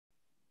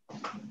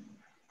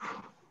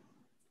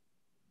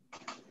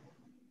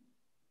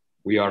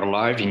We are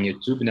live in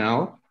YouTube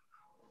now.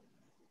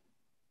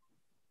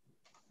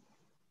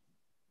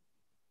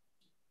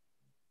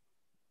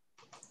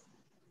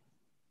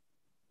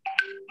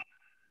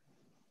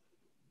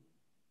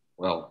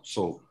 Well,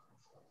 so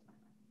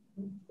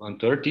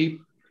 1:30.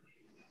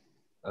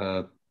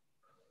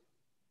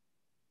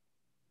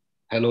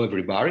 Hello,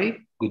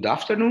 everybody. Good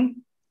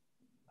afternoon.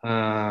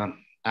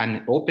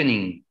 I'm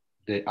opening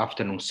the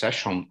afternoon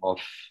session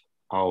of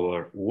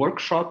our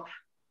workshop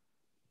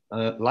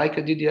like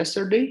I did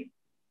yesterday.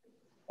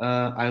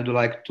 I would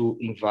like to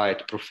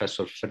invite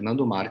Professor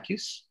Fernando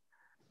Marques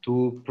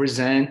to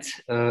present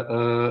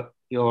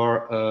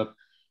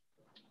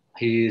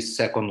his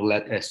second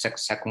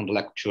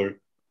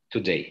lecture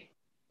today.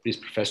 Please,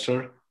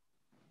 Professor,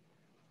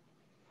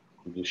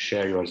 could you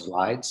share your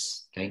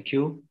slides? Thank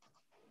you.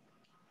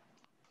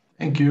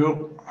 Thank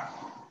you.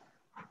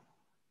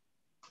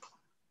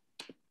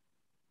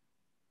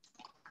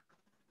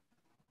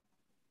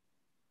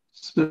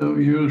 So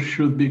you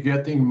should be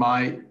getting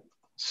my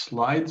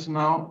slides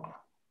now.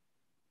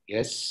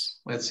 Yes.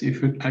 Let's see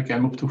if I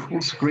can move to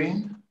full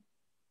screen.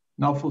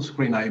 Now full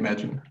screen, I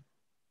imagine.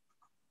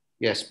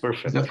 Yes,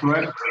 perfect. Is that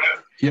correct?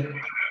 Yeah.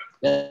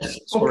 Yes,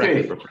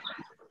 okay. Correct.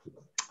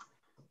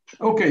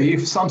 Okay,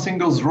 if something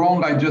goes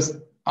wrong, I just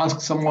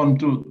ask someone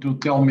to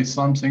tell me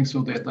something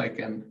so that I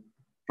can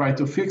try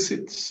to fix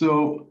it.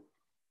 So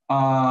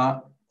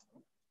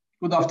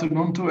good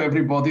afternoon to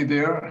everybody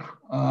there.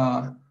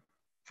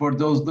 For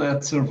those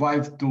that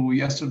survived to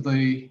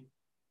yesterday's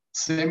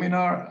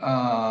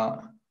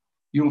seminar,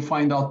 you'll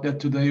find out that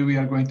today we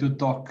are going to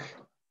talk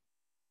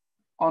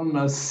on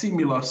a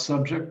similar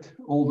subject,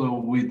 although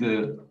with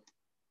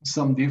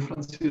some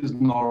differences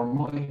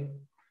normally.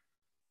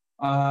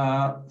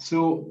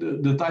 So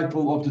the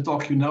title of the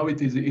talk, you know,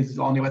 it is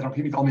on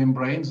electrochemical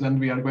membranes, and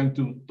we are going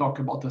to talk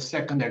about the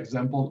second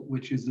example,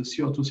 which is the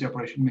CO2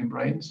 separation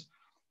membranes.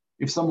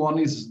 If someone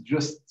is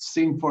just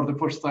seeing for the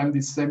first time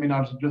this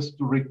seminar, just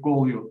to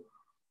recall you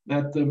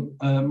that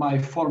my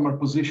former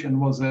position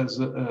was as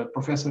a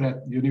professor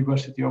at the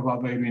University of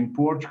Aveiro in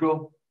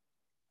Portugal.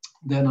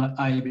 Then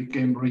I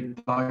became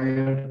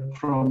retired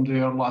from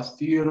there last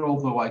year,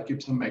 although I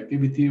keep some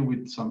activity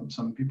with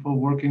some people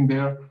working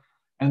there.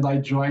 And I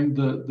joined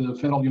the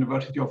Federal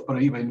University of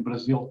Paraíba in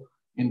Brazil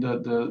in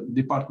the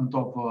Department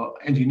of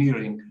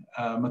Engineering,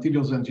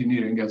 Materials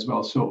Engineering as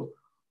well. So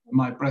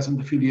my present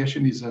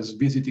affiliation is as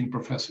visiting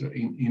professor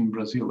in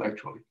Brazil,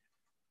 actually.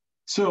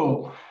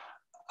 So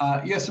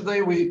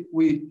yesterday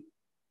we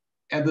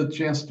had a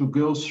chance to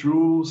go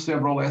through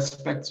several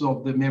aspects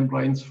of the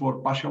membranes for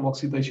partial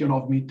oxidation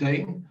of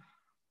methane.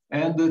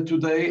 And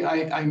today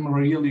I'm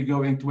really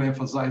going to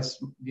emphasize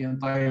the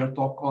entire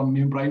talk on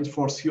membranes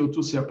for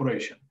CO2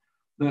 separation.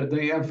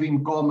 They have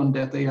in common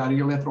that they are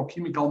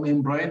electrochemical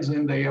membranes,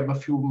 and they have a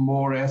few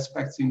more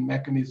aspects in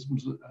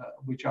mechanisms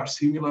which are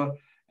similar.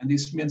 And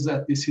this means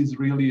that this is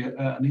really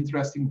an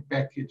interesting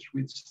package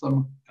with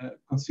some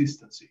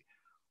consistency.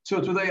 So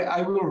today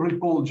I will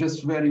recall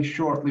just very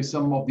shortly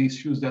some of the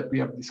issues that we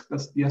have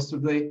discussed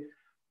yesterday.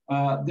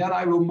 Then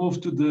I will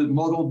move to the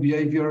model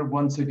behavior.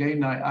 Once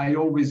again, I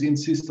always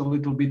insist a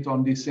little bit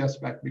on this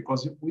aspect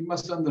because we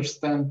must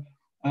understand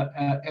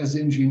as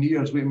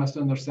engineers, we must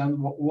understand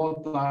what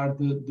are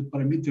the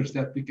parameters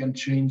that we can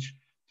change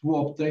to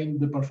obtain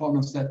the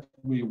performance that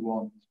we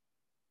want.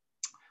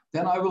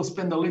 Then I will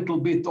spend a little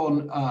bit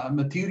on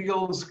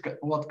materials,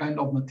 what kind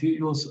of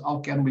materials, how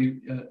can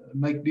we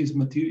make these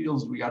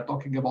materials? We are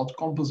talking about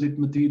composite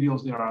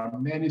materials. There are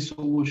many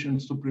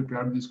solutions to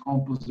prepare these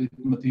composite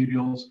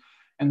materials.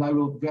 And I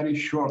will very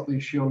shortly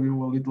show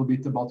you a little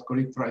bit about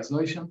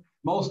characterization,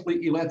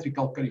 mostly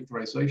electrical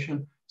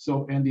characterization.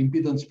 So, and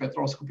impedance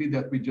spectroscopy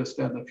that we just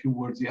had a few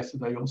words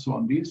yesterday also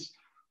on this.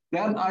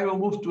 Then I will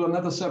move to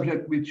another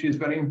subject, which is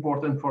very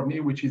important for me,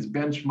 which is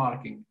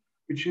benchmarking,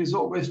 which is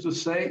always to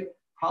say,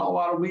 how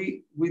are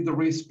we with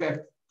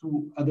respect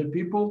to other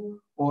people,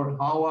 or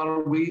how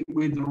are we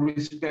with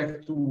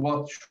respect to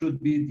what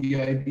should be the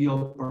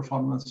ideal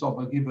performance of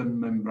a given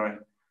membrane?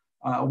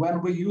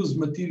 When we use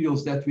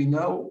materials that we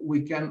know,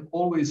 we can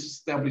always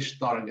establish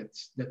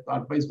targets that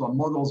are based on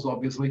models,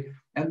 obviously,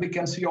 and we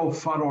can see how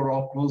far or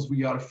how close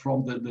we are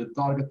from the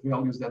target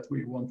values that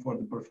we want for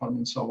the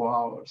performance of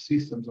our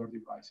systems or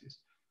devices.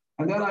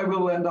 And then I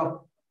will end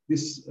up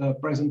this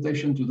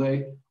presentation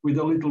today with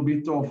a little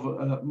bit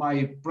of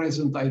my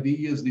present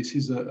ideas. This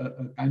is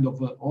a kind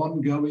of an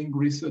ongoing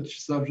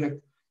research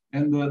subject,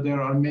 and there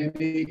are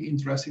many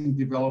interesting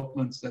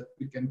developments that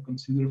we can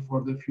consider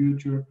for the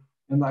future.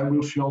 And I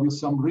will show you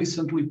some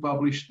recently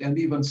published and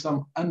even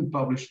some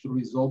unpublished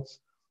results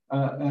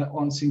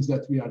on things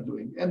that we are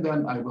doing. And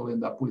then I will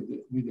end up with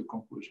the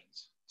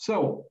conclusions.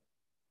 So,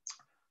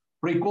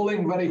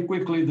 recalling very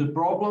quickly the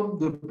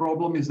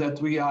problem is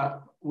that we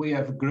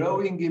have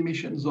growing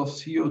emissions of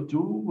CO2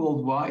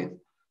 worldwide.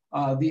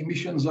 The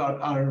emissions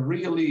are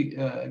really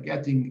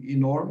getting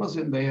enormous,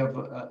 and they have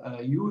a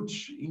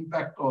huge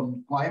impact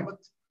on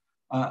climate.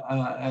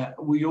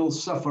 We all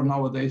suffer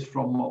nowadays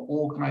from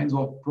all kinds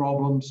of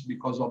problems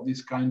because of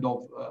this kind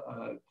of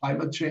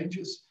climate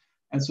changes.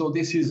 And so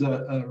this is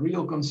a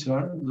real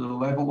concern, the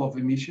level of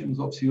emissions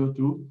of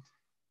CO2.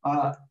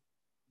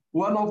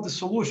 One of the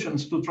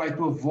solutions to try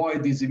to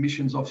avoid these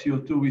emissions of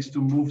CO2 is to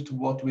move to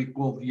what we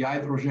call the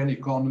hydrogen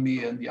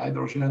economy and the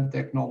hydrogen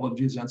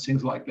technologies and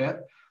things like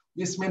that.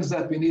 This means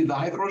that we need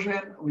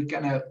hydrogen. We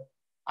can have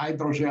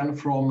hydrogen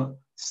from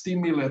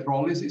steam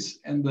electrolysis,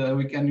 and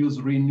we can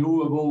use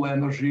renewable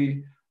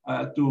energy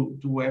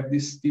to have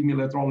this steam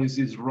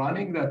electrolysis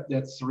running.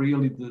 That's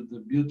really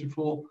the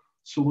beautiful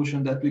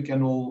solution that we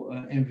can all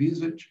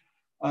envisage.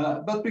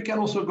 But we can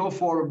also go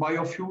for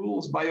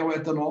biofuels,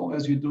 bioethanol,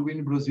 as you do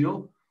in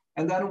Brazil.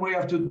 And then we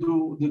have to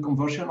do the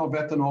conversion of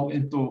ethanol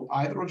into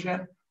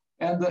hydrogen.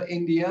 And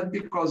in the end,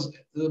 because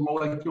the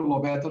molecule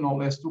of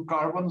ethanol has 2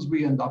 carbons,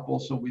 we end up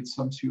also with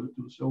some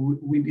CO2. So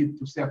we need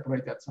to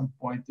separate at some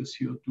point the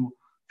CO2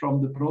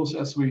 from the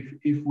process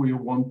if we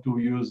want to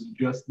use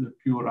just the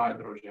pure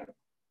hydrogen.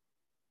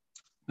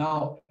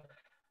 Now,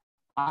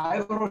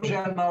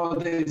 hydrogen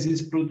nowadays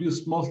is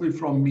produced mostly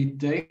from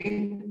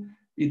methane.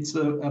 It's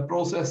a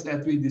process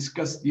that we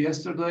discussed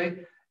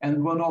yesterday.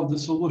 And one of the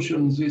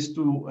solutions is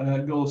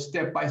to go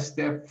step by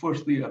step,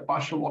 firstly a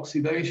partial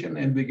oxidation,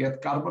 and we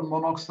get carbon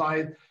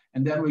monoxide,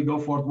 and then we go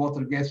for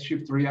water gas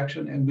shift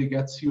reaction, and we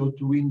get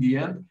CO2 in the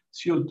end,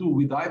 CO2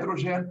 with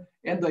hydrogen.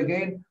 And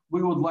again,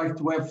 we would like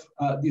to have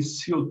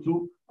this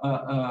CO2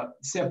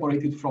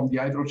 separated from the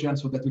hydrogen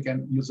so that we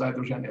can use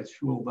hydrogen as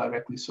fuel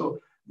directly.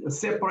 So the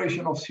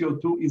separation of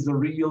CO2 is a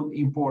real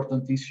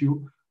important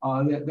issue.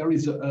 There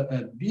is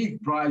a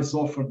big prize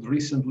offered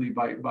recently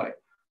by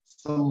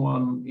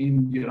someone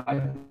in the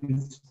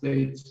United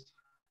States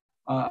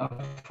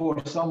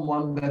for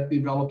someone that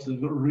develops a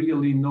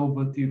really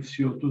innovative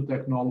CO2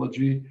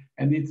 technology,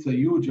 and it's a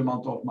huge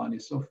amount of money.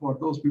 So for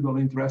those people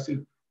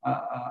interested,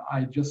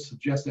 I just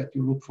suggest that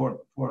you look for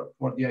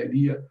the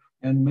idea,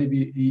 and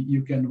maybe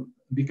you can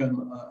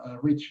become a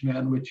rich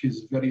man, which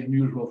is very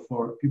unusual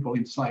for people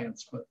in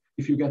science. But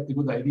if you get the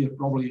good idea,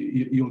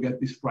 probably you'll get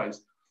this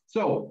prize.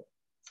 So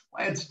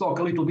let's talk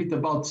a little bit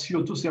about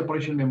CO2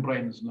 separation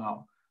membranes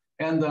now.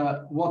 And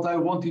what I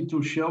wanted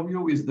to show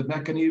you is the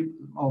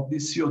mechanism of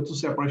these CO2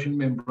 separation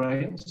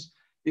membranes.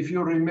 If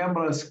you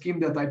remember a scheme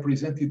that I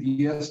presented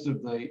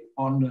yesterday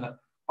on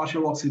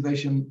partial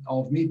oxidation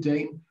of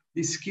methane,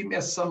 this scheme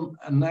has some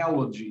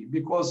analogy,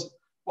 because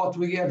what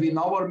we have in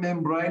our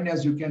membrane,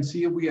 as you can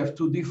see, we have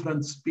 2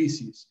 different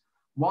species.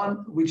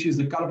 One, which is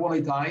the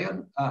carbonate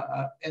ion,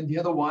 and the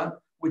other one,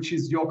 which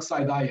is the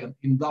oxide ion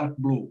in dark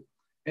blue.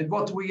 And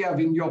what we have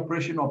in the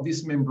operation of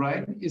this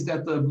membrane is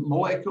that the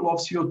molecule of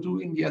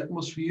CO2 in the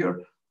atmosphere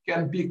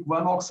can pick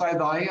one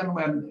oxide ion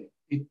when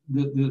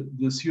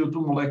the CO2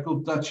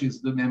 molecule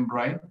touches the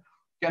membrane,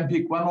 can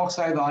pick one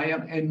oxide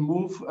ion and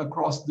move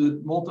across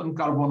the molten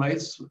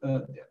carbonates.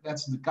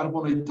 That's the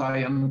carbonate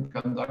ion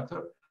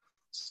conductor.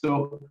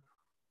 So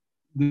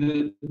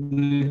the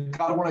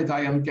carbonate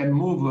ion can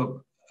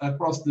move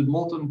across the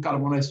molten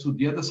carbonates to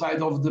the other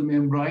side of the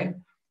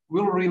membrane,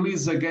 will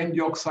release again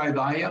the oxide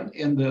ion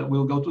and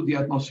will go to the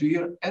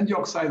atmosphere, and the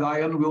oxide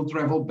ion will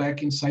travel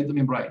back inside the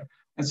membrane.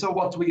 And so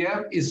what we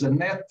have is a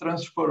net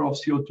transfer of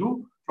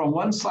CO2 from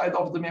one side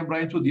of the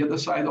membrane to the other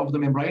side of the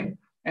membrane.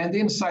 And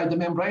inside the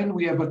membrane,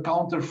 we have a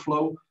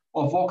counterflow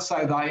of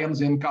oxide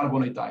ions and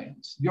carbonate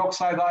ions. The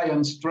oxide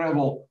ions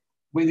travel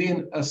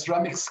within a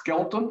ceramic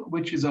skeleton,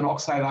 which is an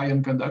oxide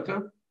ion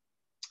conductor,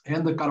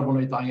 and the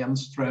carbonate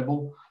ions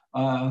travel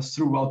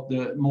throughout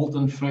the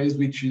molten phase,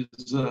 which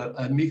is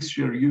a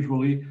mixture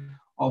usually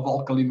of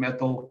alkali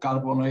metal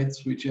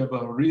carbonates, which have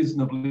a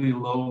reasonably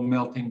low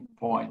melting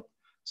point.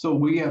 So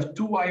we have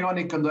 2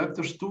 ionic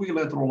conductors, 2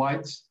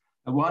 electrolytes.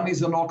 One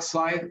is an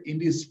oxide in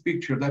this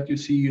picture that you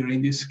see here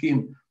in this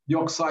scheme. The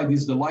oxide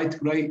is the light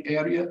gray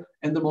area,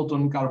 and the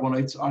molten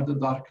carbonates are the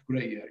dark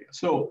gray area.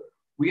 So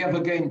we have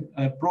again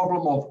a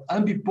problem of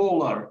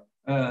ambipolar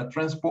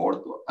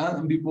transport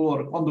and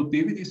bipolar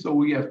conductivity. So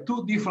we have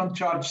 2 different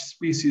charge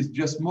species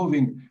just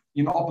moving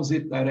in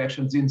opposite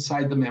directions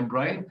inside the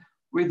membrane.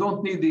 We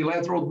don't need the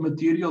electrode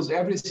materials.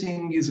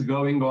 Everything is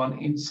going on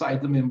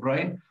inside the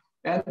membrane.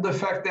 And the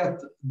fact that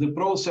the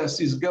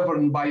process is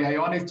governed by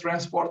ionic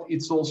transport,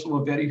 it's also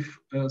a very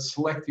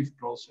selective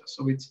process.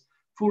 So it's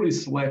fully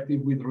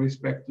selective with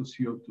respect to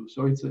CO2.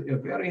 So it's a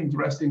very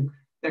interesting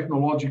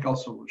technological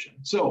solution.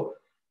 So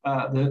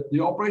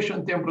the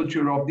operation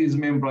temperature of these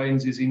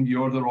membranes is in the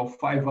order of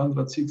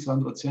 500,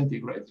 600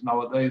 centigrades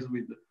nowadays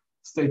with the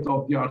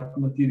state-of-the-art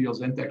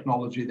materials and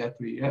technology that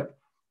we have.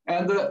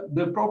 And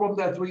the problem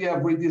that we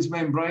have with these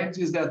membranes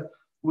is that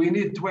we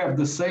need to have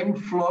the same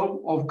flow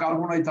of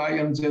carbonate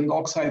ions and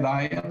oxide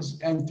ions.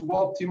 And to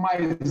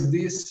optimize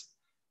this,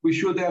 we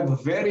should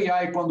have very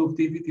high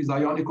conductivities,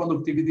 ionic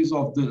conductivities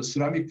of the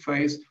ceramic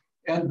phase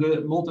and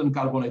the molten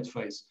carbonate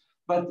phase.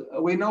 But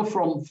we know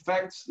from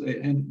facts,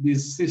 and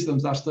these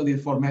systems are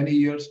studied for many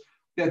years,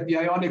 that the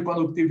ionic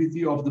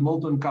conductivity of the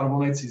molten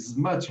carbonates is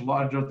much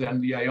larger than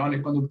the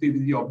ionic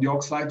conductivity of the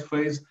oxide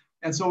phase.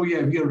 And so we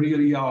have here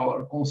really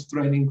our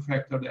constraining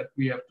factor that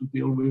we have to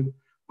deal with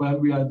when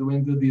we are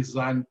doing the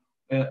design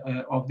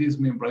of these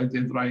membranes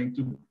and trying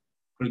to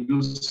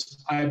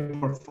produce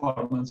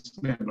high-performance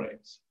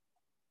membranes.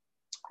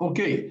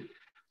 Okay,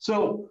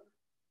 so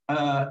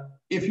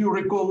if you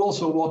recall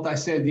also what I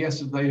said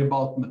yesterday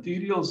about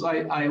materials,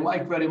 I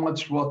like very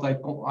much what I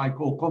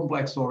call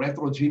complex or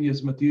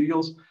heterogeneous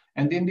materials.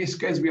 And in this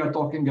case, we are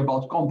talking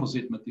about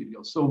composite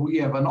materials. So we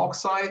have an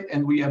oxide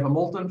and we have a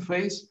molten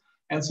phase.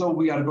 And so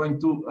we are going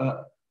to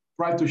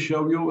try to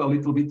show you a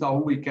little bit how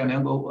we can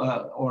handle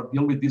or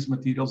deal with these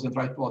materials and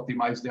try to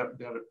optimize their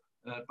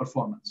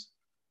performance.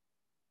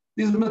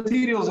 These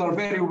materials are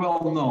very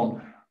well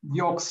known.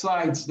 The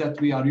oxides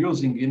that we are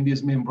using in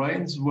these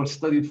membranes were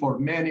studied for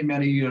many,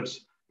 many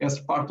years as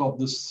part of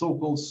the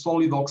so-called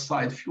solid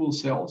oxide fuel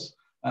cells,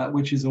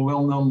 which is a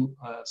well-known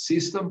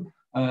system.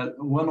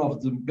 One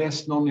of the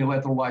best-known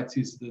electrolytes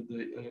is the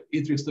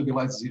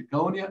yttrium-stabilized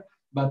zirconia,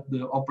 but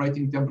the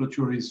operating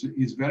temperature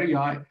is very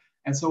high.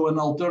 And so an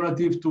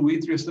alternative to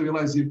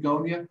yttrium-stabilized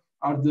zirconia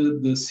are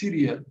the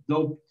Syria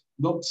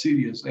doped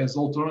series as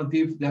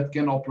alternative that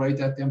can operate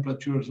at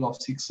temperatures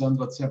of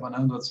 600,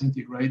 700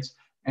 centigrades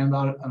and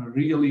are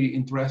really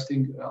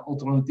interesting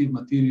alternative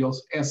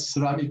materials as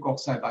ceramic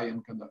oxide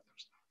ion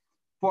conductors.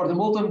 For the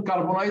molten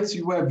carbonates,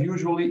 you have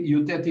usually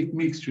eutectic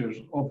mixtures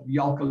of the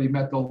alkali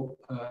metal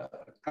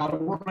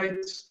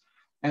carbonates,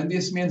 and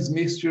this means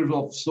mixtures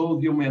of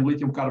sodium and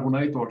lithium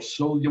carbonate, or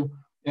sodium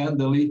and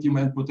the lithium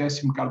and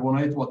potassium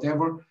carbonate,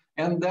 whatever.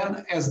 And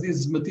then as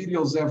these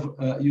materials have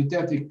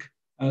eutectic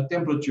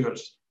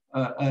temperatures,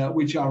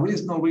 which are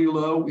reasonably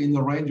low in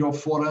the range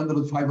of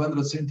 400, 500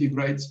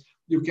 centigrades,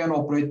 you can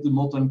operate the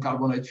molten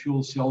carbonate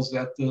fuel cells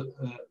at a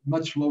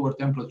much lower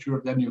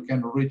temperature than you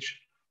can reach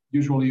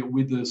usually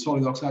with the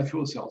solid oxide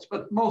fuel cells.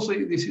 But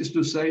mostly this is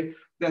to say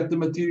that the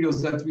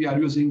materials that we are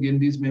using in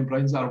these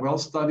membranes are well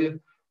studied.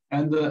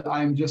 And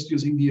I'm just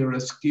using here a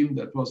scheme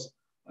that was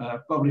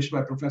published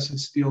by Professor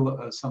Steele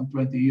some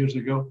 20 years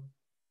ago,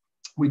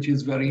 which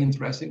is very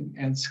interesting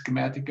and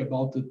schematic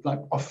about the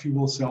type of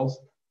fuel cells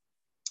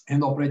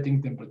and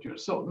operating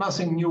temperatures. So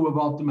nothing new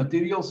about the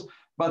materials,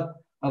 but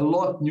a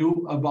lot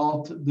new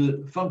about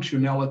the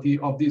functionality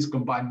of these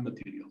combined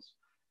materials.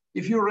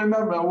 If you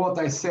remember what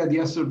I said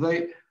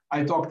yesterday,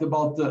 I talked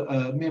about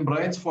the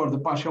membranes for the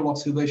partial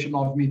oxidation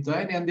of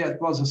methane, and that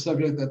was a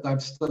subject that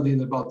I've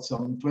studied about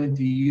some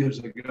 20 years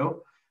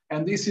ago.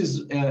 And this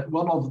is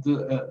one of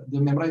the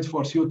membranes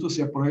for CO2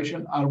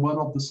 separation are one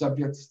of the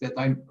subjects that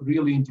I'm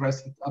really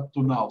interested up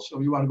to now.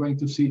 So you are going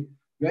to see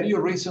very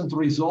recent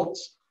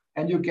results.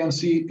 And you can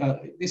see,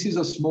 this is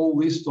a small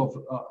list of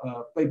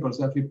papers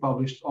that we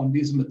published on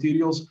these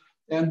materials,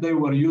 and they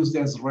were used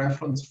as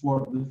reference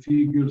for the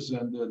figures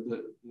and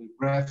the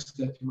graphs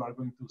that you are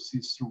going to see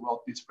throughout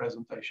this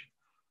presentation.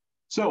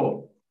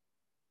 So,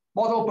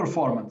 model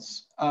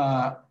performance.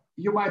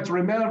 You might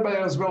remember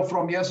as well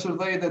from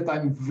yesterday that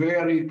I'm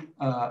very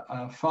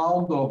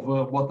fond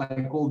of what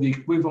I call the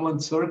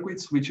equivalent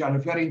circuits, which are a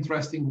very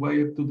interesting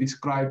way to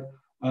describe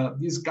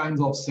these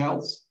kinds of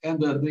cells. And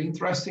the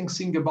interesting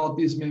thing about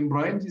these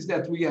membranes is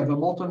that we have a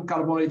molten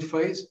carbonate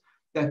phase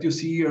that you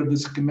see here, the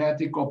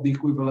schematic of the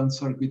equivalent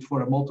circuit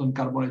for a molten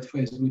carbonate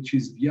phase, which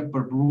is the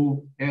upper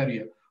blue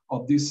area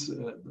of this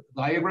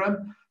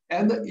diagram.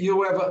 And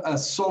you have a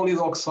solid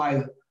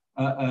oxide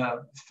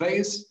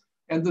phase,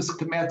 and the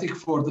schematic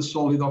for the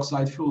solid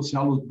oxide fuel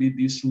cell would be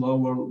this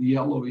lower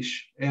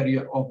yellowish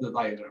area of the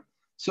diagram.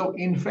 So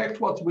in fact,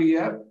 what we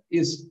have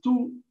is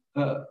two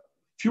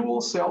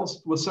fuel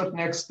cells to a certain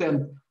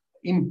extent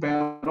in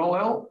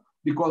parallel,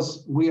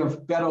 because we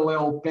have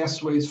parallel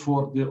pathways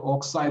for the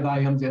oxide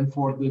ions and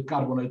for the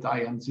carbonate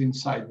ions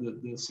inside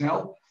the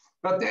cell.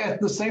 But at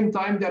the same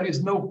time, there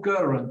is no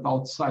current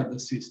outside the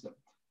system.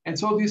 And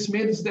so this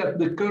means that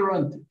the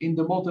current in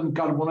the molten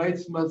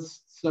carbonates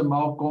must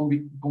somehow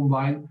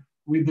combine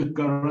with the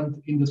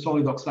current in the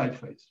solid oxide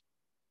phase.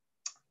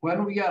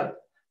 When we are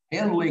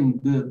handling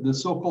the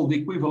so-called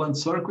equivalent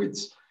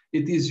circuits,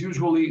 it is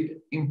usually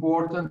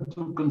important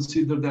to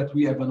consider that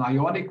we have an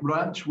ionic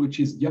branch, which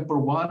is the upper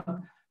one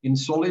in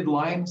solid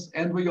lines,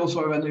 and we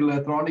also have an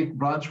electronic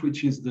branch,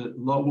 which is the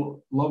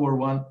lower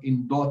one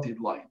in dotted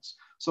lines.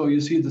 So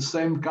you see the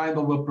same kind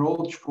of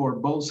approach for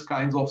both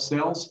kinds of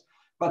cells,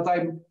 but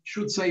I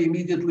should say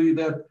immediately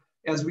that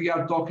as we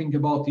are talking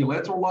about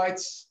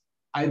electrolytes,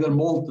 either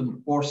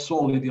molten or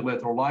solid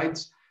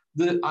electrolytes,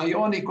 the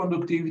ionic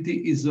conductivity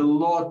is a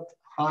lot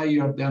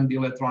higher than the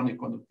electronic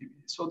conductivity.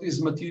 So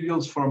these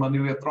materials from an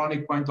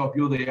electronic point of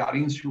view, they are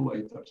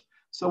insulators.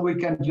 So we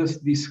can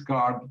just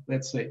discard,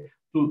 let's say,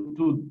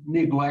 to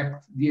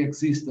neglect the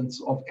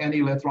existence of any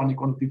electronic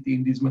conductivity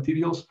in these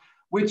materials,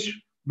 which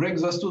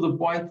brings us to the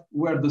point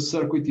where the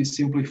circuit is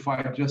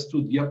simplified just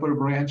to the upper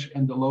branch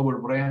and the lower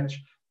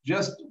branch,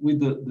 just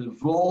with the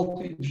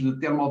voltage, the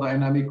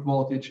thermodynamic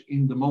voltage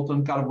in the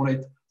molten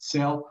carbonate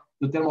cell,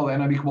 the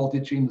thermodynamic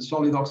voltage in the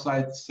solid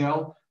oxide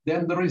cell,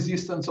 then the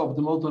resistance of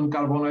the molten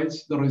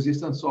carbonates, the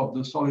resistance of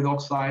the solid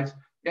oxides,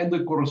 and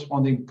the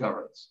corresponding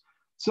currents.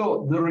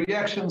 So the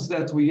reactions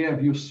that we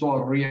have, you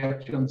saw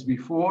reactions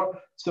before.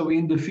 So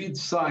in the feed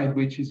side,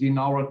 which is in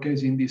our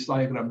case in this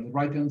diagram, the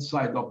right-hand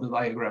side of the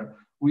diagram,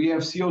 we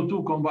have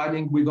CO2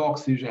 combining with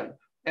oxygen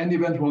and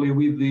eventually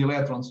with the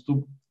electrons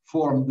to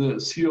form the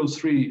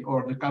CO3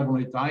 or the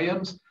carbonate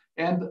ions.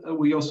 And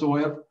we also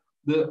have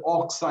the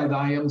oxide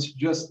ions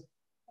just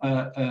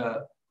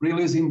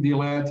releasing the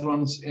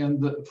electrons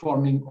and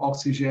forming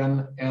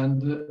oxygen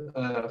and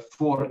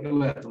 4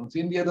 electrons.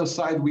 In the other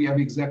side, we have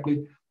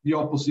exactly the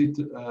opposite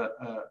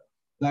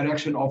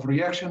direction of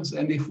reactions.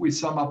 And if we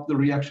sum up the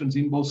reactions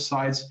in both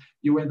sides,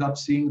 you end up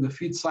seeing the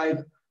feed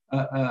side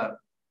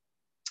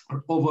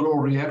overall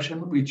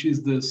reaction, which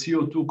is the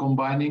CO2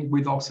 combining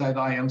with oxide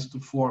ions to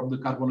form the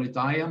carbonate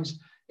ions.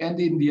 And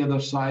in the other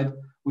side,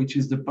 which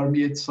is the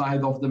permeate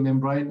side of the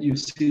membrane, you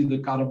see the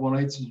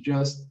carbonates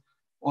just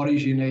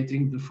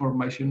originating the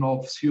formation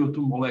of CO2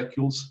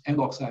 molecules and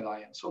oxide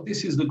ions. So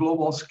this is the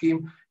global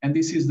scheme, and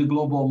this is the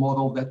global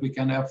model that we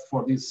can have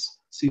for this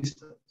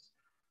system.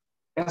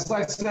 As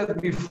I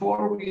said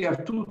before, we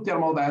have 2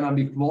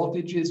 thermodynamic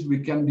voltages. We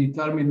can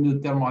determine the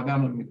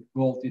thermodynamic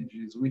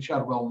voltages, which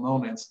are well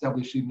known and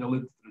established in the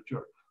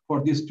literature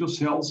for these 2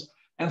 cells.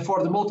 And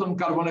for the molten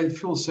carbonate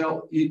fuel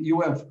cell, you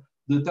have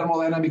the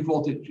thermodynamic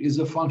voltage is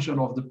a function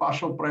of the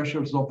partial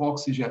pressures of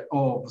oxygen,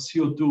 of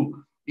CO2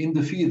 in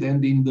the feed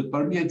and in the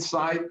permeate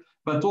side,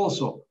 but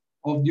also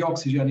of the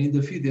oxygen in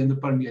the feed and the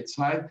permeate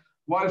side.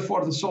 While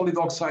for the solid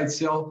oxide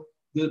cell,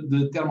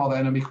 the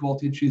thermodynamic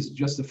voltage is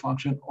just a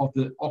function of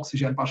the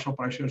oxygen partial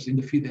pressures in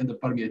the feed and the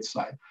permeate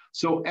side.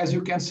 So as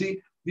you can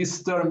see,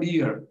 this term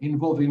here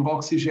involving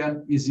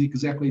oxygen is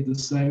exactly the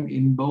same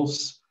in both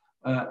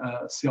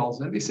cells.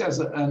 And this has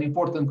an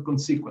important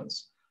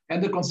consequence.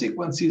 And the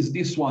consequence is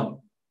this one.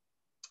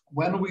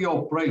 When we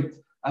operate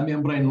a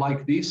membrane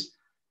like this,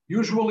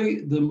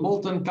 usually the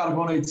molten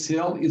carbonate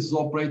cell is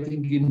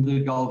operating in the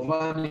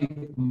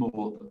galvanic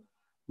mode,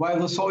 while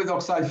the solid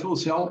oxide fuel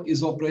cell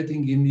is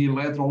operating in the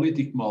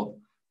electrolytic mode.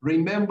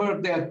 Remember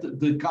that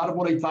the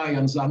carbonate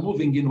ions are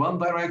moving in one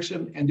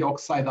direction and the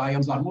oxide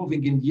ions are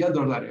moving in the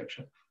other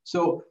direction.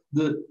 So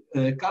the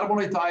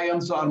carbonate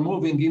ions are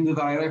moving in the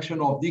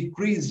direction of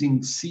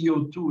decreasing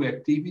CO2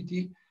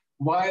 activity,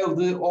 while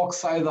the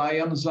oxide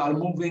ions are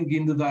moving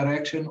in the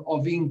direction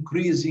of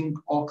increasing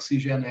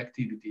oxygen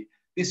activity.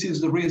 This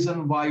is the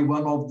reason why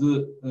one of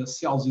the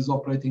cells is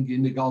operating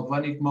in the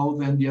galvanic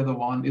mode and the other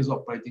one is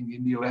operating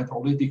in the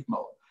electrolytic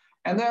mode.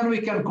 And then we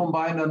can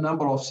combine a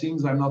number of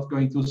things. I'm not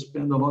going to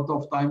spend a lot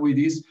of time with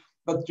this,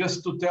 but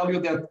just to tell you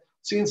that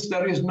since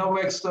there is no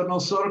external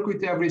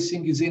circuit,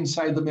 everything is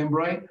inside the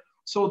membrane.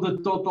 So the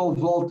total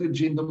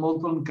voltage in the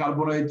molten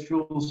carbonate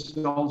fuel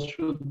cell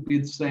should be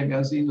the same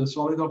as in the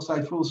solid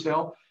oxide fuel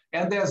cell.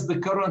 And as the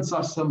currents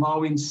are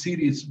somehow in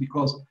series,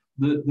 because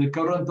the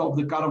current of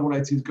the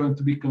carbonates is going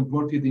to be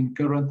converted in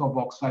current of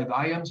oxide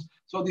ions.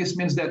 So this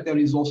means that there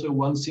is also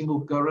one single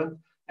current.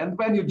 And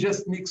when you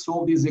just mix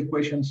all these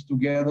equations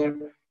together,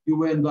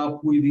 you end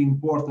up with the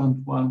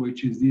important one,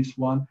 which is this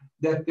one,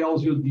 that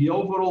tells you the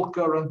overall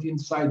current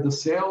inside the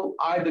cell,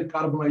 either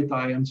carbonate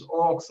ions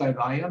or oxide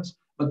ions.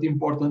 But the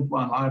important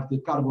one are the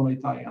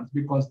carbonate ions,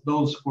 because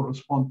those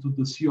correspond to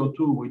the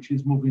CO2, which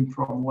is moving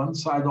from one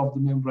side of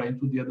the membrane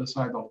to the other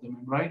side of the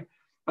membrane.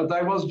 But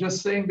I was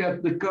just saying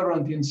that the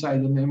current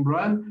inside the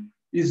membrane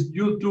is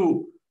due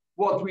to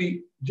what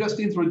we just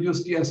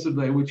introduced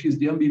yesterday, which is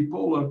the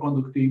ambipolar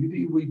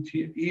conductivity, which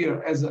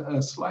here has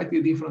a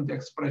slightly different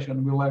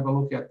expression. We'll have a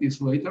look at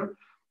this later.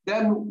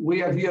 Then we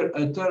have here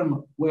a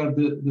term where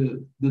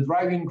the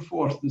driving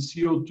force, the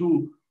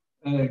CO2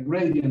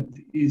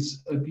 gradient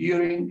is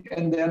appearing,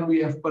 and then we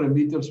have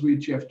parameters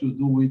which have to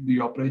do with the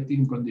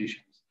operating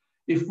conditions.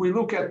 If we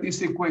look at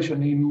this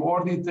equation in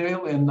more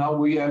detail, and now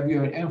we have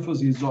here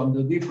emphasis on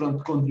the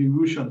different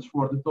contributions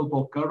for the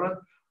total current.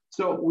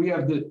 So we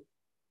have the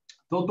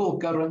total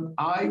current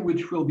I,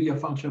 which will be a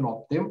function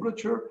of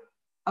temperature,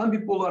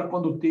 ambipolar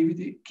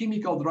conductivity,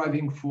 chemical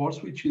driving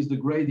force, which is the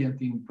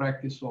gradient in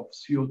practice of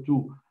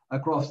CO2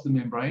 across the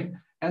membrane.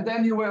 And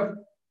then you have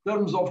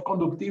terms of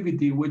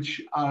conductivity,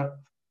 which are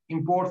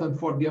important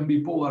for the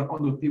ambipolar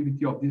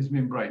conductivity of these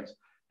membranes.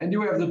 And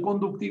you have the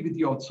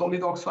conductivity of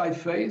solid oxide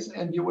phase,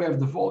 and you have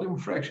the volume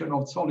fraction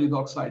of solid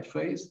oxide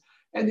phase,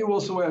 and you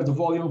also have the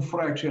volume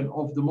fraction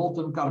of the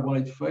molten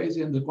carbonate phase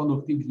and the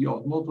conductivity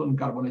of molten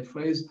carbonate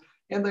phase,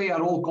 and they are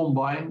all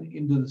combined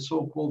in the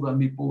so-called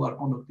ambipolar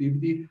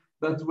conductivity.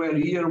 But where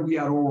here we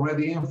are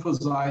already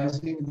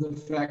emphasizing the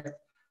fact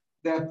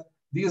that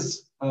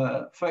these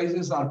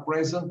phases are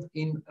present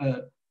in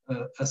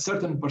a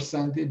certain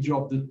percentage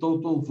of the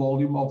total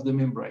volume of the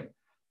membrane.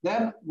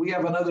 Then we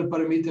have another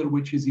parameter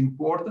which is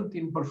important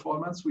in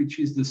performance, which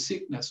is the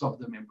thickness of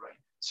the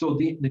membrane. So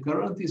the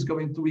current is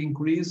going to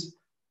increase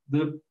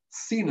the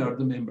thinner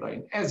the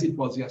membrane, as it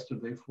was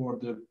yesterday for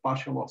the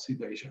partial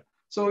oxidation.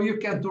 So you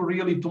can't do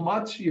really too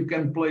much. You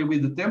can play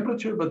with the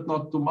temperature, but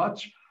not too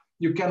much.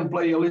 You can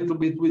play a little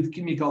bit with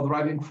chemical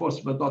driving force,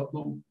 but not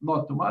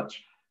too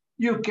much.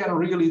 You can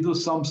really do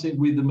something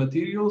with the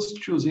materials,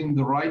 choosing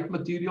the right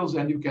materials,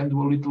 and you can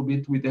do a little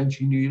bit with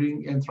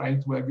engineering and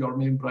trying to have your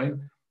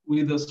membrane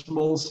with a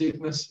small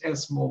thickness,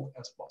 as small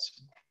as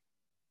possible.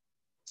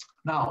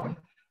 Now,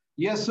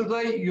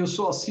 yesterday you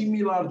saw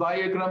similar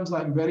diagrams.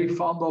 I'm very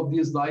fond of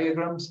these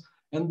diagrams.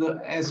 And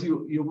as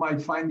you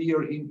might find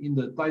here in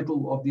the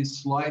title of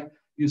this slide,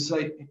 you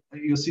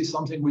see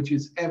something which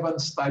is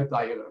Evans type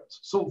diagrams.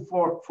 So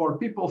for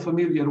people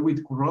familiar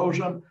with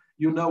corrosion,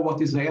 you know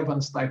what is the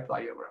Evans type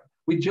diagram.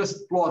 We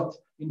just plot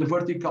in the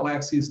vertical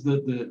axis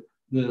the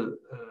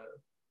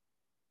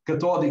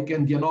cathodic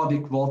and the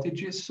anodic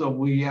voltages. So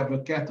we have a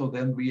cathode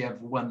and we have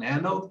one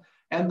anode.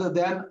 And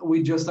then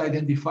we just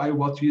identify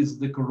what is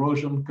the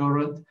corrosion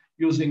current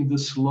using the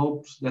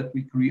slopes that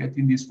we create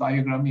in this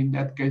diagram, in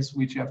that case,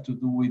 which have to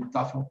do with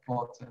Tafel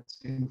plots and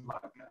things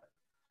like that.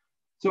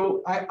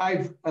 So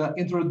I've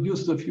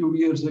introduced a few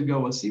years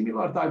ago a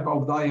similar type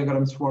of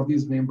diagrams for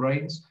these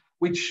membranes,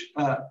 which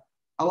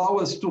allow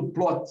us to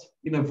plot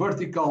in a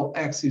vertical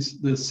axis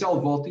the cell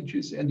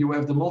voltages, and you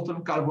have the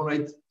molten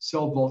carbonate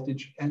cell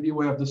voltage, and you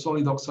have the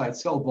solid oxide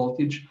cell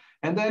voltage,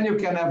 and then you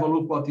can have a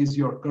look what is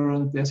your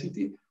current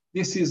density.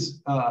 This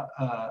is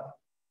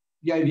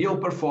the ideal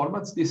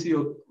performance. This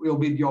will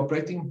be the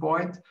operating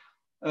point.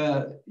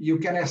 You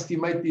can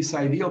estimate this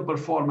ideal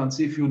performance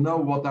if you know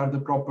what are the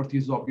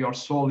properties of your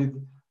solid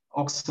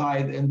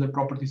oxide and the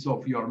properties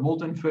of your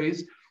molten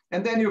phase.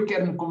 And then you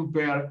can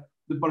compare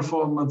the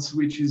performance,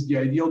 which is the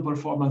ideal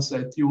performance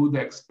that you would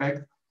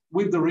expect,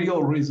 with the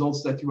real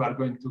results that you are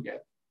going to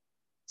get.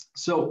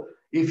 So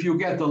if you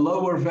get a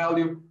lower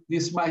value,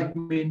 this might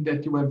mean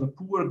that you have a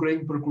poor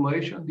grain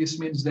percolation. This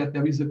means that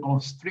there is a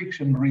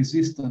constriction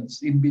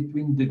resistance in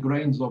between the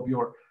grains of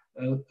your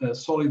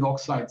solid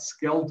oxide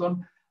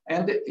skeleton.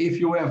 And if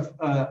you have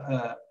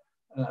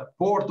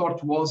pore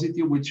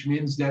tortuosity, which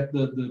means that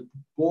the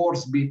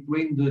pores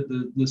between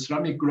the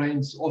ceramic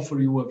grains offer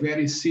you a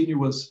very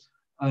sinuous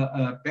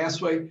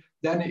pathway,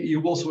 then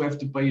you also have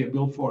to pay a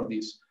bill for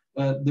this.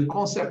 The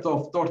concept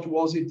of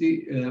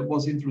tortuosity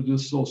was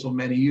introduced also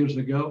many years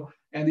ago,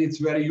 and it's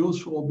very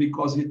useful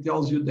because it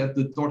tells you that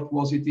the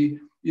tortuosity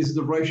is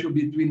the ratio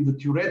between the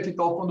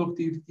theoretical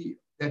conductivity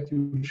that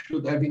you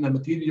should have in a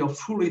material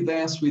fully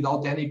dense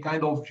without any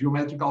kind of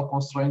geometrical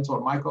constraints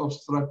or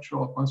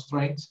microstructural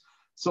constraints.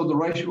 So the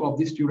ratio of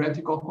this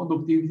theoretical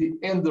conductivity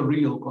and the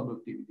real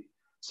conductivity.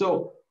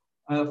 So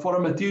for a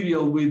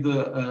material with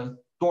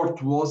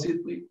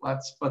tortuosity,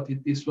 let's put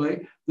it this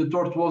way, the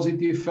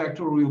tortuosity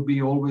factor will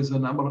be always a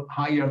number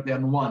higher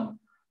than 1.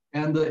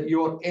 And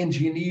your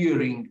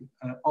engineering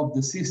of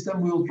the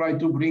system will try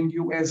to bring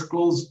you as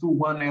close to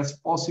 1 as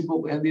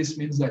possible. And this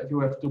means that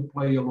you have to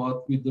play a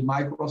lot with the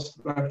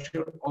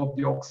microstructure of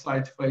the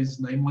oxide phase,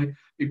 namely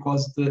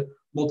because the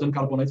molten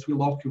carbonates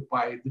will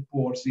occupy the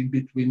pores in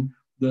between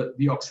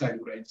the oxide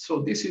grains.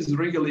 So this is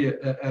really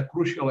a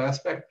crucial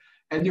aspect.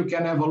 And you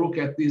can have a look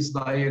at these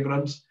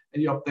diagrams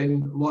and you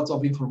obtain lots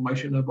of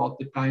information about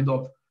the kind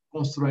of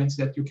constraints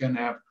that you can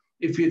have.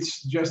 If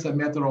it's just a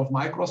matter of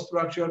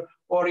microstructure,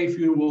 or if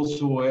you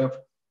also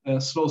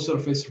have slow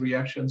surface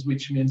reactions,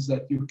 which means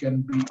that you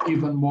can be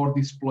even more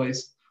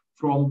displaced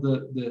from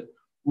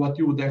what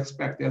you would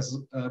expect as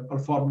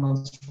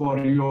performance for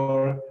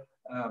your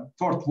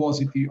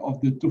tortuosity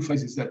of the two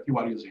phases that you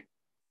are using.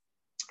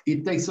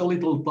 It takes a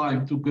little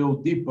time to go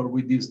deeper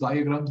with these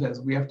diagrams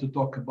as we have to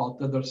talk about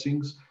other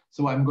things.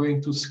 So I'm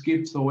going to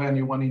skip, so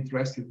anyone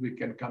interested, we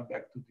can come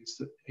back to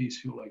this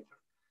issue later.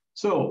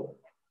 So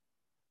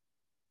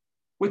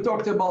we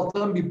talked about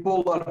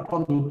ambipolar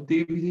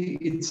conductivity.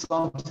 It's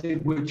something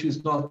which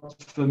is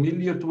not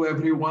familiar to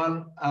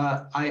everyone.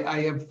 I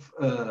have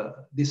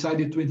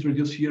decided to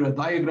introduce here a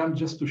diagram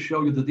just to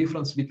show you the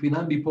difference between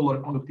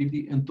ambipolar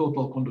conductivity and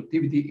total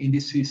conductivity in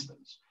these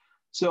systems.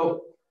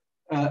 So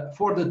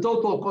for the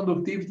total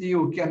conductivity,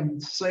 you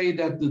can say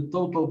that the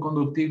total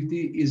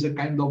conductivity is a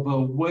kind of a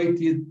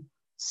weighted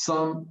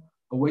sum,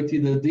 a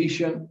weighted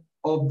addition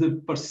of the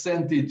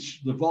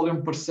percentage, the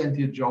volume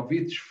percentage of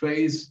each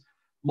phase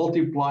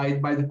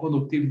multiplied by the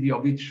conductivity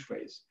of each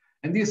phase.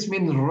 And this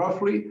means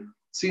roughly,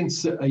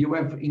 since you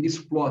have in this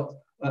plot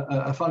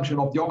a function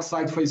of the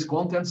oxide phase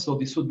content, so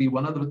this would be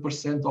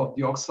 100% of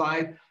the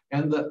oxide,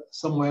 and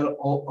somewhere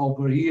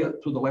over here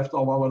to the left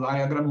of our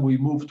diagram, we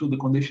move to the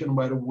condition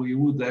where we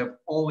would have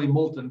only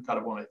molten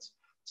carbonates.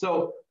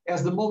 So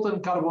as the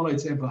molten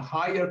carbonates have a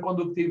higher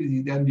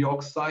conductivity than the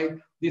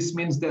oxide, this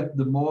means that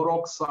the more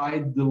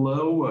oxide, the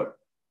lower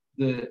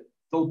the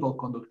total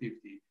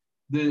conductivity.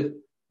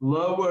 The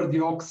lower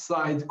the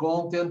oxide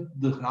content,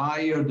 the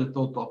higher the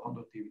total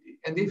conductivity.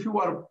 And if you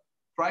are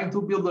trying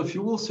to build a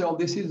fuel cell,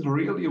 this is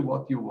really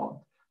what you want.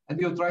 And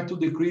you try to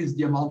decrease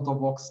the amount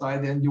of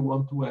oxide and you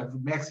want to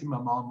have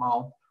maximum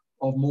amount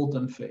of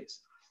molten phase.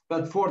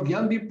 But for the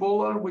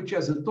ambipolar, which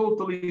has a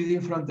totally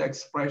different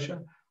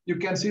expression, you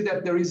can see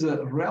that there is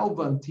a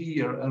relevant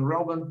here, a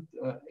relevant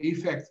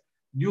effect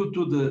due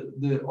to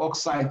the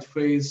oxide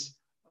phase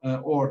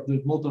or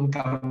the molten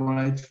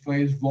carbonate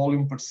phase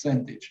volume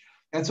percentage.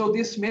 And so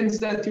this means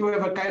that you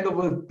have a kind of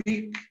a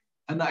peak,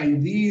 an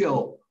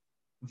ideal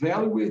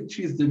value, which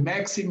is the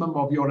maximum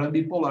of your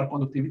ambipolar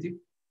conductivity.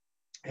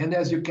 And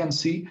as you can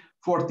see,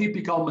 for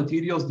typical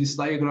materials, this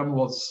diagram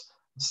was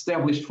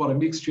established for a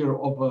mixture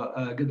of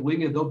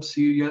gadolinium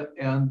diopsiria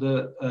and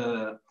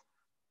a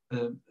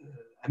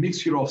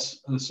mixture of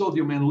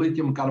sodium and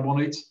lithium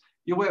carbonates.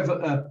 you have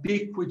a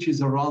peak which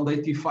is around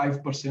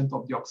 85%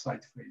 of the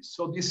oxide phase.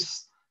 So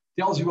this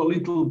tells you a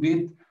little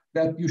bit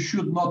that you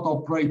should not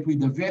operate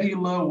with a very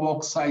low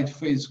oxide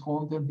phase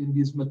content in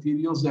these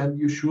materials, and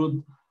you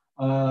should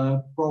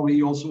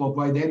probably also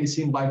avoid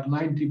anything like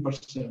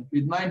 90%.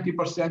 With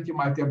 90%, you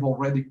might have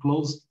already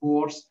closed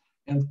pores,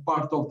 and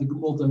part of the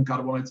molten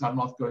carbonates are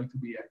not going to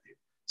be active.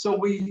 So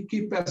we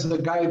keep as a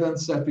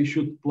guidance that we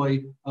should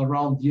play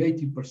around the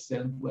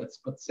 80%, let's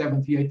put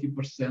 70,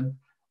 80%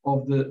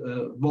 of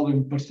the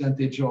volume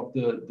percentage of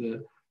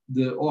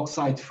the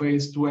oxide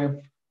phase to have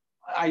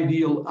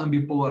ideal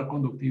ambipolar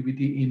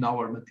conductivity in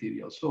our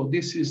materials. So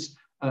this is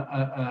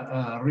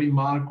a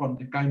remark on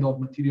the kind of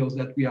materials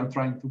that we are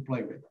trying to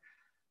play with.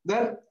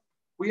 Then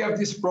we have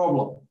this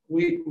problem.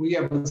 We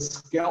have a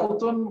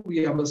skeleton, we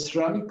have a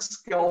ceramic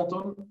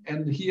skeleton,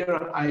 and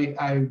here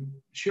I'm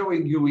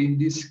showing you in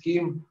this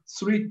scheme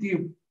three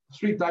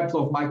types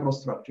of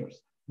microstructures.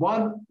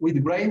 One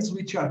with grains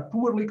which are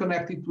poorly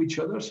connected to each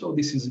other. So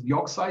this is the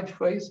oxide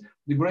phase.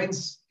 The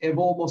grains have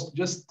almost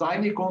just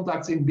tiny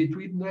contacts in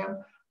between them.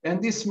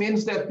 And this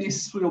means that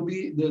this will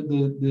be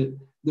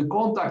the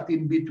contact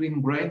in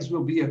between grains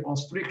will be a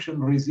constriction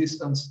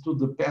resistance to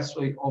the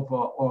pathway of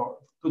or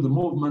to the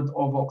movement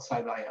of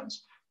oxide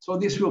ions. So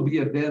this will be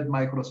a dead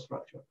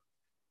microstructure.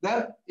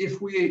 Then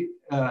if we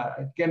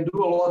can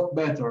do a lot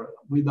better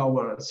with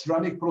our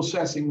ceramic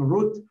processing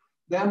route,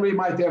 then we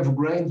might have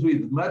grains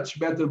with much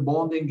better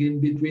bonding in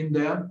between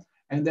them.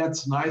 And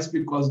that's nice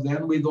because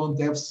then we don't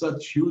have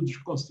such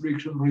huge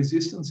constriction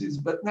resistances.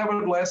 But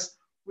nevertheless,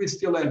 we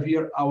still have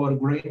here our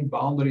grain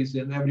boundaries,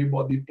 and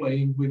everybody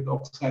playing with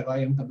oxide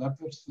ion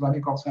conductors,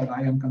 ceramic oxide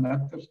ion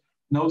conductors,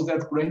 knows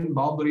that grain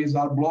boundaries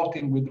are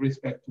blocking with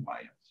respect to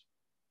ions.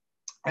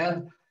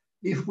 And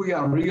if we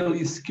are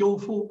really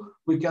skillful,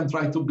 we can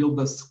try to build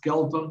a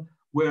skeleton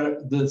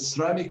where the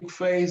ceramic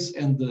phase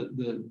and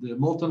the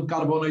molten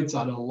carbonates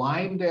are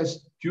aligned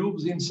as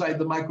tubes inside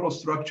the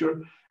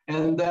microstructure.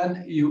 And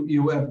then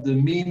you have the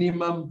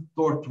minimum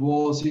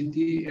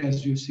tortuosity,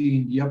 as you see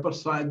in the upper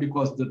side,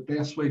 because the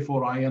pathway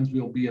for ions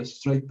will be a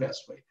straight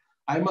pathway.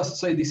 I must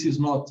say this is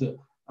not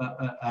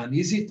an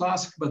easy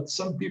task, but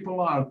some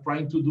people are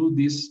trying to do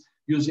this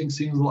using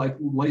things like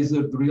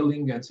laser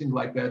drilling and things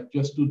like that,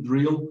 just to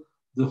drill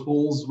the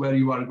holes where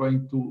you are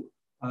going to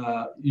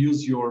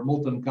use your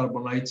molten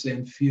carbonates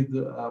and feed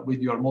with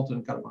your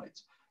molten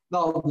carbonates.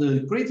 Now,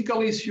 the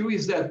critical issue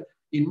is that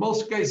in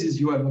most cases,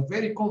 you have a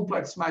very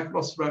complex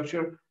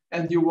microstructure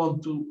and you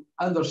want to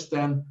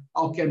understand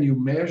how can you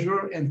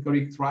measure and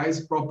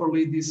characterize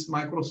properly this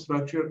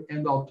microstructure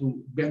and how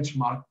to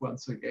benchmark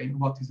once again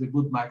what is a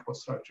good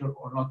microstructure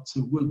or not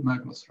so good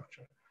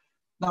microstructure.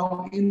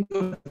 Now, in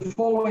the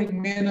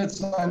following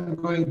minutes, I'm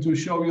going to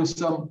show you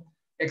some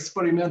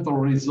experimental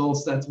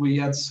results that we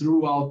had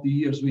throughout the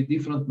years with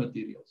different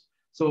materials.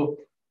 So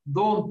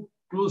don't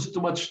lose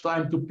too much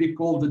time to pick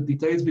all the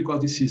details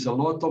because this is a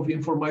lot of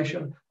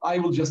information. I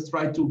will just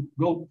try to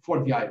go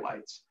for the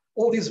highlights.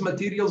 All these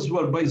materials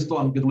were based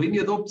on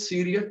gadolinium-doped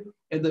ceria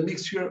and a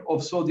mixture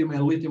of sodium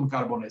and lithium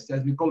carbonates,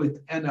 as we call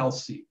it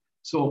NLC.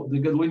 So the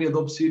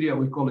gadolinium-doped ceria,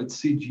 we call it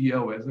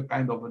CGO as a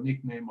kind of a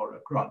nickname or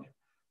acronym.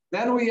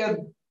 Then we had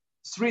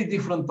three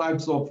different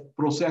types of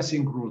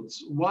processing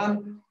routes.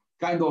 One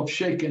kind of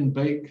shake and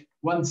bake,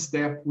 one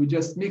step. We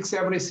just mix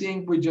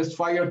everything, we just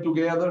fire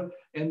together,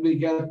 and we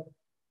get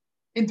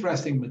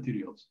interesting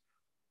materials.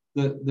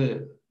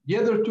 The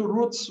other two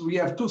routes, we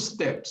have two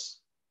steps.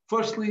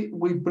 Firstly,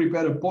 we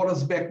prepare a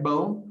porous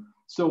backbone.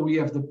 So we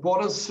have the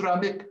porous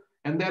ceramic,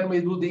 and then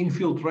we do the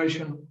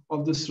infiltration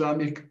of the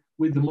ceramic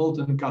with the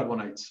molten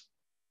carbonates.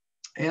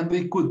 And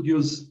we could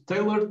use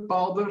tailored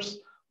powders,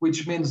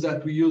 which means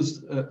that we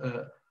used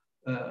a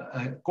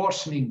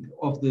coarsening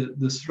of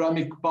the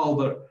ceramic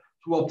powder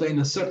to obtain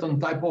a certain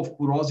type of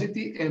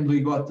porosity. And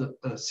we got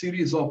a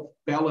series of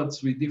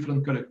pellets with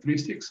different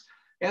characteristics.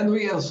 And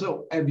we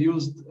also have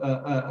used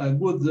a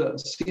good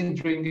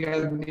sintering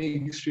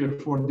admixture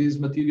for these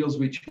materials,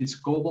 which is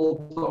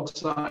cobalt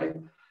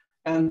oxide.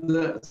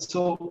 And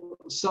so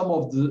some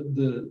of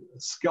the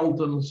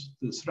skeletons,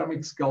 the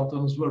ceramic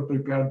skeletons, were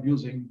prepared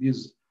using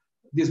these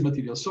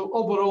materials. So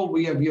overall,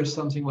 we have here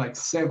something like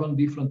 7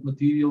 different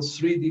materials,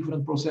 3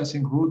 different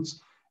processing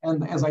routes.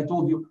 And as I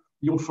told you,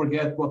 you'll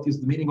forget what is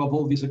the meaning of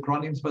all these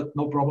acronyms, but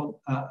no problem.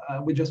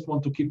 We just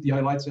want to keep the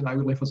highlights, and I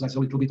will emphasize a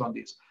little bit on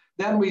this.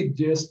 Then we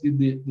just did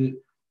the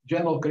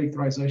general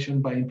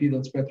characterization by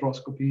impedance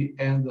spectroscopy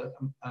and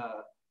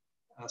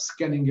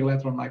scanning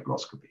electron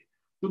microscopy.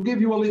 To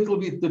give you a little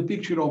bit the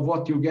picture of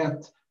what you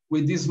get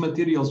with these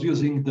materials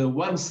using the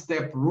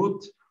one-step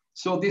route.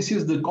 So this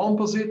is the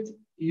composite.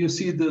 You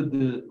see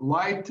the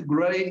light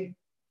gray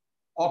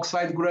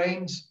oxide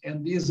grains,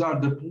 and these are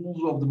the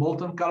pools of the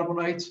molten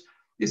carbonates.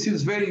 This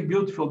is very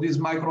beautiful, these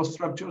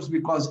microstructures,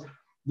 because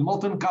the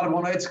molten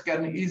carbonates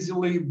can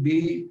easily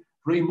be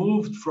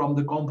removed from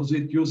the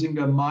composite using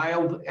a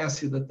mild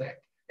acid attack.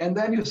 And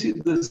then you see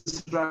the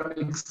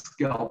ceramic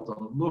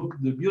skeleton. Look,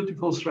 the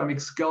beautiful ceramic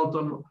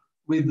skeleton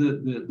with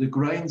the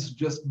grains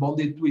just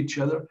bonded to each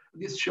other.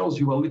 This shows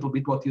you a little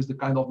bit what is the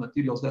kind of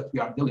materials that we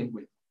are dealing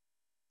with.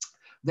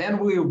 Then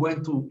we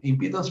went to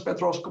impedance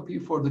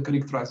spectroscopy for the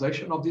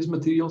characterization of these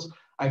materials.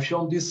 I've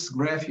shown this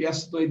graph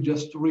yesterday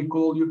just to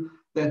recall you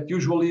that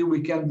usually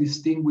we can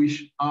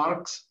distinguish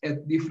arcs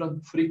at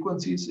different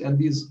frequencies, and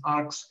these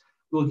arcs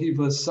will give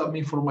us some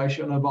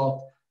information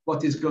about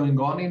what is going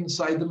on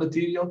inside the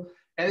material.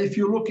 And if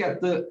you look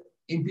at the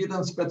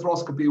impedance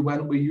spectroscopy,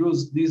 when we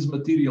use these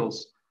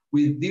materials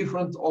with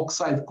different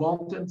oxide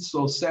contents,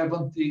 so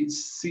 70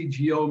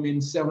 CGO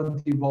means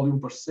 70 volume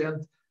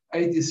percent,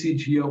 80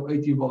 CGO,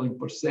 80 volume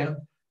percent,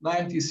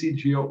 90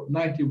 CGO,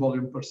 90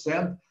 volume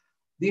percent.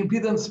 The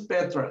impedance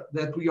spectra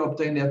that we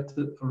obtain at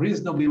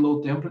reasonably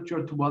low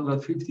temperature,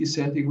 250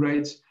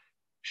 centigrades,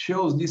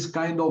 shows this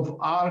kind of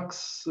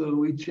arcs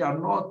which are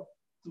not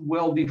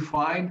well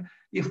defined.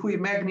 If we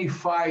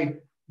magnify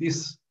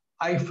this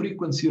high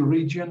frequency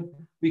region,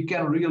 we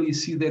can really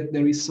see that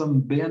there is some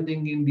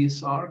bending in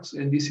these arcs,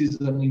 and this is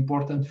an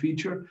important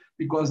feature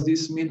because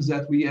this means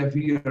that we have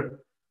here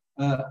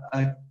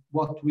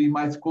what we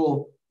might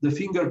call the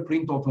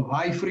fingerprint of a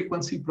high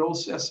frequency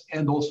process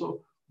and also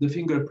the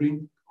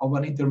fingerprint of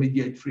an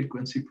intermediate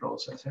frequency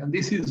process. And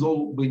this is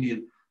all we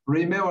need.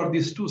 Remember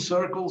these two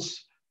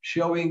circles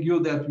showing you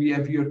that we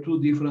have here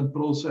two different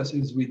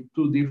processes with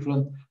two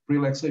different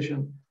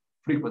relaxation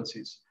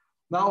frequencies.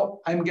 Now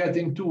I'm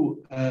getting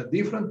to a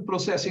different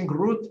processing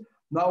route.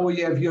 Now we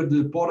have here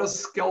the porous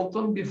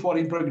skeleton before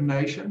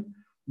impregnation.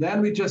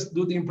 Then we just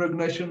do the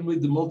impregnation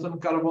with the molten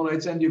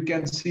carbonates, and you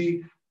can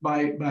see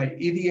by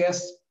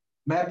EDS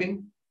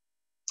mapping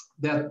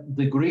that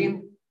the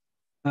green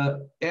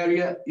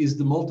area is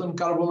the molten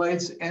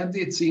carbonates, and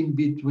it's in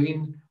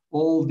between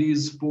all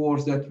these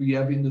pores that we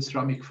have in the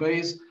ceramic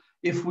phase.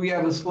 If we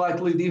have a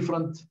slightly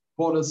different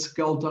porous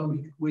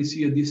skeleton, we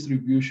see a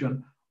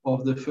distribution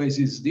of the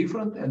phases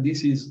different, and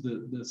this is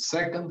the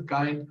second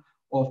kind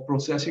of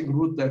processing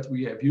route that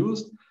we have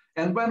used.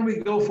 And when we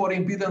go for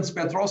impedance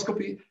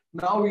spectroscopy,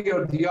 now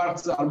here the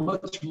arcs are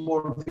much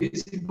more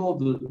visible.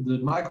 The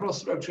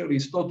microstructure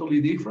is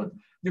totally different.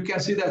 You can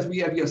see that we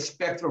have a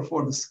spectra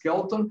for the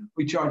skeleton,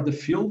 which are the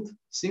filled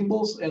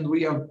symbols, and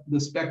we have the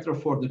spectra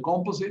for the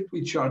composite,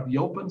 which are the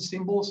open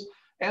symbols.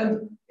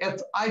 And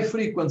at high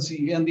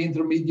frequency and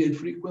intermediate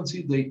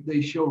frequency,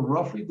 they show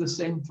roughly the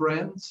same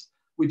trends,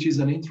 which is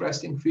an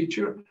interesting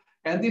feature.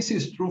 And this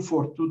is true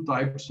for two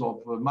types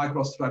of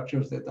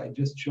microstructures that I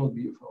just showed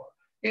you before.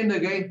 And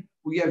again,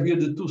 we have here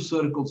the two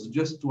circles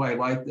just to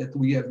highlight that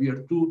we have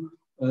here two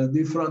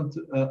different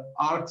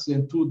arcs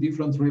and two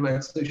different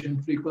relaxation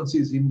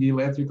frequencies in the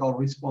electrical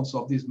response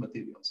of these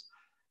materials.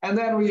 And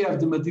then we have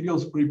the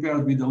materials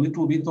prepared with a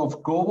little bit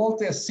of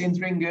cobalt as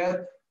sintering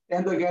air.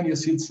 And again, you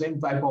see the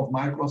same type of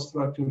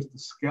microstructures, the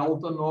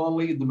skeleton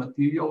only, the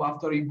material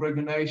after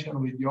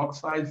impregnation with the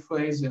oxide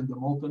phase and the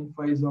molten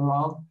phase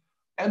around.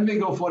 And we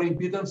go for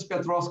impedance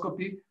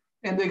spectroscopy.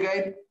 And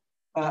again,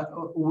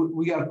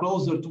 we are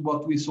closer to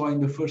what we saw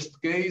in the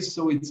first case.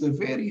 So it's a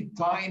very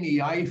tiny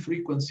high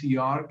frequency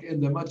arc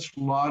and a much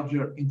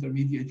larger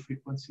intermediate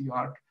frequency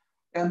arc.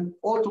 And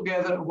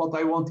altogether, what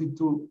I wanted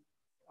to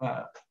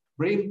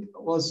bring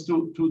was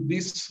to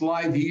this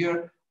slide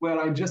here, where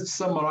I just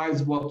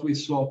summarized what we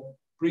saw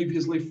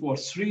previously for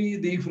three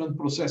different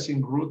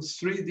processing routes,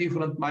 three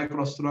different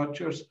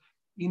microstructures.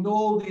 In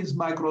all these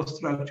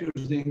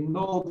microstructures, in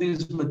all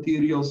these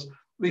materials,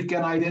 we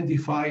can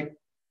identify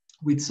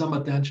with some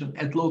attention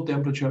at low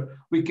temperature,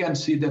 we can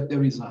see that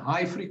there is a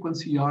high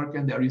frequency arc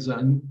and there is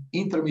an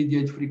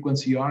intermediate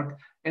frequency arc.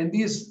 And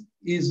this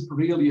is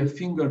really a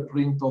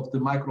fingerprint of the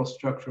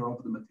microstructure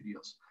of the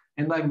materials.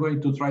 And I'm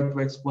going to try to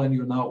explain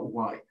you now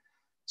why.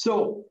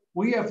 So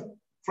we have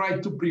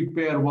tried to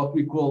prepare what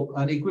we call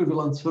an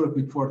equivalent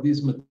circuit for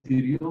these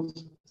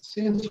materials.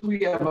 Since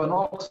we have an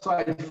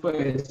oxide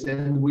phase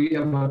and we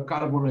have a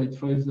carbonate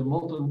phase, the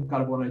molten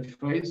carbonate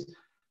phase,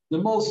 the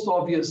most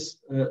obvious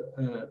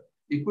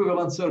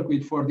equivalent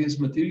circuit for these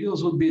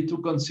materials would be to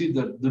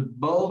consider the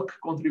bulk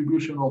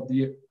contribution of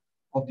the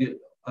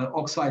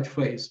oxide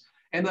phase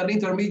and an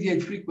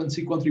intermediate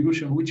frequency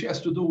contribution, which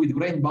has to do with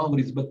grain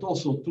boundaries, but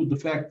also to the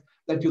fact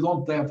that you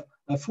don't have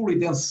a fully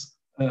dense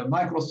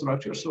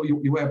microstructure. So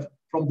you have,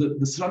 from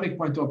the ceramic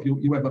point of view,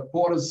 you have a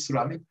porous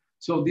ceramic.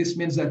 So this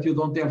means that you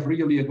don't have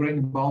really a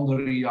grain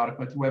boundary arc,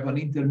 but you have an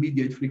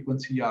intermediate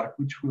frequency arc,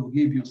 which will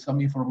give you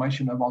some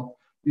information about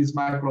these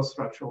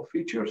microstructural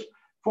features.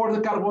 For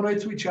the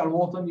carbonates, which are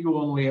molten, you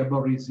only have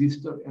a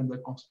resistor and a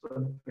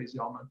constant phase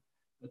element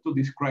to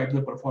describe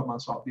the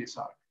performance of this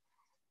arc.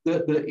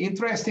 The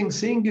interesting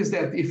thing is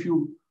that if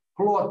you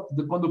plot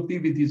the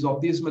conductivities of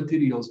these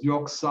materials, the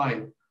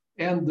oxide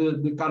and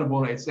the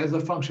carbonates, as a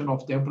function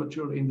of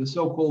temperature in the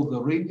so-called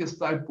radius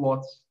type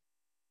plots,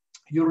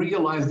 you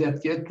realize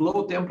that at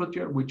low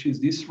temperature, which is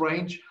this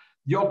range,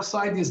 the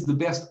oxide is the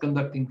best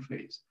conducting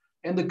phase,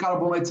 and the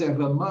carbonates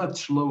have a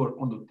much lower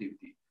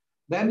conductivity.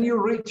 Then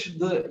you reach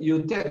the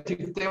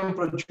eutectic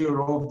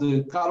temperature of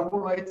the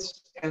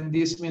carbonates, and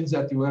this means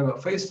that you have a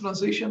phase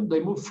transition. They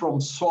move from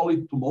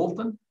solid to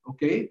molten,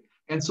 okay?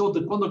 And so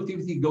the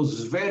conductivity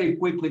goes very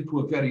quickly to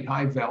a very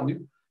high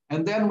value.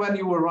 And then when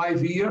you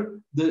arrive here,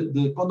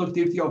 the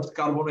conductivity of the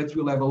carbonates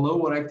will have a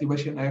lower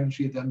activation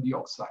energy than the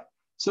oxide.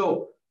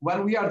 So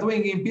when we are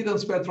doing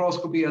impedance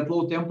spectroscopy at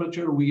low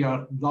temperature, we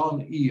are down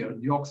here.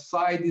 The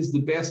oxide is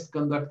the best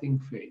conducting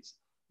phase.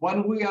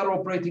 When we are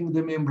operating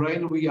the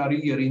membrane, we are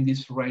here in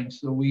this range.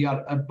 So we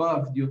are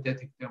above the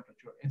eutectic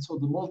temperature. And so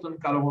the molten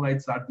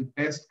carbonates are the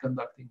best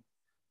conducting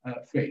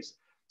phase.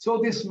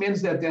 So this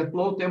means that at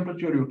low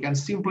temperature, you can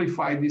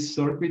simplify this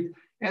circuit.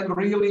 And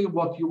really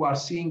what you are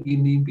seeing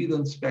in the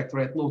impedance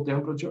spectra at low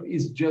temperature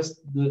is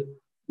just the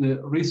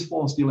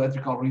response, the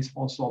electrical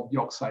response of the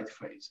oxide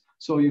phase.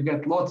 So you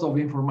get lots of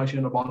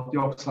information about the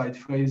oxide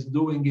phase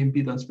doing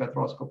impedance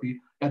spectroscopy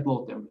at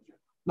low temperature.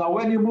 Now,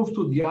 when you move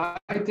to the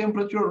high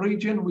temperature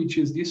region, which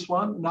is this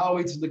one, now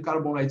it's the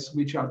carbonates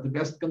which are the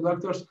best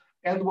conductors.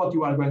 And what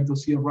you are going to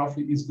see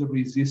roughly is the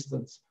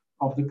resistance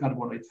of the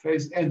carbonate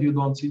phase. And you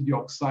don't see the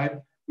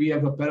oxide. We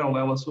have a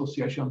parallel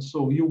association.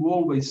 So you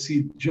always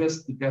see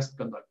just the best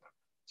conductor.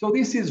 So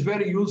this is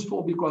very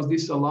useful because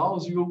this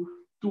allows you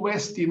to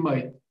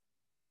estimate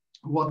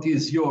what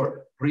is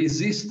your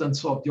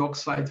resistance of the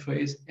oxide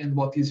phase and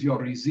what is your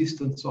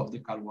resistance of the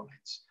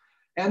carbonates.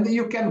 And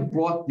you can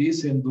plot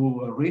this and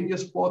do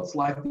Arrhenius plots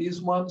like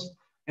these ones.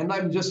 And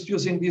I'm just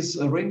using these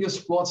Arrhenius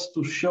plots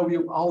to show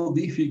you how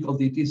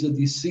difficult it is a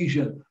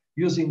decision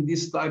using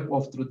this type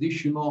of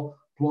traditional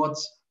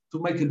plots to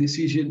make a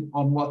decision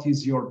on what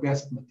is your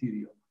best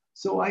material.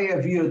 So I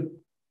have here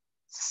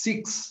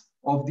 6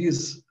 of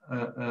these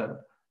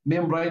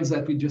membranes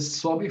that we just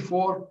saw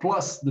before,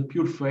 plus the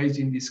pure phase,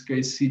 in this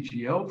case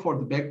CgO for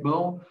the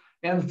backbone.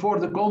 And for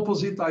the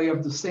composite, I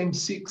have the same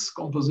 6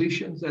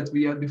 compositions that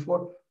we had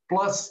before,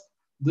 plus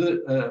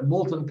the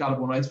molten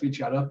carbonates,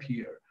 which are up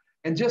here.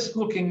 And just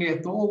looking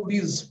at all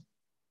these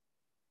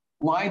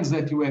lines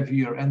that you have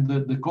here, and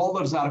the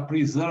colors are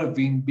preserved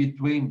in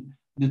between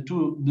the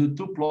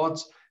two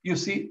plots, you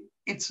see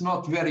it's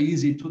not very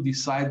easy to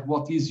decide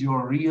what is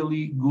your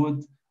really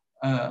good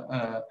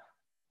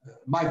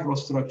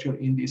microstructure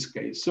in this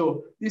case.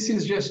 So this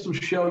is just to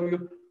show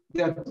you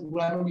that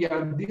when we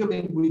are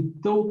dealing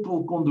with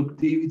total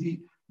conductivity,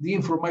 the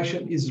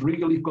information is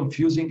really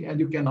confusing and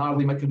you can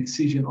hardly make a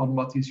decision on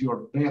what is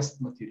your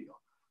best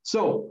material.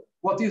 So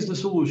what is the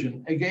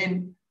solution?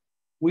 Again,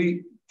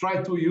 we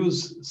try to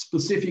use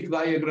specific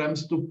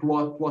diagrams to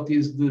plot what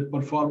is the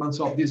performance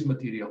of these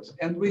materials.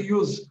 And we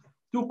use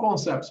 2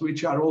 concepts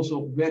which are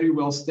also very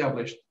well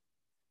established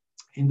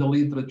in the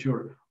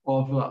literature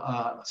of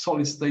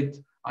solid state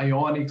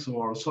ionics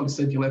or solid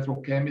state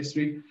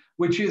electrochemistry,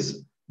 which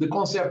is the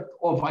concept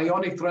of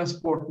ionic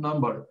transport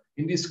number,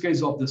 in this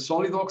case of the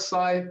solid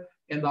oxide,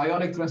 and the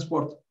ionic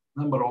transport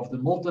number of the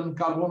molten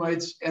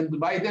carbonates. And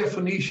by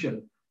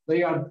definition,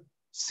 they are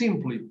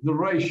simply the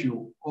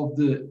ratio of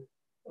the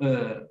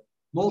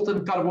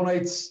molten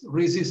carbonates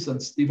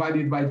resistance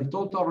divided by the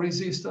total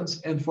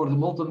resistance, and for the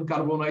molten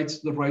carbonates,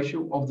 the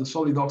ratio of the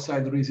solid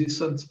oxide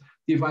resistance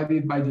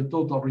divided by the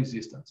total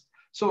resistance.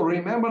 So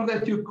remember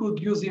that you could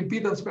use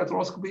impedance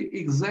spectroscopy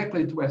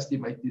exactly to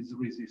estimate these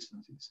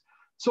resistances.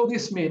 So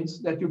this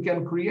means that you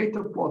can create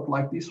a plot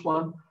like this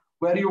one,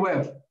 where you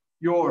have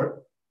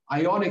your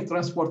ionic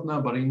transport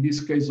number, in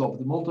this case of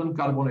the molten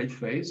carbonate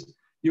phase.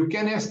 You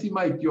can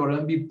estimate your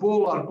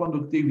ambipolar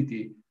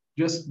conductivity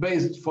just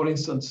based, for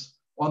instance,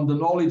 on the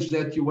knowledge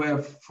that you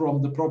have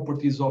from the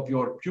properties of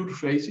your pure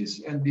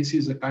phases, and this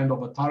is a kind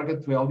of a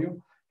target value.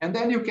 And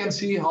then you can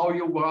see how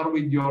you are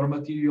with your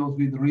materials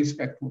with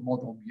respect to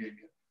model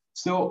behavior.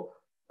 So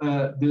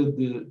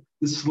the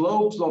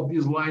slopes of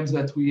these lines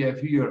that we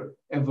have here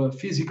have a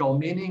physical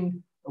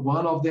meaning.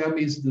 One of them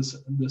is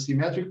the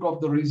symmetric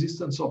of the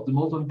resistance of the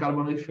molten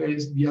carbonate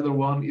phase. The other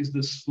one is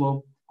the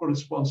slope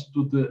corresponds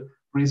to the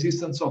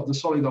resistance of the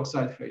solid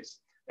oxide phase.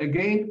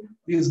 Again,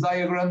 these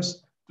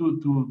diagrams,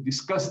 to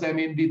discuss them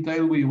in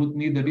detail, we would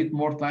need a bit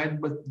more time,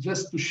 but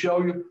just to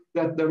show you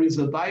that there is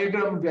a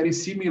diagram very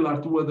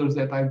similar to others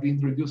that I've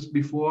introduced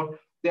before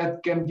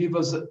that can give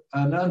us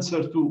an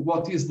answer to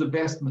what is the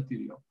best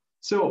material.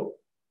 So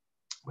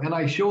when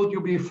I showed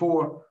you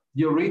before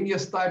the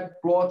Arrhenius type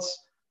plots,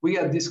 we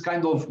had this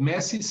kind of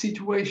messy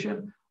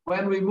situation.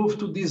 When we move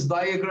to these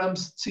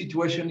diagrams,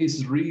 situation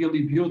is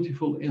really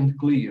beautiful and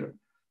clear.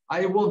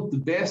 I want the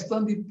best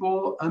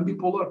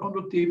ambipolar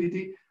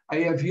conductivity. I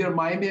have here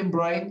my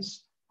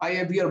membranes. I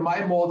have here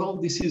my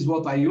model. This is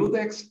what I would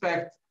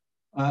expect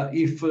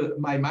if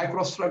my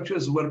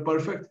microstructures were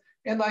perfect.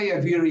 And I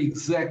have here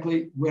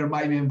exactly where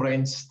my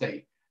membranes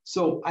stay.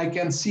 So I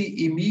can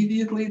see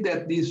immediately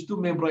that these 2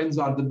 membranes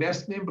are the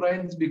best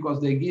membranes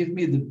because they give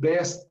me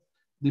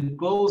the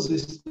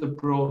closest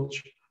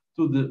approach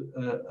to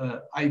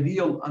the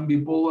ideal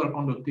ambipolar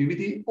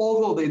conductivity,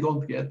 although they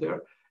don't get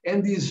there.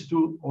 And these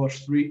 2 or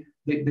 3,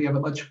 they have a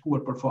much poor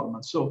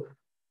performance. So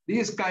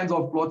these kinds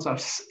of plots are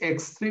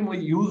extremely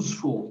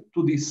useful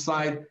to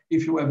decide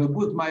if you have a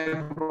good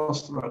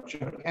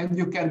microstructure. And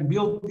you can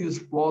build these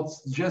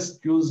plots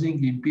just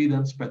using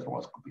impedance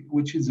spectroscopy,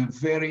 which is a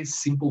very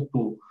simple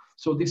tool.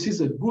 So this is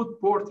a good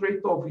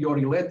portrait of your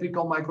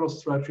electrical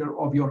microstructure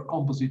of your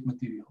composite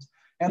materials.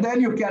 And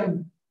then you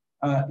can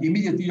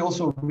immediately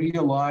also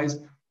realize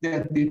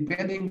that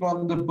depending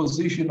on the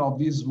position of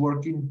these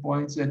working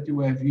points that you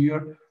have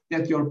here,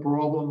 that your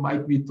problem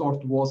might be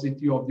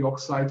tortuosity of the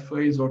oxide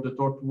phase or the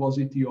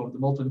tortuosity of the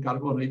molten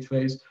carbonate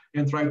phase,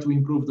 and try to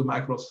improve the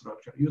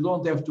microstructure. You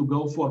don't have to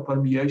go for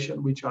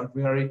permeation, which are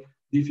very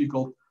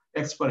difficult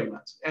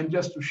experiments. And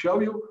just to show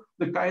you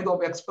the kind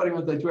of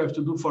experiment that you have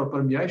to do for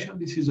permeation,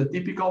 this is a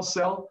typical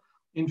cell.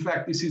 In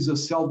fact, this is a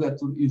cell that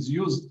is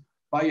used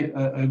by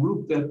a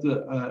group that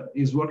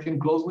is working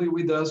closely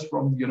with us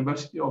from the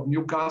University of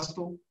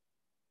Newcastle.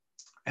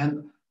 And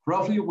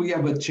roughly we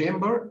have a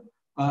chamber,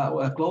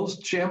 a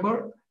closed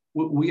chamber.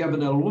 We have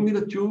an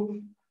aluminum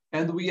tube,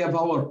 and we have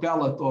our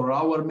pellet or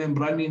our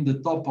membrane in the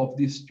top of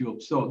this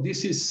tube. So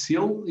this is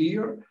sealed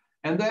here.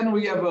 And then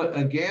we have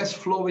a gas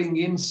flowing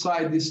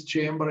inside this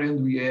chamber,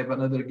 and we have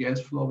another gas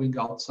flowing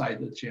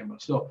outside the chamber.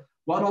 So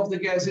one of the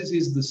gases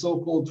is the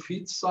so-called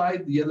feed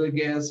side. The other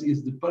gas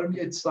is the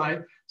permeate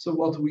side. So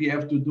what we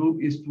have to do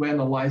is to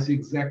analyze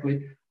exactly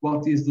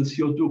what is the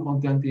CO2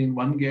 content in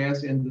one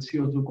gas and the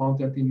CO2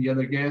 content in the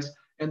other gas.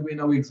 And we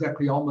know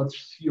exactly how much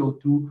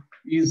CO2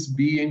 is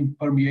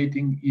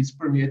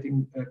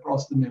permeating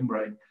across the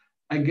membrane.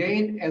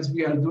 Again, as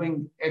we are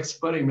doing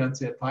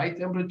experiments at high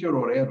temperature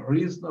or at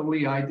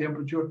reasonably high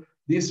temperature,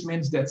 this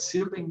means that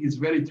sealing is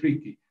very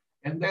tricky.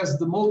 And as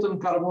the molten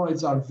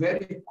carbonates are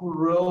very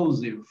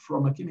corrosive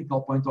from a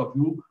chemical point of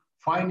view,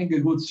 finding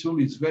a good seal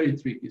is very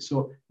tricky.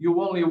 So you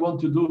only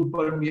want to do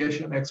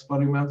permeation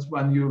experiments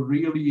when you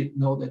really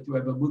know that you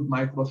have a good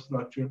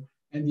microstructure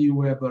and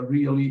you have a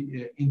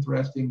really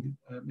interesting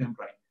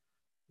membrane.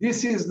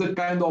 This is the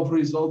kind of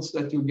results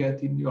that you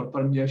get in your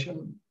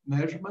permeation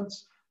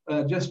measurements.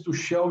 Just to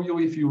show you,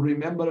 if you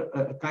remember,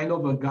 a kind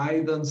of a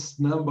guidance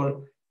number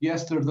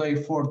yesterday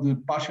for the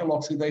partial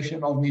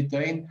oxidation of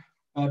methane,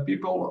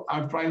 people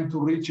are trying to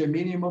reach a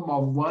minimum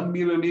of 1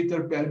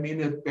 milliliter per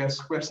minute per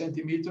square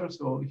centimeter.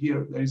 So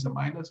here there is a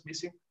minus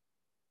missing.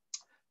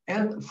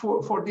 And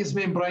for these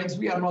membranes,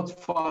 we are not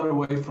far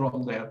away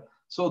from there.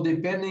 So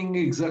depending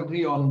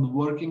exactly on the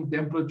working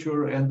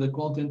temperature and the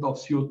content of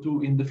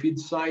CO2 in the feed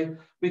side,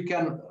 we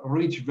can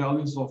reach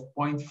values of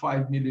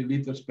 0.5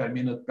 milliliters per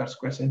minute per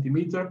square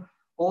centimeter.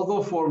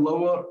 Although for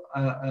lower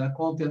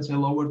contents and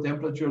lower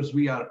temperatures,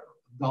 we are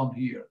down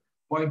here,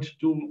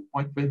 0.2,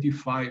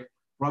 0.25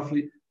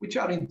 roughly, which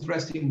are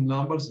interesting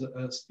numbers,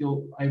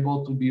 still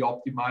able to be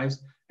optimized.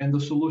 And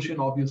the solution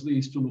obviously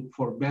is to look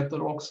for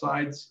better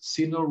oxides,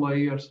 thinner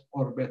layers,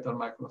 or better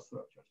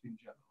microstructures in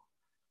general.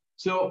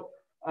 So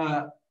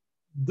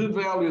the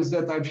values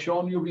that I've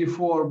shown you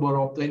before were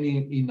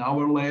obtained in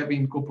our lab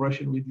in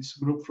cooperation with this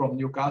group from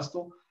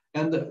Newcastle.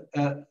 And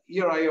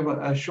here I have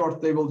a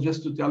short table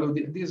just to tell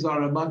you, these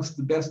are amongst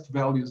the best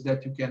values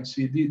that you can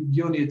see. The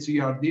units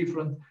here are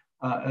different.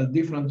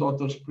 Different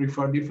authors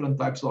prefer different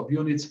types of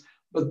units,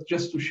 but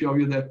just to show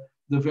you that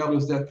the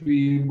values that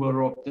we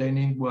were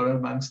obtaining were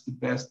amongst the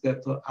best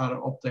that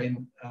are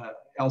obtained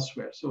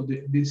elsewhere. So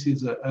this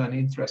is an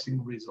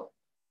interesting result.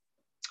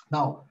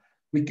 Now,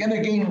 we can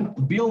again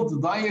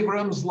build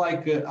diagrams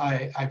like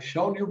I've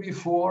shown you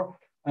before,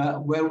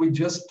 where we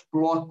just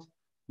plot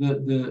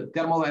the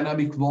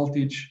thermodynamic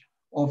voltage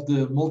of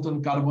the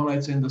molten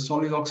carbonates in the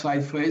solid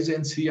oxide phase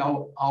and see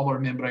how our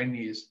membrane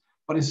is.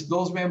 But it's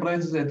those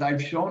membranes that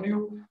I've shown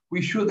you,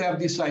 we should have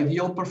this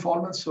ideal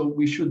performance. So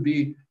we should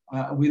be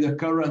with a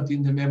current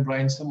in the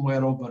membrane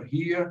somewhere over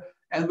here.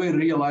 And we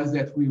realized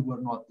that we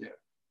were not there.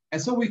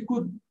 And so we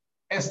could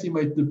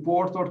estimate the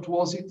pore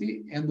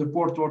tortuosity, and the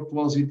pore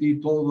tortuosity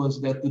told us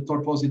that the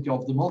tortuosity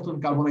of the molten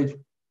carbonate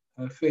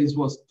phase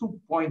was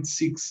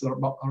 2.6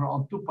 or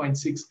around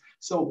 2.6.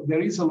 So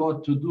there is a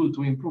lot to do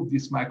to improve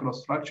this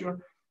microstructure.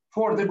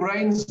 For the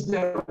grains,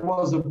 there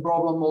was a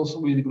problem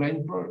also with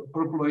grain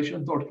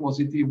percolation.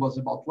 Tortuosity was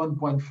about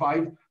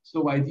 1.5.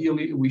 So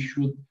ideally, we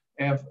should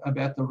have a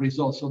better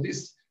result. So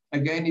this,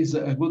 again, is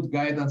a good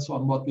guidance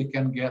on what we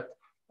can get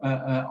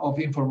of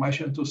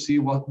information to see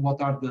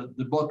what are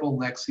the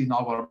bottlenecks in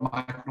our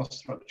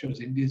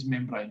microstructures in these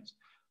membranes.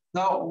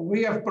 Now,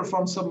 we have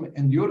performed some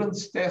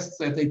endurance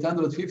tests at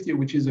 850,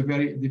 which is a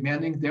very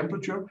demanding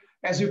temperature.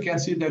 As you can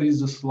see, there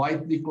is a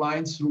slight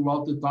decline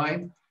throughout the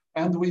time.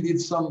 And we did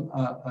some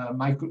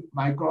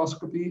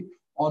microscopy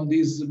on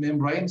these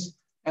membranes.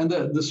 And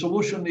the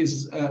solution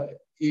is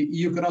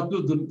you cannot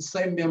do the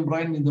same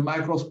membrane in the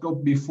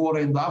microscope before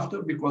and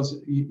after,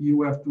 because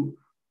you have to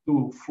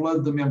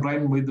flood the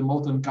membrane with the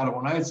molten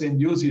carbonates and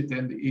use it,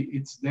 and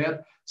it's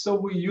dead. So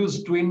we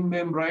use twin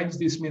membranes.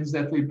 This means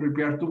that we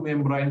prepare two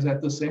membranes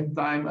at the same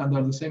time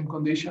under the same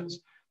conditions.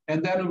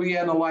 And then we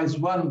analyze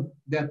one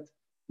that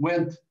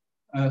went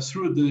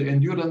through the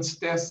endurance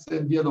test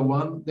and the other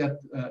one that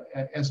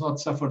has not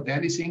suffered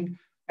anything.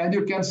 And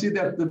you can see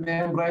that the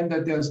membrane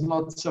that has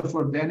not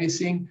suffered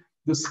anything,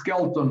 the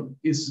skeleton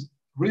is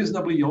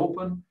reasonably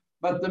open,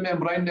 but the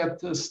membrane that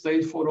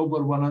stayed for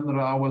over 100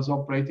 hours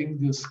operating,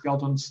 the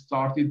skeleton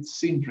started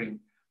sintering.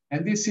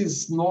 And this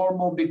is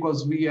normal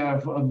because we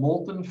have a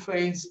molten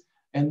phase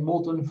and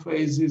molten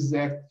phases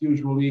act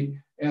usually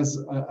as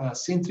a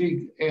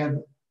sinteric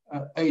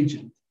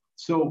agent.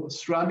 So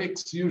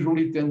ceramics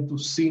usually tend to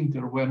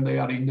sinter when they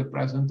are in the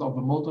presence of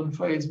a molten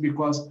phase,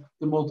 because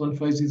the molten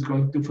phase is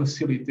going to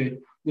facilitate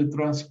the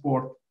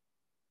transport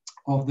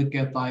of the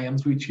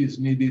cations, which is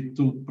needed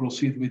to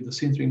proceed with the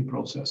sintering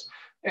process.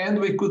 And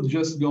we could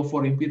just go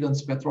for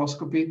impedance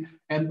spectroscopy,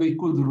 and we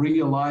could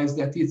realize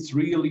that it's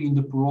really in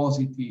the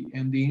porosity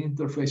and the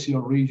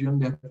interfacial region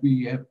that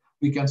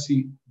we can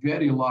see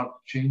very large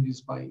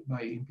changes by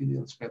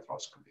impedance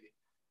spectroscopy.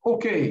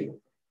 Okay,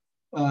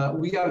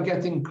 we are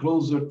getting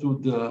closer to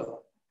the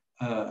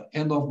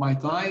end of my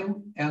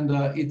time, and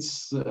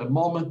it's a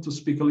moment to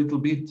speak a little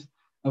bit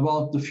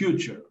about the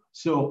future.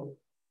 So,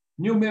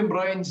 new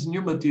membranes,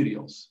 new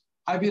materials.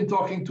 I've been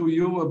talking to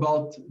you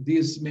about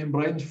these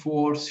membranes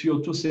for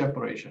CO2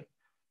 separation.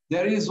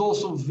 There is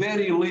also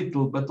very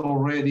little, but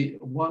already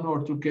 1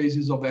 or 2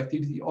 cases of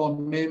activity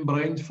on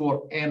membranes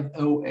for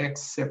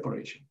NOx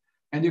separation.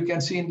 And you can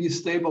see in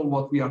this table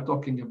what we are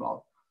talking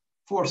about.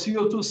 For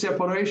CO2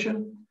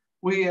 separation,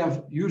 we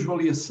have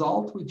usually a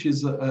salt, which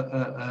is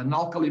an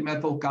alkali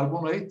metal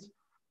carbonate.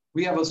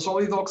 We have a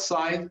solid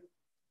oxide,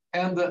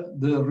 and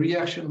the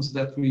reactions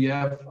that we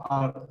have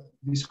are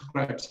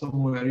described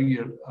somewhere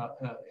here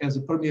as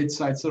a permeate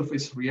side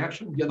surface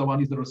reaction. The other one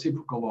is the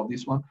reciprocal of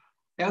this one.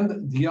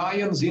 And the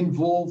ions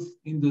involved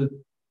in the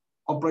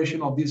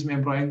operation of these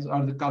membranes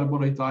are the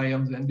carbonate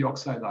ions and the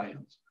oxide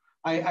ions.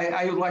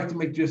 I would like to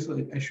make just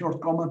a short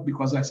comment,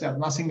 because I said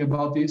nothing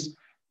about this.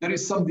 There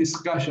is some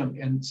discussion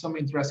and some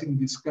interesting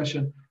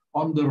discussion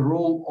on the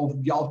role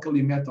of the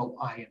alkali metal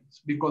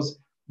ions, because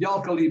the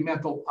alkali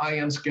metal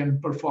ions can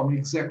perform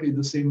exactly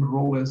the same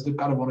role as the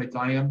carbonate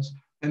ions.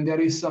 And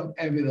there is some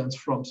evidence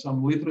from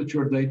some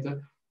literature data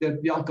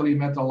that the alkali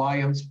metal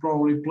ions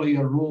probably play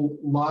a role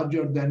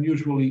larger than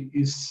usually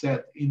is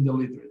said in the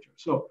literature.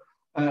 So,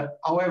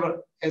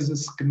 however, as a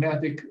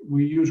schematic,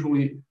 we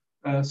usually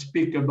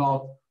speak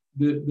about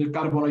the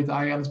carbonate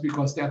ions,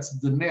 because that's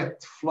the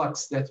net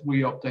flux that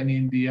we obtain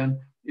in the end,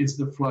 is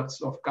the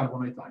flux of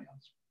carbonate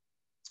ions.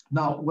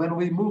 Now, when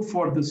we move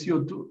for the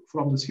CO2,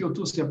 from the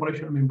CO2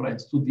 separation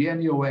membranes to the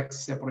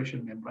NOx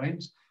separation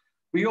membranes,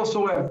 we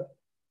also have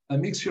a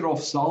mixture of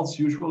salts,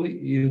 usually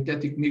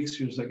eutectic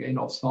mixtures again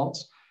of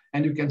salts,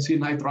 and you can see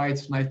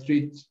nitrites,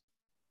 nitrates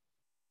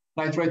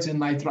and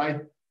nitrates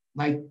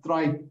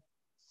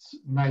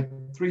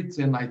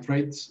and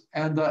nitrates,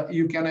 and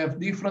you can have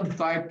different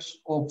types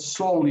of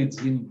solids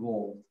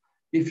involved.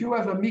 If you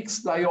have a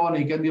mixed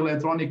ionic and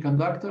electronic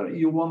conductor,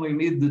 you only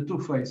need the 2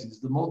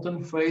 phases, the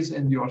molten phase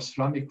and your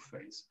ceramic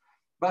phase.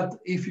 But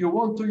if you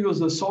want to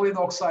use a solid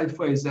oxide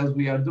phase, as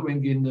we are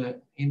doing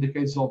in the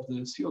case of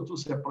the CO2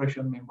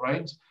 separation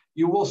membranes,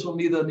 you also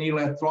need an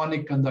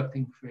electronic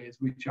conducting phase,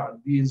 which are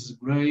these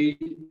gray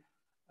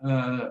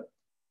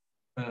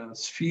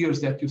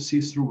spheres that you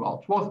see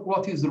throughout.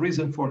 What is the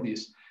reason for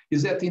this?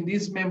 Is that in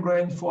this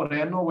membrane for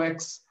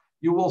NOx,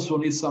 you also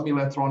need some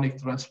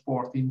electronic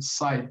transport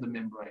inside the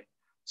membrane.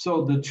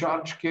 So the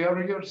charge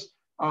carriers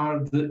are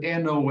the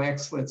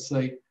NOx, let's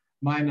say,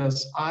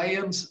 minus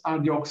ions, are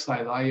the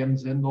oxide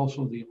ions and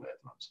also the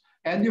electrons.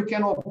 And you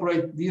can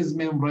operate these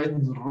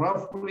membranes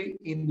roughly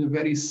in the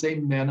very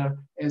same manner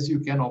as you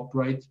can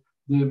operate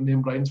the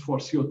membranes for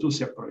CO2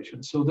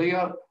 separation. So they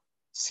are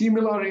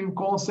similar in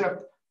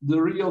concept. The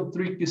real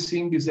tricky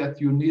thing is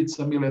that you need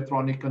some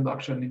electronic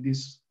conduction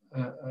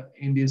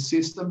in these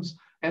systems,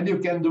 and you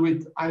can do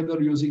it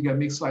either using a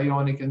mixed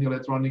ionic and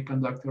electronic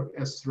conductor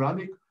as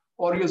ceramic,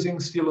 or using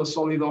still a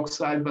solid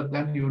oxide, but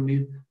then you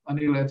need an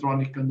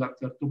electronic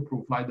conductor to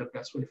provide the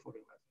pathway for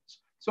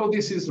electrons. So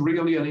this is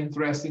really an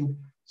interesting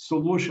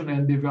solution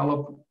and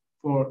develop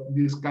for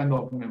this kind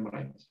of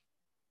membranes.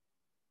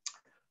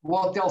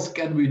 What else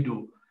can we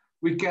do?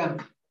 We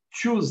can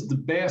choose the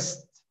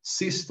best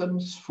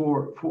systems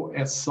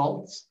as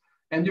salts.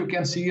 And you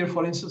can see here,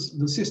 for instance,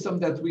 the system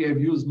that we have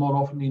used more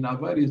often in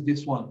Aveiro is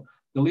this one,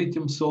 the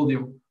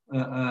lithium-sodium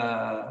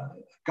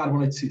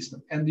carbonate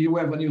system. And you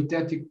have an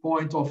eutectic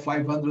point of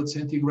 500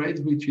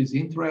 centigrade, which is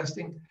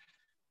interesting.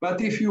 But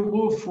if you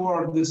move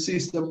for the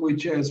system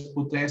which has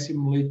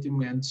potassium,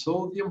 lithium, and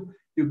sodium,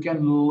 you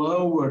can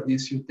lower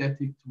this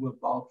eutectic to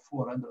about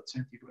 400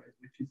 centigrade,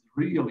 which is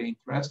really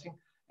interesting.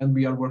 And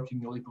we are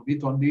working a little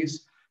bit on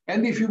this.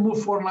 And if you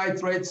move for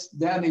nitrates,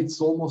 then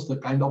it's almost a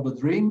kind of a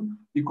dream,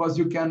 because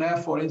you can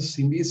have, for instance,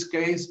 in this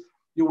case,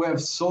 you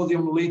have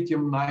sodium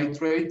lithium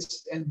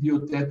nitrates and the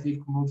eutectic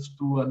moves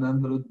to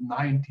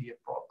 190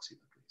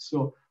 approximately.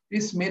 So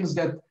this means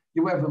that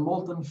you have a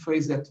molten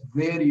phase at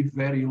very,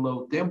 very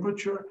low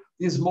temperature.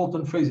 These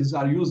molten phases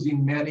are used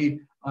in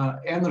many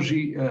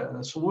energy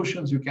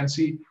solutions. You can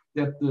see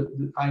that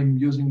I'm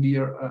using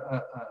here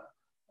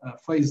a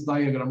phase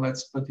diagram,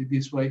 let's put it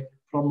this way,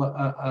 from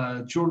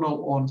a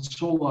journal on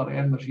solar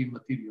energy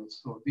materials.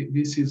 So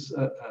this is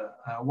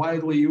a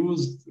widely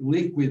used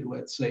liquid,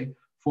 let's say,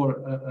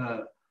 for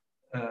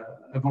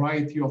a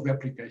variety of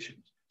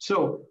applications.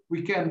 So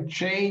we can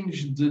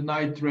change the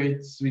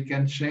nitrates, we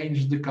can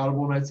change the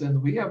carbonates,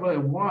 and we have a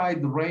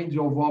wide range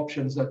of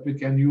options that we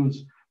can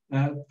use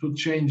to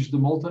change the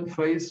molten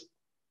phase.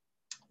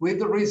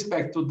 With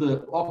respect to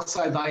the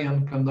oxide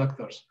ion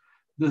conductors,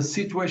 the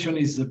situation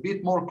is a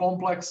bit more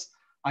complex.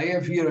 I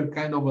have here a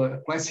kind of a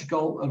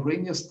classical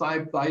Arrhenius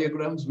type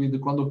diagrams with the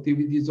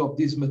conductivities of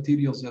these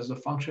materials as a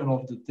function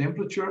of the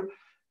temperature.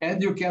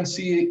 And you can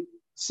see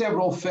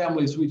several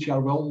families which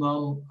are well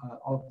known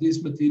of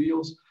these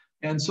materials.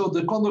 And so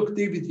the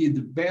conductivity,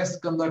 the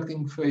best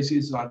conducting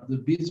phases are the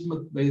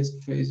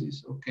bismuth-based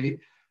phases, okay?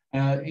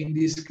 In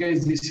this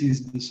case, this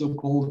is the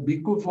so-called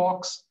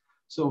BiCuVox.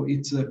 So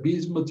it's a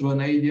bismuth,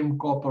 vanadium,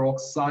 copper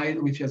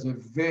oxide, which has a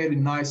very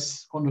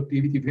nice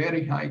conductivity,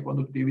 very high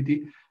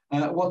conductivity.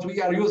 What we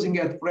are using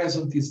at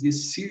present is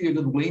this Syria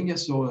gadolinium,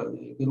 so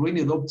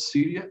gadolinium doped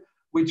Syria,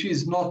 which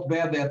is not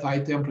bad at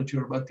high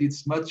temperature, but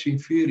it's much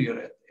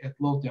inferior at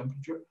low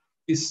temperature.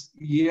 This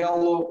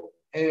yellow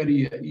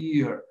area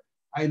here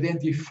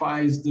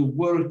identifies the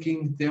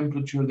working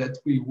temperature that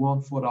we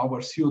want for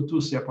our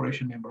CO2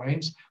 separation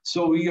membranes.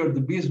 So here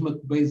the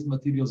bismuth-based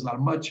materials are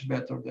much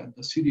better than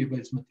the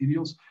Syria-based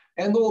materials.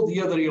 And all the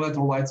other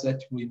electrolytes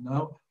that we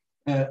know,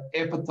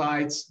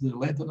 hepatites, the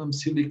lanthanum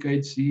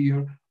silicates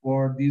here,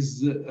 or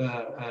these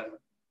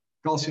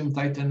calcium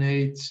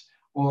titanates,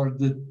 or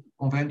the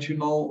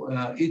conventional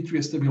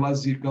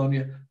yttria-stabilized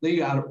zirconia,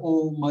 they are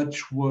all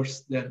much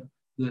worse than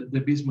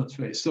the bismuth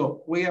phase.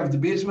 So we have the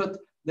bismuth,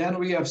 then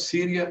we have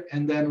Syria,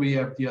 and then we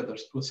have the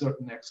others to a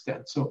certain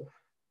extent. So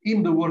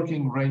in the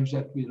working range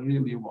that we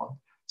really want.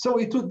 So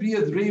it would be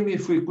a dream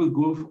if we could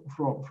go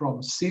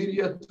from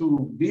Syria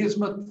to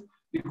bismuth,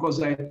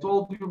 because I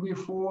told you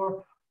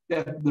before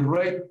that the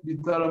rate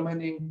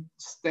determining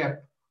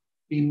step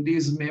in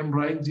these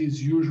membranes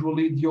is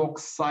usually the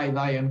oxide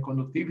ion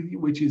conductivity,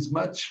 which is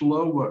much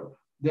lower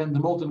than the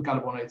molten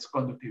carbonates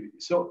conductivity.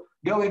 So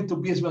going to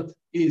bismuth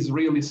is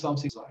really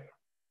something higher.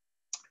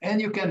 And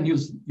you can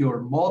use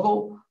your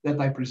model that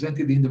I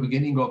presented in the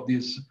beginning of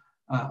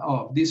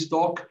this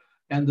talk.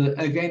 And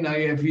again, I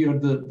have here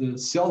the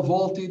cell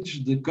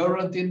voltage, the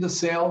current in the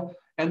cell,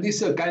 and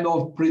this is a kind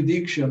of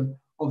prediction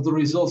of the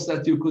results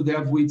that you could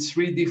have with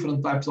 3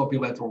 different types of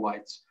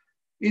electrolytes.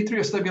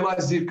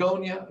 Yttria-stabilized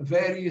zirconia,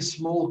 very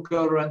small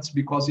currents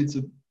because it's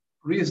a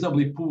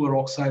reasonably poor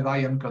oxide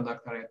ion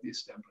conductor at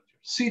this temperature.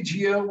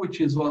 CGO,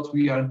 which is what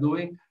we are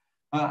doing,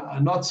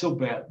 not so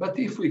bad. But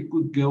if we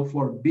could go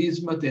for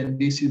bismuth, and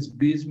this is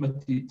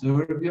bismuth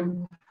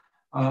ytterbium,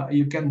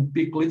 you can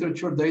pick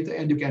literature data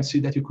and you can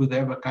see that you could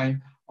have a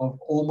kind of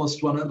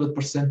almost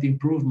 100%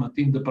 improvement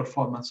in the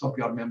performance of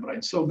your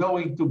membrane. So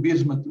going to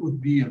bismuth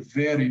would be a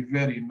very,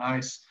 very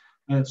nice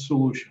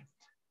solution.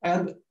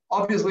 And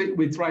obviously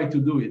we try to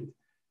do it.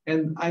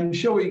 And I'm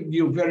showing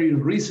you very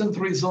recent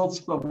results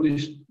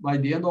published by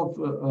the end of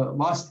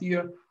last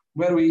year,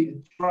 where we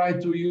try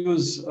to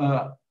use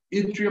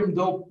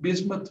yttrium-doped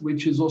bismuth,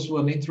 which is also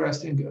an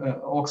interesting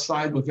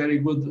oxide with very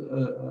good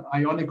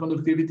ionic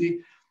conductivity.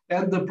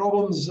 And the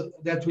problems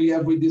that we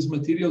have with these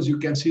materials, you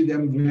can see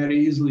them very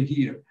easily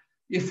here.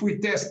 If we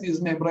test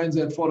these membranes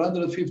at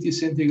 450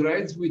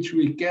 centigrades, which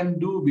we can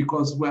do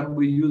because when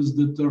we use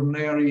the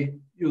ternary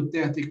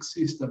eutectic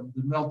system,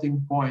 the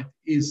melting point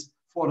is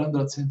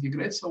 400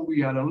 centigrades. So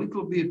we are a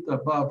little bit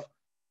above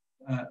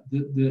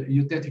the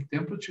eutectic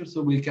temperature,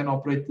 so we can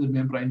operate the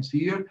membranes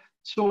here.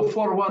 So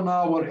for 1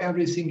 hour,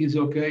 everything is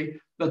okay,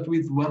 but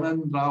with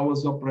 100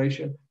 hours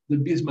operation, the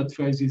bismuth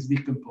phase is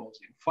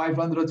decomposing.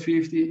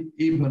 550,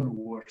 even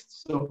worse.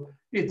 So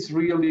it's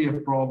really a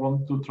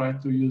problem to try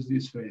to use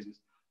these phases.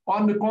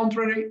 On the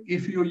contrary,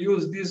 if you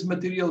use these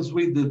materials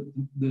with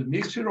the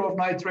mixture of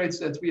nitrates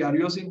that we are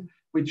using,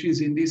 which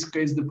is in this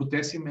case the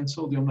potassium and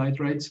sodium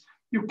nitrates,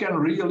 you can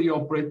really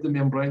operate the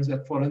membranes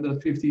at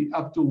 450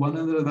 up to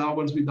 100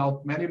 hours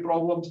without many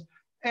problems.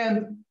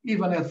 And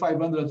even at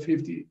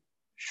 550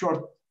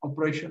 short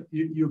operation,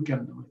 you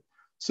can do it.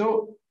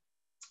 So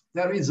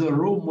there is a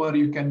room where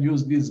you can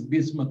use these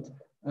bismuth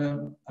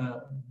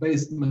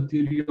based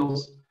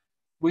materials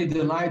with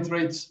the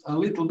nitrates, a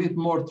little bit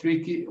more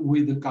tricky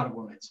with the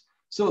carbonates.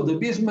 So the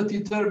bismuth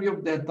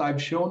ytterbium that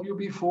I've shown you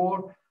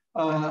before,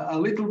 a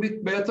little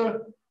bit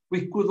better.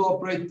 We could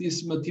operate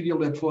this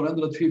material at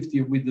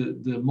 450 with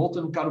the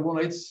molten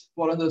carbonates,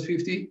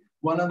 450,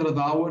 100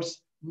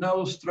 hours,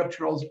 no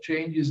structural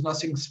changes,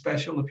 nothing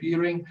special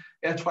appearing.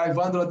 At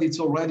 500,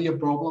 it's already a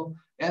problem.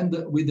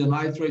 And with the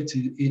nitrates,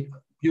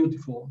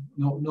 beautiful,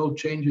 no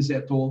changes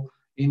at all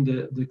in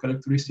the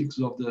characteristics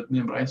of the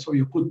membrane. So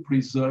you could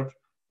preserve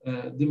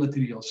the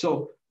material.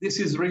 So this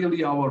is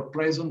really our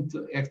present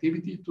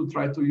activity to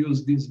try to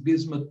use these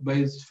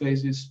bismuth-based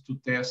phases to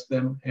test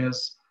them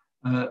as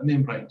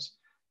membranes.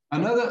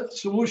 Another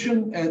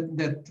solution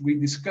that we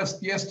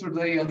discussed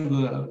yesterday,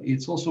 and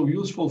it's also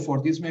useful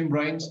for these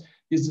membranes,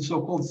 is the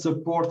so-called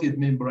supported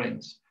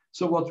membranes.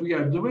 So what we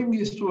are doing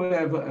is to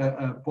have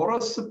a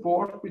porous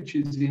support, which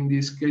is in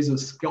this case a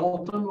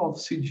skeleton of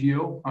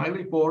CGO,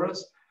 highly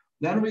porous.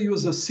 Then we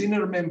use a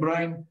thinner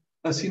membrane,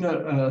 a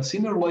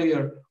thinner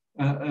layer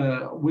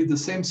with the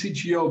same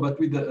CGO, but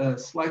with a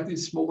slightly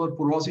smaller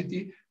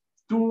porosity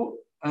to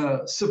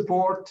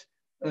support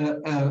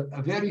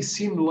a very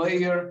thin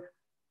layer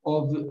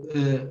of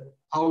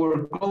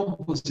our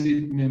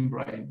composite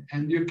membrane.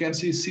 And you can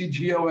see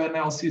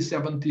CGO-NLC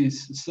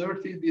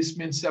 70-30. This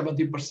means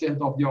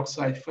 70% of the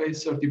oxide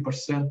phase,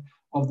 30%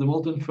 of the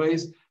molten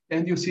phase.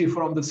 And you see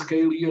from the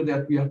scale here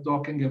that we are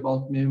talking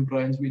about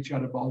membranes which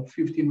are about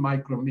 15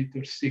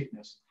 micrometers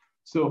thickness.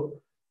 So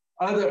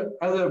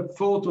other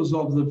photos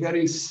of the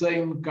very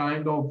same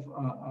kind of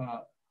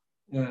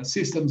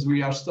systems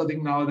we are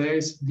studying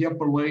nowadays, the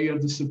upper layer,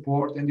 the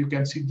support, and you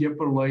can see the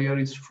upper layer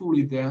is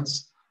fully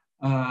dense,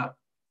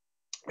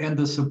 and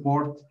the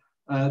support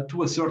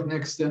to a certain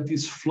extent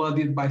is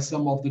flooded by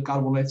some of the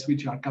carbonates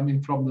which are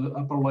coming from the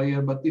upper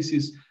layer, but this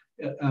is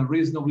a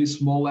reasonably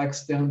small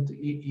extent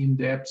in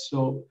depth.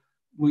 So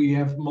we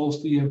have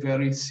mostly a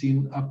very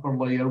thin upper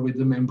layer with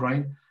the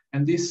membrane.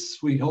 And this,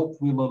 we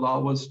hope, will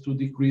allow us to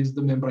decrease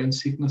the membrane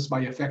thickness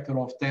by a factor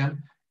of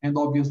 10 and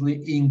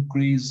obviously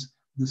increase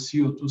the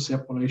CO2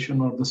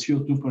 separation or the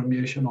CO2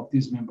 permeation of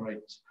these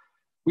membranes.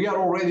 We are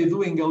already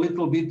doing a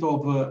little bit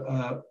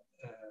of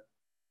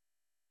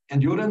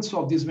endurance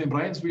of these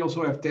membranes. We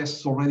also have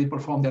tests already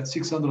performed at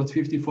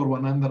 650 for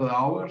 100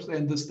 hours,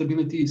 and the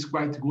stability is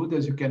quite good,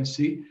 as you can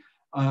see.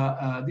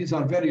 These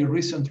are very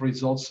recent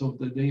results, so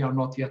they are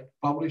not yet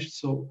published.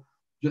 So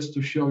just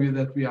to show you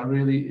that we are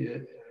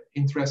really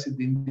interested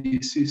in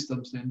these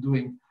systems and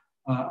doing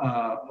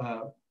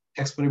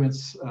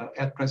experiments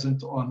at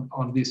present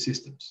on these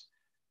systems.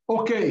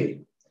 Okay,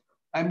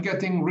 I'm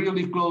getting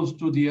really close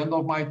to the end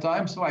of my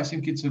time, so I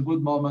think it's a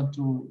good moment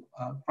to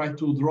try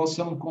to draw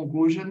some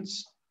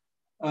conclusions.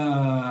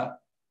 Impedance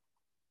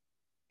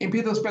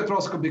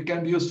spectroscopy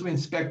can be used to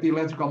inspect the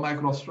electrical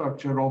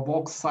microstructure of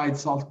oxide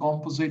salt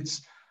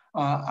composites.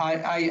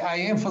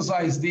 I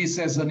emphasize this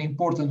as an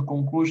important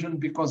conclusion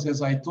because,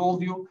 as I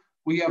told you,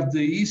 we have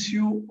the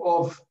issue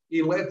of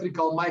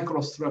electrical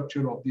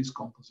microstructure of these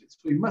composites.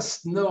 We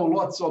must know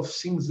lots of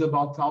things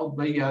about how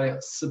they are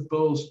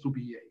supposed to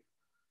behave.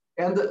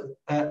 And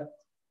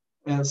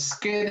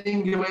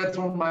scanning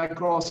electron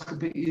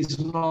microscopy is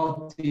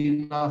not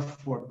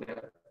enough for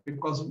that.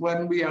 Because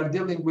when we are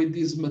dealing with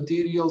these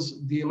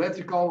materials, the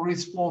electrical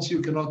response, you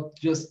cannot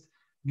just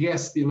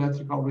guess the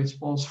electrical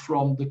response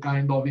from the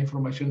kind of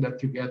information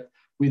that you get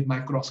with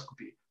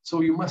microscopy.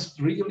 So you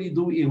must really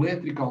do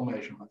electrical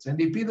measurements. And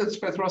impedance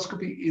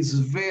spectroscopy is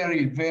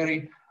very,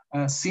 very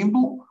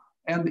simple,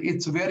 and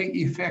it's very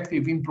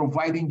effective in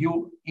providing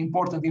you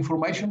important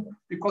information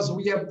because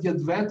we have the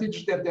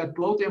advantage that at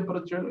low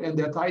temperature and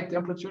at high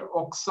temperature,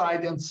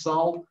 oxide and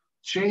salt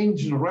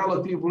change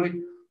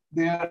relatively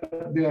their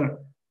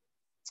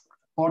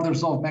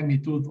orders of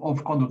magnitude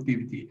of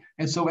conductivity.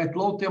 And so at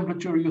low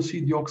temperature, you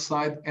see the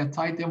oxide, at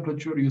high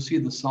temperature, you see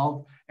the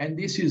salt. And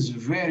this is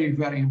very,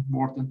 very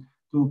important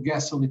to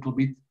guess a little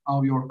bit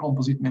how your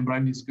composite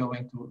membrane is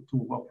going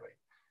to operate.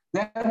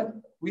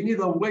 Then we need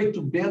a way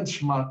to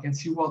benchmark and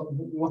see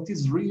what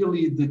is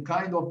really the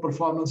kind of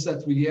performance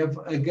that we have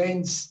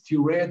against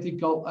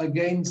theoretical,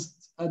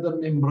 against other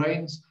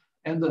membranes.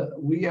 And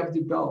we have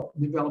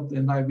developed,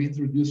 and I've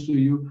introduced to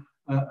you,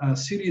 a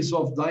series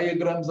of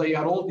diagrams. They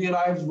are all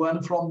derived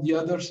one from the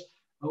others.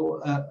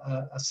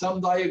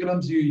 Some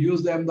diagrams, you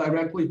use them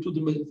directly to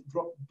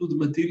the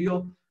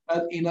material.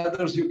 In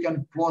others, you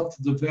can plot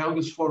the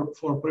values for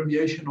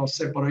permeation or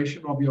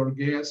separation of your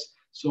gas,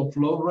 so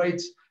flow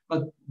rates,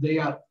 but they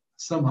are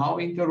somehow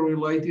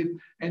interrelated,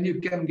 and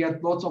you can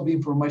get lots of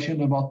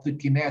information about the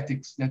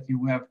kinetics that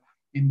you have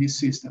in this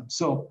system.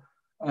 So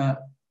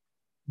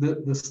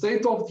the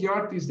state of the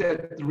art is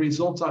that the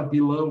results are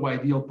below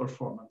ideal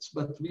performance,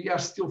 but we are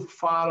still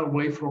far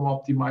away from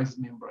optimized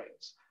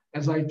membranes.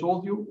 As I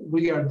told you,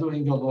 we are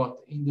doing a lot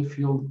in the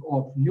field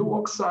of new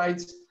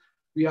oxides.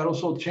 We are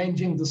also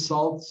changing the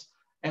salts,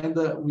 and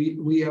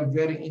we have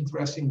very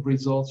interesting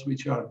results,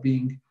 which are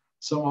being,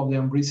 some of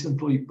them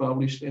recently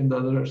published and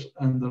others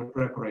under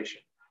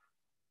preparation.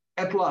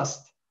 At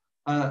last,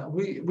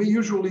 we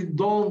usually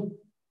don't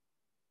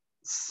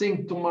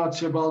think too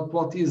much about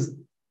what is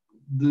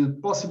the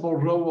possible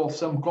role of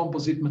some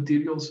composite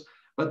materials,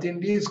 but in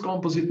these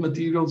composite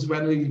materials,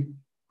 when we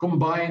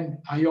combine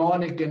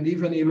ionic and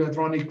even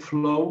electronic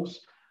flows,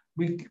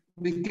 we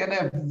can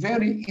have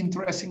very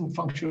interesting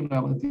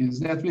functionalities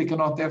that we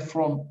cannot have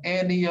from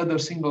any other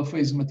single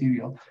phase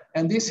material.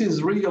 And this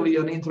is really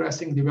an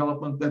interesting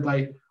development that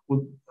I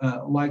would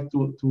like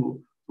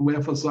to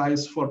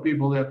emphasize for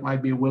people that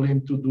might be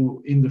willing to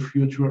do in the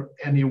future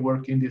any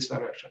work in this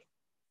direction.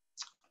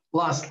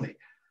 Lastly,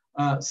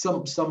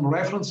 some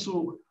reference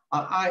to,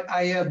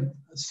 I had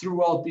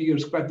throughout the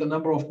years quite a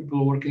number of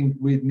people working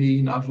with me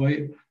in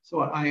Aveiro.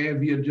 So I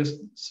have here just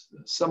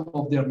some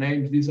of their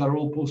names. These are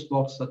all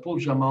postdocs: Atul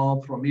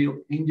Jamal from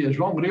India,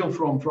 João Gril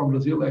from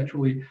Brazil,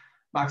 actually,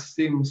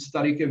 Maxim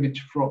Starikevich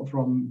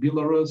from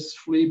Belarus,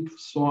 Flip,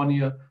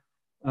 Sonia,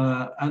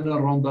 Ana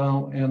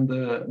Rondão, and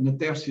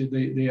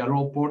Natércia. They are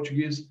all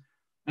Portuguese.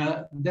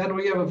 Then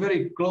we have a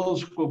very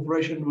close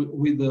cooperation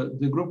with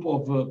the group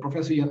of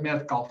Professor Ian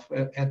Metcalfe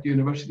at the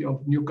University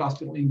of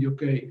Newcastle in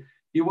UK.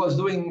 He was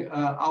doing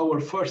our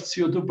first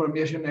CO2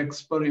 permeation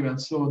experiment.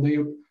 So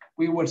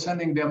we were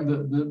sending them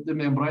the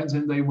membranes,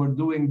 and they were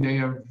doing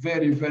their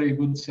very, very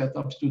good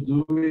setups to do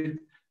it.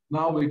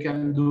 Now we can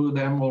do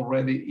them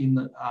already in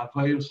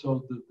Aveiro, so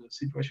the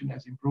situation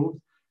has improved.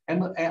 And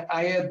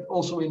I had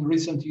also in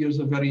recent years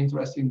a very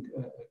interesting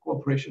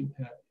cooperation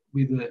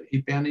with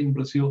IPEN in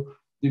Brazil,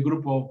 the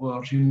group of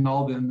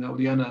Reginaldo and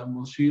Eliana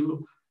Mucilo,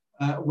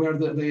 where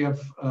they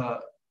have,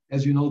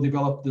 as you know,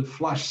 developed the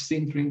flash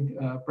sintering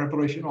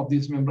preparation of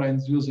these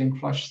membranes using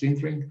flash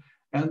sintering.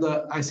 And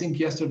I think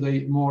yesterday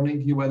morning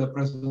you had a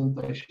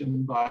presentation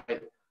by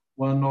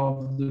one of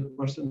the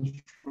persons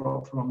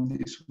from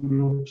this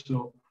group. So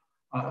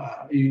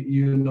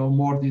you know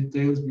more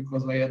details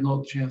because I had no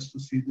chance to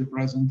see the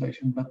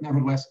presentation, but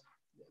nevertheless,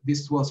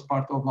 this was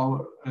part of our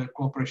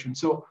cooperation.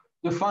 So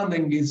the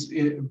funding is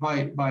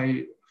by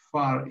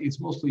far, it's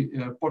mostly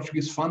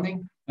Portuguese funding,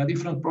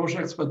 different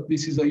projects, but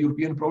this is a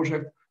European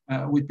project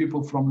with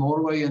people from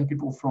Norway and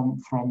people from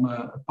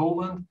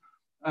Poland.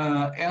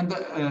 And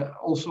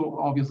also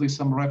obviously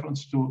some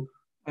reference to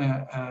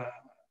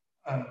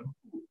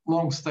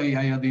long stay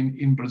I had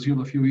in Brazil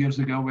a few years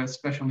ago, where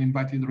special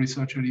invited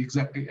researcher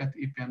exactly at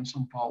IPEN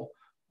São Paulo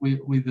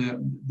with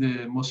the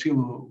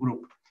Mucilo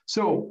group.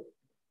 So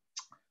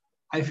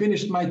I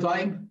finished my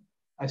time.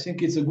 I think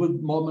it's a good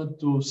moment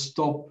to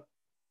stop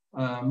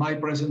my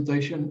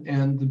presentation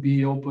and be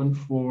open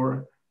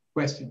for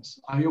questions.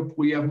 I hope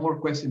we have more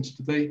questions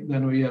today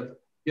than we had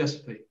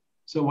yesterday.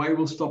 So I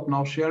will stop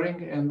now sharing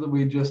and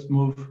we just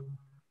move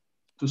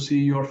to see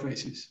your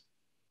faces.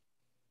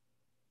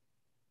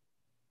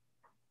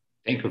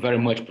 Thank you very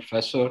much,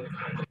 Professor,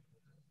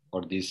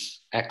 for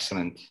this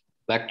excellent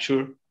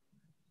lecture.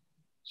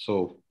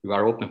 So we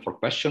are open for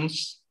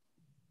questions.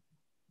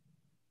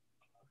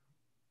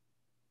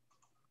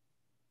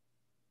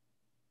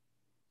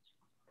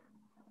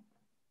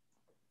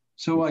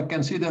 So I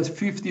can see that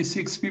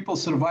 56 people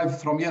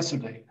survived from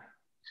yesterday.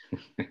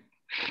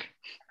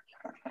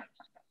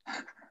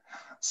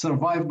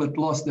 Survived but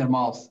lost their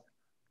mouth.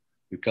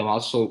 You can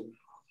also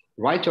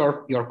write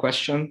your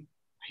question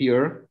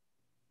here,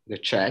 the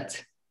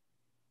chat,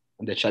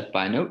 on the chat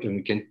panel,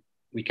 and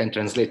we can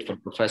translate for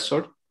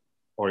Professor,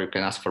 or you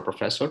can ask for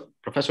Professor.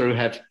 Professor, you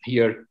have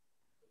here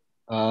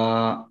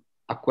a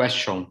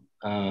question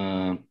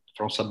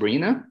from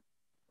Sabrina.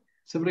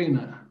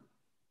 Sabrina.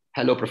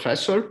 Hello,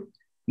 Professor.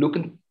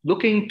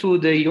 Looking to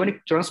the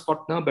unit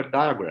transport number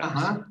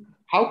diagrams,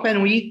 how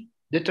can we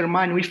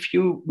determine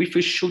if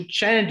we should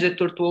change the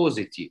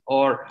tortuosity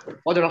or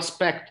other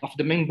aspect of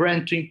the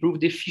membrane to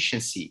improve the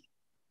efficiency?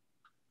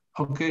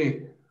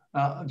 Okay,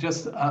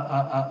 just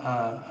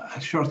a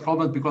short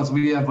comment, because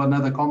we have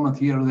another comment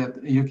here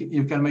that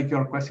you can make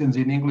your questions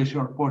in English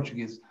or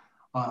Portuguese.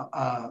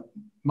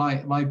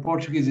 My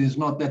Portuguese is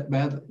not that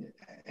bad.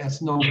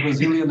 It's no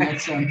Brazilian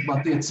accent,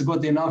 but it's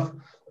good enough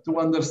to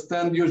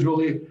understand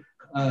usually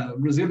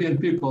Brazilian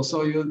people.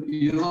 So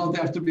you don't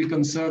have to be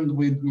concerned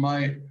with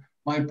my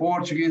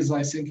Portuguese.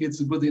 I think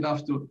it's good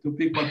enough to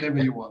pick whatever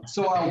you want.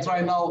 So I'll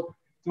try now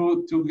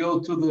to go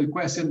to the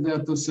question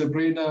that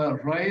Sabrina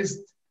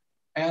raised.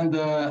 And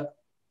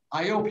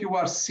I hope you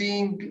are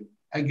seeing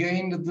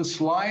again the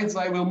slides.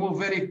 I will move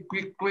very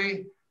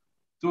quickly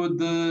to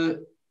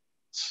the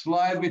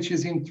slide which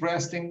is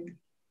interesting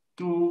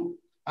to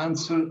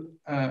answer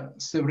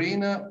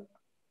Sabrina.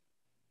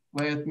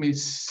 Let me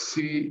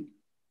see.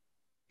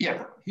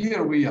 Yeah,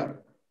 here we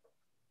are.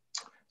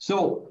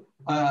 So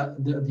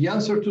the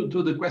answer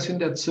to the question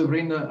that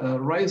Sabrina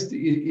raised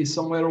is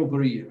somewhere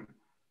over here.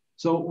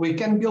 So we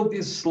can build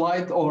this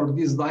slide or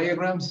these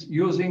diagrams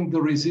using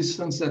the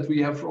resistance that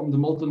we have from the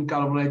molten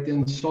carbonate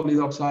and solid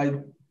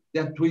oxide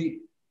that we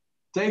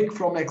take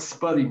from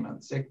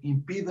experiments, like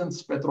impedance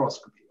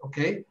spectroscopy,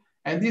 okay?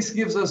 And this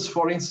gives us,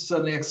 for instance,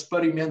 an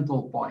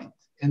experimental point,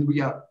 and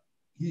we are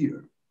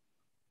here.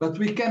 But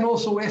we can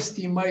also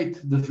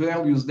estimate the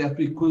values that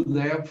we could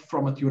have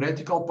from a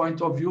theoretical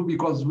point of view,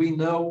 because we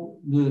know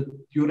the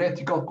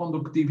theoretical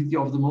conductivity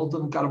of the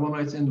molten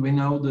carbonates and we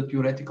know the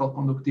theoretical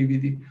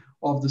conductivity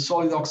of the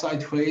solid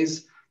oxide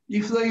phase,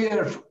 if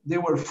they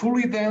were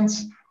fully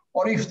dense,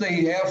 or if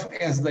they have,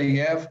 as they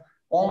have,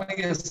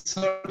 only a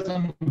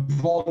certain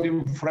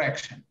volume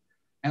fraction.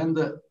 And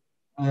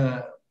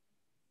the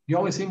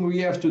only thing we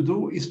have to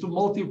do is to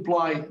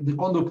multiply the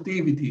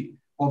conductivity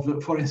of the,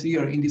 for instance,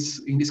 here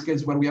in this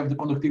case where we have the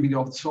conductivity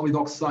of the solid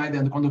oxide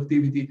and the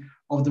conductivity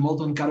of the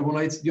molten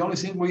carbonates, the only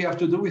thing we have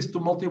to do is to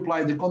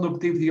multiply the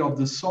conductivity of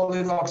the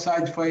solid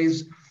oxide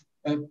phase,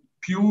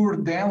 pure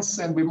dense,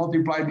 and we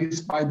multiply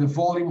this by the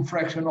volume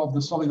fraction of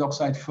the solid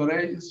oxide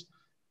phase,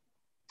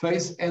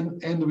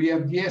 and we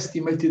have the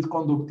estimated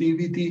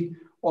conductivity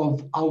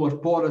of our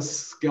porous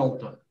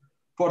skeleton.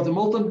 For the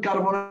molten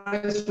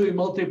carbonates, we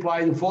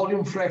multiply the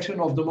volume fraction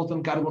of the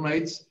molten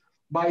carbonates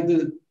by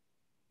the,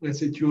 let's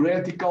say,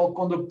 theoretical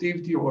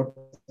conductivity or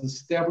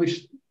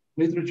established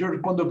literature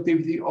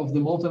conductivity of the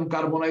molten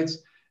carbonates,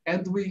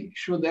 and we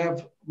should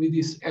have, with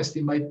this,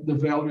 estimate the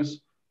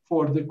values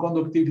for the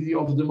conductivity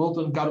of the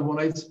molten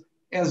carbonates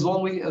as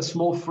only a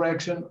small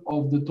fraction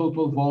of the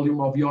total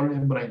volume of your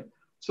membrane.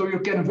 So you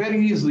can very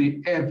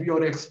easily have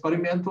your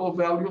experimental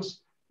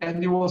values,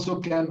 and you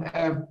also can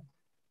have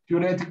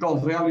theoretical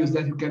values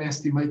that you can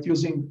estimate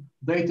using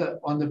data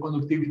on the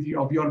conductivity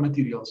of your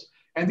materials.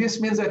 And this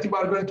means that you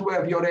are going to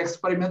have your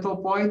experimental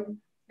point,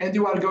 and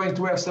you are going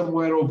to have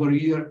somewhere over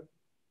here,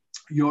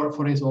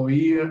 for instance, over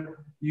here,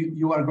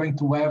 you are going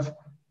to have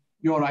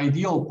your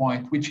ideal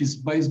point, which is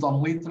based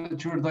on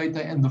literature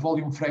data and the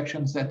volume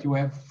fractions that you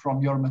have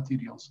from your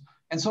materials.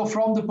 And so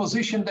from the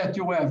position that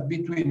you have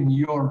between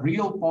your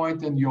real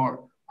point and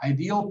your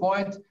ideal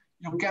point,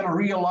 you can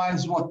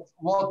realize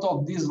what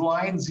of these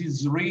lines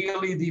is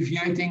really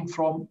deviating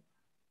from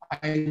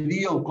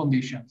ideal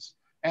conditions.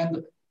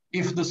 And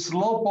if the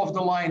slope of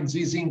the lines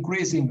is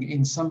increasing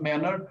in some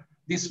manner,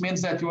 this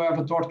means that you have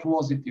a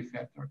tortuosity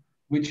factor,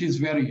 which is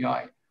very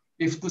high.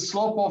 If the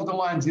slope of the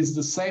lines is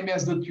the same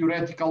as the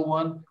theoretical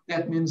one,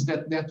 that means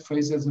that that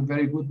phase has a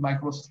very good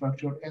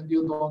microstructure and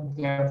you don't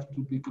have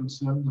to be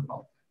concerned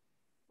about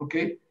that.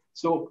 Okay,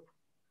 so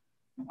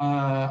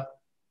I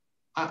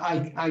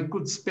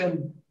could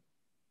spend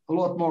a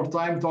lot more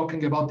time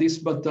talking about this,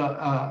 but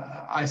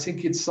I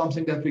think it's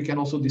something that we can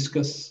also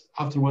discuss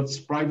afterwards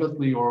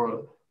privately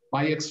or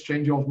by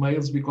exchange of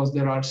mails, because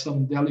there are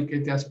some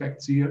delicate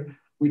aspects here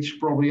which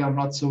probably are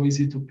not so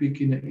easy to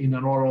pick in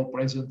an oral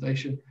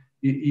presentation.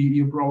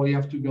 You probably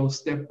have to go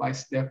step by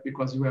step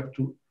because you have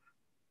to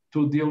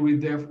deal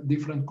with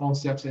different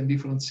concepts and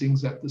different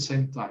things at the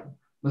same time.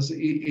 But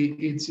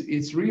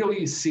it's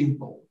really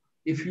simple.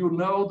 If you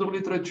know the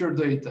literature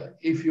data,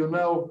 if you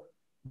know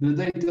the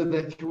data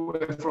that you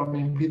have from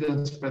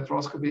impedance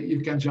spectroscopy, you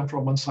can jump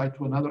from one side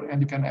to another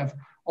and you can have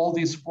all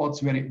these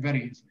plots very,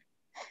 very easily.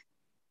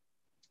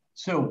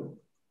 So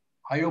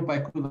I hope I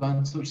could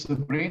answer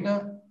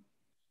Sabrina.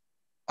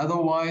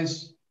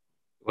 Otherwise,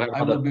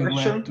 I will be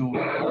glad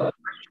to.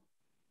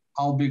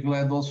 I'll be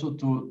glad also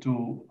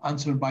to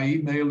answer by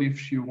email if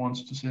she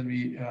wants to send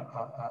me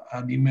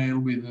an email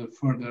with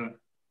further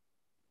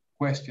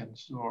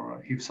questions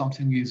or if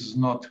something is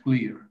not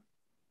clear.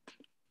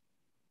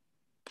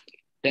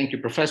 Thank you,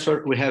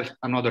 Professor. We have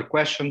another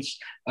questions.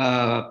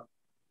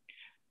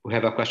 We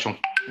have a question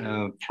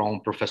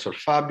from Professor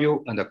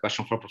Fabio and a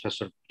question from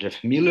Professor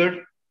Jeff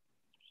Miller.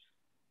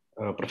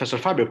 Professor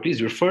Fabio, please,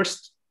 you're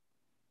first.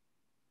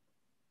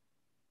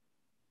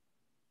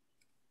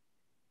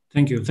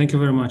 Thank you. Thank you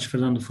very much,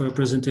 Fernando, for your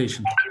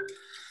presentation.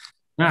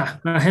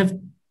 I have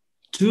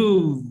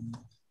two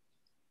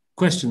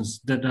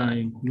questions that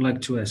I would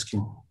like to ask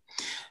you.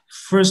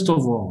 First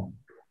of all,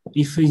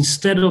 if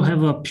instead of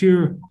have a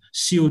pure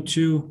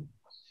CO2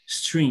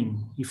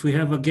 stream, if we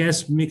have a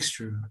gas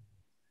mixture,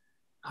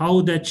 how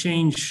would that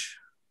change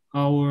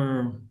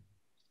our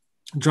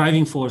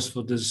driving force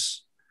for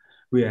these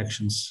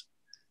reactions?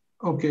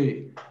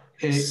 Okay,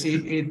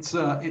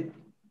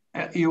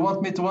 you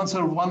want me to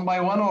answer one by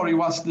one, or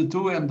you ask the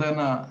two and then?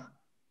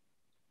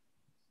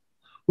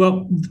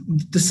 Well,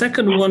 the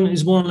second one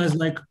is more or less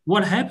like,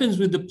 what happens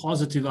with the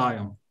positive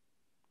ion?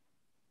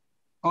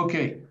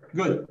 Okay,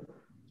 good.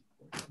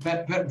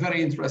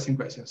 Very interesting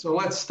question. So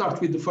let's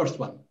start with the first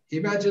one.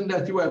 Imagine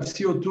that you have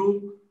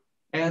CO2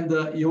 and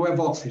you have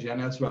oxygen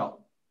as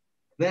well.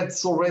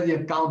 That's already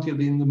accounted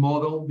in the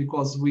model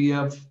because we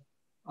have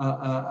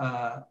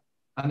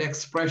an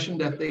expression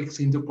that takes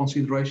into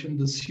consideration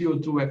the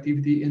CO2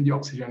 activity and the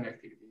oxygen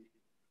activity.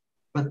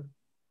 But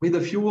with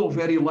the fuel,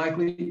 very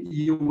likely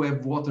you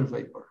have water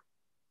vapor.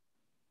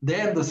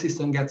 Then the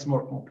system gets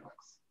more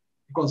complex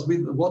because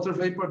with water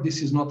vapor,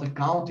 this is not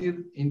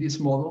accounted in this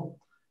model.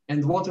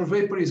 And water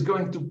vapor is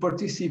going to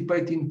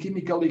participate in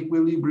chemical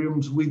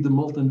equilibriums with the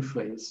molten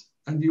phase.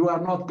 And you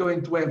are not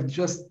going to have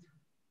just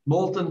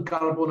molten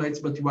carbonates,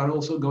 but you are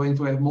also going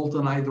to have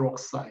molten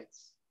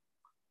hydroxides.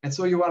 And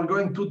so you are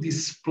going to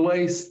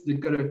displace the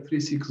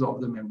characteristics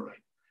of the membrane.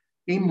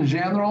 In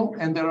general,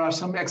 and there are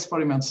some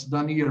experiments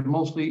done here,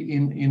 mostly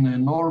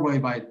in Norway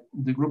by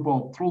the group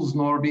of Truls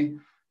Nordby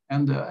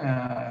and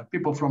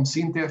people from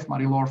CINE-M2P,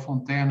 Marie-Laure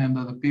Fontaine and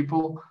other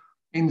people.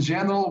 In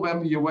general,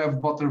 when you have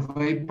water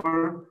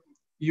vapor,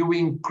 you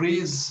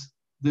increase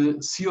the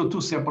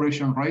CO2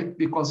 separation rate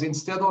because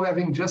instead of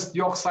having just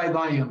the oxide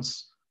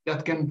ions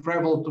that can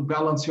travel to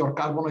balance your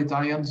carbonate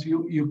ions,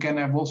 you can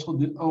have also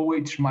the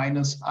OH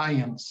minus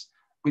ions,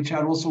 which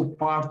are also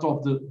part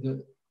of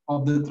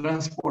the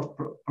transport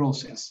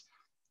process.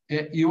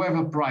 You have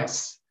a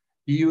price.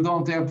 You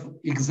don't have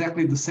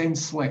exactly the same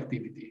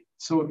selectivity.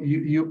 So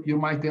you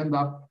might end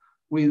up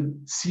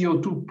with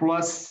CO2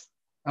 plus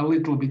a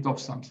little bit of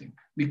something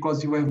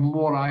because you have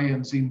more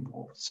ions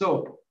involved.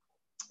 So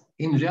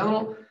in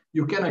general,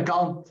 you can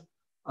account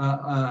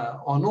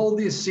on all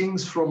these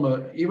things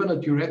from even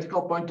a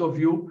theoretical point of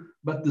view,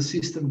 but the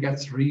system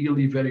gets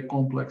really very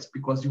complex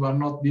because you are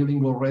not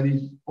dealing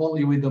already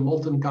only with the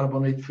molten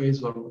carbonate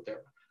phase or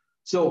whatever.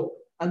 So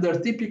under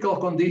typical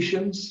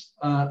conditions,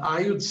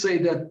 I would say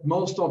that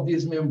most of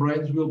these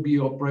membranes will be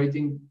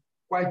operating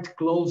quite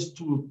close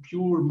to a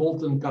pure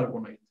molten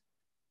carbonate.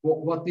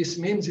 What this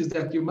means is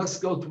that you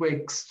must go to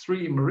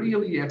extreme,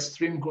 really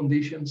extreme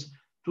conditions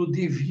to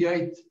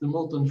deviate the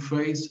molten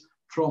phase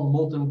from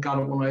molten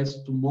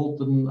carbonates to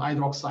molten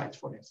hydroxides,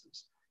 for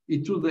instance.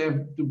 It would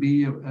have to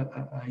be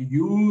a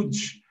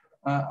huge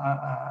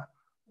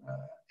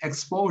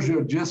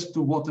exposure just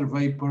to water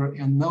vapor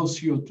and no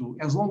CO2.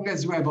 As long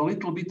as you have a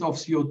little bit of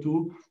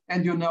CO2,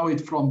 and you know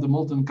it from the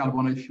molten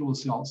carbonate fuel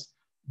cells,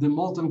 the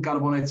molten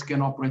carbonates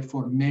can operate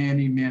for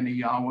many,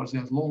 many hours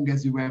as long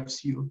as you have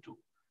CO2.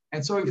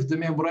 And so if the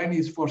membrane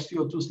is for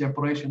CO2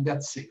 separation,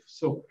 that's safe.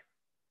 So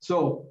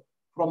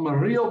from a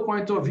real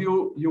point of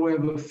view, you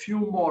have a few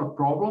more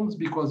problems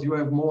because you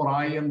have more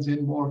ions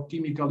and more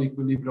chemical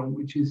equilibrium,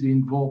 which is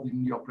involved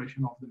in the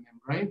operation of the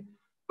membrane.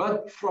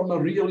 But from a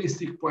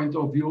realistic point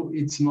of view,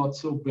 it's not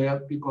so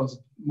bad because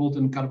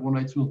molten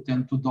carbonates will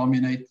tend to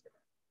dominate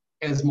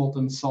as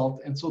molten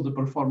salt. And so the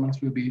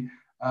performance will be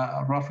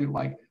roughly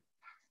like that.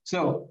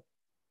 So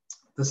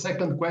the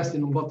second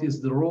question, what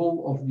is the role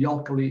of the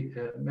alkali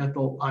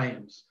metal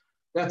ions?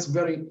 That's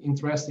very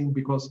interesting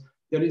because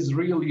there is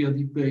really a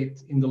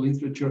debate in the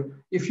literature.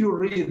 If you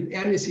read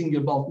anything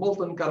about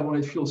molten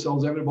carbonate fuel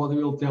cells, everybody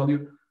will tell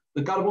you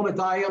the carbonate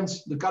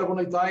ions, the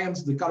carbonate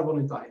ions, the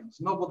carbonate ions.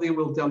 Nobody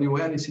will tell you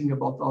anything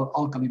about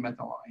alkali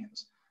metal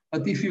ions.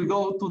 But if you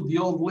go to the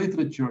old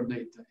literature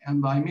data,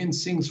 and I mean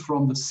things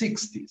from the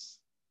 60s,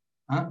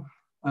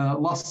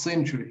 last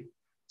century,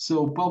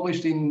 so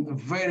published in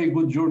very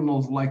good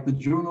journals like the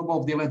Journal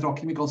of the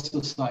Electrochemical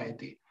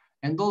Society,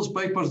 and those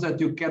papers that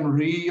you can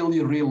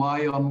really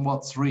rely on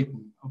what's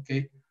written,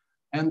 okay?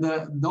 And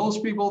those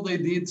people, they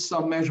did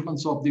some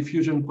measurements of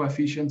diffusion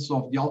coefficients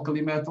of the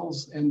alkali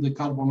metals and the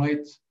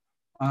carbonate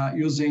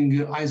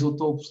using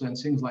isotopes and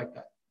things like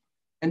that.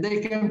 And they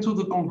came to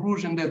the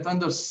conclusion that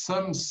under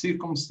some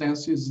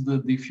circumstances, the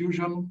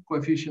diffusion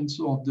coefficients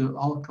of the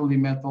alkali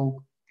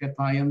metal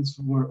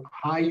cations were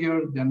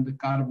higher than the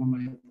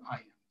carbonate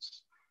ions.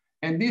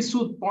 And this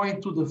would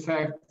point to the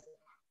fact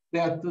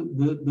that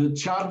the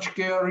charge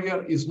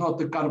carrier is not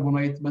the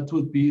carbonate, but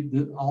would be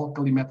the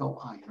alkali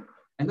metal ion.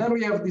 And then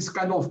we have this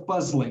kind of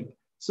puzzling.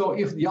 So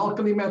if the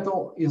alkali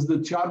metal is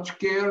the charge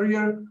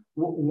carrier,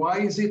 why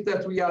is it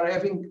that we are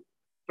having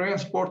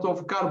transport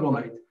of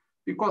carbonate?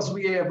 Because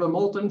we have a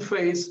molten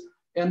phase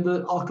and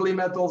the alkali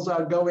metals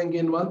are going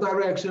in one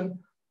direction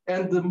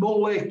and the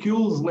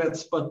molecules,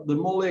 the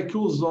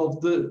molecules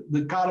of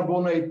the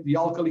carbonate, the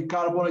alkali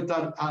carbonate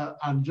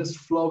are just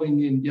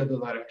flowing in the other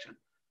direction.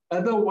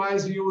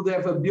 Otherwise, you would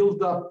have a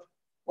buildup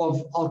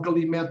of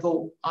alkali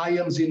metal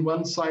ions in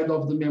one side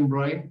of the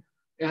membrane,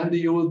 and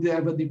you would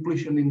have a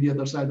depletion in the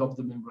other side of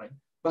the membrane.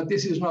 But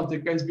this is not the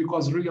case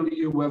because really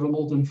you have a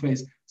molten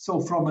phase. So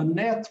from a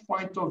net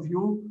point of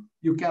view,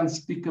 you can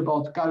speak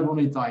about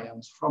carbonate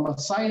ions. From a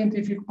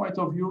scientific point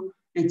of view,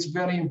 it's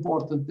very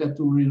important that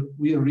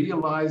we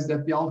realize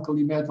that the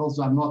alkali metals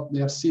are not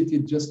there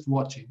seated just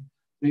watching.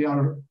 They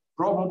are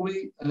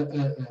probably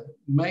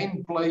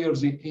main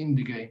players in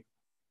the game.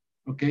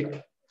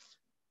 Okay.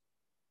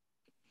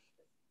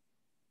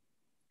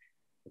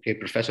 Okay,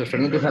 Professor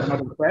Fernando has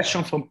another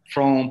question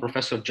from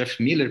Professor Jeff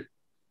Miller.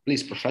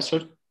 Please,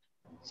 Professor.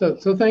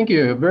 So thank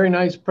you. A very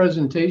nice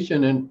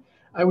presentation. And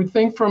I would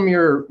think from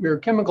your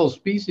chemical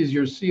species,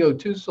 your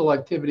CO2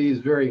 selectivity is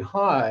very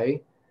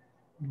high.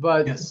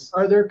 But yes,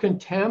 are there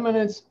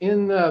contaminants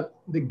in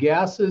the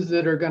gases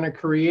that are going to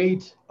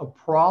create a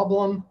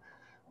problem?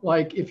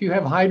 Like if you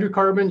have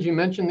hydrocarbons, you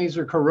mentioned these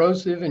are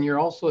corrosive and you're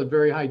also at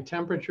very high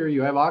temperature,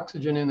 you have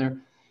oxygen in there.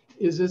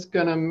 Is this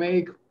going to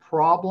make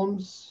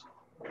problems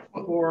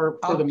for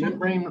the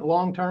membrane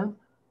long term?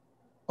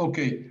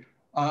 Okay.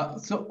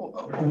 So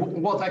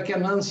what I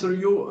can answer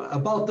you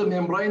about the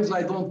membranes,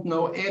 I don't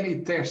know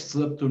any tests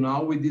up to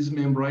now with these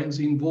membranes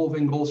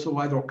involving also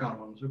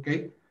hydrocarbons,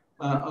 okay?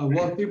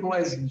 What people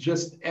has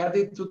just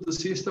added to the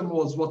system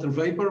was water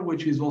vapor,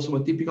 which is also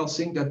a typical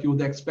thing that you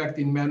would expect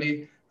in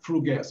many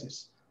flue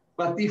gases.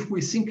 But if we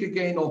think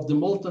again of the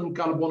molten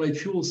carbonate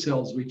fuel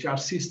cells, which are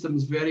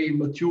systems very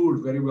mature,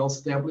 very well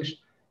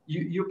established,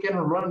 you can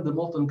run the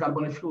molten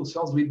carbonate fuel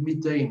cells with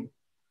methane,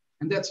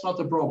 and that's not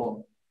a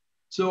problem.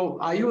 So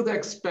I would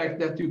expect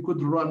that you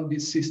could run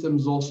these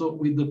systems also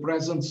with the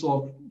presence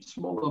of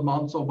small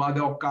amounts of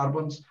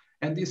hydrocarbons,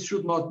 and this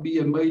should not be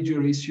a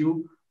major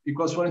issue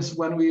because, for instance,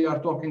 when we are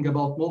talking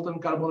about molten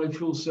carbonate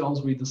fuel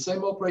cells with the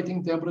same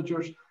operating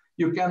temperatures,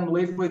 you can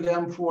live with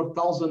them for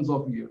thousands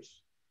of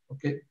years,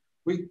 okay?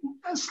 With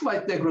a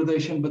slight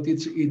degradation, but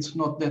it's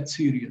not that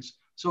serious.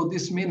 So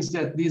this means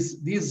that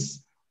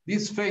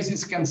these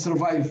phases can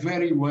survive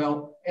very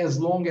well as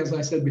long as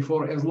I said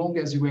before, as long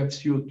as you have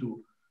CO2.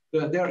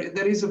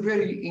 There is a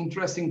very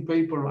interesting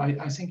paper,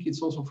 I think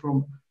it's also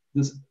from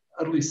the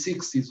early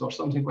 60s or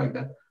something like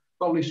that,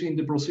 published in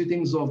the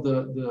Proceedings of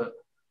the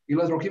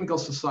Electrochemical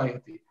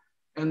Society.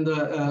 And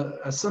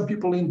some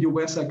people in the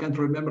US, I can't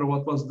remember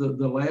what was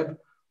the lab,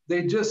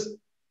 they just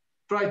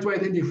tried to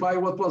identify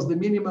what was the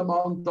minimum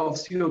amount of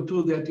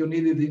CO2 that you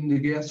needed in the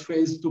gas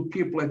phase to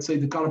keep, let's say,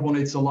 the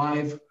carbonates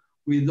alive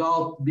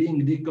without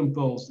being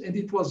decomposed. And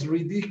it was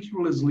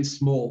ridiculously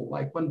small,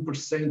 like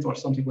 1% or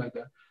something like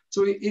that.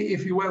 So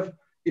if you have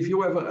if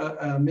you have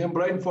a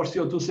membrane for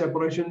CO2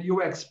 separation,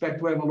 you expect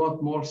to have a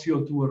lot more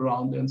CO2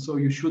 around, and so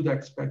you should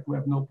expect to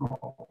have no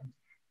problem.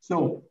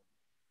 So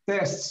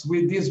tests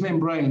with these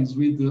membranes,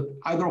 with the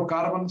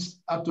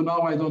hydrocarbons, up to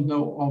now I don't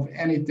know of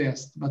any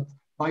test, but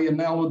by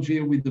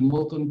analogy with the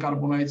molten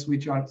carbonates,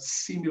 which are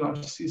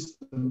similar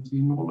systems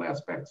in all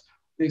aspects,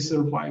 they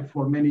survive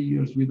for many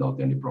years without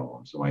any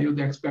problem. So I would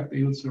expect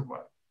they would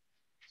survive.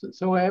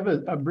 So I have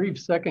a brief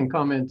second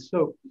comment.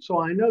 So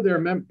I know there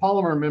are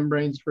polymer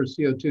membranes for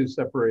CO2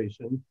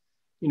 separation,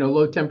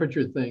 low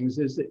temperature things.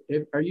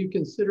 Are you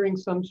considering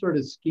some sort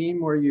of scheme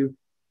where you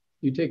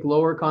take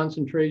lower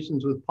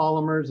concentrations with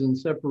polymers and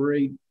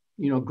separate,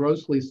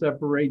 grossly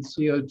separate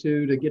CO2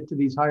 to get to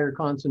these higher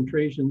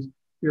concentrations?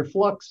 Your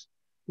flux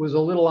was a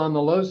little on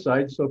the low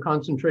side, so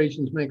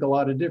concentrations make a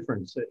lot of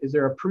difference. Is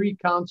there a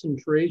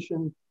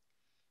pre-concentration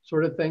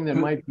sort of thing that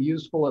might be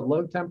useful at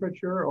low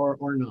temperature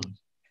or not?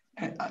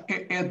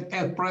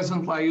 At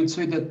present, I would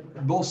say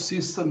that both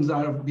systems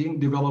are being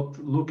developed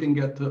looking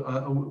at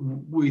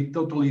with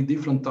totally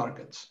different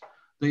targets.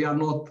 They are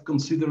not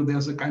considered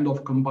as a kind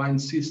of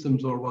combined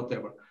systems or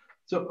whatever.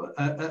 So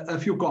a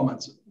few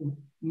comments.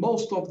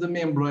 Most of the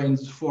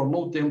membranes for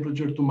low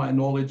temperature, to my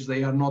knowledge,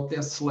 they are not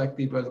as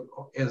selective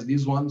as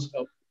these ones,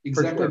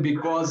 exactly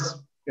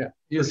because,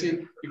 you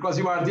see, because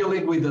you are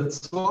dealing with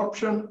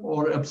absorption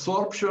or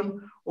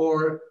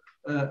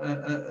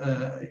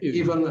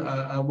even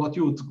what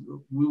you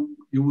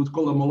would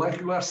call a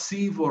molecular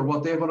sieve or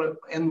whatever.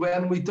 And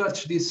when we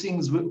touch these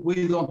things,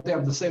 we don't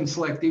have the same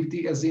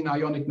selectivity as in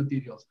ionic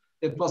materials.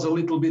 It was a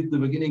little bit the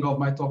beginning of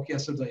my talk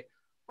yesterday.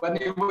 When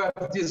you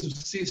have these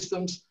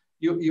systems,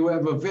 you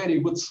have a very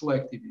good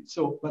selectivity.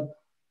 So, but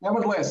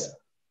nevertheless,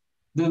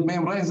 the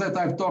membranes that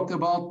I've talked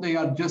about, they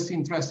are just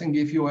interesting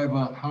if you have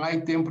a high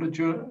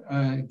temperature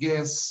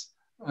gas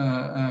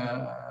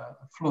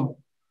flow.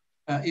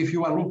 If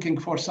you are looking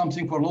for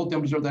something for low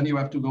temperature, then you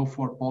have to go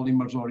for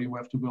polymers or you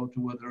have to go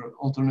to other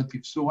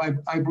alternatives. So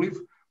I believe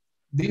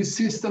these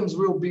systems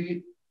will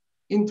be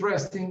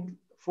interesting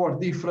for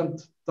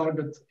different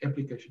target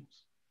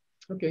applications.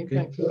 Okay,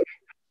 thanks.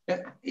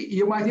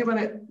 You might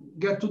even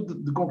get to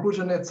the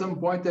conclusion at some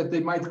point that they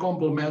might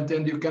complement,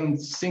 and you can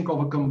think of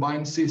a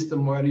combined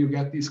system where you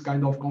get this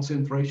kind of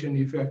concentration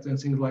effect and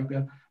things like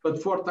that.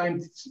 But for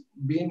time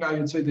being, I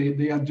would say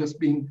they are just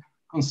being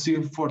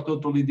conceived for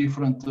totally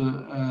different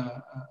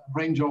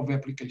range of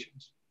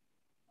applications.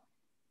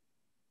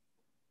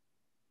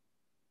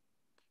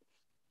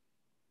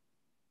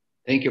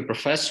 Thank you,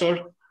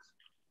 Professor.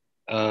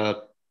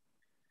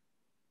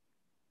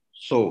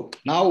 So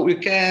now we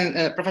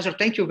can, Professor,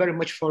 thank you very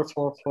much for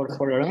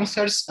your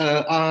answers.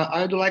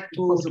 I would like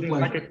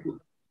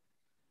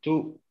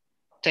to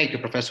thank you,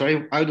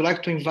 Professor. I would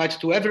like to invite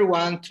to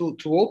everyone to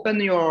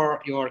open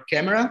your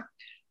camera.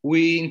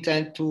 We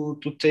intend to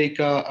take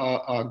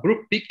a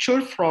group picture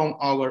from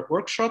our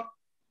workshop.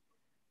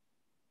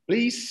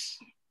 Please,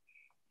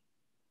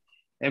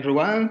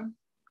 everyone,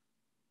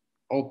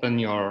 open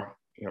your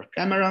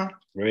camera.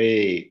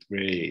 Great,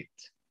 great.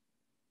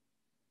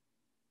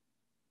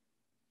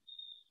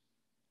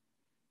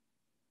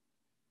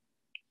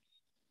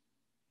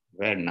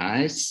 Very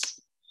nice.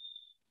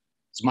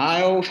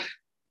 Smile.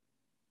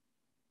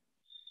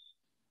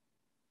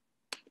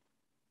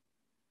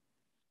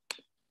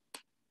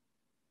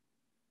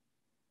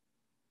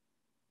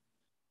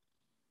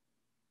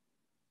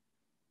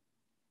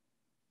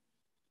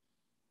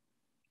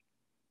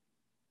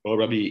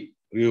 Probably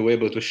we will be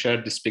able to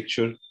share this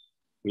picture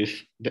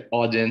with the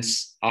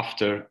audience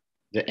after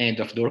the end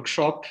of the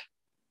workshop.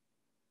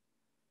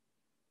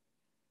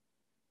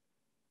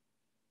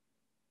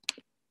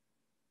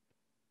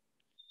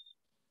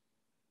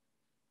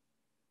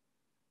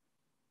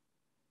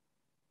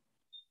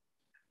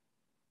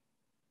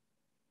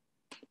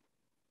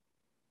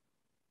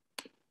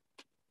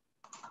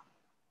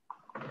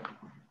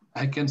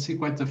 I can see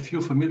quite a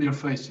few familiar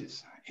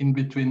faces in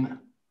between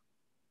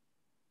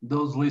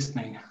those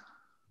listening.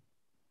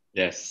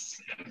 Yes.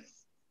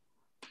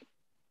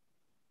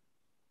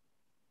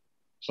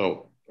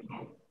 So,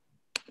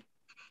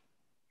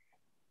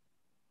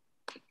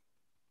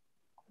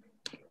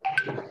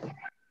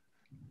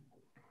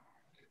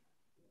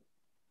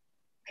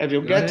 have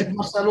you got it,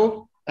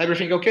 Marcelo?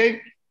 Everything okay?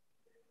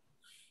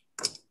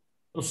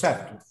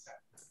 Certo.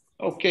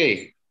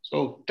 Okay.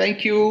 So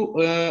thank you.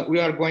 We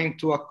are going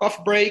to a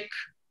coffee break,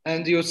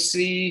 and you'll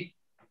see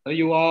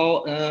you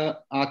all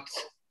at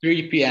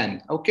 3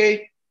 p.m.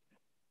 Okay?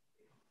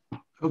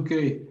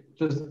 Okay.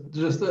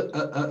 Just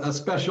a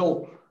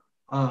special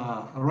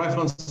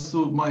reference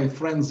to my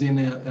friends in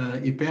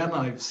IPEN.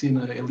 I've seen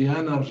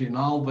Eliana,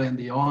 Reginaldo, and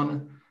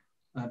Dion,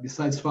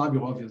 besides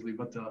Fabio, obviously.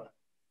 But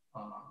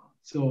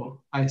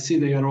so I see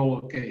they are all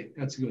okay.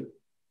 That's good.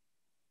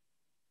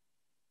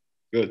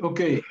 Good.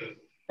 Okay.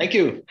 Thank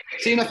you.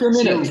 See you in a few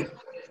minutes.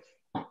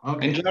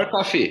 Okay. Enjoy your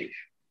coffee.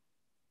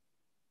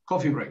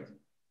 Coffee break.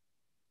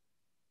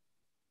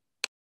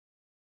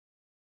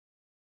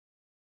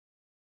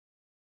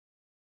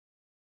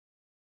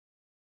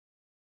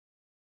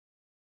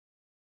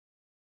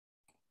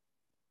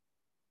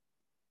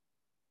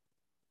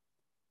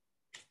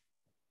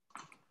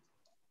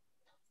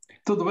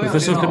 Tudo bem,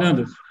 Professor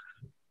Fernando.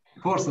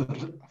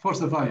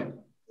 Força, Fábio.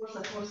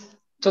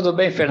 Tudo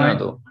bem,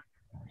 Fernando?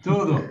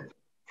 Tudo.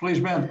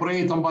 Felizmente, por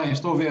aí também,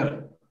 estou a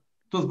ver.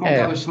 Tudo com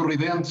caras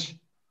sorridentes.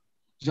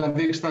 Já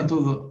vi que está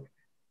tudo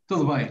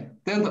bem.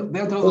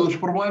 Dentro dos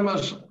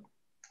problemas,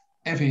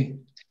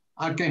 enfim,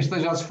 há quem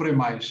esteja a sofrer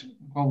mais,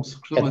 como se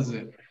costuma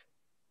dizer.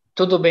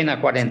 Tudo bem na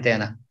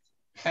quarentena.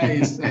 É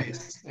isso.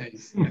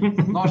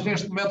 Nós,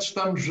 neste momento,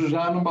 estamos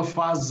já numa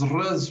fase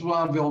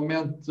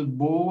razoavelmente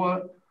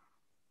boa.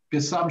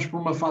 Passámos por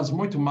uma fase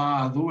muito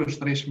má há 2,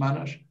 3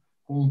 semanas,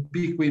 com um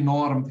pico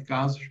enorme de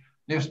casos.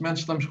 Neste momento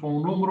estamos com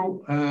um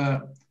número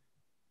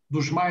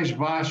dos mais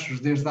baixos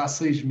desde há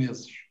 6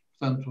 meses.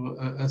 Portanto,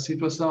 a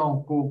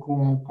situação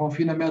com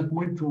confinamento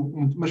muito...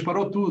 Mas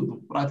parou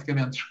tudo,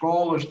 praticamente.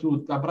 Escolas,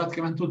 tudo. Está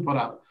praticamente tudo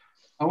parado.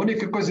 A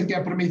única coisa que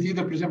é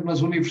permitida, por exemplo,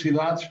 nas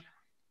universidades,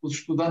 os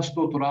estudantes de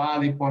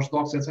doutorado e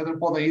pós-docs, etc.,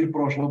 podem ir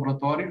para os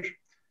laboratórios,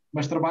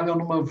 mas trabalham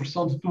numa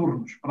versão de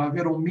turnos, para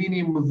haver um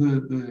mínimo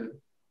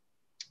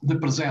de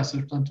presenças.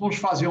 Portanto, uns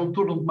fazem um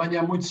turno de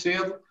manhã muito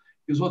cedo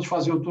e os outros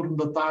fazem o turno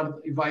da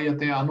tarde e vai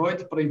até à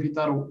noite para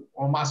evitar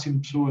ao máximo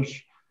de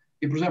pessoas.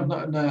 E, por exemplo,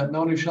 na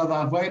Universidade de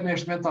Aveiro,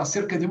 neste momento, há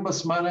cerca de uma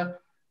semana,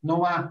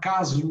 não há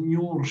caso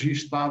nenhum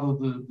registado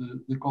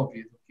de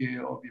Covid, o que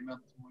é,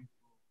 obviamente,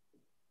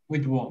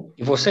 muito bom.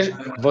 E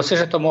você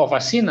já tomou a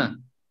vacina?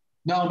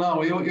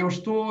 Não, eu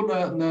estou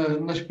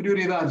nas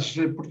prioridades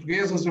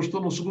portuguesas, eu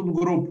estou no segundo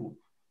grupo.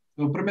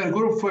 O primeiro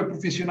grupo foi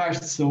profissionais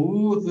de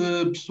saúde,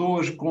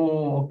 pessoas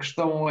que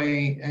estão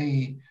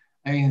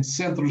em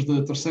centros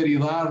de terceira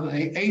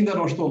idade. Ainda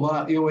não estou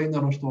lá, eu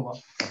ainda não estou lá.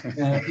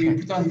 E,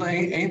 portanto,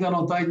 ainda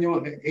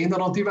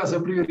não tive essa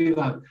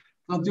prioridade.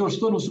 Portanto, eu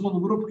estou no segundo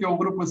grupo, que é o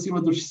grupo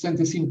acima dos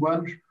 65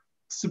 anos, que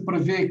se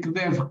prevê que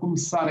deve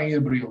começar em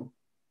abril.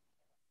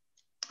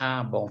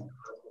 Ah, bom.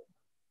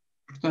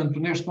 Portanto,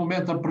 neste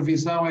momento, a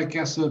previsão é que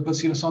essa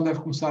vacinação deve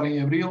começar em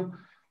abril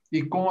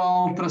e com a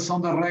alteração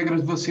das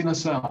regras de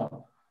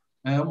vacinação.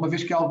 Uma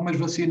vez que há algumas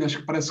vacinas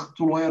que parece que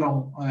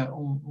toleram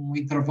um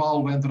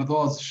intervalo entre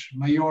doses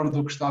maior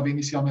do que estava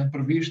inicialmente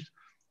previsto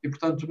e,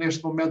 portanto,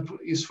 neste momento,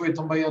 isso foi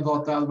também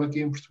adotado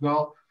aqui em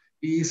Portugal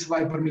e isso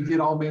vai permitir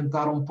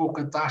aumentar um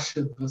pouco a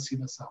taxa de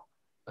vacinação,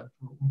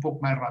 portanto, um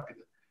pouco mais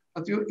rápida.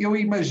 Portanto, eu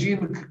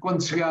imagino que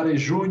quando chegar a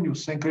junho,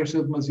 sem querer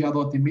ser demasiado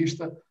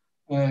otimista,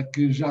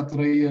 que já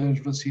terei as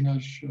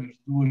vacinas, as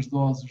 2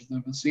 doses da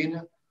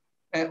vacina,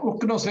 o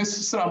que não sei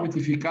se será muito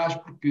eficaz,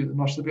 porque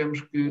nós sabemos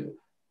que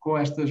com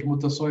estas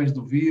mutações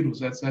do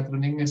vírus, etc.,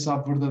 ninguém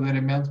sabe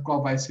verdadeiramente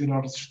qual vai ser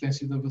a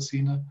resistência da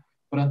vacina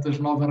perante as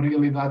novas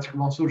realidades que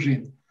vão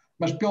surgindo.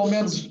 Mas pelo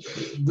menos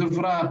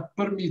deverá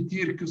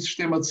permitir que o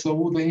sistema de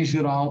saúde, em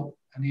geral,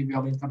 a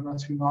nível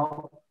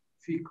internacional,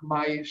 fique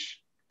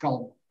mais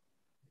calmo.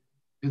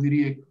 Eu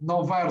diria que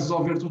não vai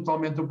resolver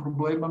totalmente o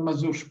problema,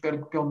 mas eu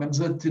espero que pelo menos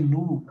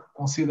atenue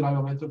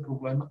consideravelmente o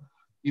problema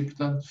e,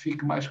 portanto,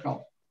 fique mais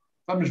calmo.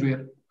 Vamos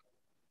ver.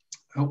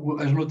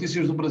 As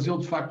notícias do Brasil,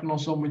 de facto, não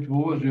são muito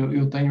boas.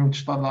 Eu tenho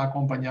estado a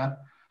acompanhar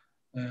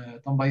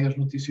também as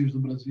notícias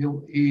do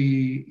Brasil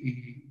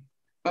e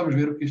vamos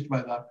ver o que isto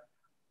vai dar.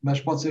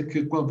 Mas pode ser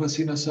que com a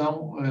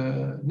vacinação,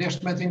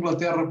 neste momento a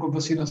Inglaterra com a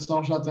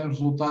vacinação já tem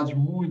resultados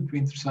muito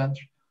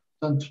interessantes.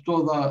 Portanto,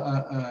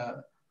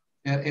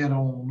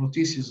 eram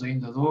notícias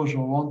ainda de hoje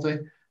ou ontem,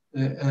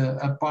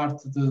 a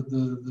parte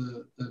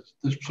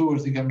das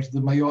pessoas, digamos, de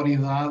maior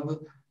idade,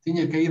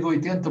 tinha caído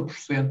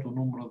 80% o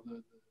número de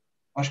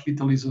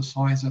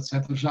hospitalizações,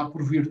 etc., já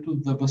por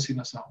virtude da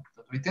vacinação.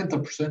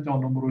 Portanto, 80% é um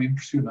número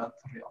impressionante,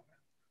 realmente.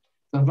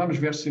 Portanto, vamos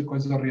ver se a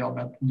coisa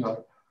realmente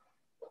melhora.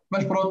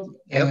 Mas pronto,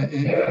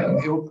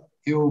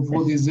 eu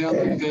vou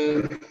dizendo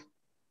que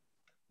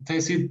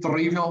tem sido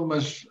terrível,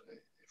 mas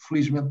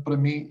felizmente para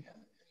mim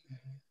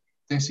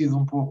tem sido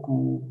um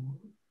pouco,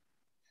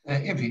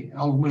 enfim,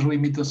 algumas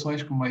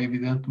limitações, como é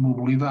evidente,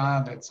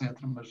 mobilidade, etc.,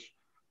 mas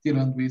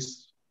tirando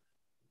isso,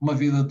 uma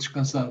vida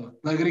descansada.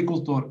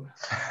 Agricultor.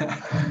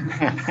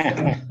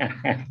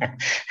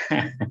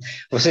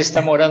 Você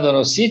está morando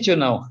no sítio ou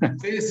não?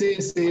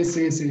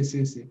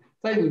 Sim.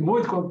 Tenho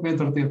muito com que me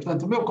entreter.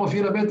 Portanto, o meu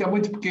confinamento é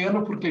muito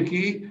pequeno, porque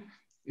aqui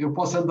eu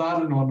posso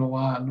andar,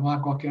 não há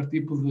qualquer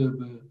tipo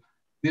de...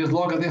 Desde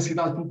logo a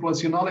densidade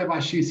populacional é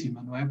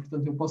baixíssima, não é?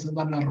 Portanto, eu posso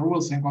andar na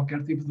rua sem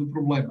qualquer tipo de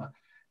problema.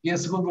 E em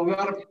segundo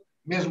lugar,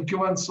 mesmo que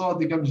eu ande só,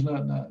 digamos,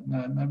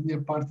 na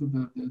minha parte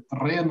de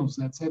terrenos,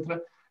 etc.,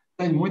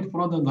 tenho muito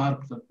por onde andar,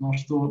 portanto, não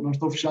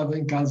estou fechado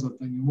em casa,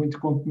 tenho muito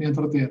com que me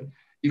entreter.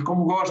 E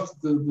como gosto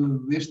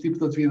deste tipo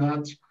de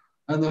atividades,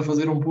 ando a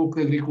fazer um pouco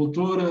de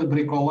agricultura,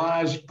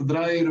 bricolagem,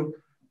 pedreiro,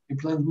 e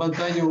portanto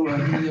mantenho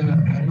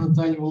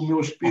o meu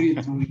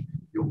espírito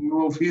e o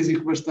meu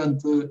físico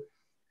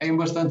em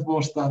bastante bom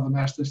estado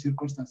nestas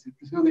circunstâncias.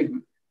 Por isso eu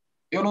digo,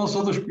 eu não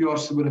sou dos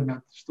piores,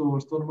 seguramente, estou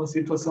numa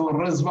situação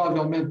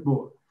razoavelmente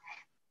boa.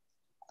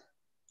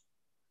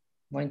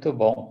 Muito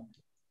bom.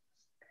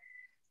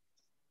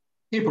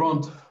 E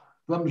pronto,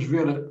 vamos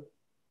ver.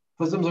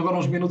 Fazemos agora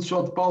uns minutos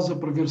só de pausa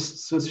para ver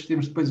se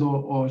assistimos depois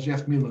ao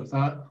Jeff Miller,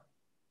 tá?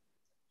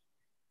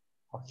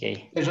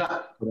 Ok. Até já.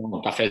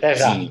 Pronto,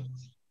 cafezinho.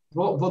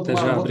 Vou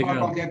tomar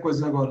qualquer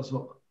coisa agora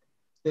só.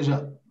 Até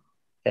já.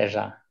 Até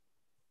já.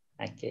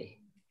 Ok.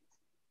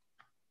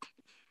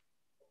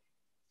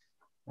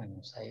 Mas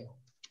não saiu.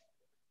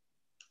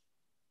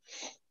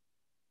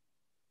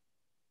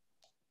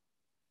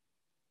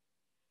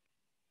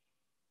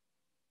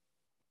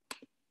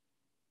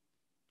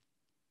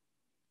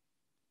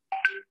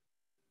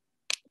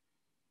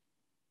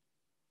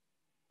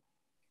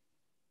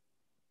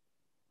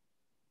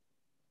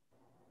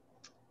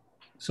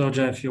 So,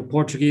 Jeff, your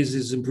Portuguese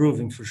is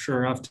improving for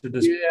sure after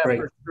this break.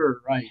 Yeah, for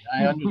sure, right.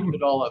 I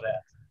understood all of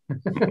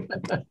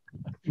that.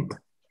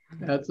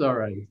 That's all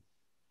right.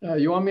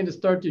 You want me to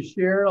start to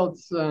share?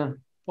 Let's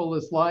pull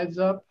the slides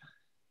up.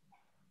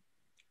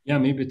 Yeah,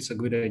 maybe it's a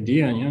good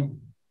idea, yeah.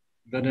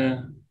 But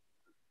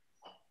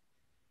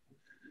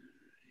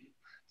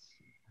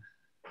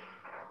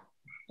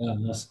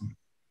awesome.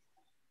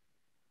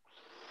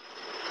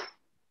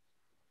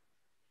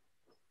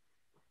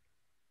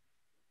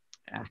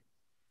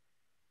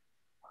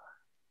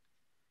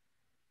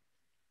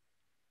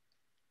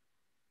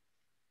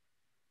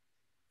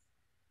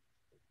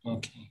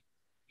 Okay.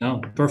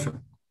 No, perfect.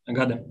 I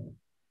got them.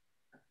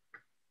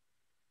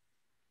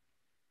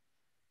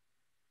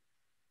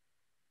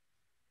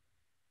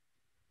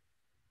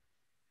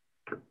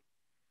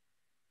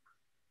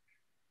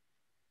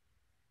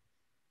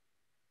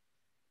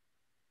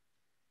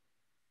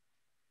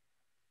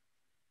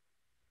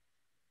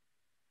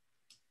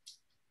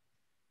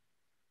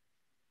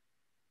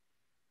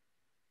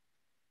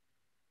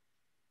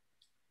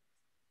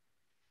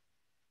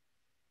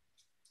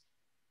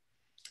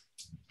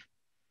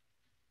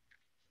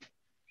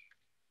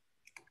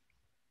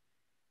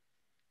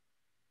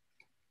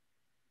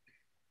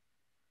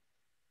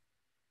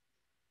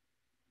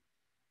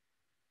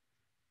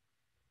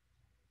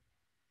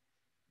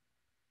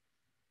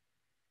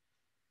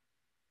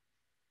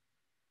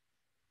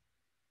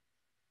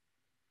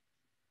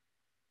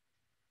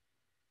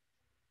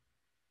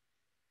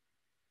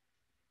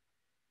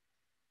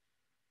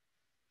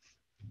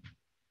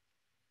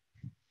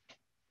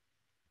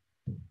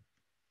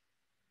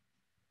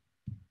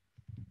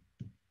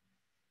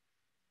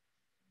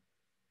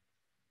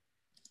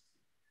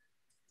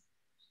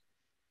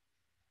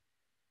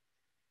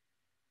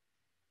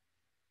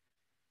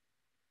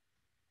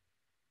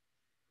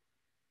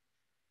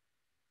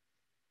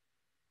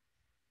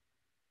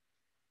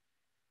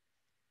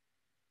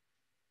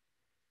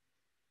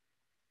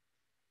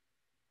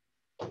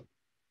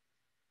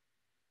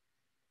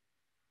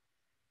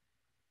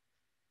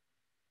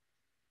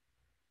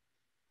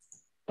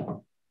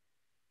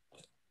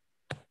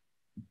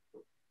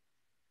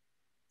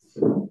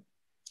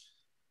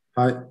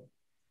 Hi,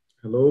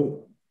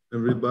 hello,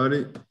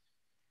 everybody.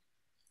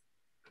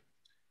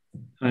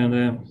 Hi,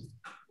 Andrea.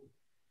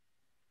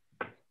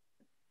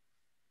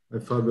 Hi,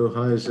 Fabio.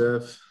 Hi,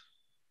 Jeff.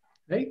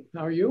 Hey,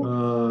 how are you?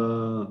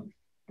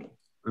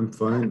 I'm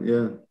fine.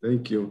 Yeah,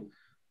 thank you.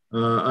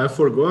 I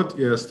forgot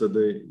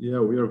yesterday. Yeah,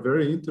 we are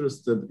very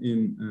interested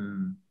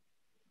in.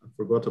 I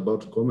forgot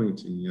about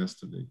commenting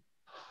yesterday.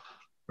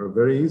 We're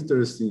very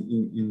interested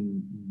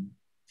in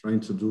trying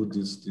to do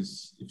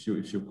this.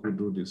 If you could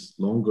do this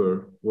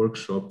longer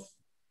workshop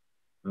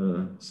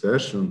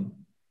session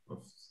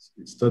of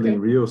studying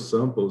real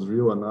samples,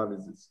 real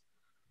analysis.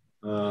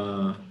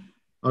 I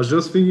was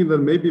just thinking that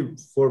maybe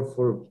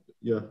for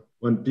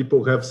when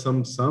people have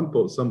some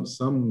samples,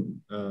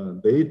 some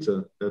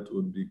data, that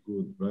would be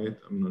good, right?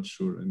 I'm not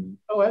sure. I mean.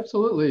 Oh,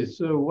 absolutely.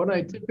 So what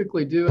I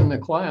typically do in the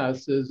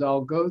class is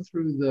I'll go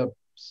through the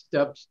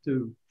steps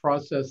to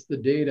process the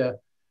data.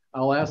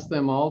 I'll ask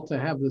them all to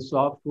have the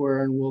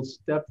software and we'll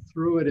step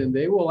through it, and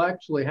they will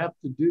actually have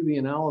to do the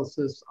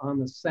analysis on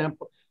the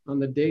sample, on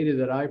the data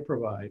that I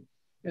provide.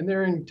 And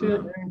they're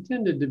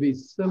intended to be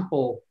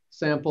simple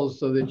samples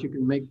so that you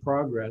can make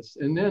progress.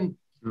 And then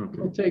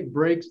we'll take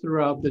breaks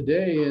throughout the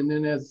day. And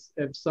then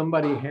if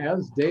somebody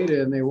has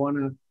data and they want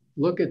to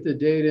look at the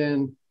data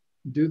and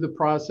do the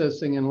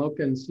processing and look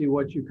and see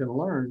what you can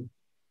learn.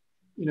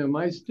 You know,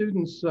 my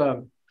students,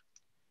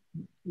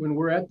 when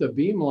we're at the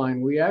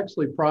beamline, we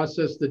actually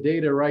process the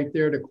data right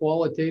there to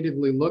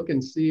qualitatively look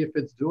and see if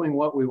it's doing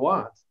what we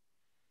want.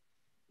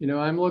 You know,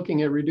 I'm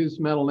looking at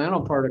reduced metal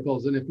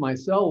nanoparticles, and if my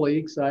cell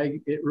leaks,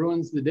 it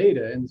ruins the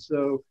data. And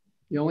so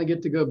you only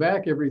get to go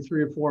back every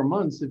 3 or 4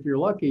 months if you're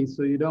lucky.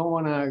 So you don't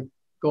want to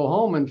go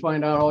home and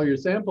find out all your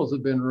samples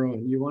have been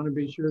ruined. You want to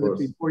be sure that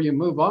before you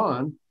move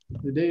on,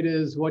 the data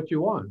is what you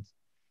want.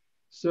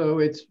 So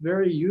it's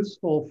very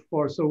useful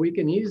so we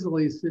can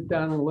easily sit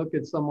down and look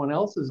at someone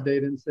else's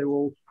data and say,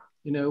 well,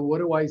 you know, what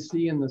do I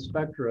see in the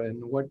spectra,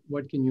 and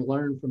what can you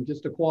learn from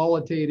just a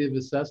qualitative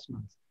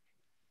assessment?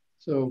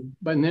 So,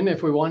 but then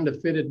if we wanted to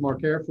fit it more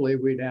carefully,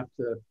 we'd have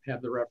to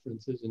have the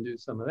references and do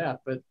some of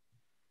that. But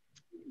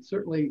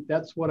certainly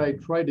that's what I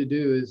try to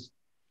do, is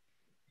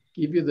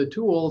give you the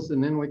tools,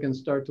 and then we can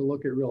start to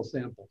look at real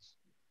samples.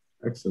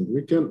 Excellent.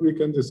 We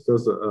can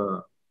discuss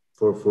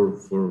for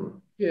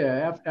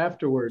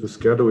afterwards. To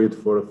schedule it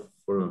for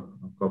for a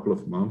couple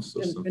of months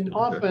or something. And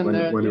often,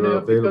 when you're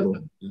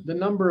available. The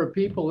number of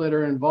people that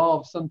are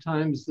involved,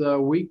 sometimes the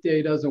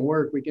weekday doesn't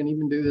work. We can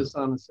even do this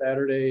on a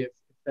Saturday if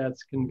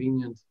that's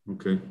convenient.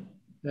 Okay.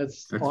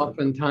 That's Excellent.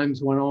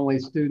 oftentimes when only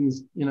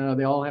students,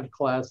 they all have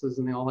classes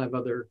and they all have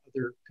other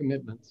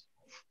commitments.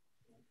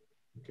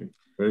 Okay,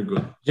 very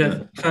good.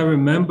 Jeff, if I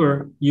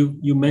remember,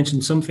 you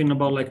mentioned something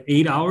about like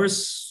 8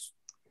 hours.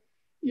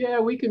 Yeah,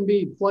 we can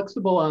be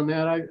flexible on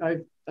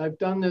that. I've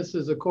done this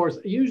as a course.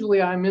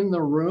 Usually I'm in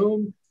the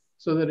room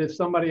so that if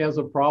somebody has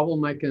a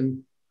problem, I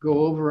can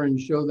go over and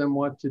show them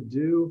what to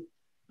do.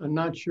 I'm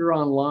not sure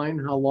online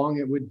how long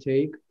it would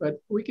take,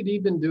 but we could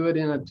even do it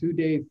in a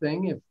 2-day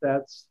thing if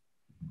that's,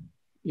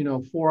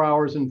 4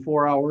 hours and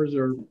 4 hours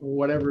or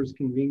whatever is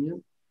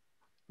convenient.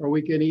 Or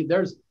we could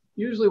there's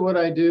usually what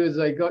I do is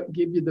I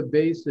give you the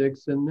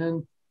basics, and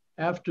then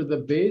after the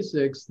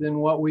basics, then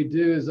what we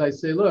do is I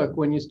say, look,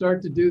 when you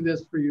start to do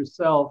this for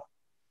yourself,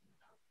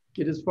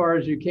 get as far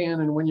as you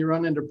can. And when you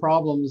run into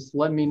problems,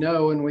 let me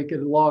know. And we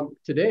could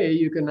today,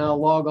 you can now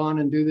log on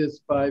and do this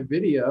by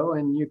video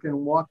and you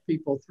can walk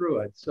people through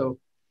it. So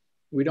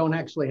we don't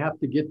actually have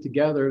to get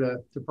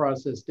together to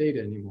process data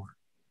anymore.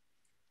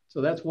 So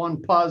that's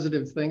one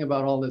positive thing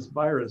about all this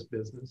virus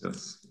business.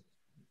 Yes.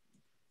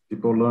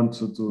 People learn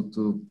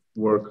to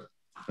work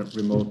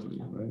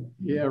remotely, right?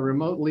 Yeah,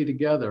 remotely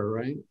together,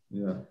 right?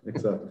 Yeah,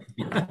 exactly.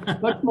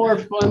 Much more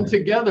fun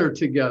together,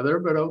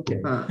 but okay.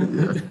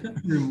 Yeah.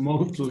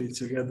 Remotely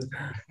together.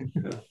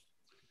 Yeah.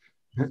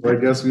 So I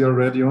guess we are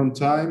ready on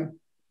time.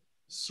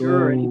 So,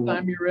 sure,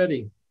 anytime you're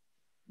ready.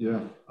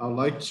 Yeah, I'd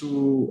like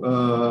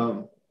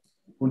to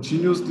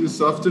continue this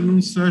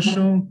afternoon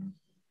session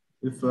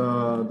with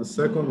the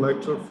second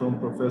lecture from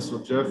Professor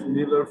Jeff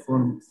Miller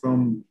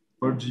from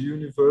Purdue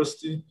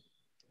University.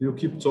 He'll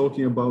keep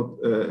talking about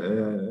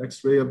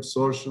X-ray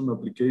absorption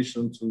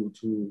application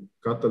to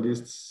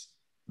catalysts.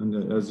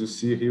 And as you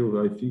see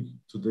here, I think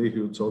today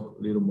he'll talk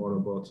a little more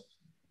about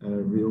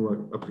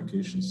real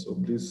applications. So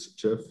please,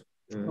 Jeff.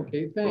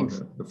 Okay,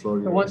 thanks. The floor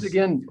is yours. Once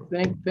again,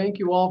 thank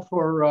you all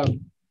for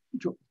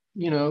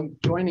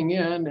joining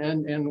in,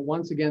 and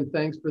once again,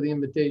 thanks for the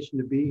invitation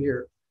to be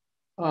here.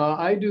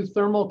 I do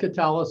thermal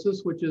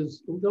catalysis, which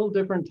is a little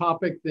different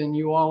topic than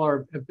you all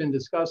have been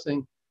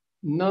discussing.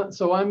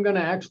 So I'm going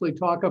to actually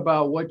talk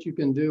about what you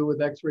can do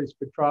with X-ray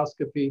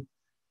spectroscopy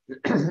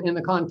in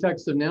the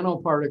context of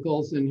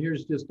nanoparticles. And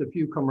here's just a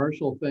few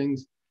commercial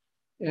things.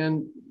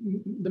 And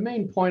the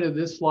main point of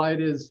this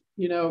slide is,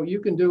 you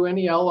can do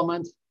any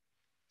element,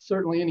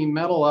 certainly any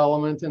metal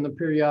element in the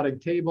periodic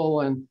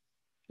table. And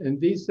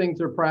these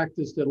things are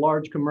practiced at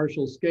large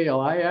commercial scale.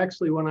 I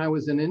actually, when I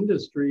was in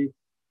industry,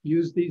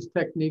 used these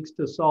techniques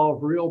to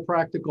solve real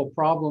practical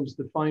problems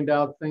to find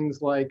out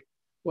things like,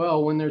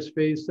 well, when there's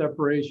phase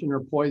separation or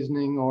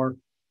poisoning or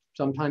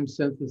sometimes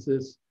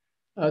synthesis.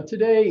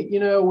 Today,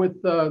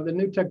 with the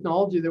new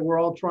technology that we're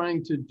all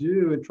trying to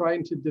do and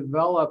trying to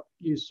develop,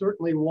 you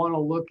certainly want to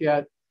look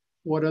at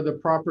what are the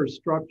proper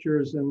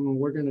structures, and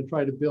we're going to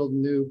try to build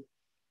new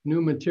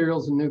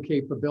materials and new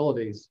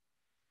capabilities.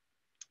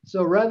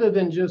 So rather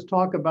than just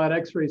talk about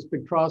X-ray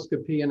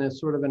spectroscopy in a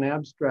sort of an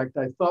abstract,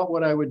 I thought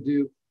what I would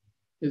do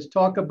is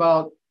talk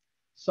about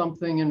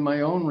something in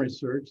my own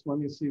research. Let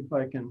me see if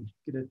I can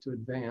get it to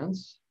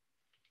advance.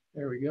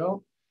 There we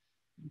go.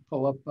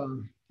 Pull up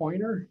a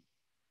pointer.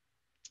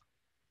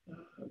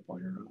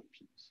 Pointer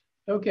options.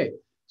 Okay,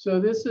 so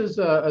this is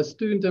a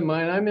student of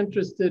mine. I'm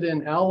interested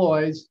in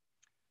alloys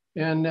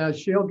and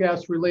shale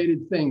gas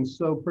related things.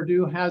 So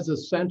Purdue has a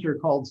center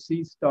called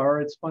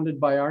C-STAR. It's funded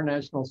by our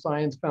National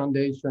Science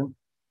Foundation.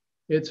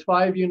 It's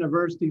 5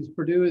 universities.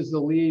 Purdue is the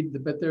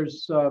lead, but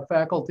there's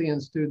faculty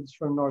and students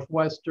from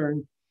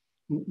Northwestern,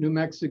 New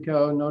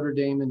Mexico, Notre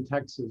Dame, and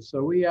Texas.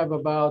 So we have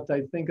about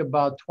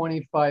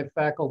 25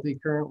 faculty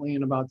currently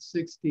and about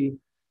 60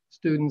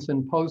 students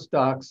and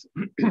postdocs.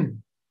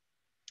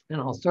 And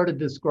I'll sort of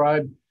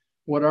describe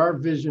what our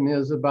vision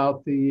is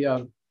about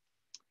the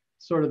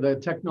sort of the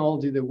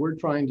technology that we're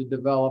trying to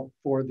develop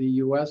for the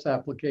US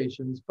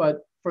applications.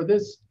 But for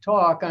this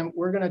talk,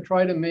 we're going to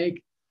try to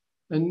make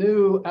a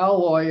new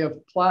alloy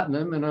of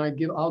platinum, and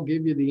I'll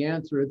give you the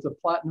answer. It's a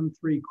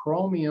platinum-3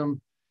 chromium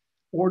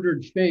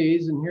ordered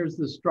phase, and here's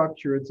the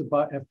structure. It's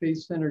about a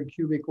face-centered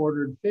cubic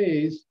ordered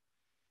phase.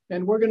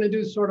 And we're going to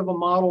do sort of a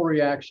model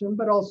reaction,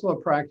 but also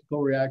a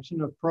practical reaction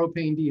of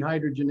propane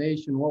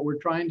dehydrogenation. What we're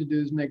trying to do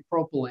is make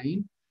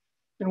propylene.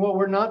 And what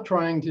we're not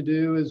trying to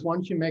do is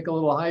once you make a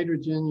little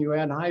hydrogen, you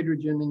add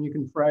hydrogen and you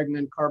can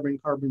fragment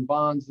carbon-carbon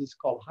bonds. This is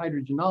called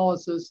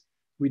hydrogenolysis.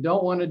 We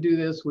don't want to do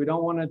this. We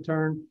don't want to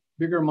turn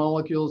bigger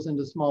molecules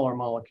into smaller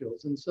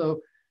molecules. And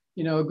so,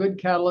 a good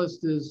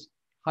catalyst is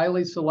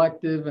highly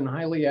selective and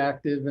highly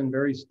active and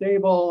very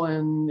stable.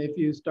 And if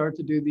you start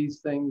to do these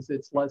things,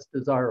 it's less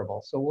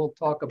desirable. So we'll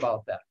talk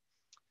about that.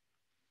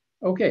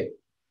 Okay,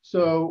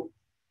 so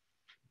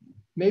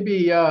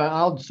maybe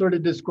I'll sort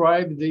of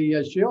describe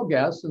the shale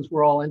gas, since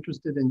we're all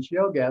interested in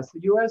shale gas.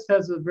 The US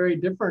has a very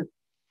different,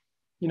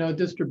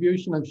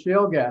 distribution of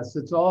shale gas.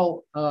 It's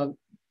all, on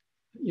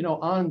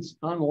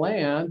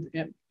land,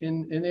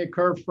 and they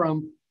occur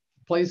from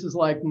places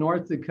like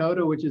North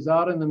Dakota, which is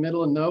out in the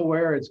middle of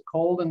nowhere. It's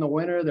cold in the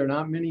winter. There are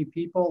not many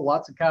people,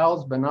 lots of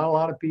cows, but not a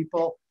lot of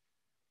people.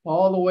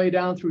 All the way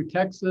down through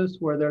Texas,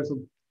 where there's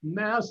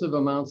massive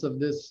amounts of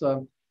this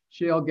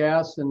shale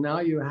gas. And now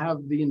you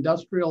have the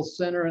industrial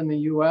center in the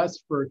US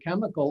for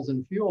chemicals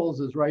and fuels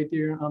is right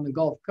there on the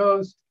Gulf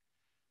Coast.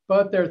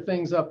 But there are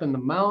things up in the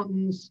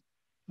mountains.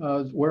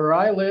 Where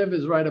I live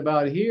is right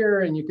about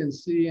here. And you can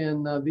see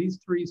in these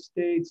 3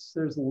 states,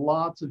 there's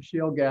lots of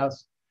shale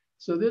gas.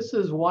 So this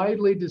is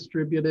widely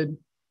distributed.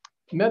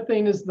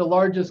 Methane is the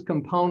largest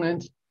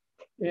component.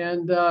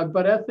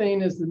 But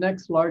ethane is the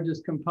next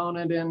largest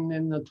component,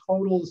 and the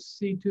total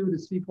C2 to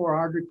C4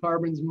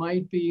 hydrocarbons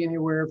might be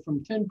anywhere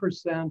from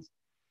 10%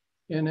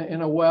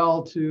 in a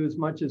well to as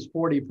much as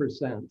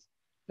 40%.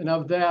 And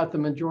of that, the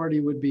majority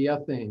would be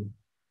ethane.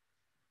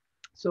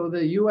 So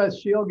the US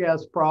shale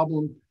gas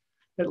problem,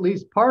 at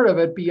least part of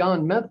it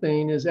beyond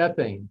methane, is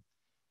ethane.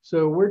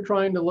 So we're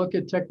trying to look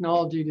at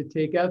technology to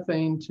take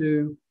ethane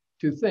to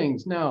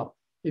things. Now,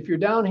 if you're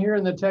down here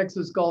in the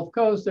Texas Gulf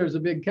Coast, there's a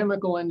big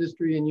chemical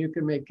industry and you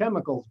can make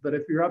chemicals. But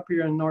if you're up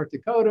here in North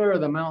Dakota or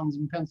the mountains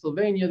in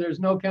Pennsylvania, there's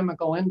no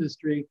chemical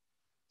industry.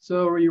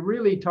 So you're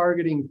really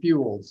targeting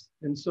fuels.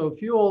 And so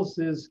fuels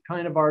is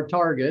kind of our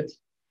target.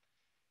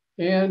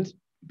 And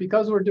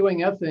because we're doing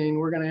ethane,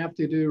 we're going to have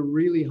to do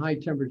really high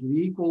temperature.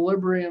 The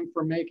equilibrium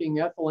for making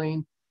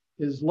ethylene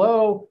is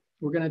low.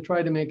 We're going to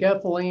try to make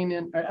ethane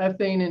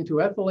into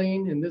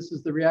ethylene. And this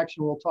is the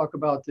reaction we'll talk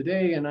about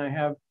today. And I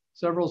have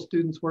several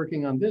students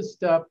working on this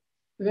step.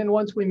 And then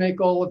once we make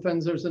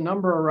olefins, there's a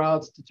number of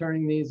routes to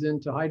turning these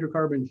into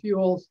hydrocarbon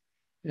fuels.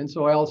 And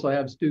so I also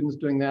have students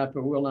doing that,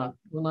 but we'll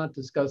not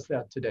discuss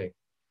that today.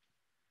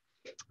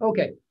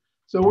 Okay,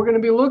 so we're going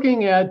to be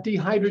looking at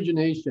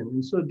dehydrogenation.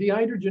 And so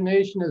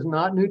dehydrogenation is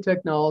not new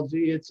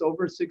technology. It's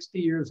over 60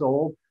 years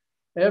old.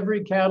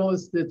 Every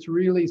catalyst that's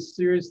really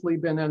seriously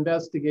been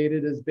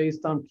investigated is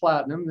based on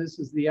platinum. This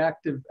is the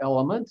active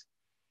element.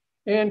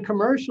 And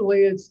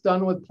commercially, it's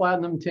done with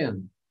platinum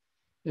tin.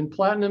 And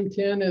platinum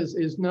tin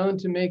is known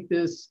to make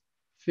this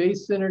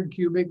face-centered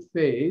cubic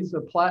phase,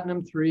 a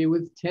platinum 3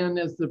 with tin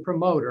as the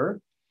promoter.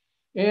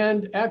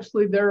 And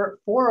actually there are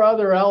 4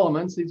 other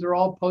elements. These are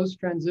all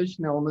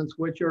post-transition elements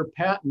which are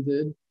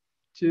patented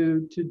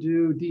to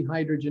do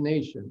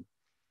dehydrogenation.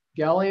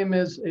 Gallium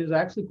is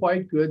actually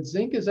quite good.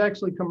 Zinc is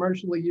actually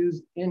commercially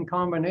used in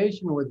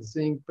combination with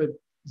zinc, but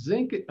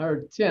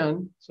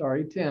tin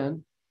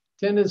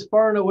is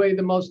far and away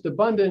the most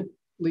abundantly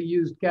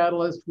used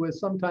catalyst,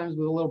 sometimes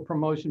with a little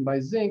promotion by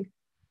zinc,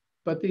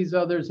 but these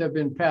others have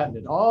been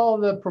patented. All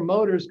the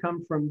promoters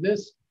come from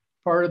this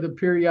part of the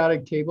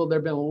periodic table. There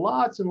have been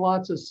lots and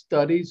lots of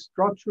studies,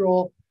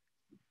 structural,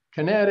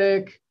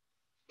 kinetic,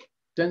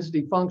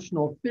 density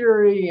functional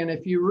theory. And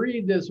if you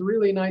read this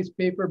really nice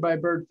paper by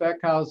Bert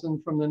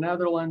Veckhausen from the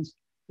Netherlands,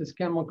 this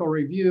chemical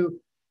review,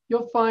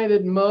 you'll find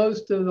that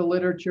most of the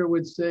literature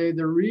would say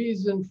the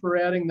reason for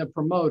adding the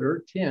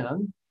promoter,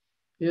 tin,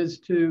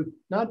 is to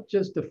not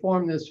just to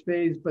form this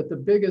phase, but the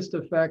biggest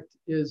effect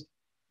is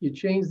you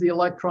change the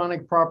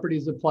electronic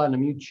properties of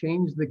platinum. You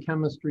change the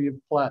chemistry of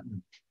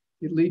platinum.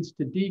 It leads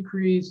to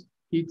decreased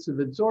heats of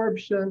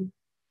absorption,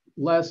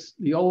 less,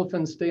 the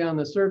olefins stay on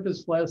the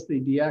surface less, they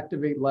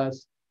deactivate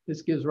less.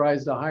 This gives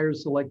rise to higher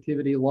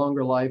selectivity,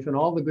 longer life, and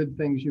all the good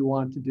things you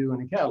want to do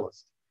in a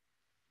catalyst.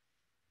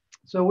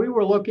 So we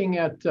were looking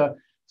at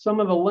some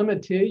of the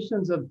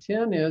limitations of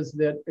tin is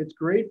that it's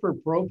great for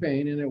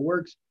propane and it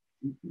works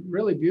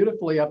really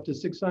beautifully up to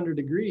 600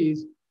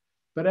 degrees,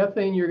 but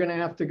ethane, you're gonna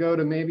have to go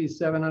to maybe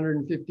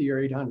 750 or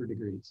 800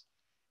 degrees.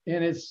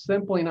 And it's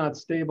simply not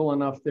stable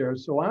enough there.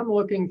 So I'm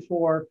looking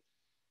for,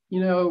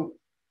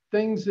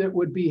 things that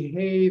would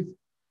behave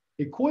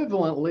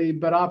equivalently,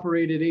 but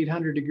operate at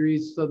 800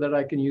 degrees so that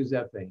I can use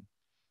ethane.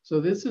 So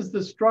this is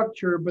the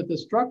structure, but the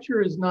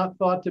structure is not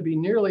thought to be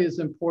nearly as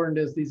important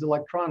as these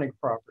electronic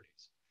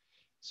properties.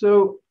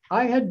 So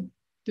I had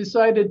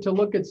decided to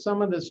look at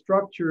some of the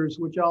structures,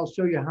 which I'll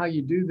show you how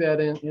you do that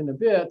in a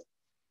bit.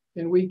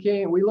 And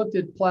we looked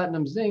at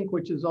platinum zinc,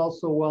 which is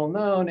also well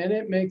known, and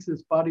it makes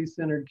this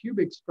body-centered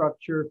cubic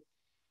structure.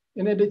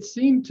 And it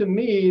seemed to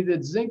me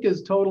that zinc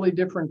is totally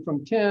different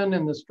from tin,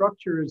 and the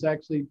structure is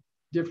actually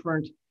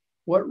different.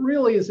 What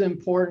really is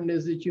important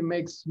is that you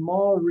make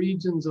small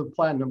regions of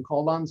platinum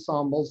called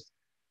ensembles.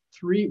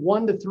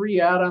 1 to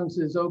 3 atoms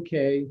is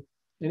okay.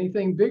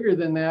 Anything bigger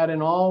than that,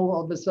 and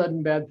all of a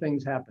sudden bad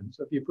things happen.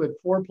 So if you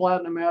put 4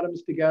 platinum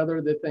atoms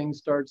together, the thing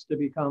starts to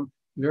become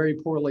very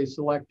poorly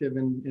selective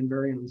and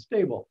very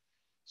unstable.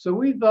 So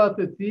we thought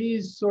that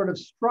these sort of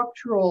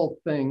structural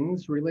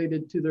things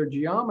related to their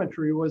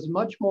geometry was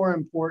much more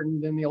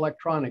important than the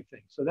electronic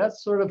things. So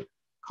that's sort of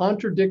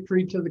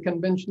contradictory to the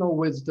conventional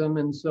wisdom.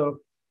 And so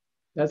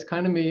that's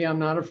kind of me. I'm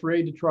not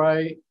afraid to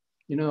try,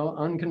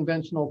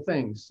 unconventional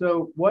things.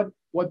 So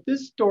what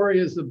this story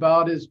is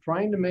about is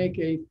trying to make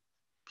a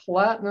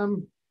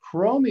platinum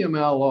chromium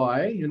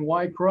alloy. And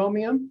why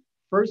chromium?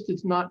 First,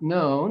 it's not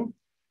known.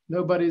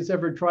 Nobody's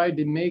ever tried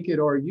to make it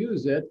or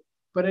use it,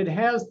 but it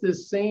has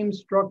this same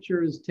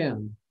structure as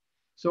tin.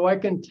 So I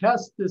can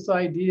test this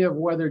idea of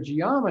whether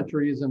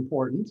geometry is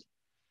important.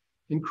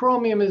 And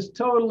chromium is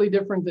totally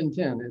different than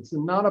tin. It's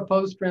not a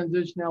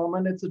post-transition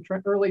element, it's an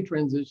early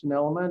transition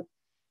element.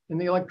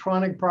 And the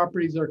electronic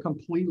properties are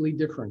completely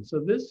different. So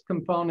this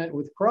component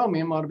with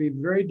chromium ought to be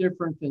very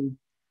different than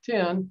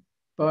tin,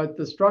 but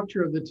the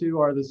structure of the two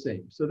are the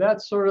same. So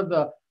that's sort of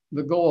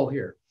the goal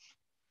here.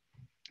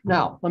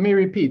 Now, let me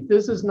repeat,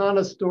 this is not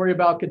a story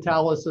about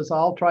catalysis.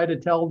 I'll try to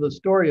tell the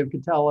story of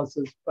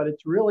catalysis, but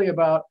it's really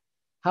about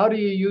how do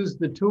you use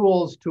the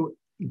tools to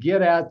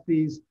get at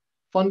these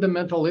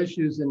fundamental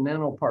issues in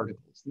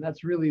nanoparticles. And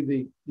that's really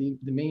the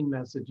main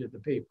message of the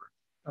paper,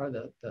 or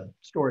the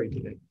story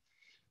today.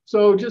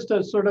 So just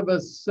a sort of a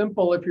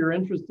simple, if you're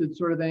interested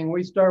sort of thing,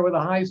 we start with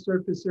a high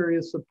surface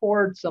area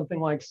support,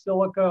 something like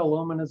silica.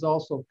 Alumina is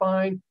also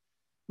fine.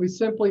 We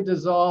simply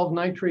dissolve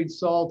nitrate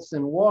salts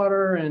in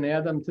water and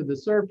add them to the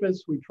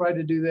surface. We try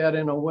to do that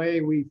in a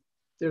way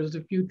there's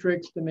a few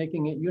tricks to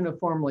making it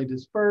uniformly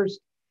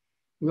dispersed.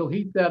 We'll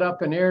heat that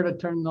up in air to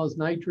turn those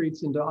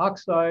nitrates into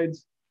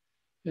oxides.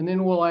 And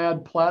then we'll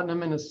add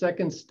platinum in a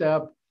second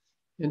step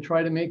and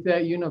try to make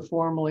that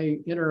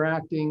uniformly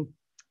interacting.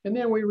 And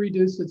then we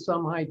reduce at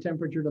some high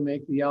temperature to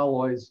make the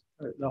alloys,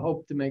 or the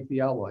hope to make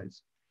the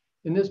alloys.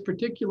 In this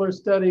particular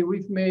study,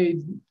 we've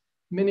made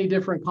many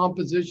different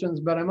compositions,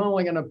 but I'm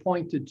only going to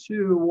point to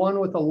two, one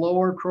with a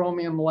lower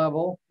chromium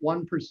level,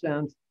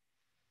 1%,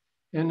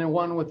 and then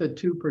one with a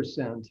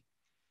 2%.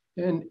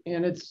 And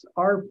it's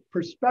our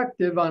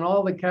perspective on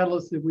all the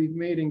catalysts that we've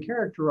made and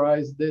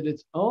characterized that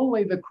it's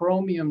only the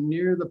chromium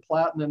near the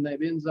platinum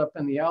that ends up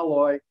in the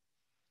alloy.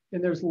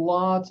 And there's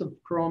lots of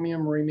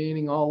chromium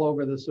remaining all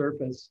over the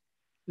surface.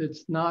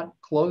 It's not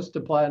close to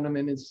platinum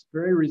and it's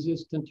very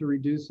resistant to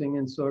reducing,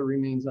 and so it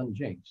remains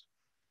unchanged.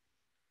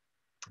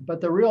 But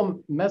the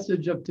real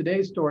message of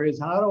today's story is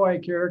how do I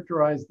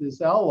characterize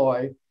this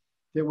alloy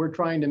that we're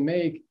trying to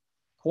make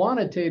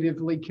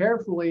quantitatively,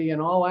 carefully in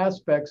all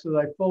aspects so that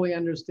I fully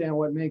understand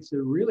what makes it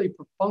really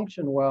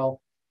function well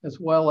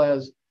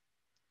as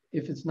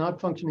if it's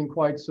not functioning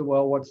quite so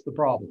well, what's the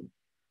problem?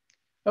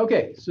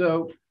 Okay,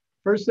 so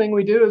first thing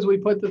we do is we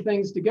put the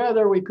things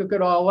together, we cook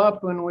it all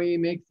up and we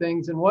make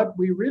things. And what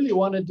we really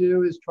want to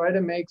do is try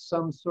to make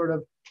some sort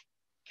of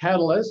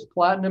catalyst.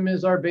 Platinum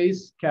is our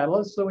base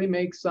catalyst, so we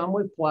make some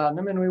with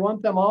platinum and we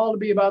want them all to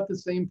be about the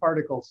same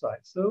particle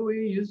size. So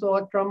we use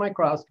electron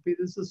microscopy.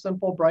 This is a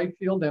simple bright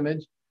field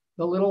image.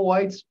 The little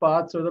white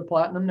spots are the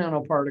platinum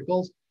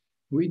nanoparticles.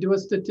 We do a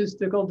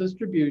statistical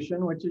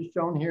distribution, which is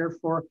shown here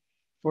for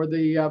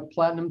the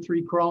platinum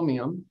 3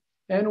 chromium.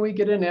 And we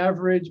get an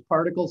average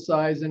particle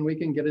size and we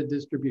can get a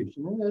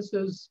distribution. And this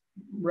is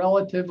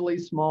relatively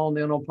small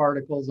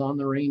nanoparticles on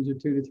the range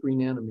of 2 to 3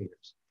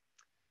 nanometers.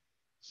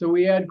 So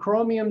we add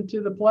chromium to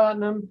the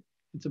platinum.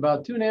 It's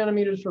about 2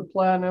 nanometers for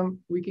platinum.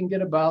 We can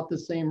get about the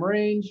same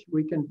range.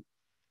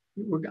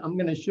 I'm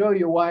going to show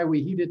you why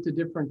we heat it to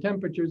different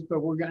temperatures,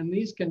 but in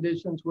these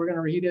conditions, we're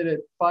going to heat it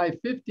at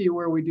 550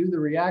 where we do the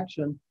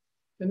reaction.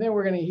 And then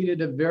we're going to heat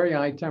it at very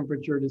high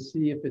temperature to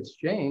see if it's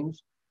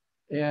changed.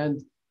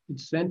 And it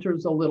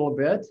centers a little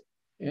bit,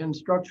 and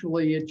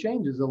structurally it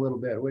changes a little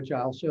bit, which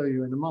I'll show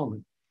you in a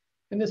moment.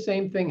 And the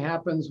same thing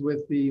happens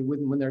with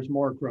when there's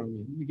more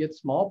chromium. You get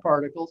small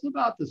particles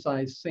about the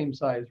same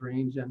size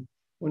range. And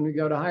when we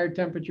go to higher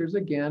temperatures,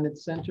 again, it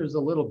centers a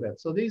little bit.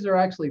 So these are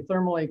actually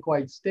thermally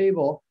quite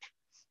stable.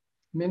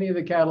 Many of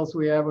the catalysts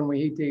we have when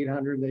we heat to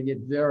 800, they get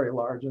very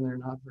large and they're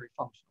not very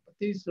functional. But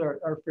these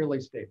are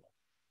fairly stable.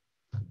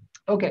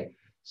 Okay,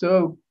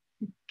 so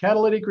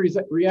catalytic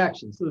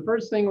reactions. So the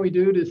first thing we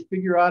do to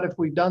figure out if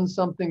we've done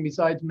something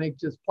besides make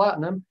just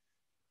platinum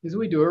is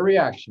we do a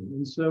reaction.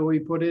 And so we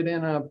put it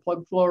in a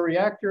plug flow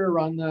reactor,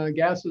 run the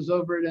gases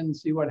over it and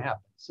see what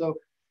happens. So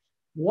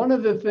one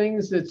of the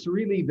things that's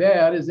really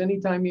bad is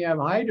anytime you have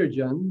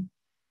hydrogen,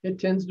 it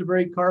tends to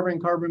break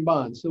carbon-carbon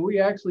bonds. So we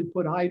actually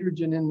put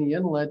hydrogen in the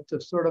inlet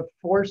to sort of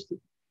force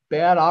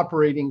bad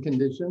operating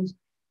conditions.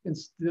 And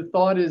the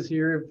thought is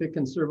here, if it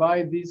can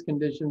survive these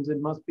conditions, it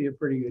must be a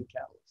pretty good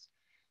catalyst.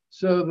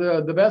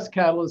 So the best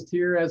catalyst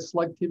here has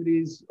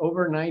selectivities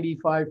over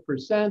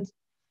 95%.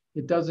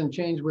 It doesn't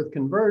change with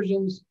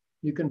conversions.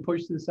 You can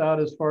push this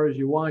out as far as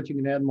you want. You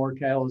can add more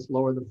catalyst,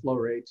 lower the flow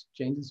rates,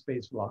 change the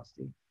space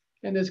velocity.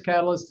 And this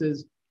catalyst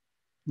is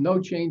no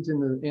change in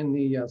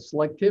the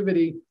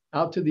selectivity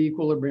out to the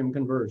equilibrium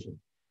conversion.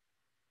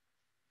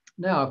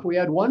 Now, if we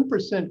add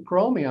 1%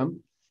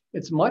 chromium,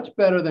 it's much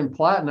better than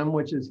platinum,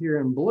 which is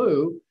here in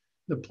blue.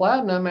 The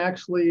platinum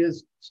actually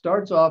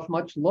starts off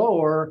much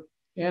lower,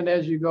 and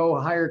as you go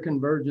higher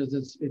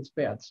convergence, it's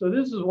bad. So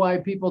this is why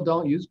people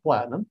don't use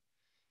platinum.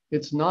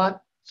 It's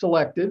not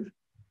selective.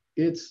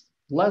 It's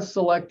less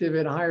selective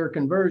at higher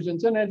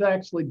conversions, and it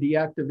actually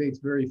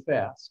deactivates very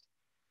fast.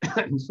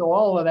 And so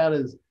all of that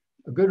is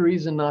a good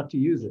reason not to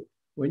use it.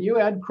 When you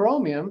add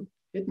chromium,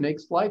 it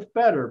makes life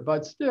better,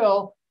 but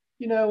still,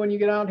 you know, when you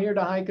get out here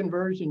to high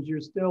conversions,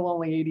 you're still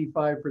only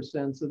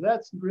 85%. So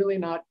that's really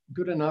not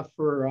good enough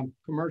for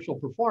commercial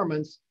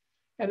performance.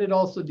 And it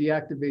also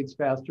deactivates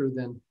faster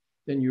than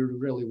you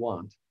really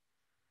want.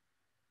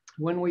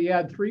 When we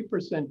add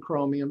 3%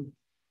 chromium,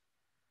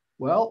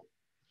 well,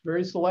 it's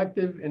very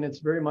selective and it's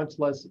very much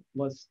less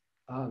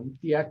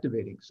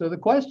deactivating. So the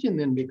question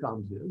then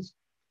becomes is,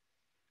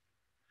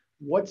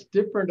 what's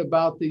different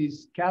about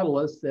these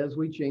catalysts as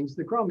we change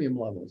the chromium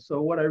levels?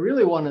 So what I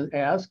really want to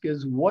ask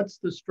is, what's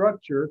the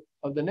structure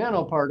of the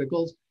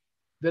nanoparticles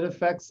that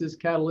affects this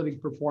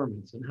catalytic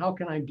performance? And how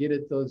can I get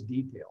at those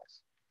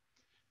details?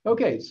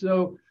 Okay,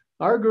 so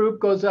our group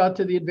goes out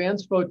to the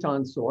advanced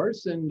photon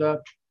source, and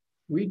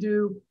we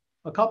do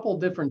a couple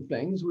different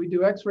things. We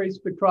do X-ray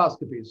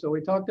spectroscopy. So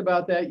we talked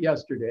about that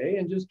yesterday.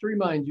 And just to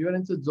remind you, in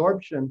its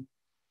absorption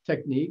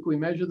technique, we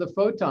measure the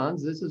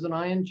photons. This is an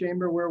ion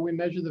chamber where we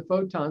measure the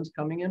photons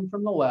coming in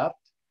from the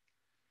left.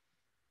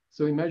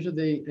 So we measure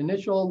the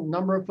initial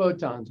number of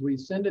photons. We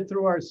send it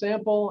through our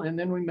sample, and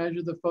then we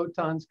measure the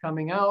photons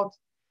coming out.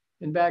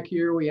 And back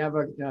here, we have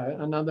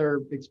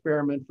another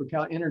experiment for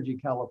energy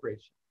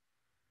calibration.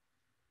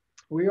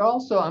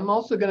 I'm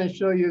also going to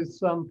show you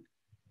some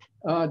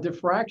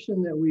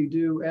diffraction that we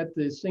do at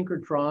the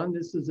synchrotron.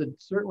 This is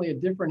certainly a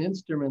different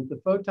instrument.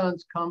 The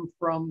photons come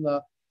from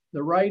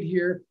the right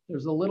here.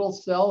 There's a little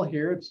cell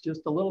here. It's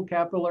just a little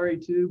capillary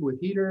tube with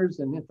heaters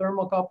and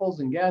thermocouples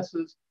and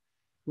gases.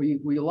 We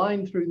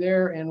line through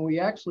there, and we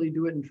actually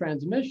do it in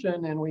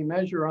transmission, and we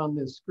measure on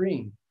this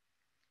screen.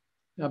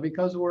 Now,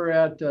 because we're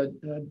at a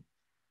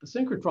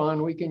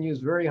synchrotron, we can use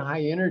very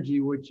high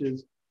energy, which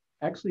is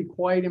actually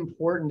quite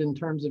important in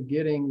terms of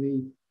getting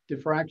the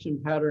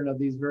diffraction pattern of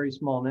these very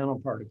small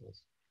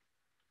nanoparticles.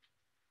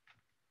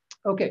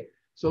 Okay,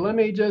 so let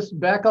me just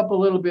back up a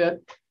little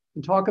bit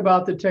and talk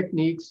about the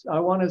techniques. I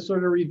want to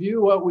sort of review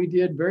what we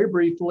did very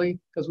briefly,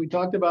 because we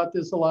talked about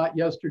this a lot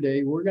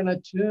yesterday. We're going to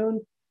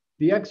tune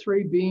the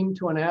X-ray beam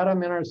to an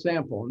atom in our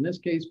sample, in this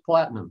case,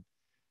 platinum.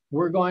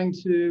 We're going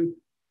to,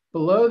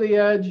 below the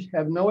edge,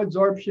 have no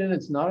absorption.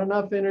 It's not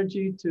enough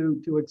energy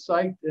to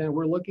excite. And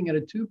we're looking at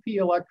a 2p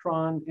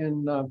electron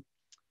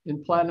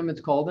in platinum.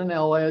 It's called an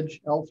L edge,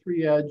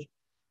 L3 edge.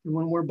 And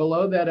when we're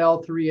below that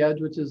L3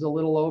 edge, which is a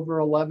little over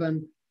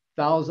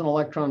 11,000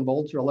 electron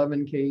volts or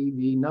 11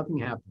 keV, nothing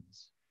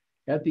happens.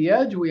 At the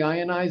edge, we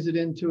ionize it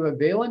into a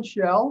valence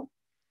shell,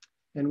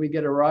 and we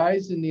get a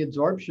rise in the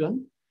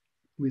absorption.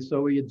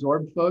 So we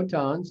absorb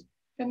photons,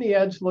 and the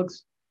edge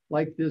looks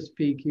like this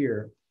peak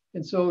here.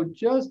 And so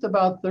just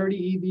about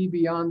 30 eV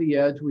beyond the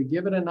edge, we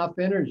give it enough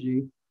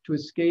energy to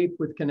escape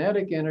with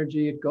kinetic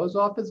energy. It goes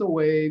off as a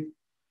wave.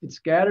 It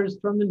scatters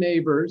from the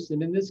neighbors.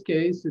 And in this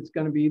case, it's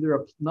going to be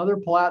either another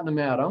platinum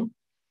atom,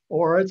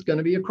 or it's going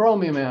to be a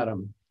chromium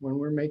atom when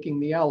we're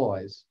making the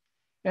alloys.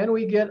 And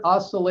we get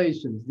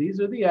oscillations. These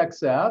are the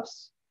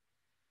XFs.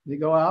 They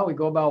go out, we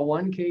go about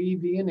 1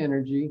 keV in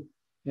energy.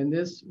 And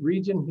this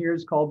region here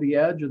is called the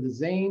edge or the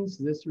XANES.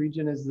 This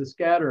region is the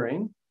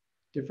scattering,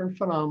 different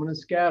phenomena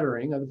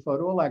scattering of the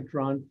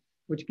photoelectron,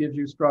 which gives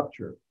you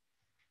structure.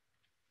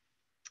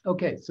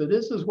 Okay, so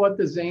this is what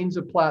the XANES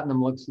of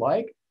platinum looks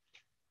like.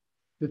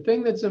 The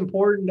thing that's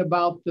important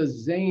about the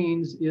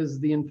XANES is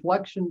the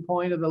inflection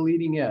point of the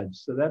leading edge.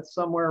 So that's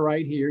somewhere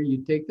right here.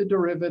 You take the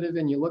derivative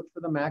and you look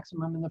for the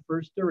maximum in the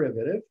first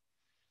derivative.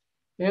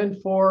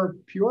 And for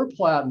pure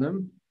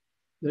platinum,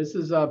 this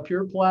is a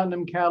pure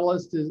platinum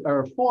catalyst,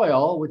 or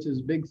foil, which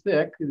is big,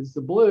 thick, is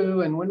the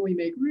blue. And when we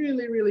make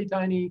really, really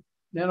tiny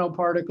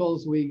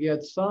nanoparticles, we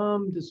get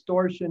some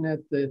distortion at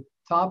the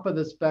top of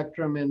the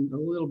spectrum and a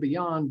little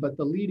beyond, but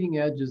the leading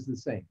edge is the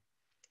same.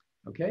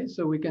 Okay,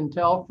 so we can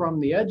tell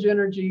from the edge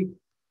energy,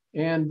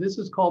 and this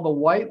is called the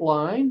white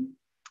line,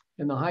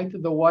 and the height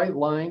of the white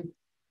line,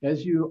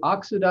 as you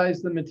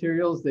oxidize the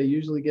materials, they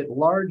usually get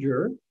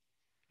larger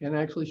and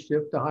actually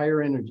shift to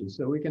higher energy.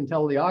 So we can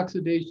tell the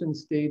oxidation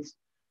states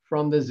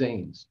from the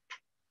XANES.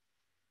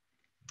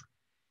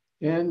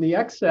 And the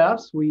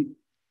XFs, we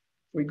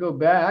go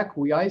back,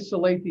 we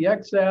isolate the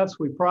XFs,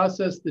 we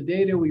process the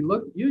data, we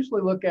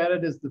usually look at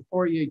it as the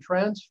Fourier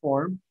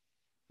transform.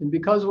 And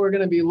because we're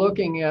going to be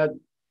looking at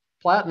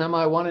platinum,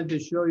 I wanted to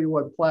show you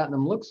what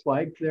platinum looks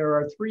like. There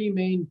are 3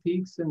 main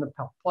peaks in the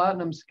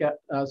platinum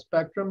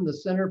spectrum. The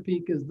center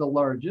peak is the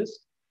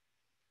largest.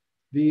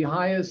 The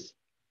highest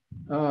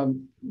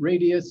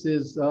radius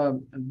is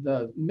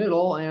the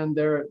middle, and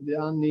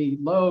on the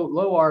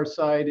low R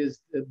side is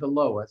the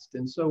lowest.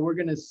 And so we're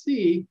going to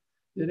see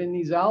that in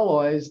these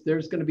alloys,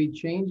 there's going to be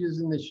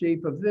changes in the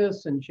shape of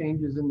this and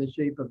changes in the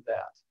shape of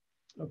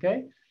that.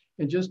 Okay,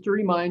 and just to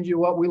remind you,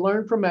 what we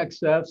learned from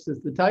XFs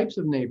is the types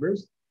of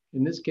neighbors.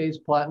 In this case,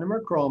 platinum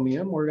or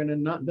chromium. We're going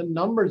to the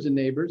numbers of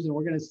neighbors, and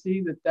we're going to see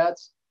that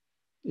that's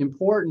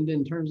important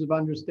in terms of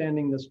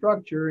understanding the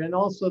structure, and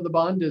also the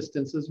bond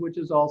distances, which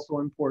is also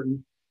important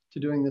to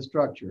doing the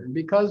structure. And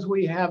because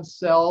we have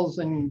cells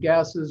and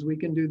gases, we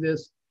can do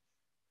this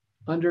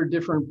under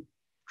different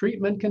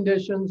treatment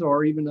conditions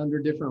or even under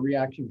different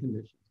reaction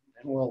conditions.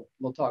 And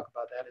we'll talk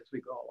about that as we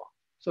go along.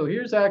 So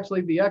here's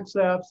actually the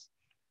XFs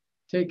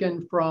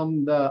taken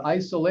from the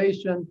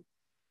isolation.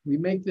 We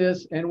make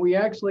this, and we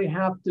actually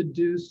have to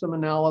do some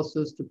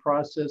analysis to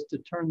process to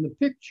turn the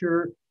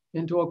picture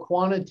into a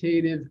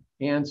quantitative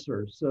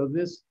answer. So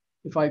this,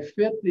 if I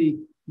fit the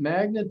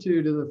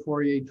magnitude of the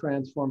Fourier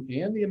transform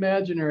and the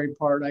imaginary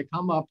part, I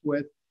come up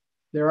with,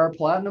 there are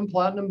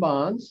platinum-platinum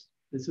bonds.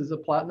 This is a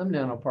platinum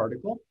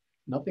nanoparticle,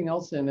 nothing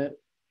else in it.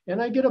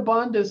 And I get a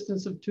bond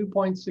distance of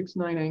 2.69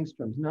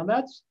 angstroms. Now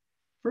that's,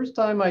 first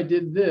time I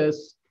did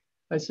this,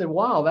 I said,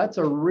 wow, that's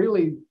a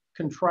really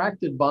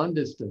contracted bond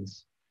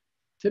distance.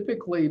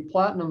 Typically,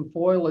 platinum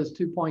foil is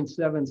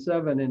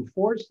 2.77, and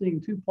forcing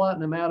two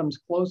platinum atoms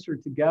closer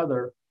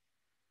together,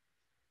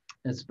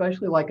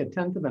 especially like a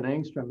 1/10 of an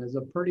angstrom, is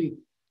a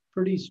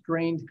pretty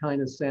strained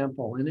kind of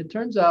sample. And it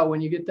turns out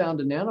when you get down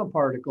to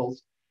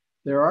nanoparticles,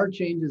 there are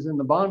changes in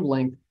the bond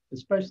length,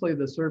 especially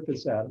the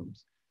surface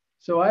atoms.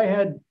 So I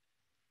had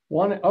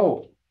one,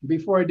 oh,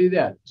 before I do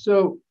that.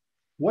 So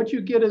what you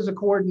get is a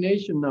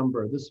coordination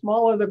number. The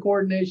smaller the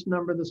coordination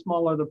number, the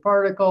smaller the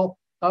particle,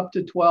 up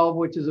to 12,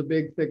 which is a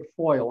big, thick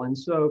foil. And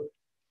so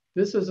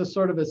this is a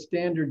sort of a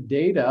standard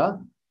data,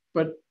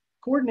 but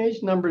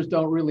coordination numbers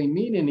don't really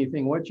mean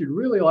anything. What you'd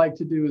really like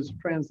to do is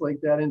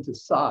translate that into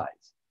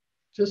size.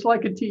 Just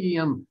like a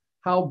TEM,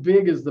 how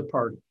big is the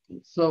particle?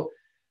 So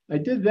I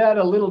did that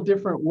a little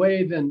different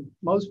way than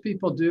most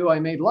people do. I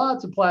made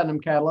lots of platinum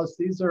catalysts.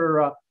 These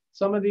are,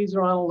 some of these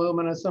are on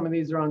alumina, some of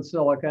these are on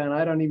silica, and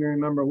I don't even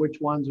remember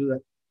which ones are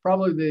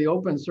probably the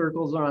open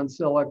circles are on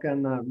silica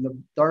and the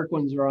dark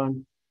ones are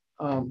on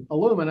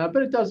alumina,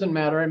 but it doesn't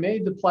matter. I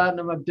made the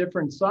platinum of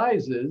different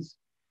sizes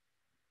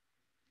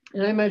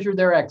and I measured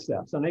their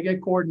XFs and I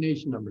get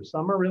coordination numbers.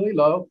 Some are really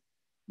low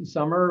and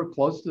some are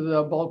close to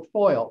the bulk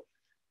foil.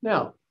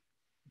 Now,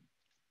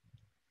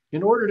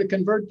 in order to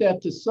convert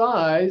that to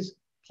size,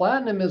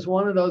 platinum is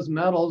one of those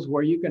metals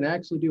where you can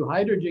actually do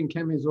hydrogen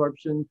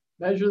chemisorption,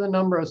 measure the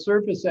number of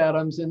surface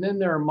atoms, and then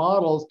there are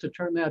models to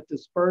turn that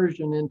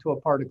dispersion into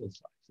a particle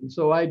size. And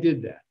so I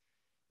did that.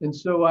 And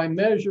so I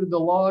measured the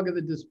log of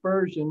the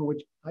dispersion,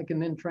 which I can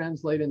then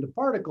translate into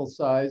particle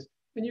size.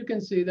 And you can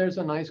see there's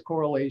a nice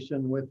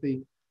correlation with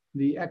the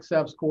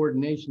XF's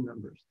coordination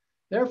numbers.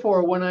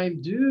 Therefore, when I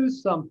do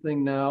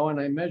something now and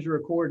I measure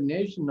a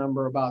coordination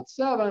number about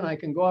 7, I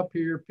can go up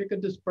here, pick a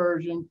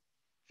dispersion,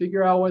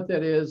 figure out what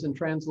that is, and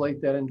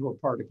translate that into a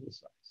particle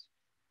size.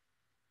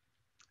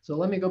 So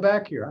let me go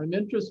back here. I'm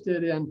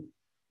interested in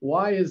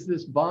why is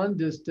this bond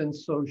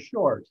distance so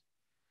short?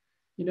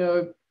 You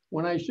know,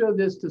 when I showed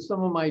this to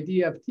some of my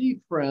DFT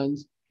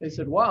friends, they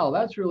said, wow,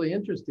 that's really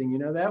interesting. You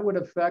know, that would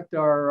affect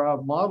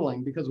our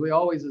modeling because we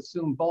always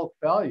assume bulk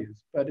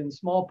values. But in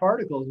small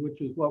particles,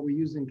 which is what we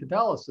use in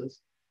catalysis,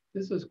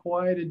 this is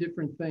quite a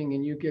different thing.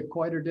 And you get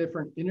quite a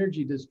different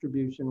energy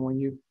distribution when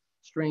you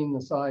strain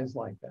the size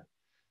like that.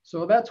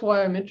 So that's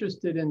why I'm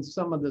interested in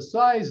some of the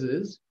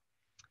sizes.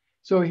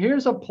 So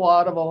here's a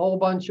plot of a whole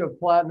bunch of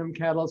platinum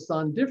catalysts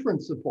on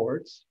different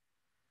supports.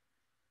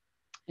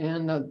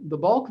 And the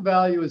bulk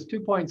value is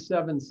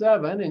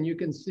 2.77. And you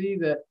can see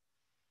that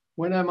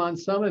when I'm on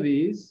some of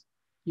these,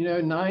 you know,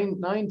 10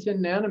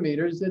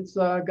 nanometers, it's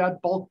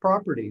got bulk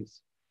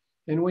properties.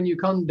 And when you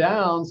come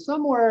down,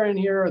 somewhere in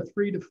here are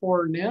 3 to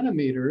 4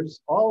 nanometers,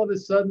 all of a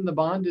sudden the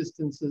bond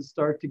distances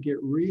start to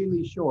get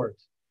really short.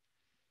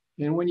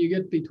 And when you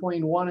get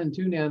between 1 and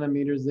 2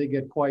 nanometers, they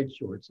get quite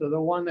short. So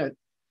the one that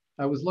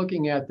I was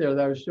looking at there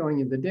that I was showing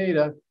you the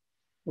data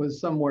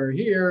was somewhere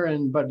here,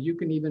 but you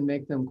can even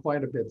make them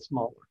quite a bit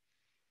smaller.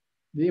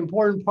 The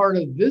important part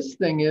of this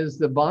thing is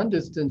the bond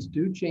distance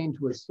do change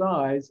with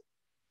size,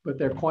 but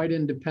they're quite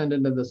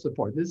independent of the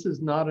support. This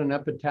is not an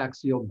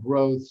epitaxial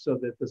growth so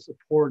that the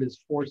support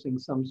is forcing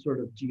some sort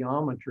of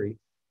geometry,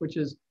 which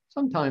is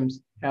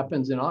sometimes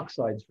happens in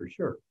oxides for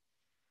sure.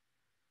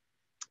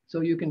 So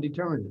you can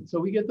determine it.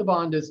 So we get the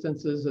bond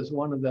distances as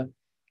one of the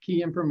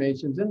key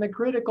informations. And the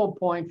critical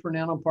point for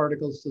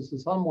nanoparticles is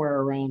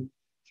somewhere around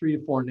 3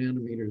 to 4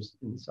 nanometers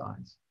in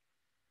size.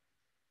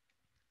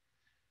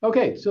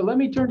 Okay, so let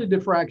me turn to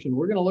diffraction.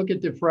 We're going to look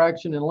at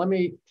diffraction and let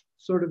me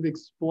sort of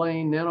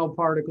explain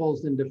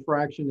nanoparticles and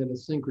diffraction at a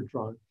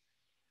synchrotron.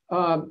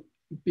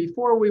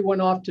 Before we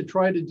went off to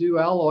try to do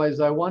alloys,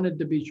 I wanted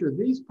to be sure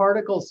these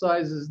particle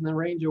sizes in the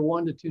range of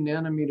 1 to 2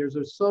 nanometers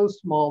are so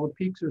small, the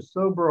peaks are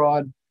so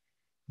broad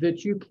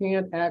that you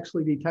can't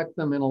actually detect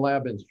them in a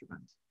lab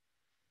instrument.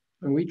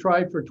 And we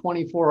tried for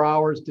 24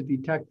 hours to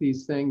detect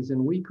these things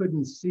and we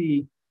couldn't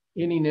see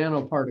any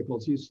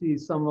nanoparticles. You see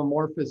some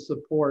amorphous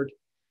support,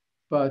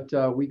 but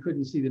we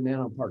couldn't see the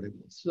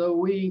nanoparticles. So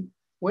we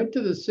went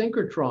to the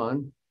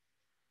synchrotron.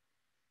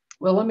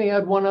 Well, let me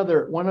add one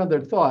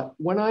other thought.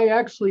 When I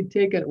actually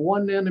take a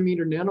 1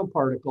 nanometer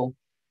nanoparticle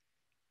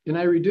and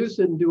I reduce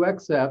it and do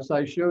XFs,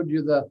 I showed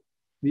you the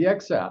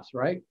XFs,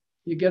 right?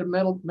 You get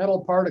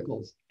metal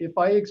particles. If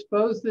I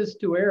expose this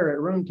to air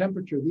at room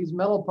temperature, these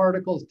metal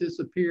particles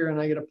disappear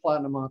and I get a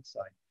platinum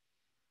oxide.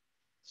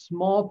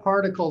 Small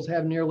particles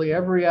have nearly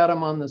every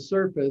atom on the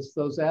surface.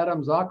 Those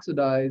atoms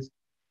oxidize.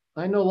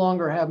 I no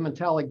longer have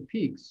metallic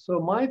peaks.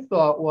 So my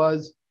thought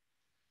was,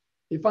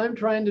 if I'm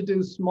trying to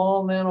do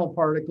small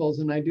nanoparticles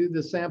and I do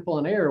the sample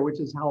in air,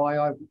 which is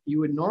how you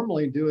would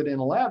normally do it in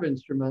a lab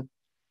instrument,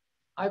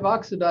 I've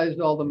oxidized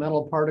all the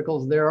metal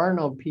particles. There are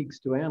no peaks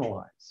to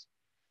analyze.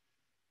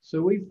 So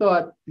we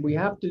thought we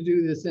have to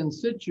do this in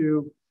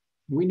situ,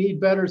 we need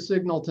better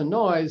signal to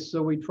noise,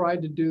 so we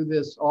tried to do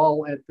this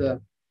all at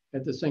the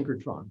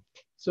synchrotron.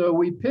 So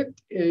we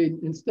picked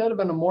instead of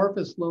an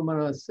amorphous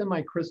lumina, a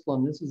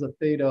semi-crystalline. This is a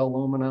theta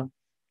lumina.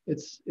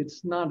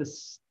 It's not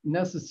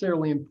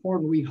necessarily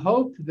important. We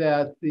hoped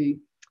that the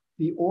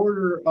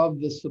order of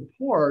the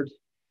support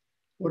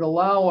would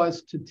allow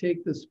us to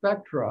take the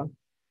spectra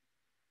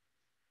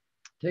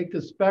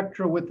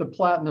with the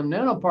platinum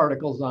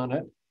nanoparticles on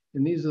it,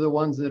 and these are the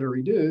ones that are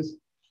reduced,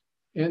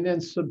 and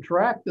then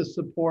subtract the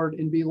support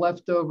and be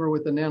left over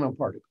with the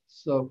nanoparticles.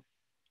 So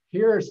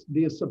here's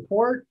the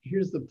support,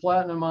 here's the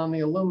platinum on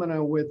the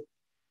alumina with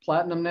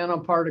platinum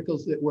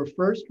nanoparticles that were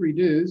first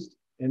reduced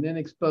and then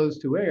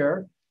exposed to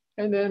air,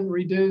 and then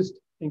reduced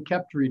and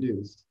kept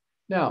reduced.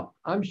 Now,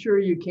 I'm sure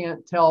you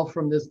can't tell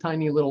from this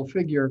tiny little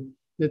figure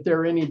that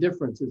there are any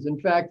differences. In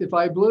fact, if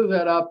I blew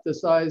that up the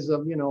size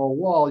of, a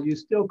wall, you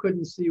still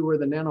couldn't see where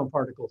the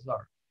nanoparticles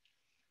are.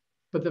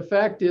 But the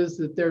fact is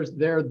that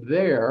they're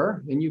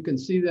there, and you can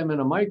see them in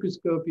a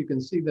microscope, you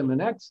can see them in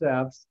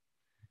XFs.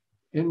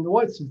 And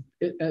what's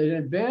an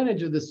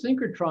advantage of the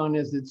synchrotron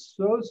is it's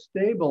so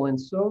stable and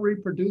so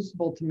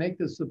reproducible to make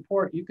the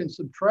support. You can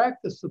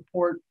subtract the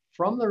support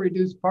from the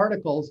reduced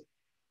particles,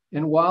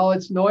 and while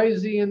it's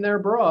noisy and they're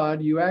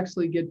broad, you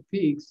actually get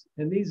peaks,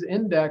 and these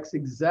index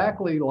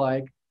exactly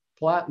like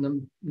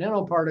platinum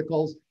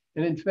nanoparticles.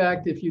 And in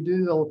fact, if you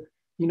do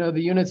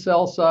the unit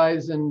cell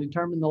size and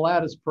determine the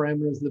lattice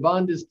parameters, the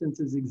bond distance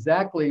is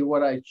exactly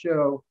what I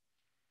show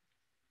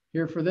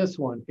here for this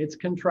one. It's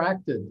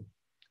contracted.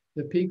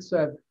 The peaks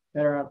are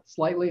at a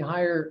slightly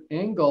higher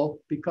angle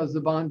because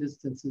the bond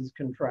distances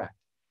contract,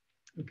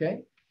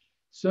 okay?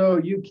 So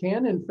you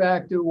can, in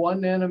fact, do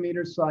 1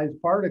 nanometer size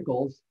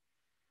particles.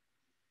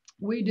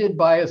 We did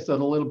bias it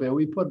a little bit.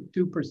 We put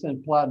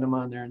 2% platinum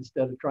on there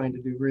instead of trying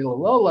to do real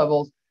low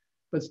levels,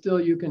 but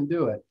still you can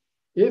do it.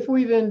 If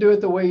we then do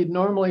it the way you'd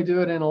normally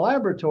do it in a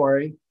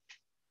laboratory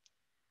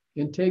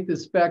and take the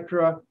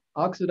spectra,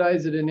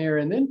 oxidize it in air,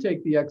 and then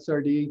take the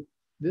XRD,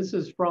 this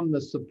is from the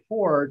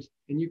support,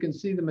 and you can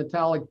see the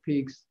metallic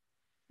peaks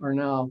are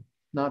now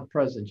not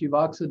present. You've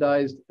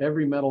oxidized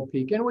every metal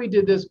peak. And we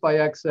did this by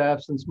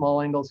XFs and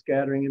small angle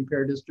scattering and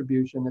pair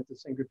distribution at the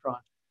synchrotron.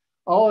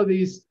 All of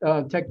these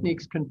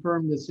techniques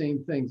confirm the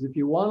same things. If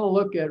you want to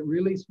look at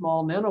really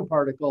small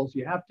nanoparticles,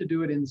 you have to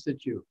do it in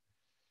situ.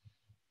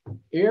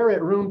 Air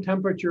at room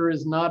temperature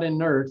is not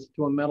inert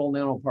to a metal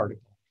nanoparticle.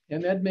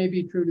 And that may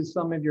be true to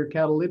some of your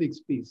catalytic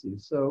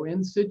species. So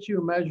in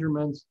situ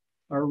measurements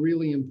are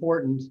really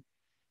important.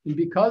 And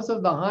because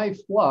of the high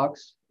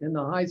flux and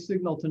the high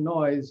signal to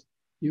noise,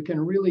 you can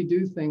really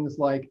do things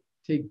like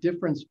take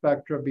different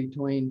spectra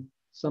between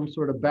some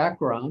sort of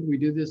background. We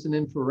do this in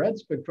infrared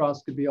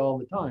spectroscopy all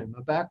the time,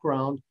 a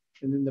background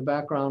and then the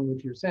background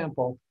with your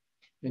sample,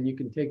 and you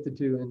can take the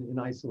two and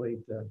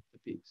isolate the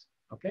peaks,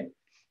 okay?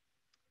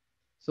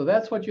 So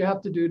that's what you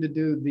have to do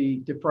the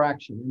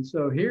diffraction. And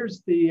so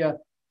here's the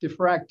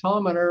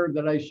diffractometer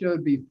that I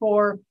showed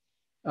before.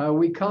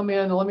 We come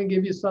in, let me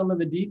give you some of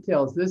the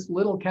details. This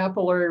little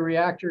capillary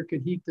reactor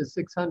could heat to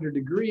 600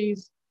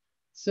 degrees.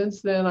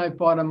 Since then, I've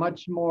bought a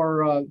much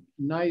more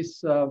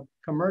nice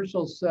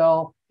commercial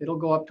cell. It'll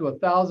go up to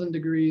 1,000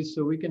 degrees,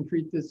 so we can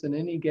treat this in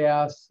any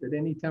gas at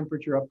any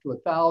temperature up to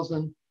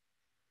 1,000.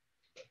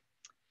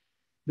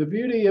 The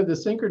beauty of the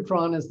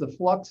synchrotron is the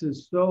flux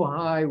is so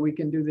high, we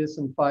can do this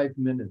in 5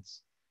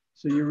 minutes.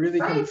 So you really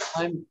can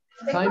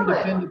time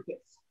dependent.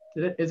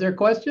 Is there a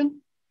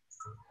question?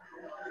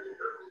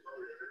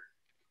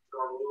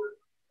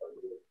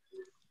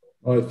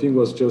 I think it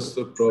was just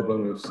a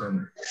problem with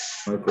some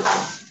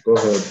microphone. Go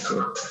ahead.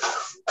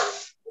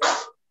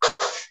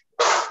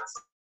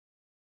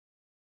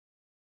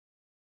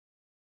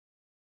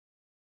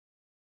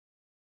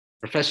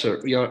 Professor,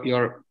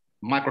 your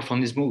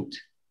microphone is mute.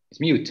 It's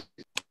mute.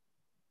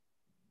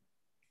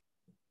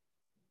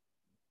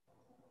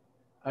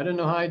 I don't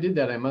know how I did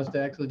that. I must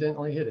have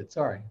accidentally hit it.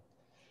 Sorry.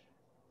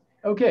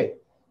 Okay.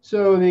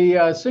 So the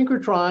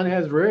synchrotron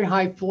has very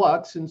high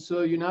flux, and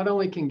so you not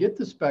only can get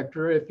the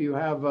spectra if you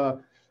have a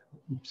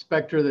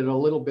spectra that are a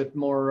little bit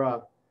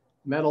more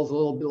metals, a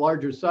little bit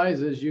larger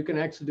sizes, you can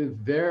actually do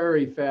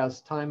very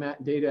fast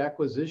data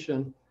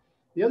acquisition.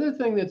 The other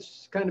thing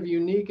that's kind of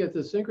unique at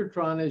the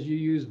synchrotron is you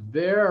use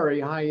very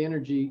high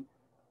energy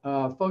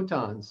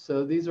photons.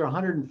 So these are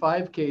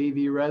 105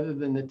 keV rather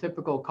than the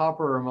typical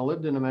copper or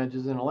molybdenum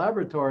edges in a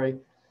laboratory.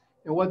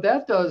 And what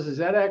that does is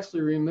that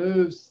actually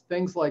removes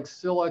things like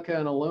silica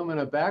and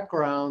alumina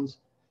backgrounds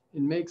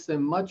and makes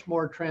them much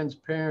more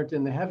transparent,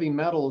 and the heavy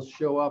metals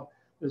show up.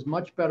 There's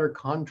much better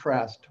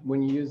contrast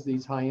when you use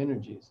these high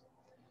energies.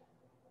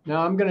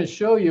 Now I'm going to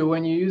show you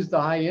when you use the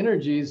high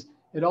energies,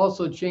 it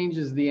also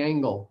changes the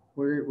angle.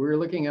 We're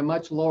looking at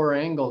much lower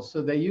angles.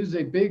 So they use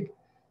a big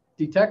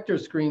detector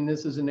screen.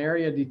 This is an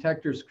area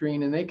detector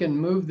screen, and they can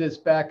move this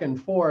back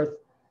and forth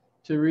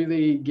to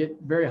really get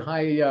very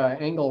high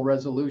angle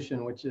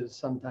resolution, which is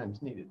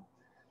sometimes needed.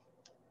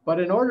 But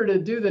in order to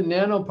do the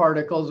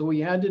nanoparticles, we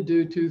had to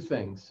do 2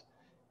 things.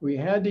 We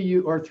had to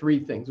use, or 3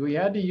 things. We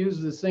had to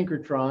use the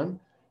synchrotron,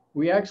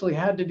 we actually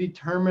had to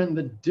determine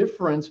the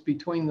difference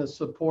between the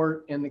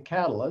support and the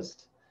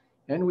catalyst,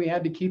 and we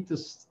had to keep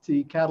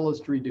the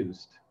catalyst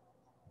reduced.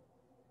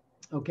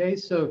 Okay,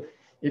 so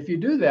if you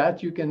do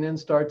that, you can then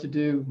start to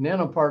do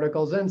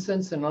nanoparticles, and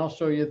since then I'll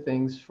show you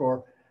things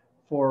for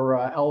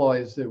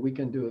alloys that we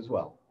can do as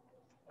well.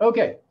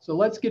 Okay, so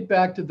let's get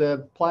back to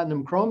the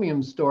platinum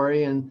chromium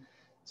story and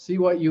see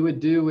what you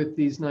would do with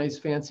these nice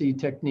fancy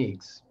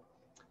techniques.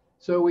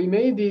 So we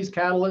made these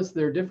catalysts,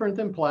 they're different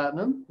than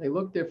platinum. They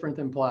look different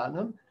than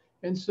platinum.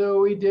 And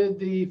so we did,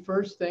 the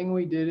first thing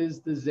we did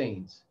is the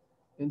Zanes.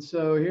 And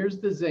so here's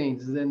the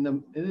Zanes.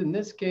 Then in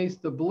this case,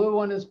 the blue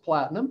one is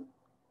platinum.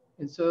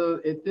 And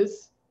so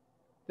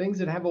things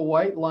that have a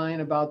white line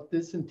about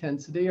this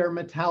intensity are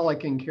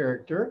metallic in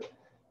character.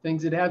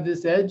 Things that have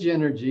this edge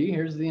energy,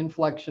 here's the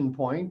inflection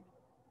point,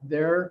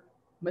 they're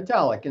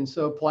metallic. And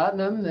so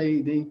platinum,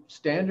 the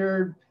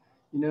standard,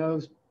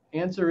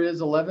 answer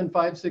is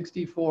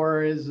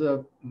 11564 is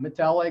a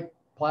metallic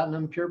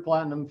platinum, pure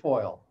platinum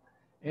foil,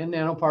 and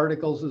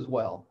nanoparticles as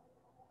well.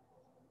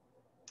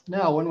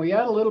 Now, when we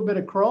add a little bit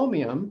of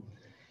chromium,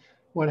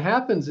 what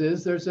happens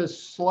is there's a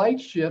slight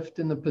shift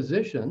in the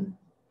position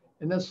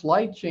and a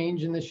slight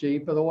change in the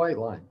shape of the white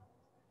line.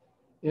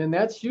 And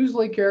that's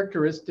usually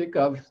characteristic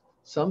of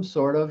some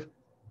sort of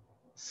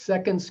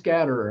second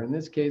scatterer. In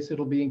this case,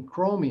 it'll be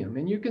chromium.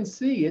 And you can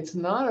see it's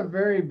not a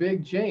very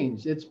big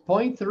change. It's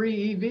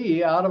 0.3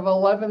 EV out of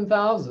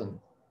 11,000.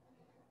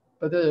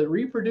 But the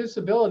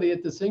reproducibility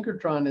at the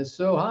synchrotron is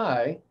so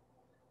high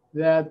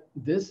that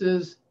this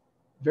is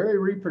very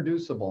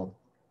reproducible.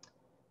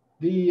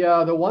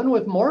 The one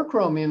with more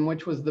chromium,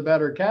 which was the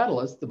better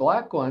catalyst, the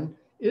black one,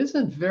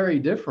 isn't very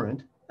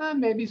different,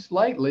 maybe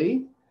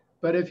slightly,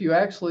 but if you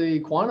actually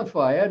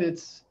quantify it,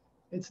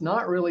 it's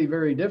not really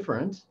very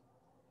different.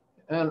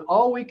 And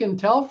all we can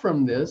tell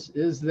from this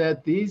is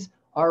that these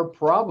are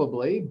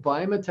probably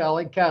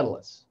bimetallic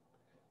catalysts.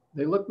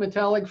 They look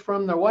metallic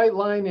from the white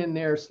line and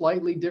they're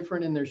slightly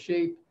different in their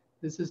shape.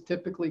 This is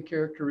typically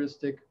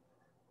characteristic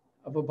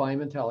of a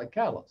bimetallic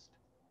catalyst.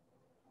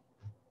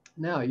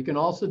 Now, you can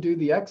also do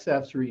the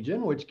XFs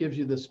region, which gives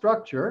you the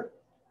structure.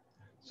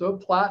 So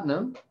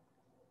platinum,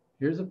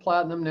 here's a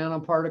platinum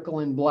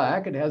nanoparticle in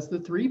black. It has the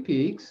 3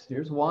 peaks.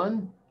 Here's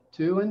 1,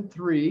 2, and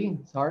 3.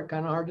 It's kind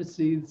of hard to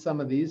see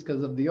some of these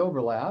because of the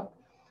overlap.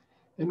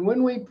 And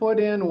when we put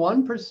in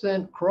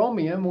 1%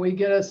 chromium, we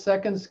get a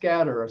second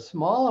scatter, a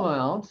small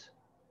amount.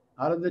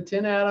 Out of the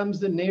 10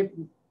 atoms,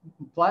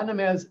 platinum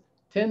has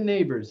 10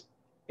 neighbors.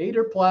 8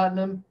 are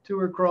platinum, 2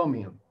 are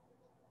chromium.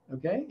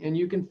 Okay, and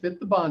you can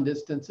fit the bond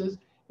distances,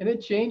 and it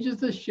changes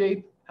the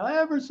shape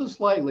ever so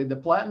slightly. The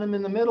platinum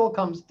in the middle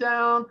comes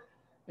down,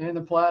 and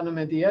the platinum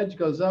at the edge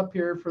goes up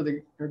here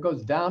or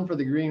goes down for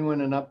the green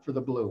one and up for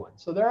the blue one.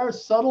 So there are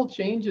subtle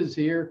changes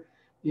here.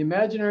 The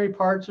imaginary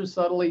parts are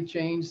subtly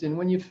changed, and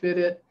when you fit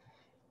it,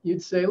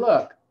 you'd say,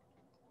 look,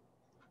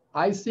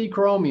 I see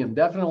chromium,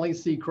 definitely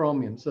see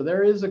chromium. So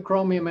there is a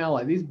chromium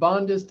alloy. These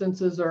bond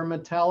distances are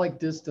metallic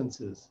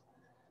distances.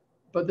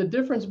 But the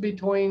difference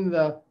between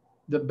the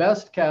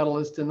best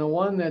catalyst and the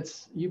one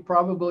that's you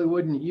probably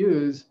wouldn't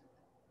use,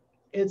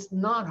 it's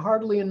not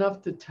hardly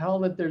enough to tell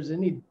that there's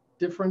any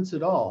difference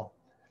at all.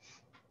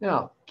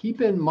 Now,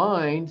 keep in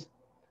mind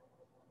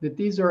that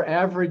these are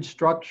average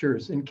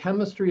structures and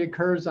chemistry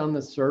occurs on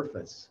the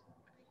surface.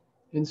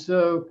 And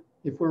so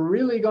if we're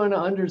really going to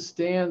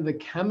understand the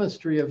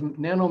chemistry of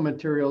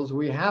nanomaterials,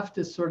 we have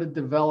to sort of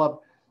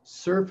develop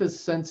surface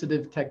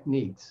sensitive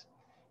techniques.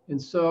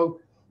 And so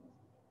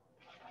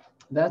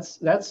that's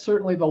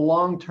certainly the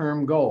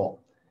long-term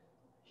goal.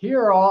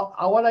 Here,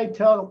 what I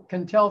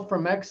can tell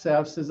from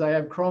XFs is I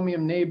have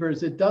chromium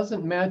neighbors. It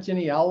doesn't match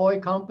any alloy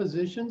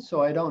composition,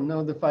 so I don't know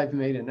if I've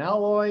made an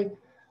alloy,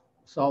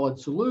 solid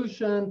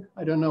solution.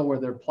 I don't know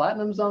whether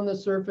platinum's on the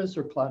surface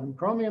or platinum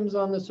chromium's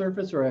on the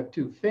surface, or I have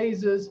 2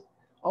 phases.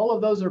 All of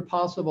those are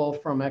possible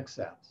from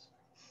XFs.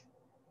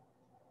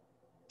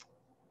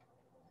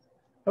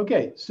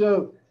 Okay,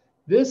 so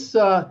this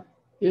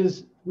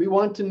we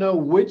want to know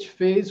which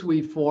phase we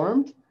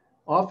formed.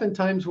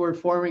 Oftentimes we're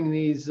forming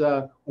these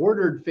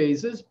ordered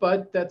phases,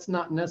 but that's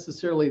not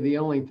necessarily the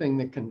only thing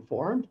that can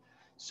form.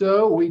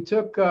 So we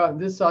took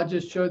this, I'll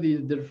just show the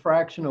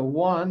diffraction of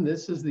 1.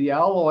 This is the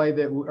alloy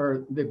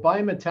or the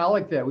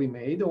bimetallic that we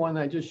made, the one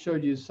I just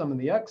showed you some of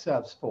the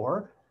XFs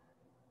for.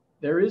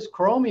 There is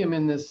chromium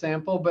in this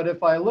sample, but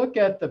if I look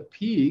at the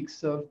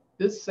peaks of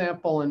this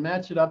sample and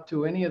match it up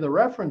to any of the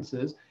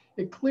references,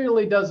 it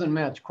clearly doesn't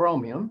match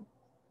chromium.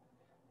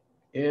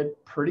 It's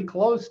pretty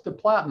close to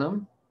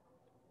platinum,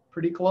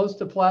 pretty close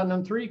to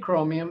platinum 3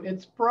 chromium.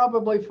 It's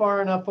probably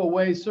far enough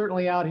away,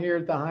 certainly out here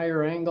at the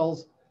higher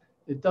angles.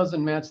 It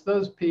doesn't match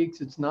those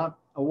peaks. It's not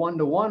a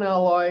 1-to-1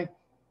 alloy,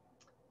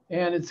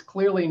 and it's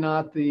clearly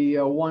not the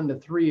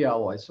 1-to-3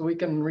 alloy. So we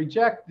can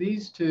reject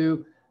these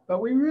 2,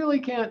 but we really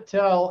can't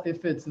tell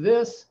if it's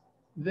this,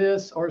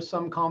 or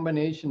some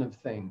combination of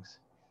things.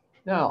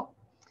 Now,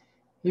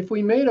 if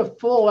we made a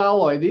full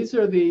alloy, these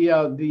are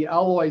the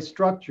alloy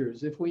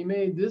structures. If we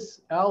made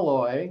this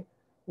alloy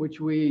which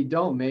we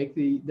don't make,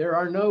 there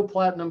are no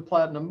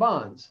platinum-platinum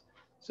bonds.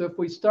 So if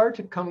we start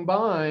to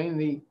combine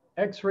the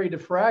X-ray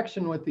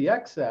diffraction with the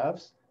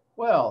XFs,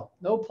 well,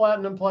 no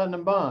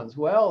platinum-platinum bonds.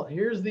 Well,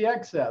 here's the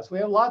XFs. We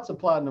have lots of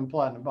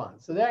platinum-platinum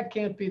bonds. So that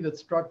can't be the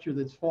structure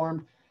that's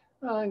formed.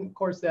 And of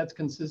course, that's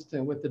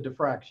consistent with the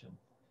diffraction.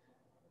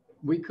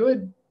 We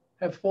could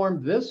have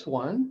formed this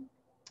one,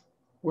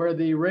 where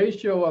the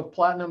ratio of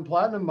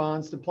platinum-platinum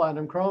bonds to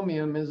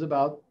platinum-chromium is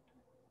about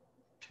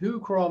 2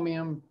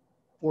 chromium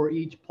for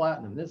each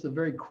platinum. This is a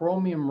very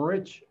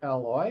chromium-rich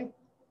alloy.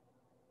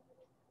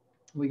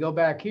 We go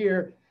back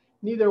here.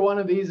 Neither one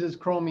of these is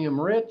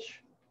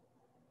chromium-rich.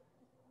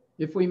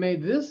 If we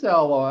made this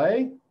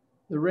alloy,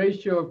 the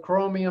ratio of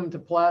chromium to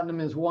platinum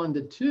is 1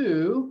 to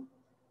 2.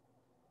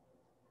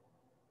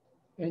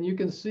 And you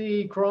can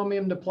see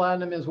chromium to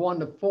platinum is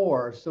 1 to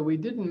 4. So we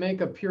didn't make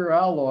a pure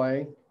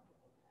alloy.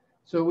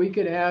 So we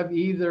could have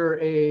either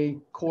a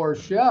core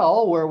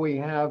shell where we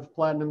have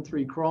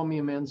platinum-3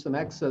 chromium and some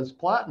excess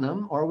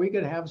platinum, or we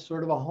could have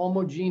sort of a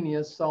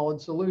homogeneous solid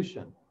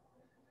solution.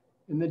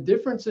 And the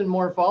difference in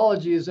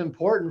morphology is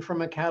important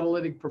from a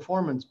catalytic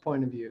performance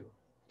point of view.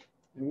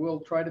 And we'll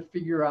try to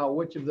figure out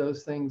which of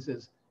those things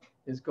is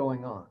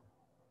going on.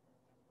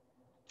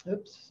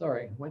 Oops,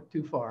 sorry, went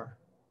too far.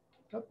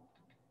 Oh.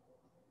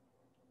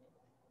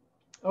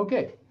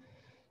 Okay,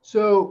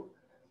 so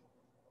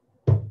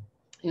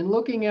in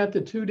looking at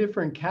the two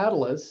different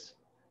catalysts,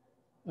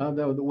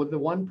 with the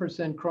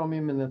 1%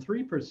 chromium and the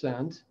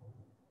 3%,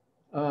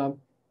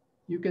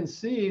 you can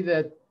see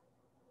that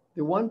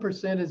the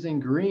 1% is in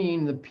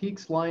green. The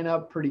peaks line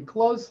up pretty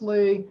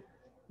closely.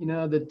 You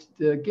know,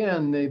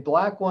 again, the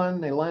black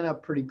one, they line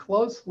up pretty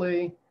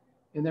closely,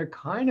 and they're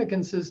kind of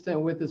consistent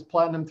with this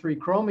platinum-3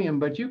 chromium,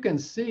 but you can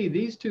see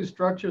these two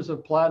structures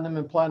of platinum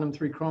and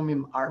platinum-3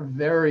 chromium are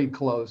very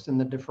close in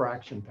the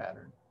diffraction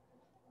pattern.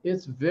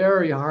 It's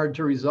very hard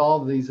to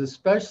resolve these,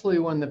 especially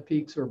when the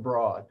peaks are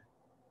broad.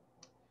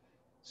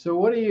 So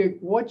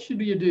what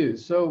should you do?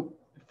 So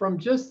from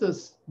just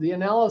the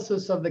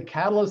analysis of the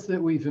catalyst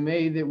that we've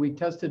made that we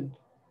tested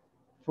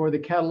for the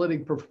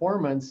catalytic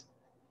performance,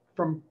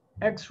 from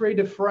X-ray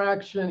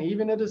diffraction,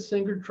 even at a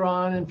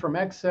synchrotron, and from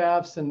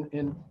XFs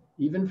and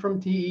even from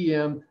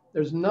TEM,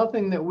 there's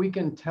nothing that we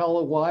can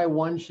tell why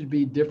one should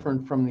be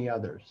different from the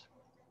others.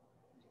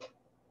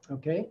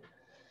 Okay,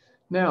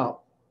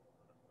 now,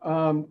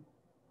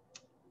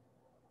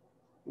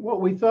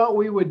 what we thought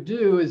we would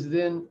do is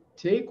then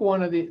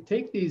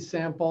take these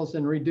samples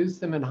and reduce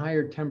them at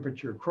higher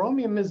temperature.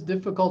 Chromium is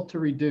difficult to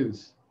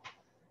reduce.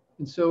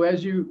 And so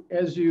as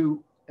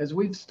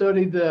we've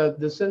studied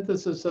the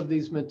synthesis of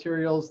these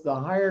materials, the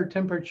higher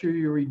temperature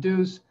you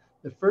reduce,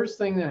 the first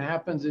thing that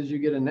happens is you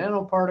get a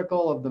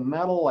nanoparticle of the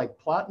metal like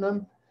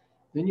platinum.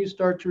 Then you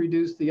start to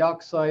reduce the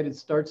oxide. It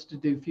starts to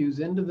diffuse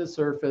into the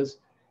surface,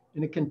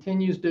 and it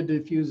continues to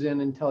diffuse in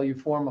until you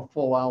form a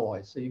full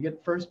alloy. So you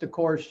get first a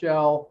core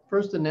shell,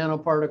 first a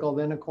nanoparticle,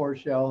 then a core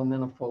shell, and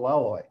then a full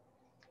alloy.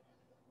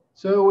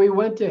 So we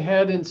went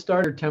ahead and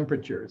started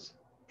temperatures.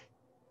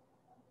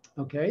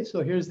 Okay,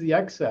 so here's the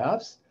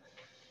XFs.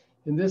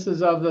 And this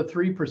is of the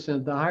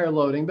 3%, the higher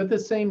loading, but the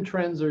same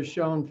trends are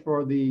shown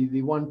for the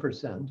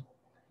 1%.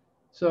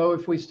 So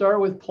if we start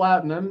with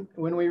platinum,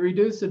 when we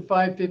reduce at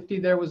 550,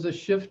 there was a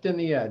shift in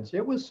the edge.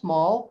 It was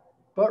small,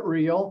 but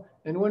real.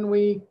 And when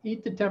we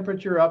heat the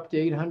temperature up to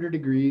 800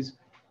 degrees,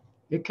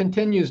 it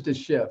continues to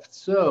shift.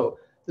 So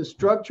the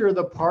structure of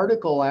the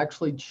particle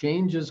actually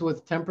changes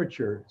with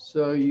temperature.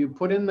 So you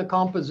put in the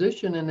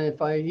composition, and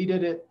if I heat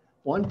it at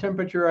one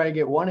temperature, I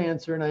get one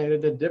answer, and I heat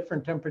it at a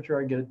different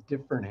temperature, I get a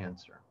different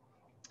answer.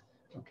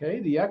 Okay,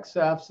 the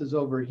XFs is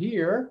over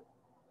here.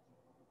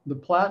 The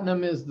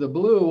platinum is the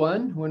blue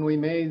one. When we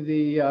made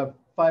the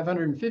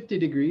 550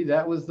 degree,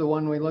 that was the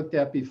one we looked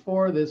at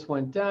before. This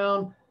went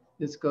down,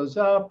 this goes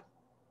up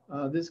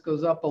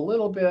a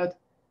little bit.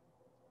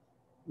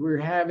 We're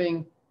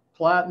having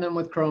platinum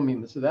with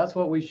chromium. So that's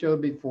what we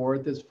showed before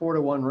at this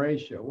 4-to-1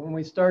 ratio. When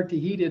we start to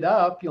heat it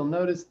up, you'll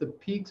notice the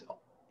peaks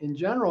in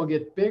general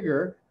get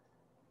bigger.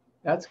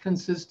 That's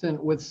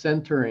consistent with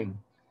centering.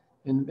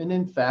 And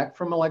in fact,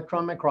 from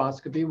electron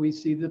microscopy, we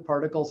see the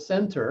particle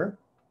center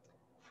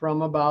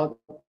from about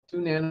 2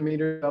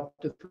 nanometers up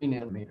to 3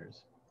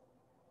 nanometers.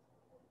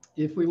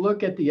 If we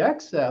look at the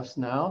XFs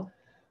now,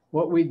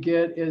 what we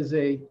get is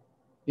an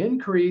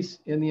increase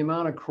in the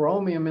amount of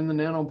chromium in the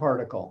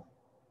nanoparticle.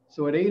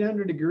 So at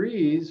 800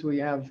 degrees, we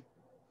have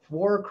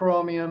 4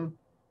 chromium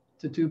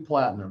to 2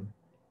 platinum.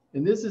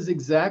 And this is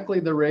exactly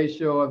the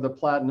ratio of the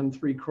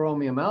platinum-3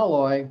 chromium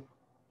alloy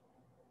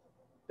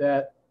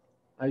that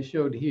I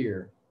showed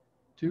here.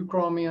 2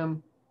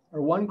 chromium,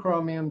 or 1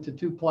 chromium to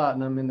 2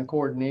 platinum in the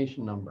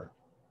coordination number.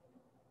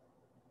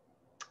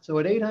 So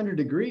at 800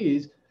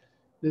 degrees,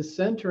 this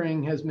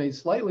centering has made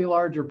slightly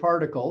larger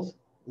particles,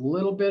 a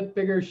little bit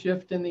bigger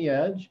shift in the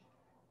edge,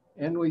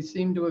 and we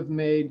seem to have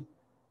made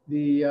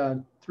the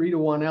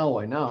 3-to-1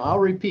 alloy. Now, I'll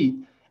repeat,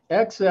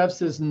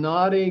 XFs is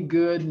not a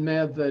good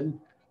method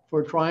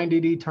for trying to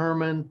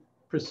determine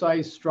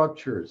precise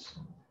structures.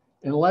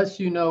 Unless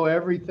you know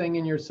everything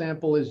in your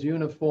sample is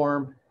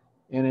uniform,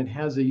 and it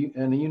has a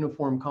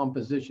uniform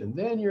composition,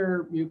 then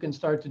you can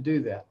start to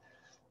do that.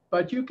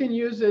 But you can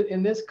use it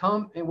in this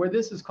where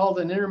this is called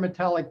an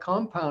intermetallic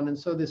compound, and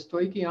so the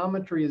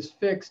stoichiometry is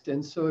fixed.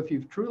 And so if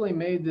you've truly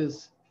made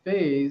this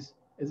phase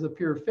as a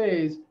pure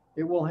phase,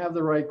 it will have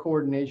the right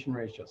coordination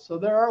ratio. So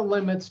there are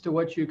limits to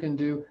what you can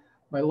do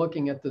by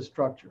looking at the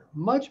structure.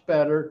 Much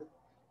better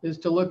is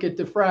to look at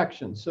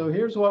diffraction. So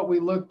here's what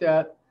we looked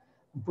at: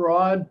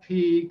 broad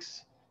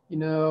peaks,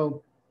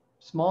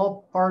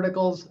 small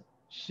particles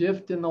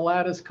shift in the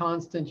lattice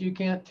constant. You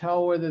can't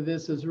tell whether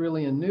this is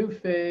really a new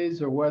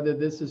phase or whether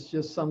this is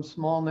just some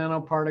small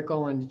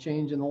nanoparticle and a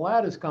change in the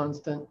lattice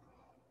constant.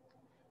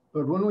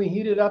 But when we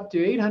heat it up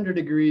to 800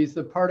 degrees,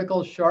 the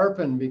particles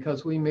sharpen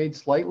because we made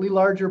slightly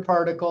larger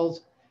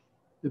particles.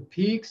 The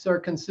peaks are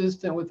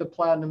consistent with the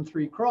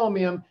platinum-3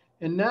 chromium.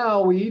 And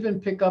now we even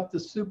pick up the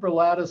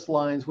superlattice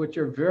lines, which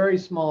are very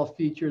small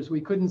features.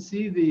 We couldn't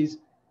see these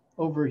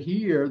over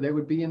here. They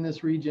would be in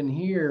this region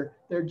here.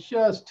 They're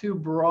just too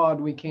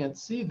broad. We can't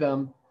see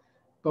them.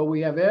 But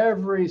we have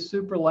every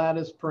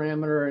superlattice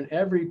parameter, and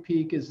every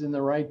peak is in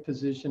the right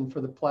position for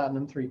the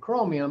platinum-3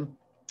 chromium.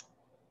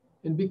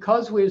 And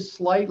because we have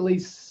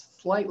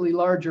slightly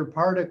larger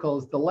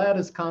particles, the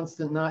lattice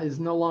constant is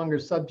no longer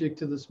subject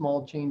to the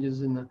small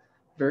changes in the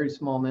very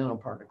small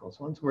nanoparticles.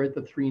 Once we're at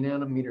the 3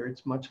 nanometer,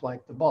 it's much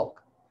like the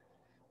bulk.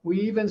 We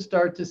even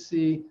start to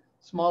see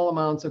small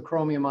amounts of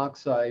chromium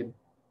oxide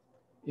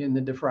in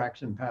the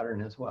diffraction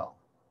pattern as well.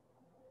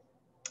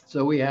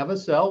 So we have a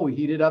cell, we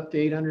heat it up to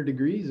 800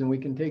 degrees, and we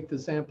can take the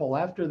sample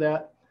after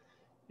that,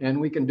 and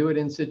we can do it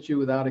in situ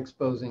without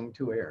exposing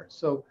to air.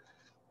 So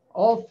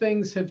all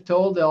things have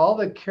told, all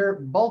the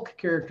bulk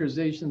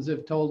characterizations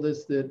have told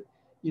us that,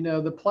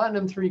 the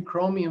platinum-3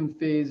 chromium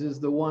phase is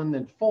the one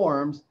that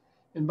forms.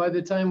 And by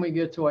the time we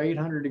get to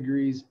 800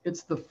 degrees,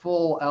 it's the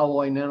full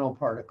alloy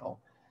nanoparticle.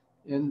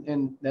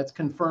 And that's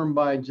confirmed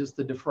by just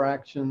the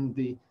diffraction,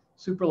 the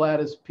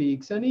superlattice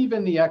peaks, and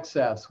even the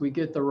XFs. We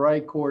get the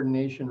right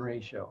coordination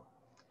ratio.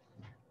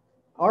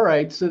 All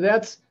right, so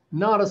that's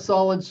not a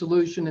solid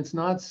solution. It's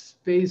not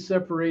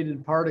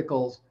phase-separated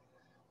particles.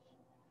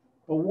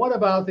 But what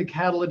about the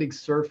catalytic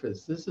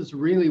surface? This is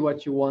really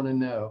what you want to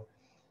know.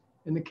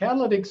 In the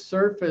catalytic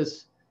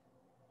surface,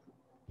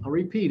 I'll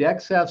repeat,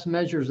 XFs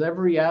measures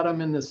every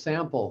atom in the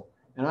sample.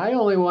 And I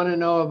only want to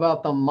know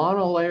about the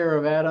monolayer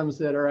of atoms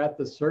that are at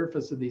the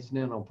surface of these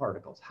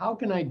nanoparticles. How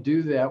can I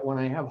do that when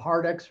I have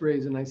hard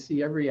X-rays and I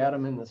see every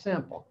atom in the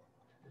sample?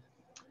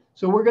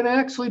 So we're going to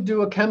actually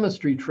do a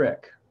chemistry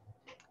trick.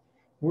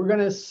 We're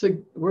going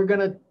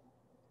to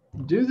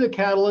do the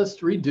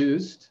catalyst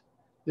reduced.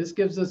 This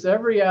gives us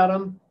every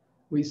atom.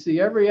 We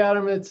see every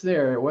atom that's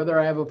there. Whether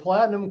I have a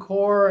platinum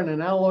core and an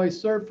alloy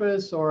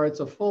surface or it's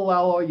a full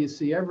alloy, you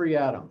see every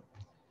atom.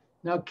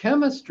 Now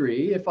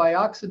chemistry, if I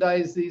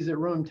oxidize these at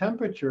room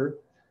temperature,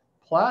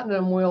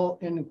 platinum will,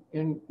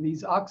 in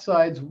these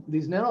oxides,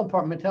 these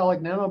metallic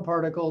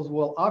nanoparticles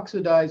will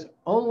oxidize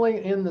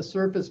only in the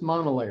surface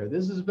monolayer.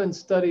 This has been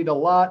studied a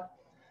lot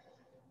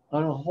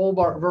on a whole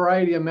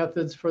variety of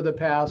methods for the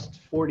past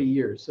 40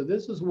 years. So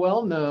this is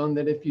well known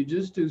that if you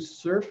just do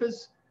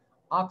surface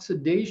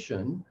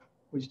oxidation,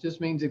 which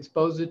just means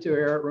expose it to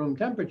air at room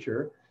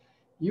temperature,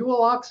 you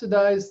will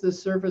oxidize the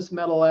surface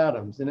metal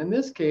atoms. And in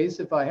this case,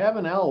 if I have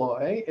an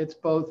alloy, it's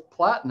both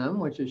platinum,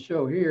 which is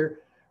shown here,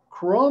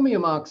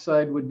 chromium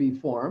oxide would be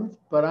formed,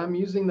 but I'm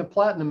using the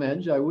platinum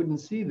edge, I wouldn't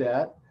see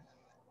that.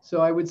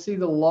 So I would see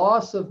the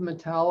loss of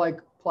metallic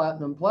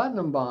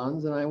platinum-platinum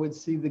bonds, and I would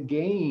see the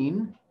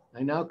gain.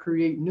 I now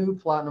create new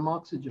platinum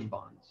oxygen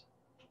bonds.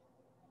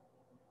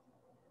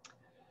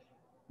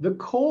 The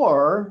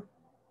core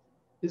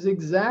is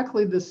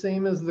exactly the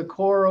same as the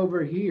core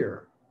over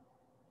here.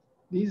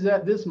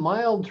 This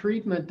mild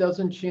treatment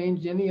doesn't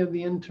change any of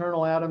the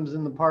internal atoms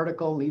in the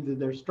particle, either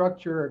their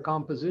structure or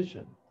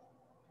composition.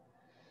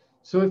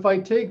 So if I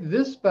take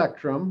this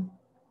spectrum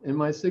and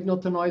my signal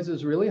to noise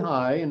is really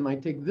high, and I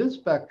take this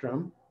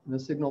spectrum and the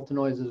signal to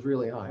noise is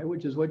really high,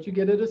 which is what you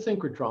get at a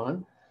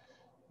synchrotron,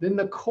 then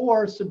the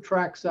core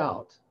subtracts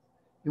out.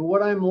 And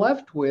what I'm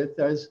left with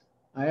is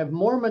I have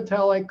more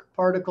metallic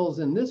particles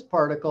in this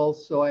particle,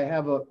 so I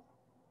have a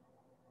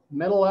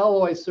metal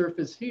alloy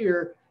surface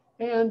here,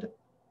 and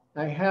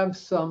I have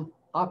some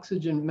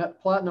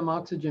platinum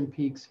oxygen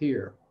peaks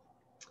here.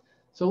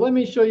 So let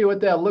me show you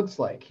what that looks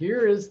like.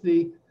 Here is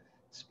the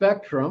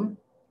spectrum.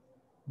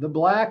 The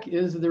black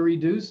is the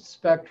reduced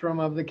spectrum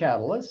of the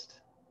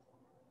catalyst.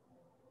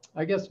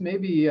 I guess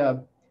maybe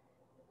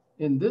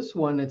in this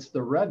one, it's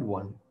the red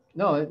one.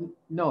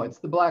 No, it's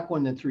the black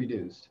one that's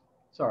reduced.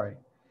 Sorry.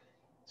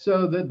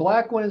 So the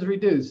black one is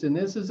reduced, and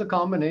this is a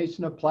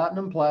combination of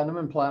platinum-platinum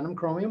and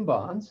platinum-chromium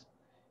bonds.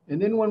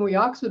 And then when we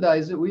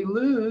oxidize it, we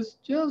lose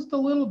just a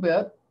little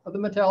bit of the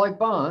metallic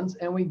bonds,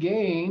 and we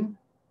gain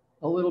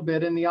a little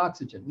bit in the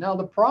oxygen. Now,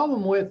 the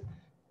problem with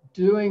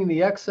doing the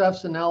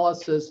XFs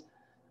analysis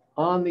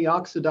on the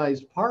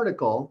oxidized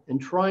particle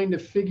and trying to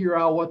figure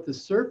out what the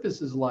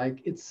surface is like,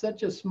 it's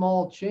such a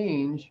small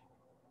change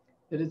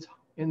that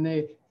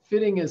the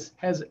fitting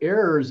has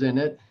errors in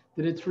it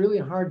that it's really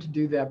hard to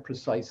do that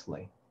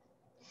precisely.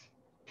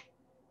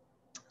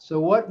 So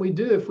what we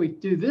do, if we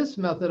do this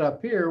method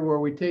up here, where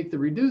we take the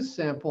reduced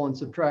sample and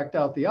subtract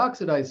out the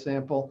oxidized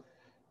sample,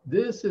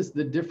 this is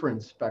the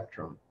difference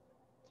spectrum.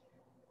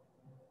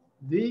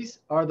 These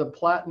are the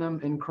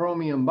platinum and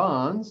chromium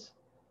bonds,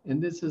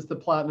 and this is the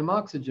platinum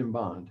oxygen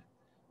bond.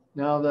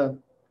 Now,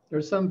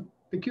 there's some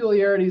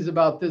peculiarities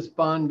about this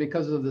bond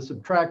because of the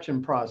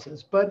subtraction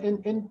process, but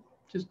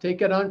just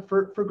take it on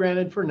for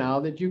granted for now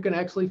that you can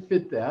actually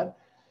fit that.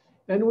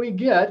 And we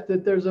get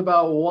that there's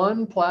about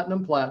 1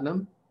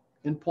 platinum-platinum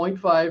and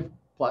 0.5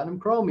 platinum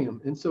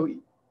chromium. And so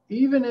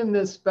even in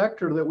this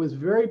spectra that was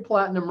very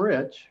platinum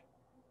rich,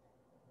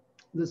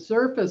 the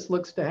surface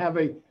looks to have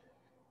a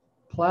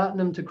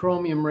platinum to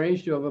chromium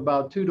ratio of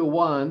about 2 to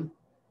 1,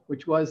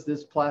 which was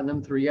this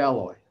platinum 3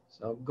 alloy.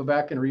 So I'll go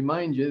back and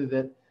remind you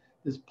that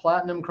this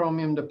platinum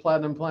chromium to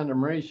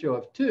platinum ratio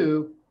of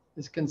 2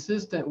 is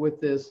consistent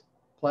with this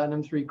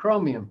platinum 3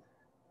 chromium.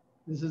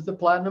 This is the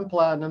platinum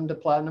to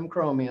platinum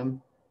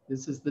chromium.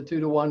 This is the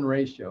 2 to 1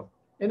 ratio.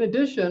 In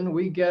addition,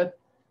 we get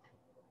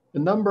the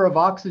number of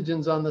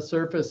oxygens on the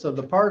surface of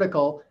the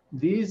particle.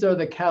 These are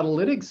the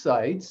catalytic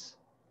sites.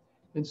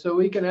 And so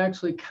we can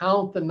actually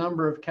count the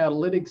number of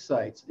catalytic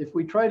sites. If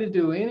we try to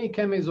do any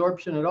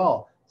chemisorption at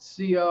all,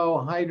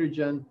 CO,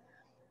 hydrogen,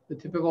 the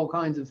typical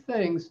kinds of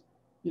things,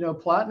 you know,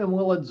 platinum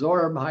will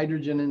absorb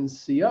hydrogen and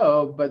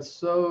CO, but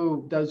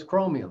so does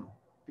chromium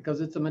because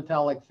it's a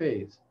metallic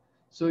phase.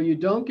 So you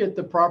don't get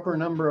the proper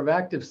number of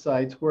active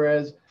sites,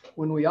 whereas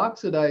when we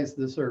oxidize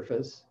the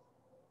surface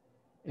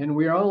and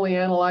we're only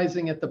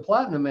analyzing at the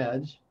platinum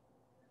edge,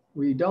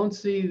 we don't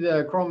see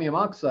the chromium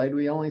oxide,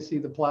 we only see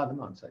the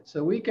platinum oxide.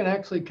 So we can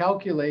actually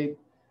calculate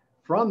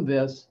from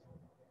this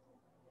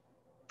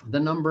the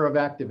number of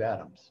active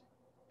atoms,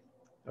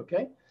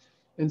 okay?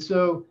 And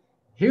so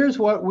here's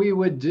what we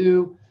would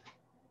do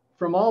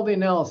from all the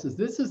analysis.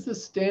 This is the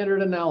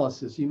standard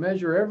analysis. You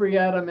measure every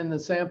atom in the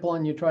sample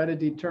and you try to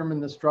determine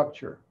the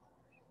structure.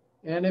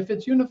 And if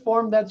it's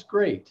uniform, that's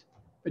great.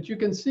 But you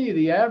can see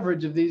the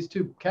average of these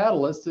two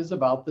catalysts is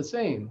about the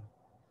same.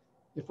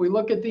 If we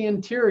look at the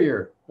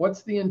interior,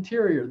 what's the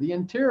interior? The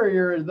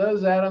interior are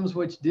those atoms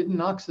which didn't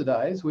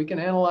oxidize. We can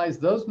analyze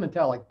those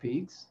metallic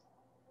peaks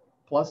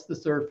plus the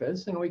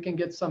surface, and we can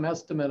get some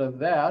estimate of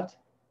that.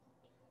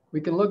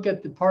 We can look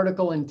at the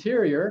particle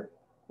interior.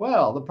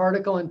 Well, the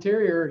particle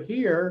interior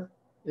here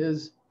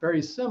is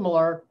very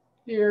similar.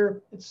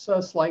 Here, it's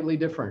slightly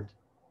different.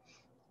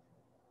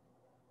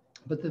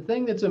 But the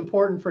thing that's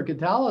important for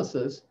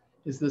catalysis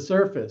is the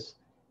surface.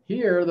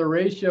 Here, the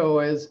ratio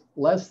is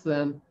less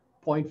than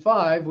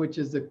 0.5, which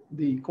is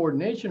the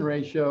coordination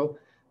ratio.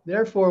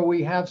 Therefore,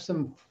 we have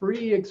some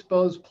free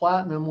exposed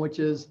platinum, which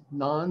is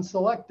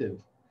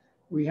non-selective.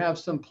 We have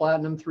some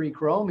platinum 3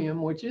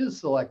 chromium, which is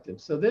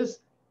selective. So this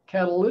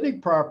catalytic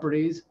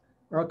properties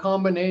are a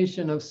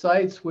combination of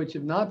sites which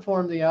have not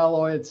formed the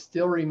alloy, it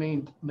still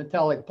remain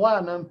metallic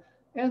platinum,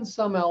 and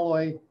some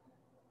alloy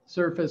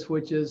surface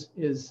which it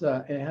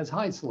has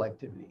high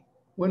selectivity.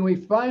 When we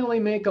finally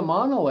make a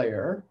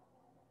monolayer,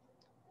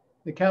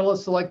 the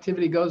catalyst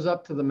selectivity goes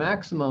up to the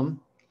maximum.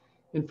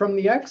 And from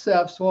the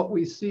XFs, what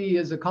we see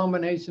is a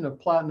combination of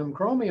platinum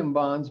chromium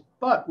bonds,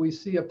 but we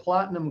see a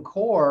platinum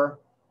core,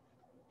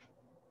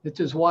 which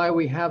is why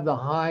we have the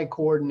high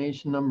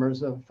coordination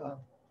numbers of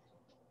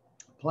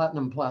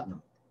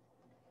platinum.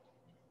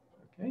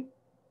 Okay.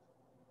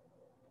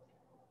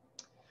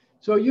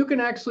 So you can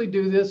actually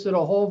do this at a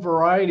whole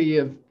variety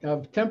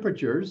of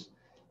temperatures.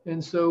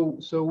 And so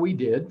we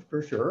did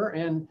for sure.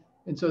 And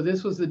so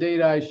this was the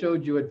data I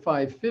showed you at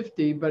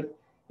 550. But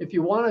if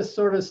you want to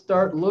sort of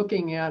start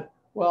looking at,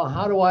 well,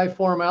 how do I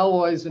form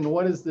alloys and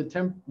what is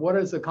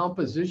the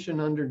composition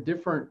under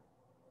different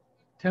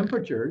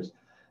temperatures?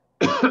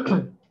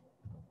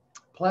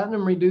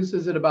 Platinum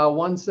reduces at about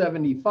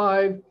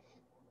 175.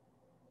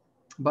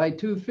 By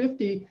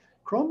 250,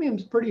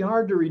 chromium's pretty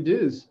hard to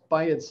reduce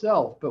by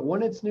itself. But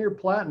when it's near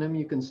platinum,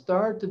 you can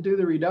start to do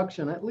the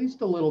reduction at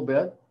least a little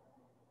bit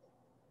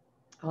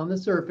on the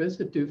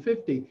surface at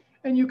 250.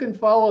 And you can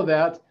follow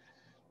that,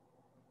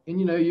 and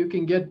you know you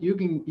can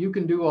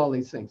do all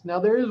these things. Now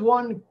there is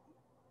one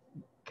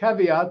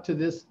caveat to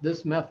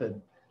this method.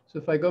 So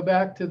if I go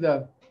back to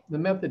the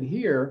method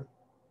here,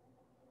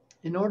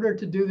 in order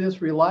to do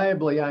this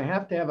reliably, I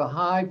have to have a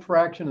high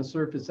fraction of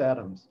surface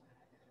atoms.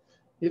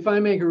 If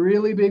I make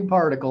really big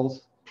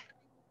particles,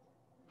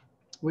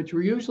 which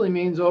usually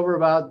means over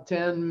about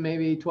 10,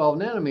 maybe 12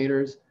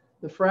 nanometers,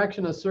 the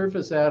fraction of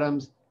surface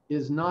atoms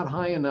is not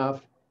high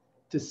enough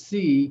to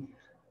see,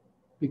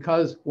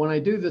 because when I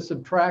do the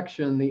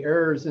subtraction, the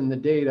errors in the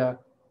data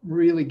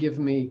really give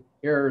me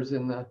errors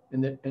in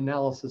the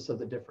analysis of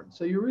the difference.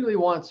 So you really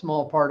want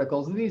small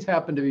particles. And these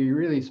happen to be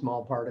really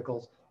small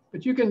particles,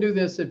 but you can do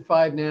this at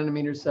 5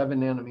 nanometers, 7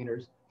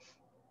 nanometers.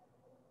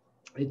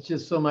 It's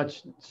just so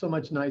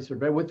much nicer.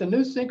 But with the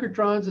new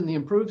synchrotrons and the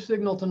improved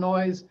signal to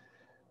noise,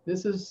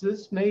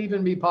 this may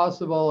even be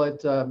possible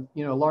at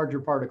larger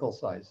particle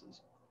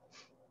sizes.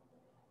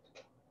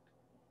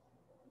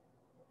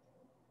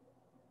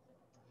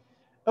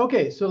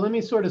 Okay, so let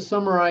me sort of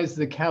summarize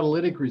the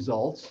catalytic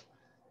results.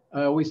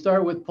 We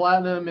start with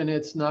platinum and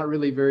it's not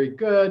really very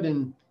good,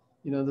 and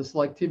the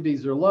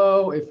selectivities are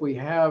low. If we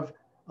have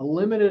a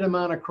limited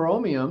amount of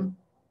chromium,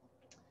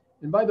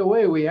 and by the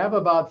way, we have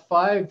about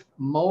 5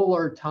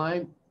 molar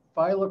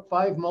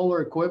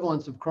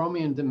equivalents of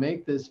chromium to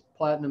make this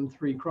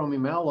platinum-3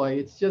 chromium alloy.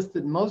 It's just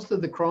that most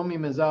of the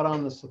chromium is out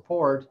on the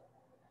support,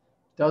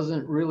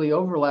 doesn't really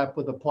overlap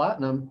with the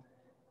platinum.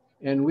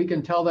 And we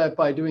can tell that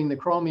by doing the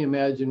chromium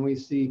edge, and we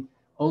see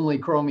only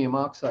chromium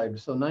oxide.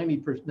 So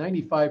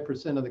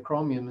 95% of the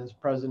chromium is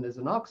present as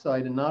an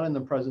oxide and not in the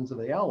presence of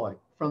the alloy.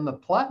 From the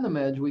platinum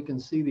edge, we can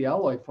see the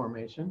alloy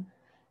formation.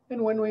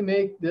 And when we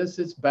make this,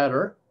 it's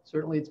better.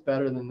 Certainly it's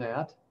better than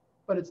that,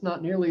 but it's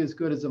not nearly as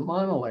good as a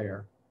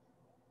monolayer.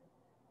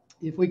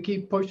 If we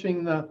keep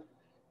pushing the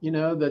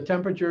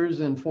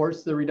temperatures and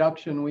force the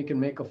reduction, we can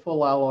make a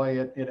full alloy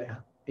at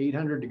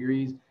 800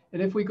 degrees.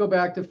 And if we go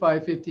back to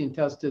 550 and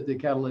test it, the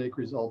catalytic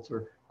results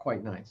are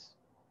quite nice.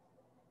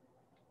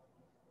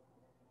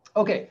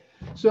 Okay,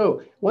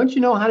 so once you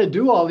know how to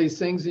do all these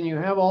things and you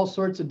have all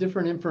sorts of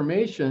different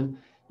information,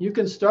 you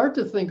can start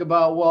to think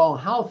about, well,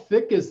 how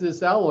thick is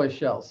this alloy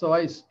shell? So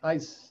I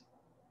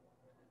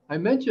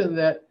mentioned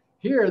that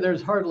here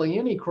there's hardly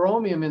any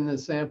chromium in the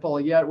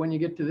sample, yet when you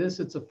get to this,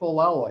 it's a full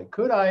alloy.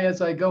 Could I,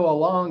 as I go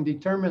along,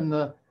 determine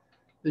the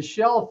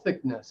shell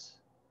thickness?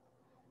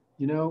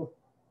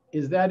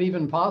 Is that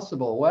even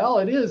possible? Well,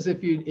 it is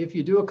if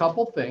you do a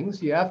couple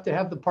things. You have to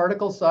have the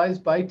particle size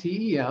by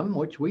TEM,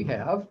 which we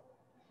have.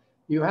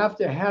 You have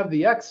to have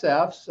the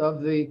XFs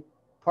of the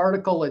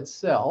particle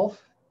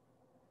itself.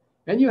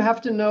 And you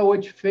have to know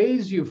which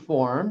phase you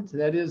formed.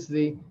 That is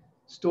the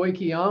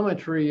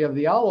stoichiometry of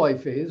the alloy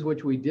phase,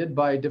 which we did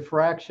by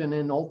diffraction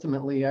and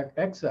ultimately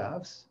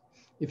XFs.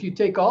 If you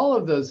take all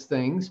of those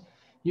things,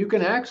 you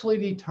can actually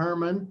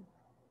determine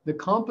the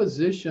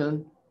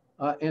composition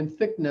and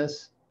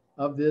thickness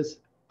of this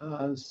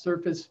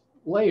surface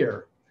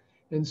layer.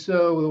 And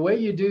so the way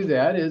you do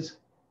that is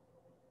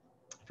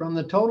from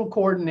the total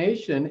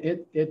coordination,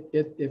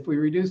 if we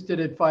reduced it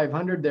at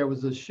 500, there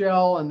was a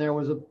shell and there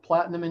was a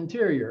platinum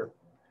interior.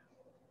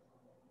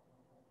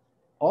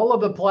 All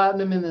of the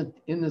platinum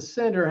in the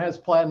center has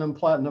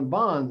platinum-platinum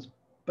bonds,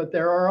 but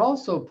there are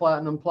also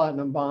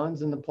platinum-platinum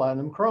bonds in the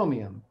platinum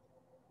chromium.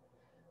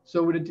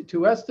 So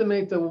to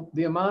estimate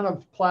the amount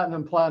of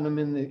platinum-platinum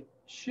in the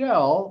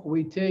shell,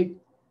 we take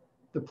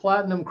the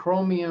platinum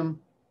chromium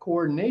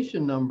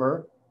coordination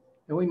number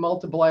and we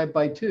multiply it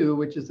by 2,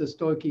 which is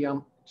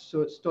the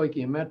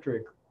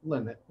stoichiometric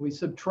limit. We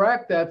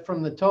subtract that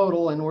from the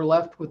total and we're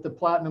left with the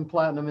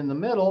platinum-platinum in the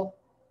middle.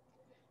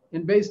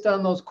 And based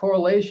on those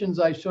correlations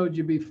I showed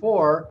you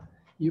before,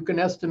 you can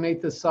estimate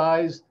the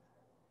size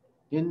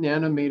in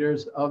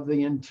nanometers of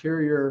the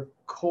interior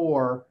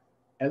core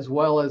as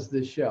well as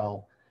the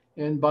shell.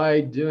 And by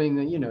doing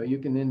the, you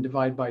can then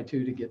divide by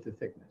 2 to get the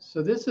thickness.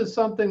 So this is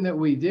something that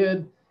we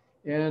did,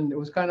 and it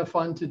was kind of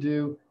fun to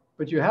do,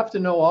 but you have to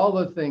know all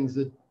the things,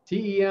 the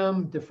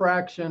TEM,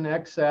 diffraction,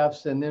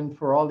 XFs, and then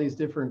for all these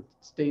different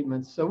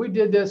statements. So we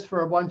did this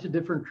for a bunch of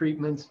different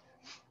treatments.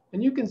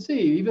 And you can see,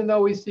 even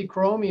though we see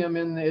chromium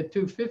at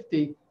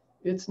 250,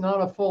 it's not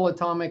a full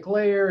atomic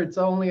layer. It's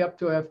only up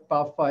to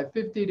about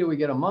 550 do we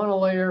get a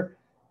monolayer.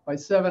 By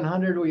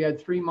 700, we had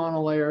 3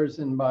 monolayers,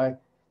 and by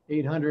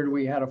 800,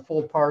 we had a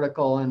full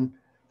particle, and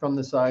from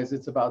the size,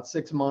 it's about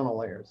 6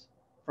 monolayers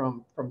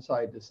from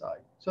side to side.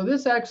 So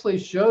this actually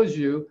shows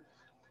you,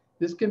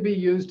 this can be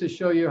used to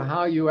show you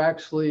how you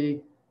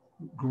actually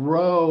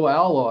grow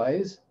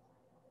alloys.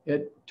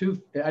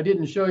 I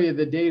didn't show you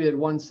the data at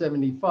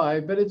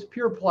 175, but it's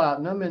pure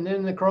platinum, and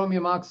then the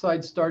chromium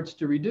oxide starts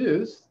to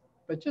reduce,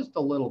 but just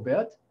a little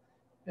bit.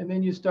 And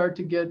then you start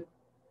to get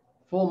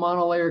full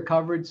monolayer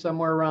coverage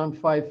somewhere around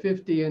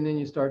 550, and then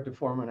you start to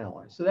form an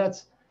alloy. So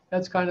that's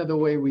kind of the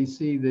way we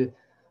see the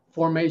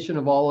formation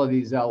of all of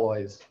these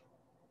alloys.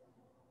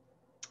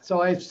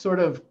 So I've sort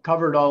of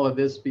covered all of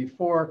this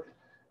before.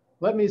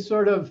 Let me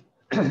sort of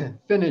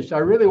finish. I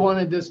really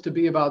wanted this to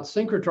be about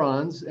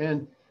synchrotrons,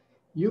 and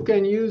you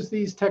can use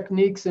these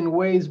techniques in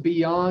ways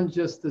beyond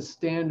just the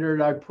standard.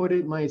 I put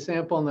my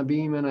sample on the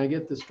beam and I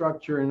get the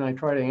structure and I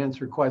try to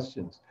answer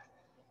questions.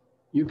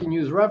 You can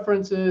use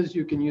references,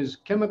 you can use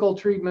chemical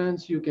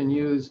treatments, you can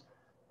use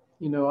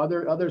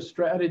other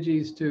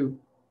strategies to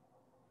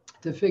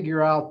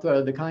figure out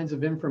the kinds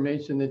of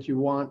information that you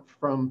want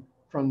from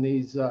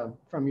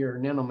your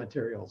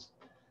nanomaterials.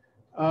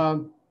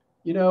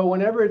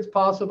 Whenever it's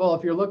possible,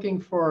 if you're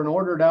looking for an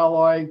ordered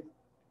alloy,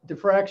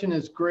 diffraction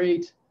is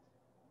great.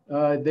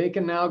 They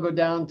can now go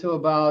down to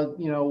about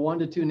 1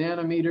 to 2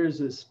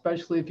 nanometers,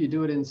 especially if you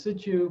do it in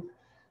situ.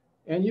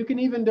 And you can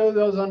even do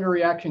those under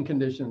reaction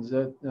conditions.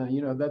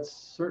 That's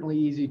certainly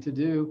easy to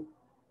do.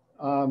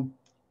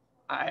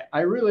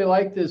 I really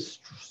like this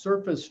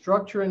surface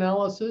structure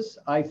analysis.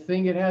 I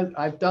think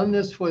I've done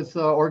this with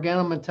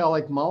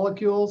organometallic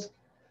molecules.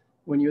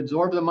 When you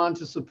absorb them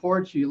onto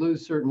supports, you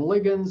lose certain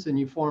ligands and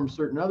you form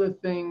certain other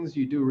things.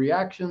 You do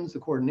reactions, the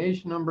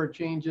coordination number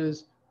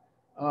changes.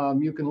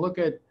 You can look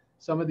at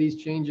some of these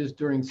changes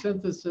during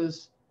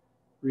synthesis,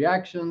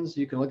 reactions.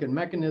 You can look at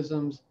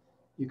mechanisms.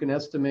 You can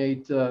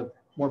estimate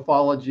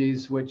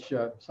morphologies, which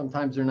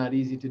sometimes are not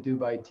easy to do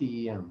by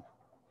TEM.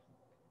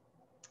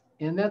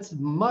 And that's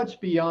much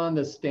beyond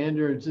the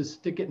standards, just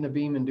stick it in a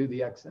beam and do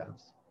the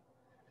XFs.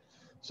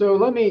 So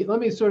let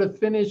me sort of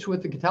finish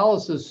with the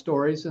catalysis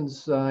story,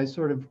 since I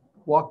sort of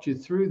walked you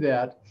through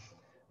that.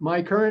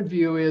 My current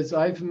view is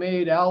I've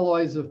made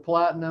alloys of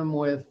platinum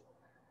with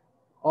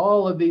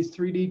all of these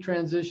 3D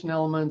transition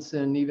elements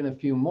and even a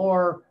few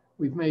more.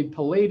 We've made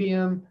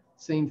palladium,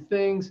 same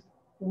things.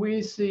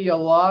 We see a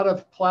lot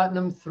of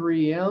platinum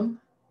 3M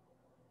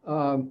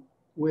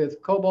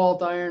with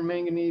cobalt, iron,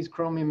 manganese,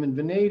 chromium, and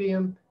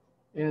vanadium.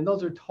 And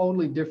those are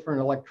totally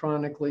different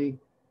electronically.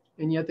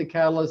 And yet the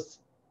catalysts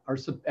are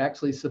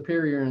actually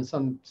superior in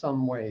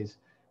some ways.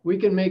 We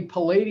can make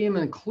palladium,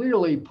 and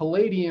clearly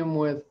palladium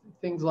with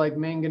things like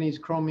manganese,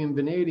 chromium,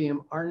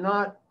 vanadium are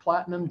not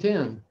platinum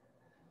tin.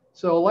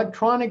 So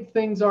electronic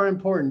things are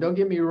important. Don't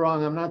get me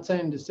wrong. I'm not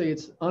saying to say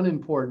it's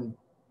unimportant,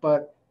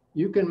 but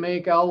you can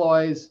make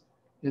alloys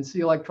and see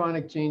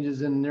electronic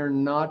changes and they're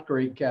not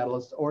great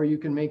catalysts, or you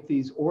can make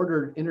these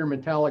ordered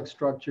intermetallic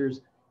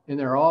structures and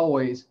they're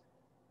always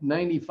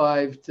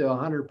 95 to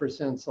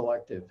 100%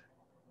 selective.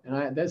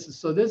 And this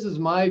is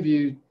my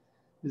view,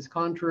 this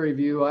contrary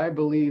view. I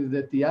believe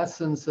that the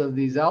essence of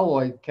these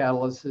alloy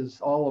catalysts is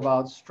all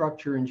about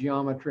structure and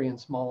geometry and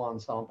small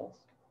ensembles.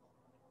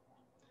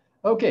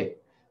 Okay,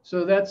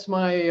 so that's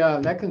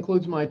that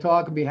concludes my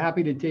talk. I'd be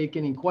happy to take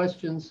any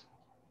questions.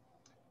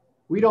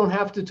 We don't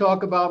have to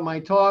talk about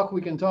my talk.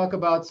 We can talk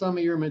about some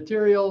of your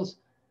materials.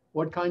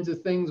 What kinds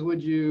of things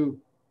would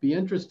you be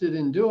interested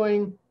in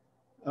doing?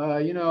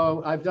 You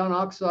know, I've done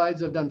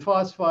oxides, I've done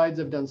phosphides,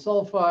 I've done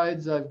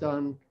sulfides, I've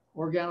done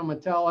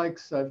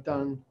organometallics, I've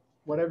done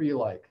whatever you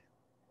like.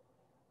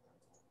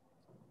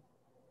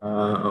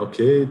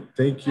 Okay,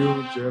 thank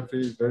you,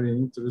 Jeffrey. Very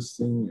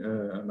interesting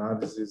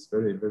analysis,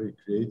 very, very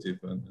creative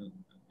and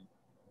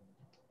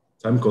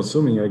time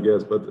consuming, I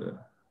guess, but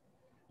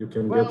you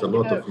can get a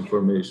lot of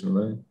information,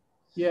 right?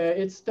 Yeah,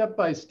 it's step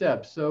by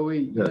step. So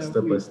we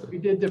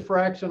did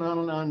diffraction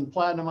on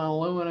platinum on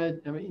alumina.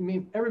 I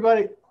mean,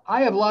 everybody,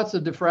 I have lots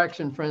of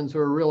diffraction friends who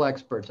are real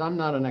experts. I'm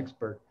not an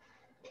expert.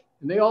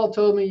 And they all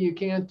told me you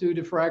can't do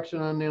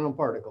diffraction on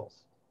nanoparticles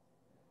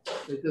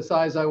at the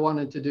size I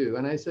wanted to do.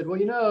 And I said, well,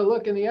 you know,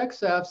 look in the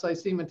XFs, I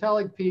see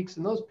metallic peaks,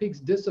 and those peaks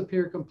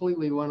disappear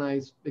completely when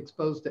I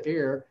expose to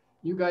air.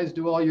 You guys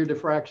do all your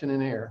diffraction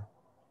in air.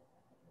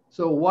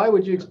 So why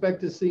would you expect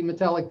to see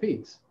metallic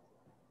peaks?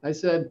 I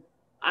said,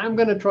 I'm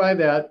going to try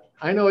that.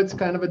 I know it's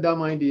kind of a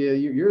dumb idea.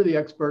 You're the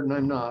expert and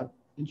I'm not.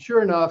 And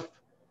sure enough,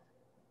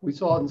 we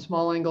saw it in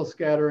small angle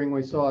scattering.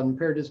 We saw it in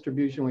pair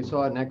distribution. We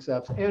saw it in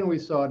XFs, and we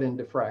saw it in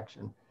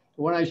diffraction.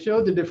 When I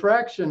showed the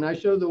diffraction, I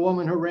showed the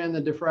woman who ran the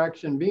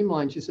diffraction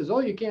beamline. She says, oh,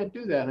 you can't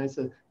do that. And I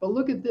said, but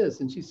look at this.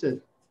 And she said,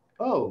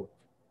 oh.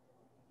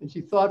 And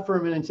she thought for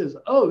a minute and says,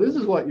 oh, this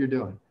is what you're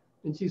doing.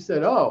 And she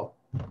said, oh,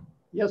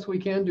 yes, we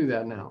can do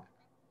that now.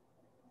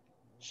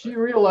 She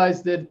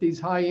realized that these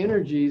high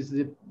energies,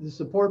 the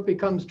support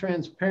becomes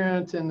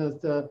transparent, and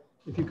that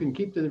if you can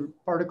keep the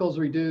particles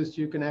reduced,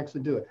 you can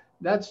actually do it.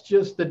 That's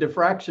just the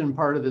diffraction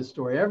part of the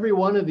story. Every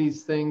one of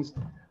these things,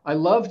 I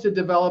love to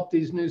develop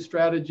these new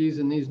strategies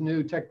and these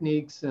new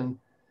techniques and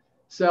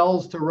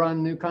cells to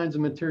run new kinds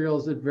of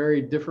materials at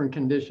very different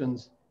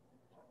conditions.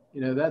 You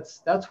know,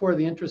 that's where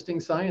the interesting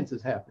science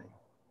is happening.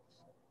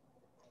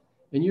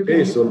 And you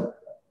can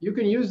you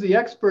can use the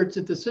experts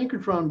at the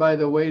synchrotron, by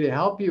the way, to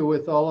help you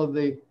with all of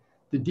the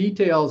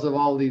details of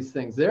all these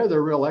things. They're the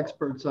real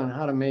experts on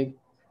how to make,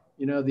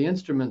 you know, the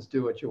instruments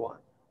do what you want.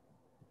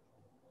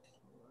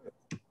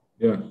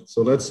 Yeah,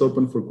 so let's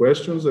open for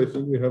questions. I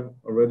think we have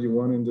already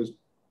one in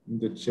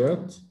the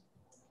chat.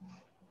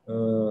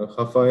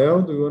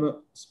 Rafael, do you want to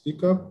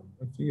speak up?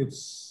 I think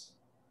it's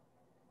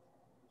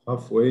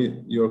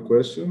halfway your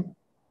question.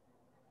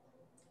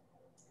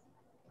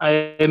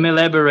 I am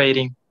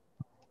elaborating.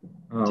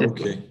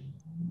 Okay,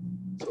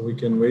 so we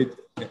can wait.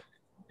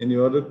 Any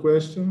other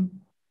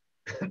question?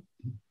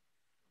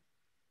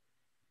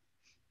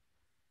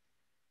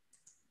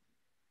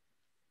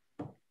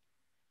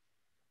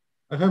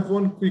 I have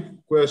one quick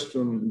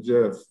question,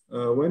 Jeff.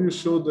 When you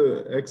show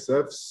the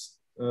XF's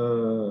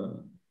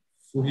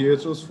Fourier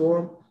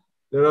transform,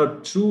 there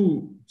are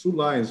two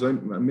lines.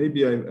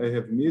 Maybe I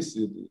have missed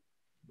it.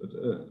 But,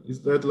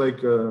 is that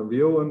like a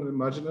real and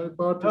imaginary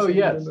part? Oh,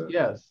 yes, like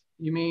yes.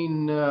 You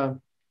mean...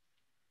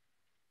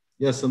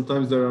 Yes,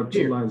 sometimes there are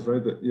two lines,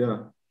 right? Yeah.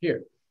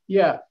 Here,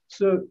 yeah.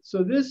 So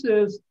this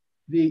is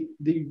the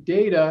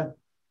data.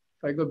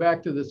 If I go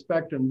back to the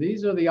spectrum,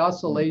 these are the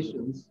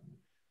oscillations.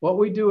 What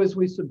we do is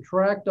we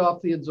subtract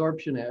off the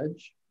absorption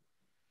edge.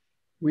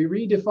 We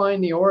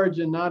redefine the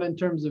origin, not in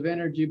terms of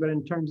energy, but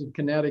in terms of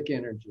kinetic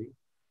energy.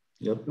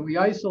 Yep. And we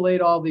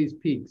isolate all these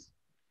peaks.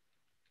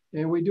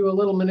 And we do a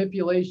little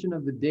manipulation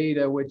of the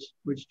data, which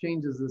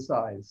changes the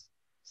size.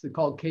 It's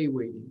called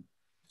K-weighting.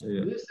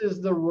 Yeah. This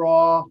is the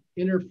raw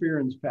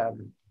interference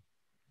pattern.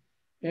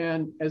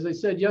 And as I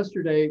said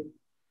yesterday,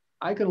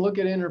 I can look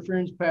at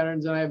interference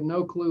patterns and I have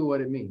no clue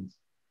what it means.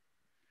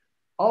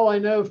 All I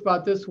know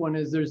about this one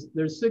is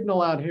there's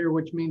signal out here,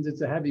 which means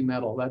it's a heavy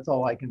metal. That's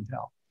all I can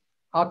tell.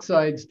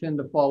 Oxides tend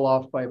to fall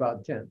off by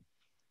about 10.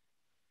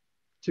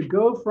 To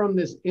go from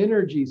this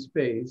energy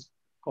space,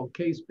 called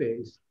K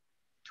space,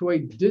 to a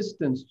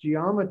distance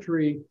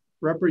geometry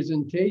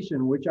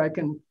representation, which I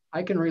can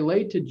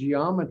relate to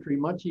geometry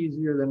much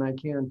easier than I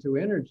can to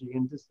energy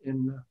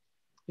in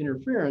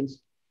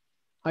interference,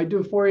 I do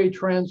a Fourier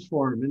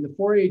transform. And the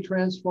Fourier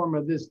transform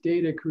of this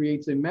data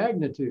creates a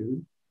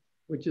magnitude,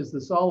 which is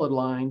the solid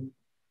line,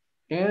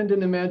 and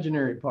an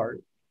imaginary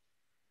part.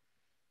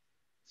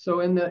 So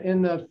in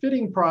the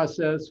fitting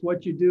process,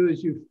 what you do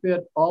is you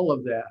fit all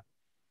of that.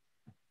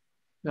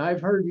 Now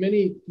I've heard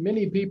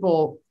many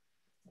people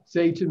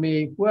say to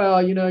me,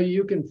 well, you know,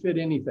 you can fit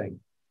anything.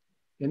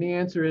 And the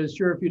answer is,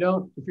 sure, if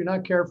you're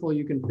not careful,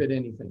 you can fit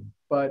anything.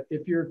 But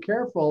if you're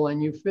careful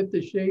and you fit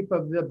the shape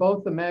of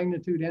both the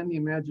magnitude and the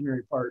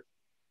imaginary part,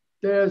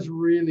 there's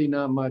really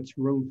not much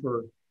room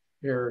for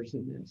errors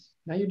in this.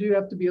 Now you do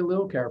have to be a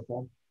little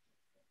careful,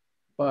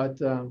 but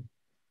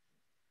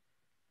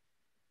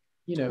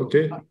you know.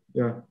 Okay,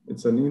 yeah,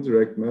 it's an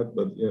indirect method,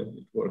 but yeah,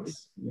 it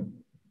works. Yeah.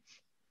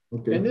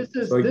 Okay. And this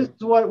is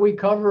what we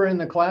cover in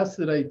the class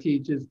that I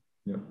teach is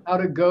how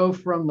to go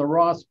from the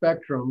raw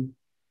spectrum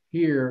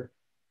here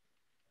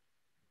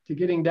to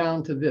getting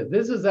down to this.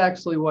 This is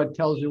actually what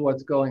tells you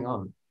what's going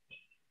on.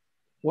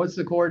 What's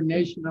the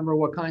coordination number?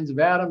 What kinds of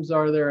atoms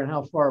are there, and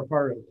how far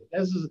apart are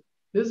they?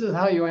 This is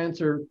how you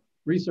answer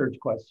research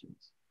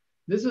questions.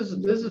 This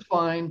is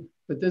fine,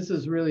 but this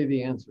is really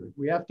the answer.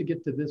 We have to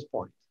get to this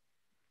point.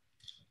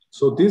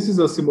 So this is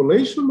a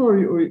simulation,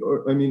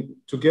 or I mean,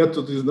 to get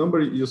to this number,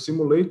 you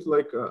simulate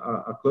like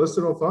a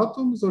cluster of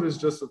atoms, or is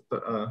just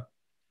a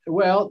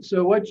Well,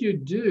 so what you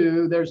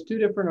do, there's two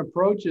different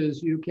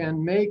approaches. You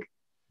can make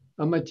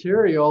a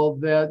material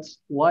that's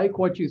like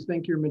what you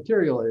think your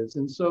material is.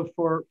 And so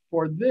for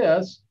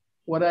this,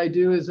 what I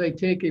do is I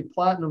take a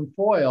platinum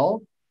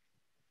foil.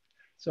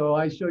 So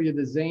I show you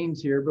the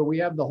Zanes here, but we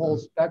have the whole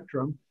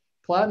spectrum.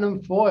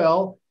 Platinum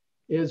foil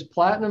is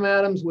platinum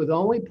atoms with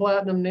only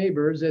platinum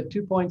neighbors at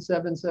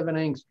 2.77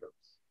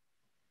 angstroms.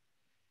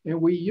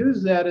 And we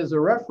use that as a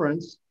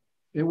reference,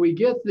 and we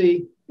get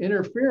the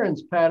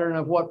interference pattern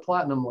of what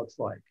platinum looks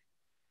like.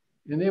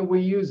 And then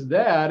we use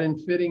that in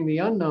fitting the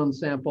unknown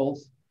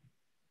samples.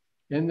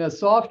 And the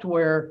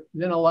software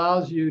then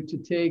allows you to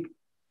take,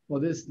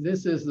 well, this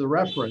is the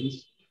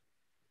reference.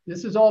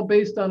 This is all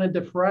based on a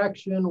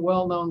diffraction,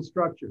 well-known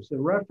structure. So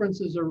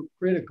references are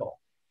critical.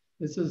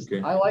 This is,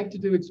 okay. I like to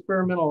do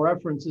experimental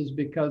references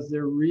because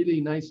they're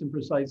really nice and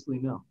precisely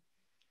known.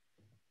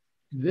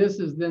 This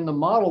is then the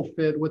model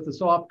fit with the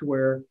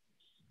software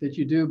that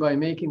you do by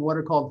making what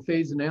are called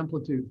phase and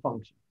amplitude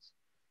functions.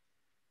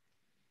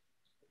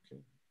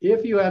 Okay.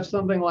 If you have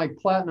something like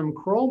platinum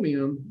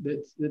chromium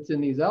that's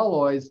in these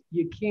alloys,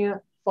 you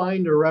can't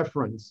find a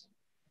reference.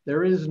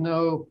 There is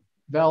no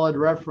valid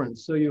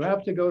reference. So you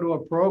have to go to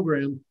a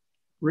program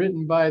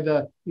written by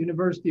the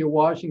University of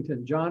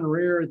Washington. John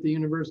Rear at the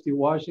University of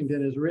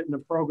Washington has written a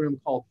program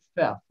called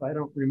PHEF. I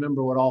don't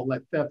remember what all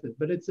that PHEF is,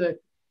 but it's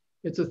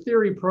a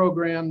theory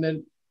program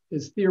that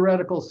is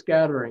theoretical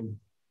scattering.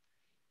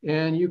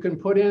 And you can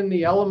put in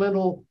the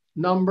elemental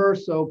number.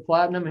 So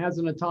platinum has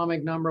an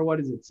atomic number, what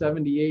is it,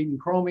 78 in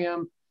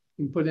chromium.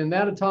 You can put in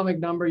that atomic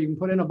number, you can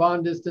put in a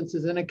bond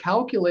distances, and it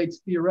calculates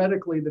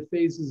theoretically the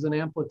phases and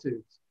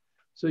amplitudes.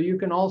 So you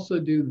can also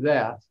do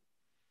that.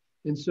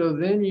 And so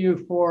then you,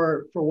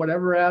 for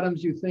whatever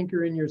atoms you think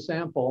are in your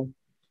sample,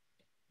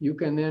 you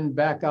can then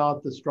back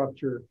out the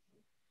structure,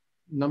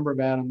 number of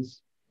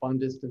atoms, bond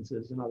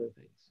distances, and other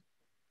things.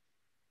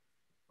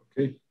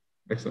 Okay,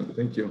 excellent,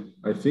 thank you.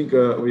 I think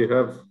we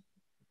have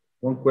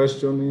one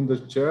question in the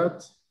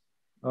chat.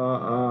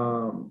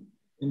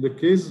 In the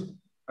case,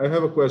 I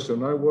have a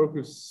question. I work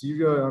with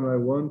Syria and I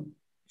want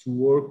to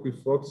work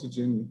with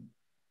oxygen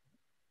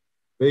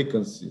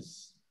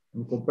vacancies.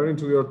 And comparing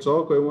to your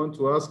talk, I want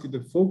to ask if the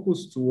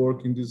focus to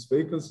work in these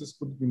vacancies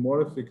could be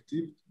more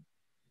effective,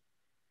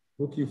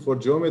 looking for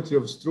geometry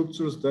of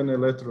structures than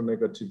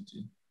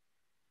electronegativity.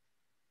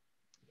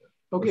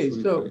 Okay,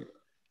 so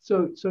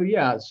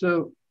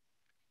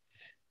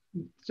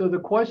the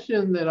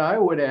question that I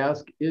would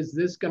ask, is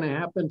this going to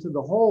happen to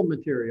the whole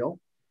material?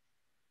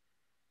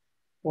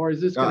 Or is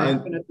this going to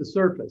happen at the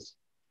surface?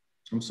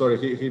 I'm sorry,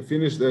 he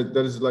finished that.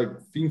 That is like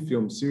thin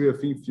film, Syria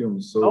thin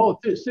films. So. Oh,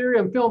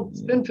 Syria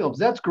thin films,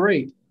 that's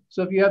great.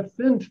 So if you have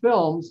thin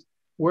films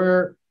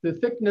where the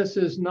thickness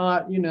is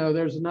not, you know,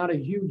 there's not a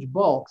huge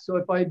bulk. So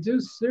if I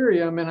do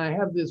cerium and I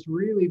have this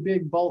really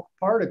big bulk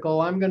particle,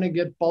 I'm going to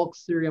get bulk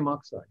cerium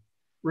oxide,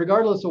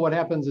 regardless of what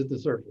happens at the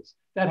surface.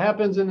 That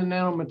happens in the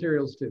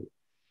nanomaterials too.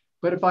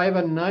 But if I have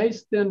a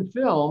nice thin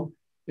film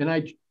and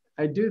I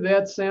do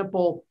that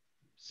sample,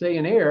 say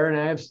in air, and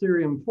I have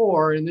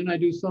cerium-4, and then I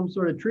do some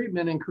sort of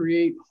treatment and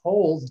create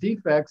holes,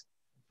 defects,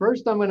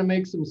 first I'm going to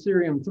make some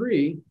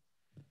cerium-3.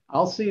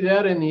 I'll see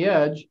that in the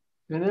edge,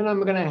 and then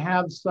I'm going to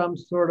have some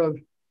sort of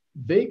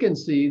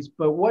vacancies,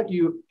 but what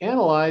you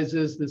analyze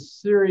is the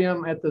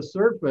cerium at the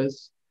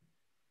surface,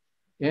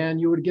 and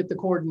you would get the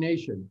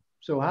coordination.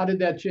 So how did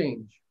that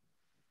change?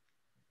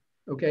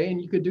 Okay,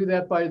 and you could do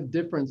that by the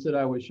difference that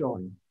I was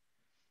showing.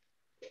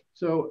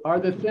 So are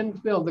the thin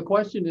film, the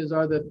question is,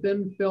 are the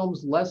thin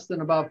films less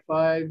than about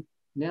 5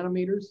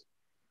 nanometers?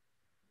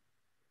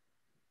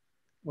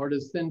 Or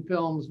does thin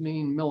films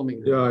mean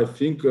millimeters? Yeah, I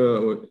think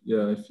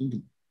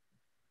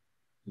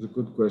it's a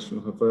good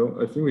question,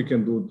 Rafael. I think we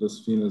can do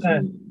as thin as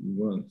we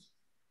want.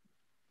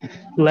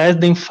 Less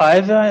than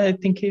 5, I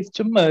think it's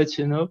too much,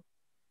 you know.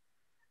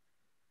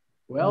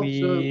 Well,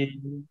 we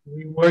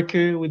work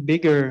with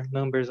bigger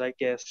numbers, I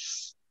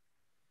guess.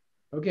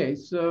 Okay,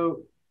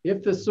 so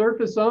if the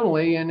surface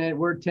only and it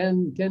were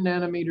 10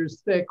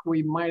 nanometers thick,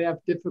 we might have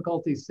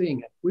difficulty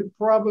seeing it. We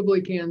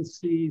probably can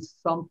see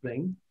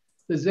something.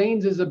 The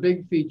Zanes is a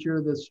big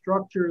feature. The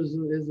structure is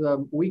a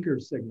weaker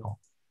signal.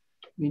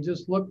 I mean,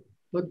 just look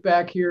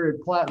back here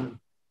at platinum.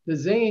 The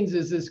Zanes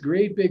is this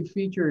great big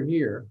feature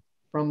here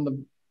from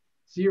the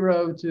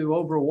 0 to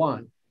over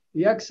 1.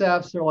 The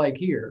XFs are like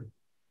here.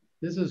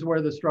 This is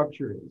where the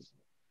structure is.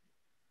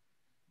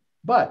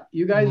 But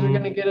you guys are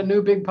going to get a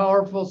new big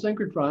powerful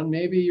synchrotron.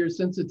 Maybe your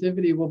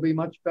sensitivity will be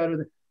much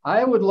better.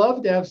 I would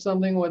love to have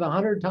something with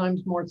 100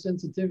 times more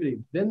sensitivity.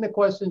 Then the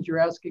questions you're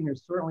asking are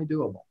certainly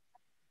doable.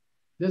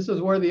 This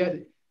is where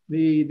the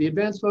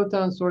advanced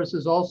photon source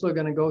is also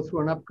going to go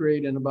through an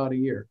upgrade in about a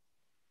year.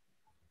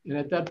 And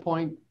at that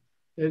point,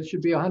 it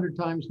should be 100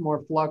 times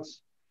more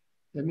flux.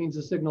 That means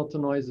the signal to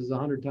noise is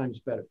 100 times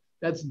better.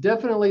 That's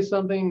definitely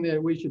something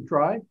that we should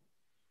try.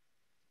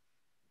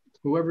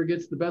 Whoever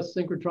gets the best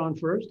synchrotron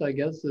first, I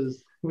guess,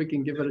 is we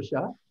can give it a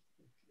shot.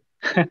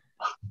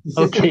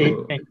 Okay.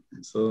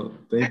 So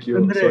thank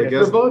you. So I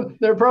guess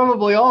they're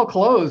probably all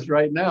closed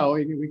right now.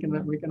 We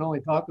can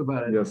only talk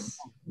about it. Yes.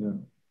 Yeah.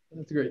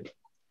 That's great.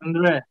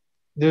 Andre,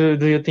 do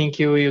you think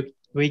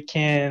we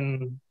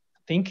can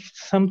think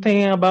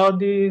something about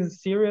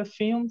these serial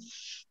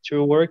films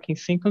to work in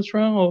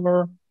synchrotron,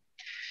 or?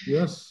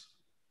 Yes.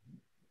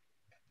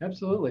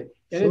 Absolutely.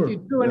 And sure. If you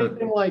do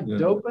anything like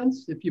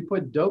dopants, if you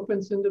put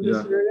dopants into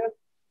this area,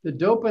 the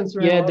dopants are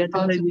in low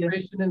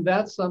concentration, and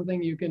that's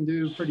something you can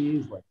do pretty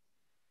easily.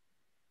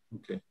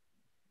 Okay.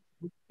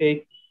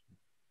 Okay.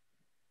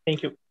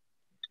 Thank you.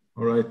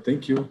 All right.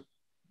 Thank you.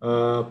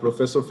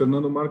 Professor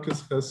Fernando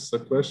Marques has a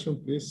question,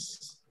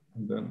 please.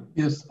 And then...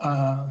 Yes.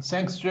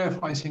 Thanks,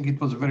 Jeff. I think it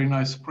was a very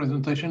nice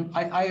presentation.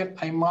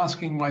 I'm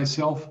asking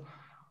myself,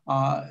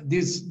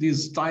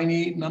 these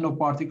tiny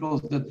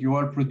nanoparticles that you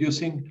are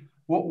producing,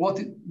 what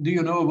do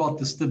you know about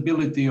the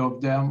stability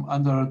of them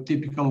under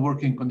typical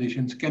working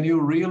conditions? Can you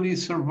really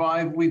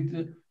survive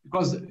with,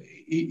 because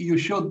you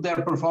showed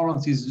their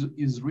performance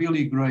is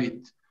really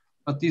great,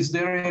 but is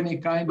there any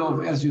kind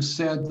of, as you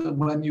said,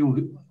 when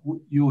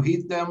you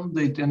hit them,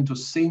 they tend to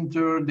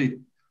sinter,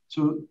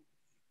 so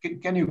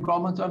can you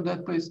comment on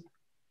that, please?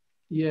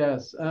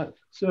 Yes,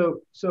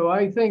 so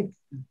I think,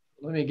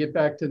 let me get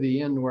back to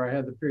the end where I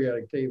had the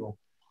periodic table.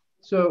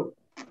 So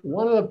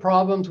one of the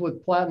problems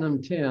with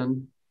platinum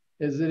tin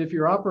is that if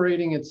you're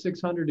operating at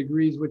 600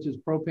 degrees, which is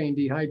propane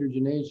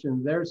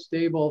dehydrogenation, they're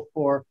stable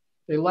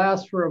they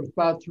last for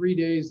about 3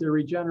 days, they're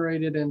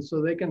regenerated, and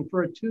so they can,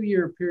 for a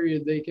 2-year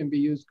period, they can be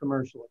used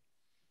commercially.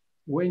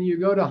 When you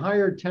go to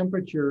higher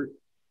temperature,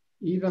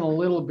 even a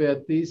little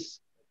bit,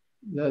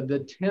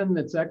 the tin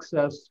that's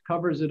excess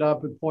covers it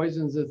up, it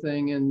poisons the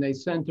thing, and they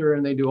center,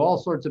 and they do all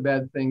sorts of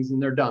bad things,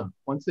 and they're done.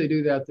 Once they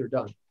do that, they're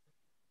done.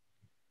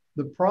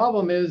 The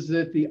problem is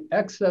that the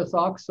excess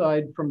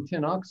oxide from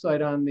tin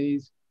oxide on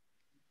these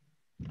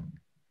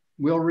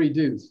will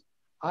reduce.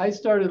 I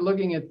started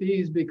looking at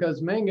these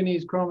because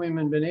manganese, chromium,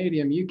 and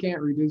vanadium, you can't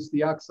reduce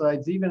the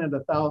oxides even at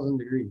 1,000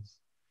 degrees.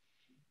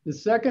 The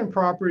second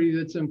property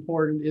that's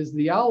important is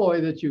the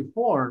alloy that you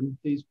form,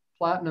 these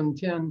platinum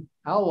tin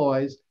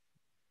alloys.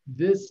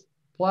 This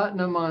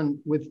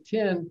platinum with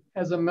tin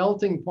has a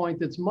melting point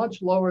that's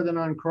much lower than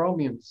on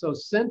chromium. So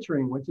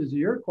sintering, which is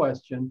your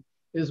question,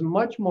 is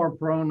much more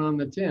prone on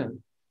the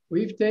tin.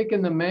 We've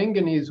taken the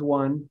manganese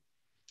one.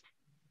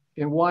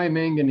 And why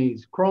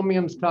manganese?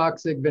 Chromium's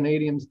toxic,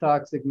 vanadium's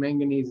toxic,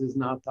 manganese is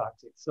not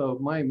toxic. So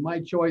my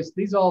choice,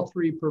 these all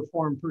three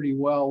perform pretty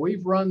well.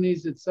 We've run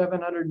these at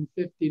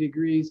 750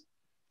 degrees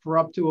for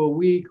up to a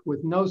week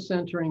with no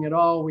centering at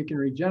all. We can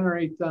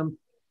regenerate them.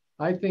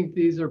 I think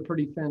these are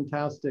pretty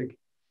fantastic.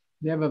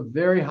 They have a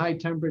very high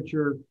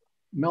temperature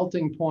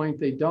melting point.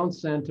 They don't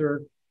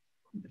center.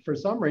 For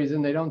some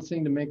reason, they don't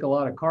seem to make a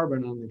lot of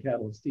carbon on the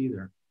catalyst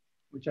either,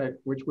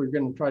 which we're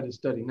going to try to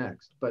study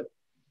next. But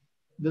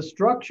the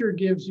structure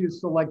gives you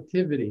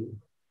selectivity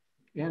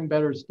and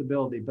better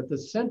stability, but the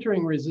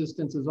centering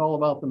resistance is all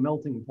about the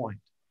melting point.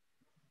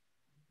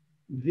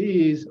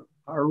 These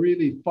are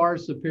really far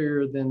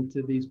superior than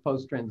to these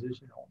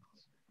post-transition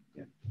elements.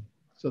 Yeah.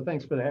 So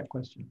thanks for that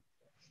question.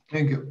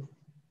 Thank you.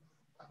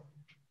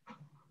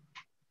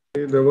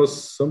 Okay, there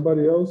was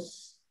somebody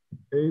else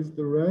raised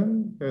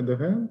the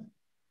hand.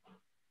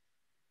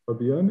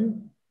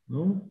 Fabiani?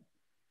 No?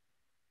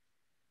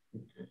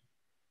 Okay.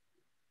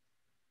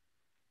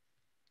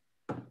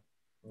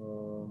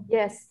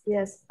 Yes.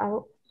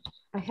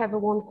 I have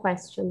one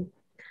question.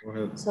 Go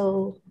ahead.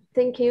 So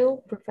thank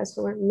you,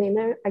 Professor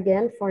Miner,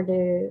 again for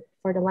the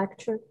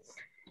lecture.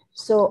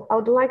 So I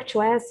would like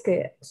to ask,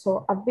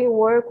 so I've been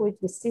working with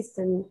the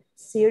system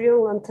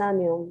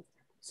cerium-lanthanum.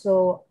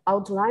 So I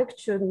would like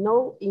to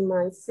know in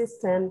my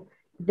system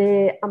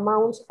the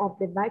amount of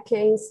the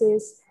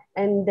vacancies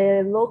and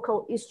the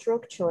local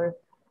structure,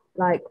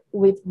 like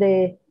with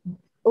the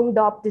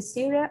undoped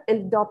ceria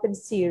and doped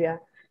ceria,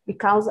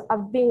 because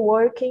I've been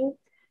working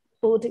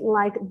putting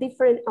like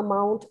different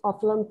amount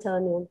of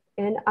lanthanum,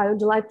 and I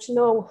would like to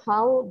know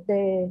how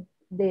the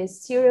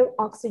cerium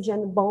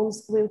oxygen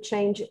bonds will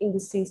change in the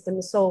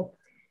system. So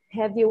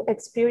have you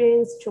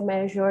experienced to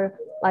measure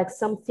like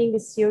something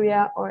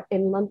ceria or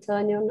in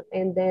lanthanum,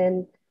 and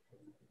then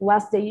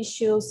what's the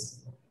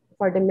issues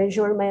for the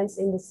measurements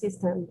in the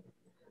system?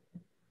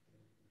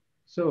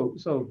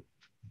 So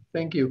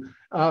thank you.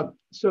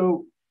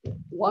 So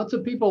lots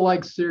of people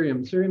like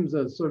cerium. Cerium's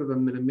a sort of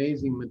an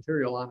amazing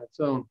material on its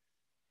own.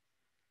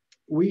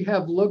 We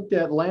have looked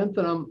at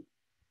lanthanum.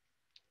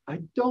 I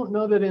don't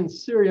know that in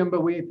cerium,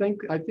 but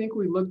I think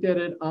we looked at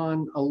it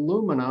on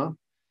alumina,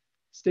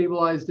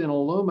 stabilized in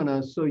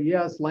alumina. So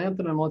yes,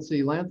 lanthanum, let's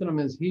see, lanthanum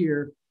is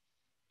here.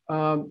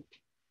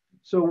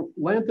 So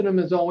lanthanum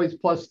is always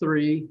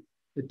 +3.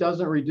 It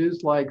doesn't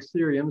reduce like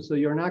cerium, so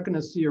you're not going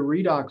to see a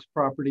redox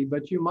property,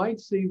 but you might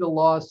see the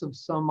loss of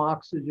some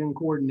oxygen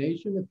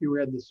coordination if you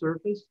were at the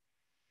surface.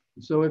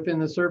 So if in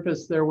the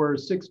surface there were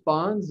 6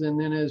 bonds, and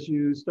then as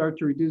you start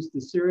to reduce the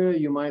ceria,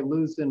 you might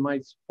lose and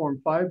might form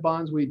 5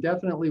 bonds, we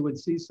definitely would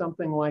see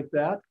something like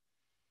that.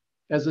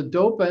 As a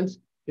dopant,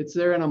 it's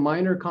there in a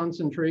minor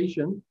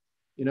concentration,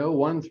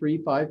 1, 3,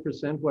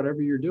 5%,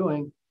 whatever you're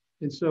doing.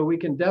 And so we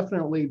can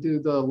definitely do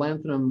the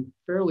lanthanum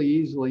fairly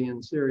easily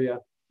in ceria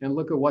and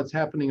look at what's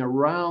happening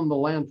around the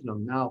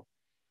lanthanum. Now,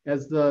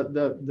 as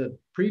the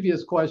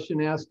previous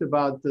question asked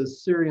about the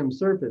cerium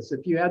surface,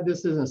 if you had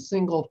this as a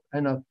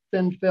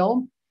thin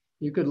film,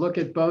 you could look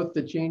at both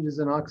the changes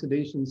in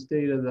oxidation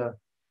state of the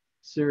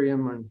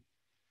cerium. And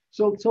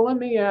so let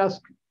me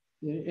ask,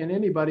 and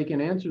anybody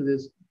can answer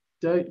this,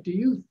 do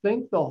you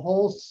think the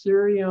whole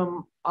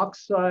cerium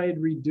oxide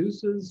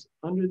reduces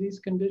under these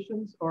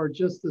conditions, or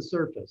just the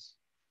surface?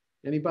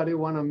 Anybody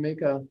want to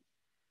make a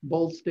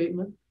bold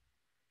statement?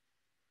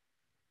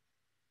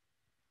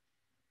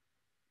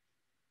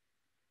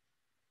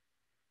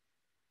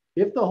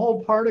 If the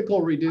whole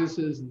particle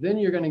reduces, then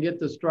you're going to get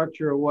the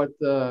structure of what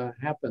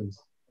happens.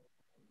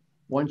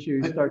 Once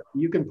you start,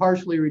 you can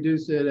partially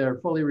reduce it or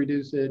fully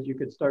reduce it. You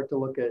could start to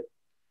look at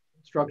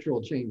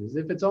structural changes.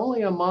 If it's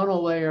only a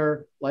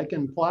monolayer, like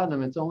in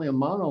platinum, it's only a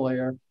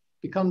monolayer, it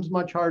becomes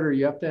much harder.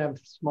 You have to have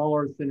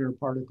smaller, thinner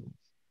particles.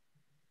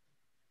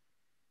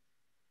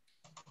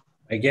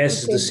 I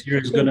guess the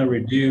ceria is going to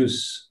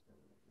reduce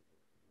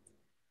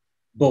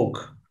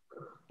bulk.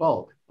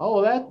 Bulk.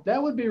 Oh,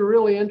 that would be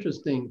really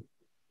interesting.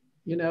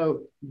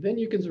 Then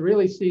you can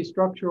really see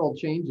structural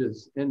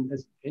changes, and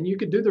you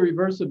could do the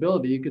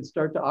reversibility. You could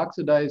start to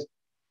oxidize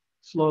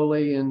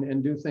slowly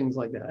and do things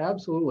like that.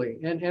 Absolutely.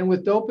 And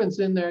with dopants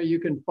in there, you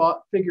can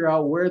figure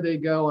out where they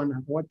go and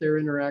what they're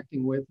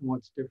interacting with and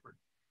what's different.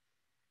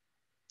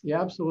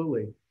 Yeah,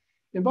 absolutely.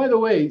 And by the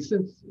way,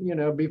 since,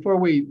 before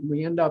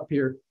we end up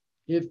here,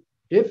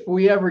 if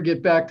we ever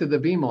get back to the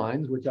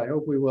beamlines, which I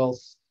hope we will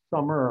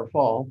summer or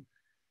fall,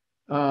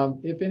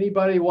 if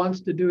anybody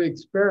wants to do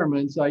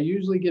experiments, I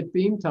usually get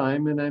beam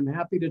time, and I'm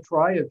happy to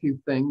try a few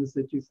things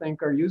that you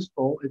think are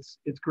useful.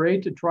 It's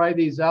great to try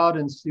these out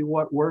and see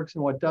what works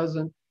and what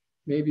doesn't.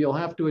 Maybe you'll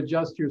have to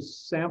adjust your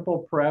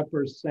sample prep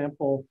or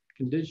sample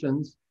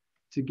conditions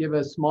to give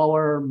us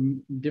smaller,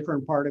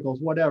 different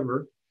particles,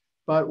 whatever.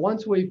 But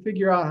once we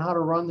figure out how to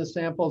run the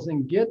samples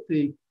and get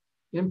the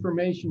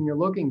information you're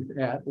looking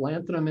at,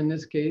 lanthanum in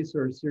this case,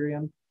 or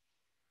cerium,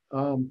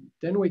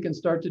 then we can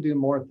start to do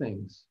more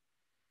things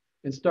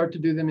and start to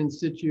do them in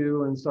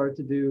situ and start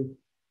to do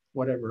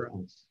whatever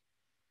else.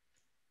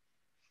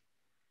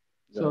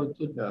 So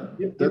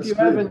if you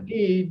have a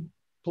need,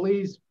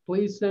 please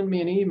send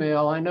me an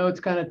email. I know it's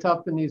kind of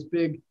tough in these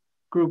big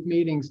group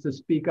meetings to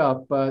speak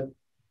up, but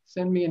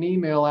send me an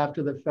email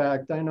after the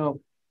fact. I know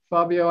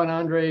Fabio and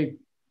Andre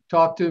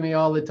talk to me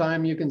all the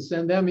time. You can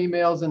send them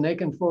emails and they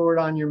can forward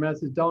on your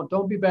message.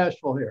 Don't be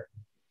bashful here.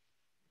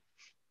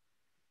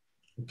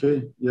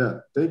 Okay, yeah,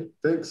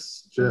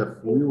 thanks, Jeff.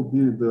 We will be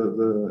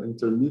the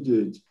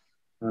intermediate,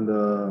 and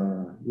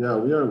yeah,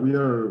 we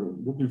are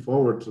looking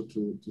forward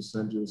to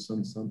send you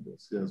some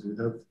samples. Yes, we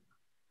have.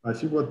 I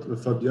think what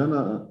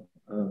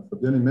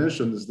Fabiani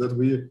mentioned is that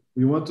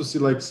we want to see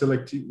like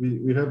selective.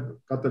 We have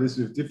catalysts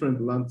with different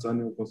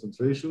lanthanum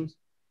concentrations,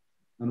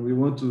 and we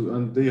want to,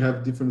 and they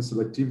have different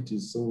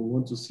selectivities. So we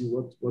want to see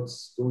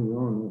what's going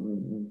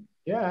on.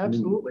 Yeah,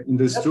 absolutely. In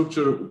the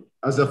structure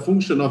as a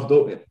function of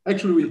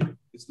actually.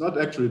 It's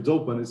not actually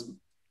dopant,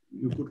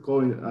 you could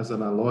call it as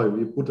an alloy.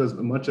 We put as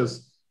much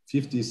as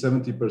 50,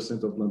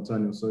 70% of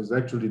lanthanum. So it's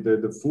actually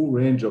the full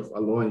range of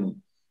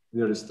alloying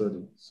we are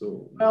studying.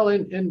 So well,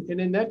 and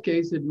in that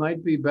case, it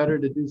might be better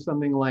to do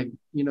something like,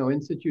 you know,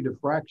 in situ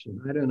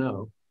diffraction. I don't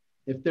know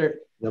if they're.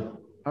 Yep.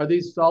 Are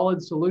these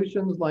solid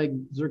solutions like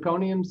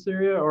zirconium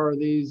ceria, or are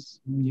these?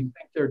 Do you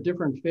think they're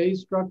different phase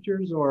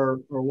structures,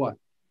 or what?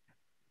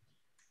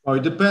 Oh,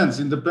 it depends.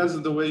 It depends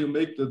on the way you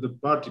make the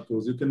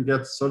particles. You can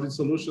get solid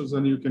solutions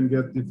and you can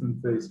get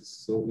different phases.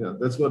 So yeah,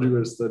 that's what we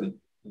were studying.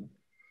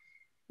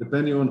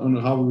 Depending on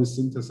how we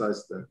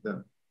synthesize that. Yeah.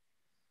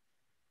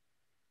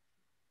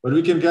 But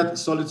we can get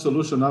solid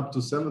solution up to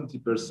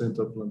 70%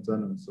 of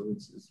lanthanum. So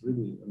it's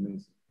really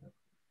amazing.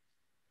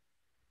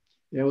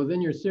 Yeah, well,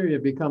 then your ceria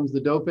becomes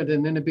the dopant,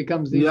 and then it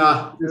becomes the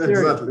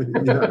exactly.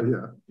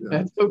 Yeah.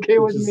 That's okay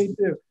with me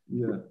too.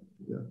 Yeah.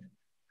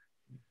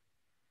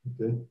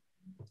 Okay.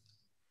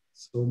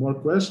 So more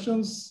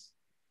questions?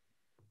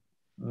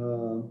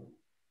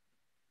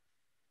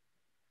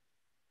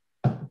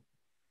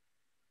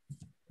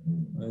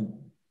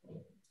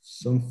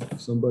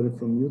 Somebody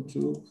from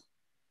YouTube?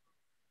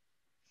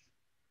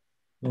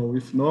 No,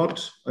 if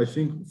not, I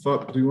think,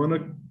 do you want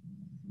to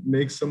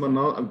make some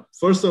announcement?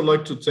 First, I'd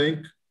like to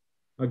thank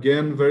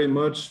again very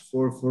much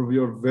for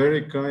your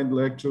very kind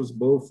lectures,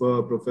 both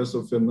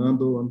Professor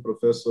Fernando and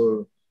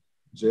Professor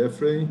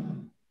Jeffrey.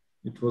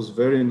 It was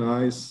very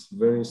nice,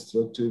 very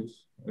instructive.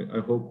 I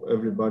hope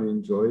everybody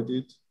enjoyed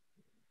it.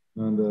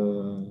 And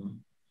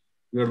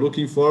we are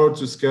looking forward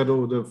to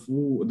schedule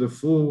the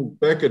full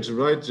package,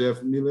 right,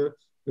 Jeff Miller,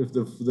 with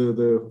the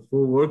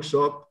full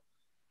workshop.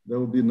 That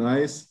would be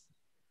nice.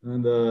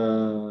 And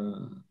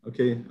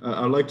okay,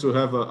 I'd like to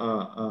have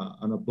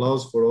an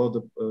applause for all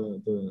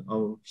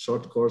our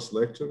short course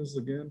lectures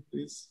again,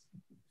 please.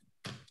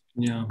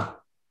 Yeah.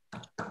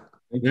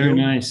 Thank Very you.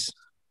 nice.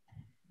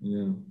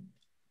 Yeah.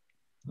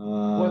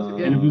 Once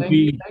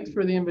again, thanks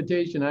for the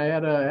invitation. I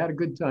had a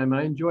good time.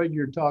 I enjoyed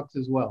your talks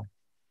as well.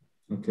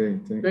 Okay,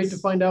 thanks. Great to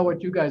find out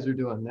what you guys are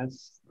doing.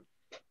 That's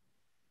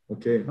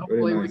okay.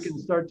 Hopefully very nice. We can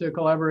start to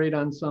collaborate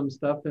on some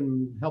stuff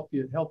and help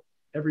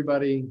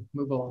everybody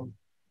move along.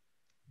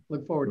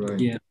 Look forward to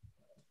it.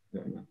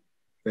 Yeah.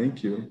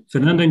 Thank you.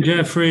 Fernando and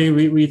Jeffrey,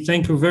 we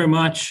thank you very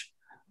much.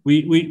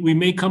 We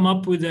may come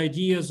up with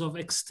ideas of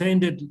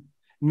extended,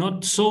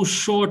 not so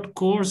short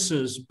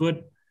courses,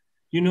 but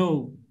you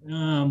know,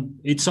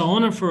 it's an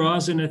honor for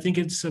us, and I think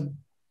it's a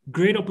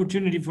great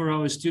opportunity for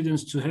our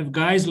students to have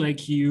guys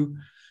like you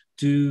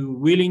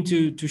willing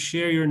to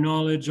share your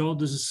knowledge, all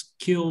the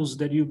skills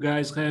that you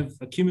guys have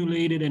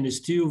accumulated and is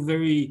still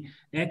very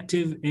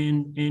active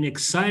and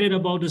excited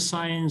about the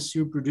science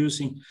you're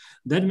producing.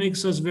 That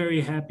makes us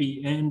very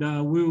happy, and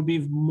we will be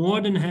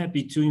more than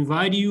happy to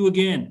invite you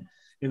again.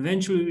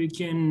 Eventually we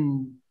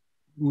can,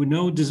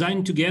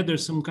 design together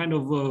some kind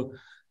of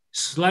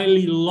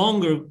slightly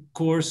longer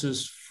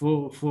courses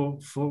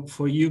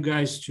for you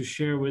guys to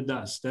share with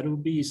us. That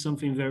would be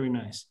something very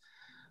nice.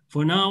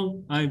 For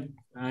now, I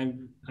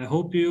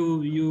hope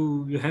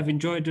you have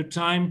enjoyed your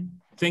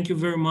time. Thank you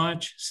very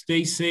much.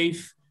 Stay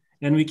safe,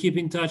 and we keep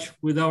in touch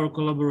with our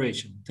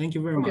collaboration. Thank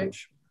you very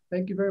much.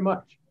 Thank you very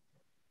much.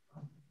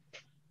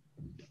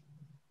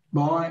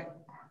 Bye.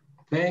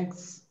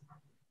 Thanks.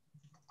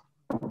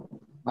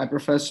 Bye,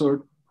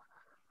 Professor.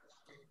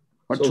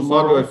 So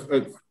tomorrow,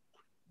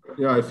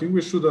 I think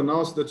we should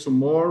announce that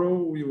tomorrow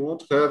we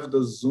won't have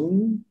the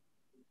Zoom.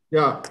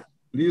 Yeah.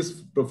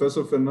 Please,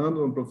 Professor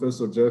Fernando and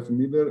Professor Jeff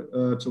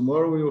Miller,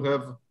 tomorrow we will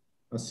have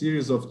a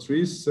series of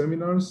 3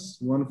 seminars.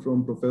 One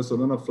from Professor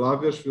Ana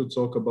Flávia, she will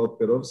talk about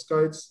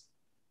perovskites,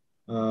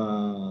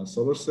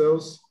 solar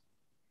cells.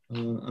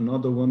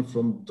 Another one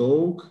from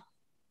Doug,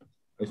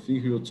 I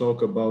think he will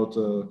talk about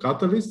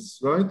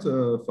catalysts, right,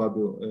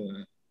 Fabio?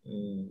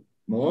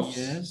 MOFs.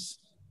 Yes,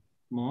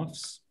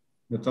 MOFs.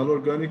 Metal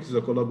Organic is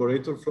a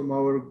collaborator from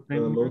our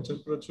low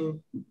temperature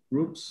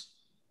groups.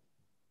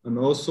 And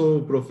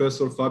also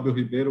Professor Fabio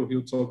Ribeiro,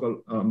 he'll talk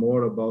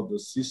more about the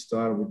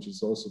C-Star, which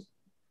is also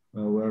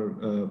where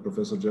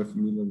Professor Jeff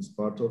Miller is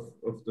part of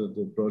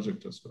the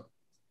project as well.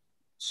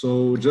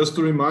 So just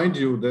to remind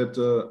you that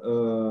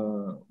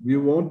we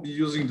won't be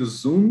using the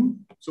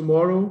Zoom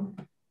tomorrow.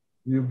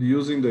 We'll be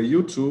using the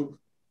YouTube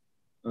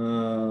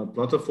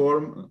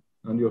platform,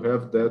 and you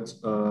have that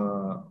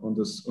on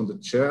the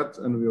chat,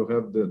 and we'll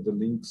have the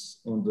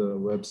links on the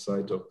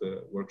website of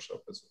the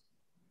workshop as well.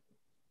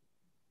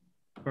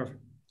 Perfect.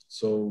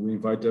 So we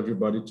invite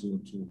everybody to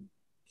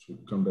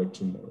come back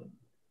tomorrow.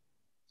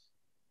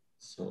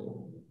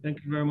 So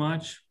thank you very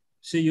much.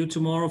 See you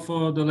tomorrow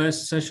for the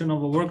last session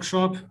of a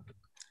workshop.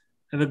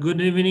 Have a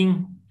good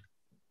evening.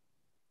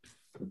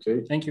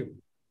 Okay. Thank you.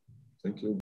 Thank you.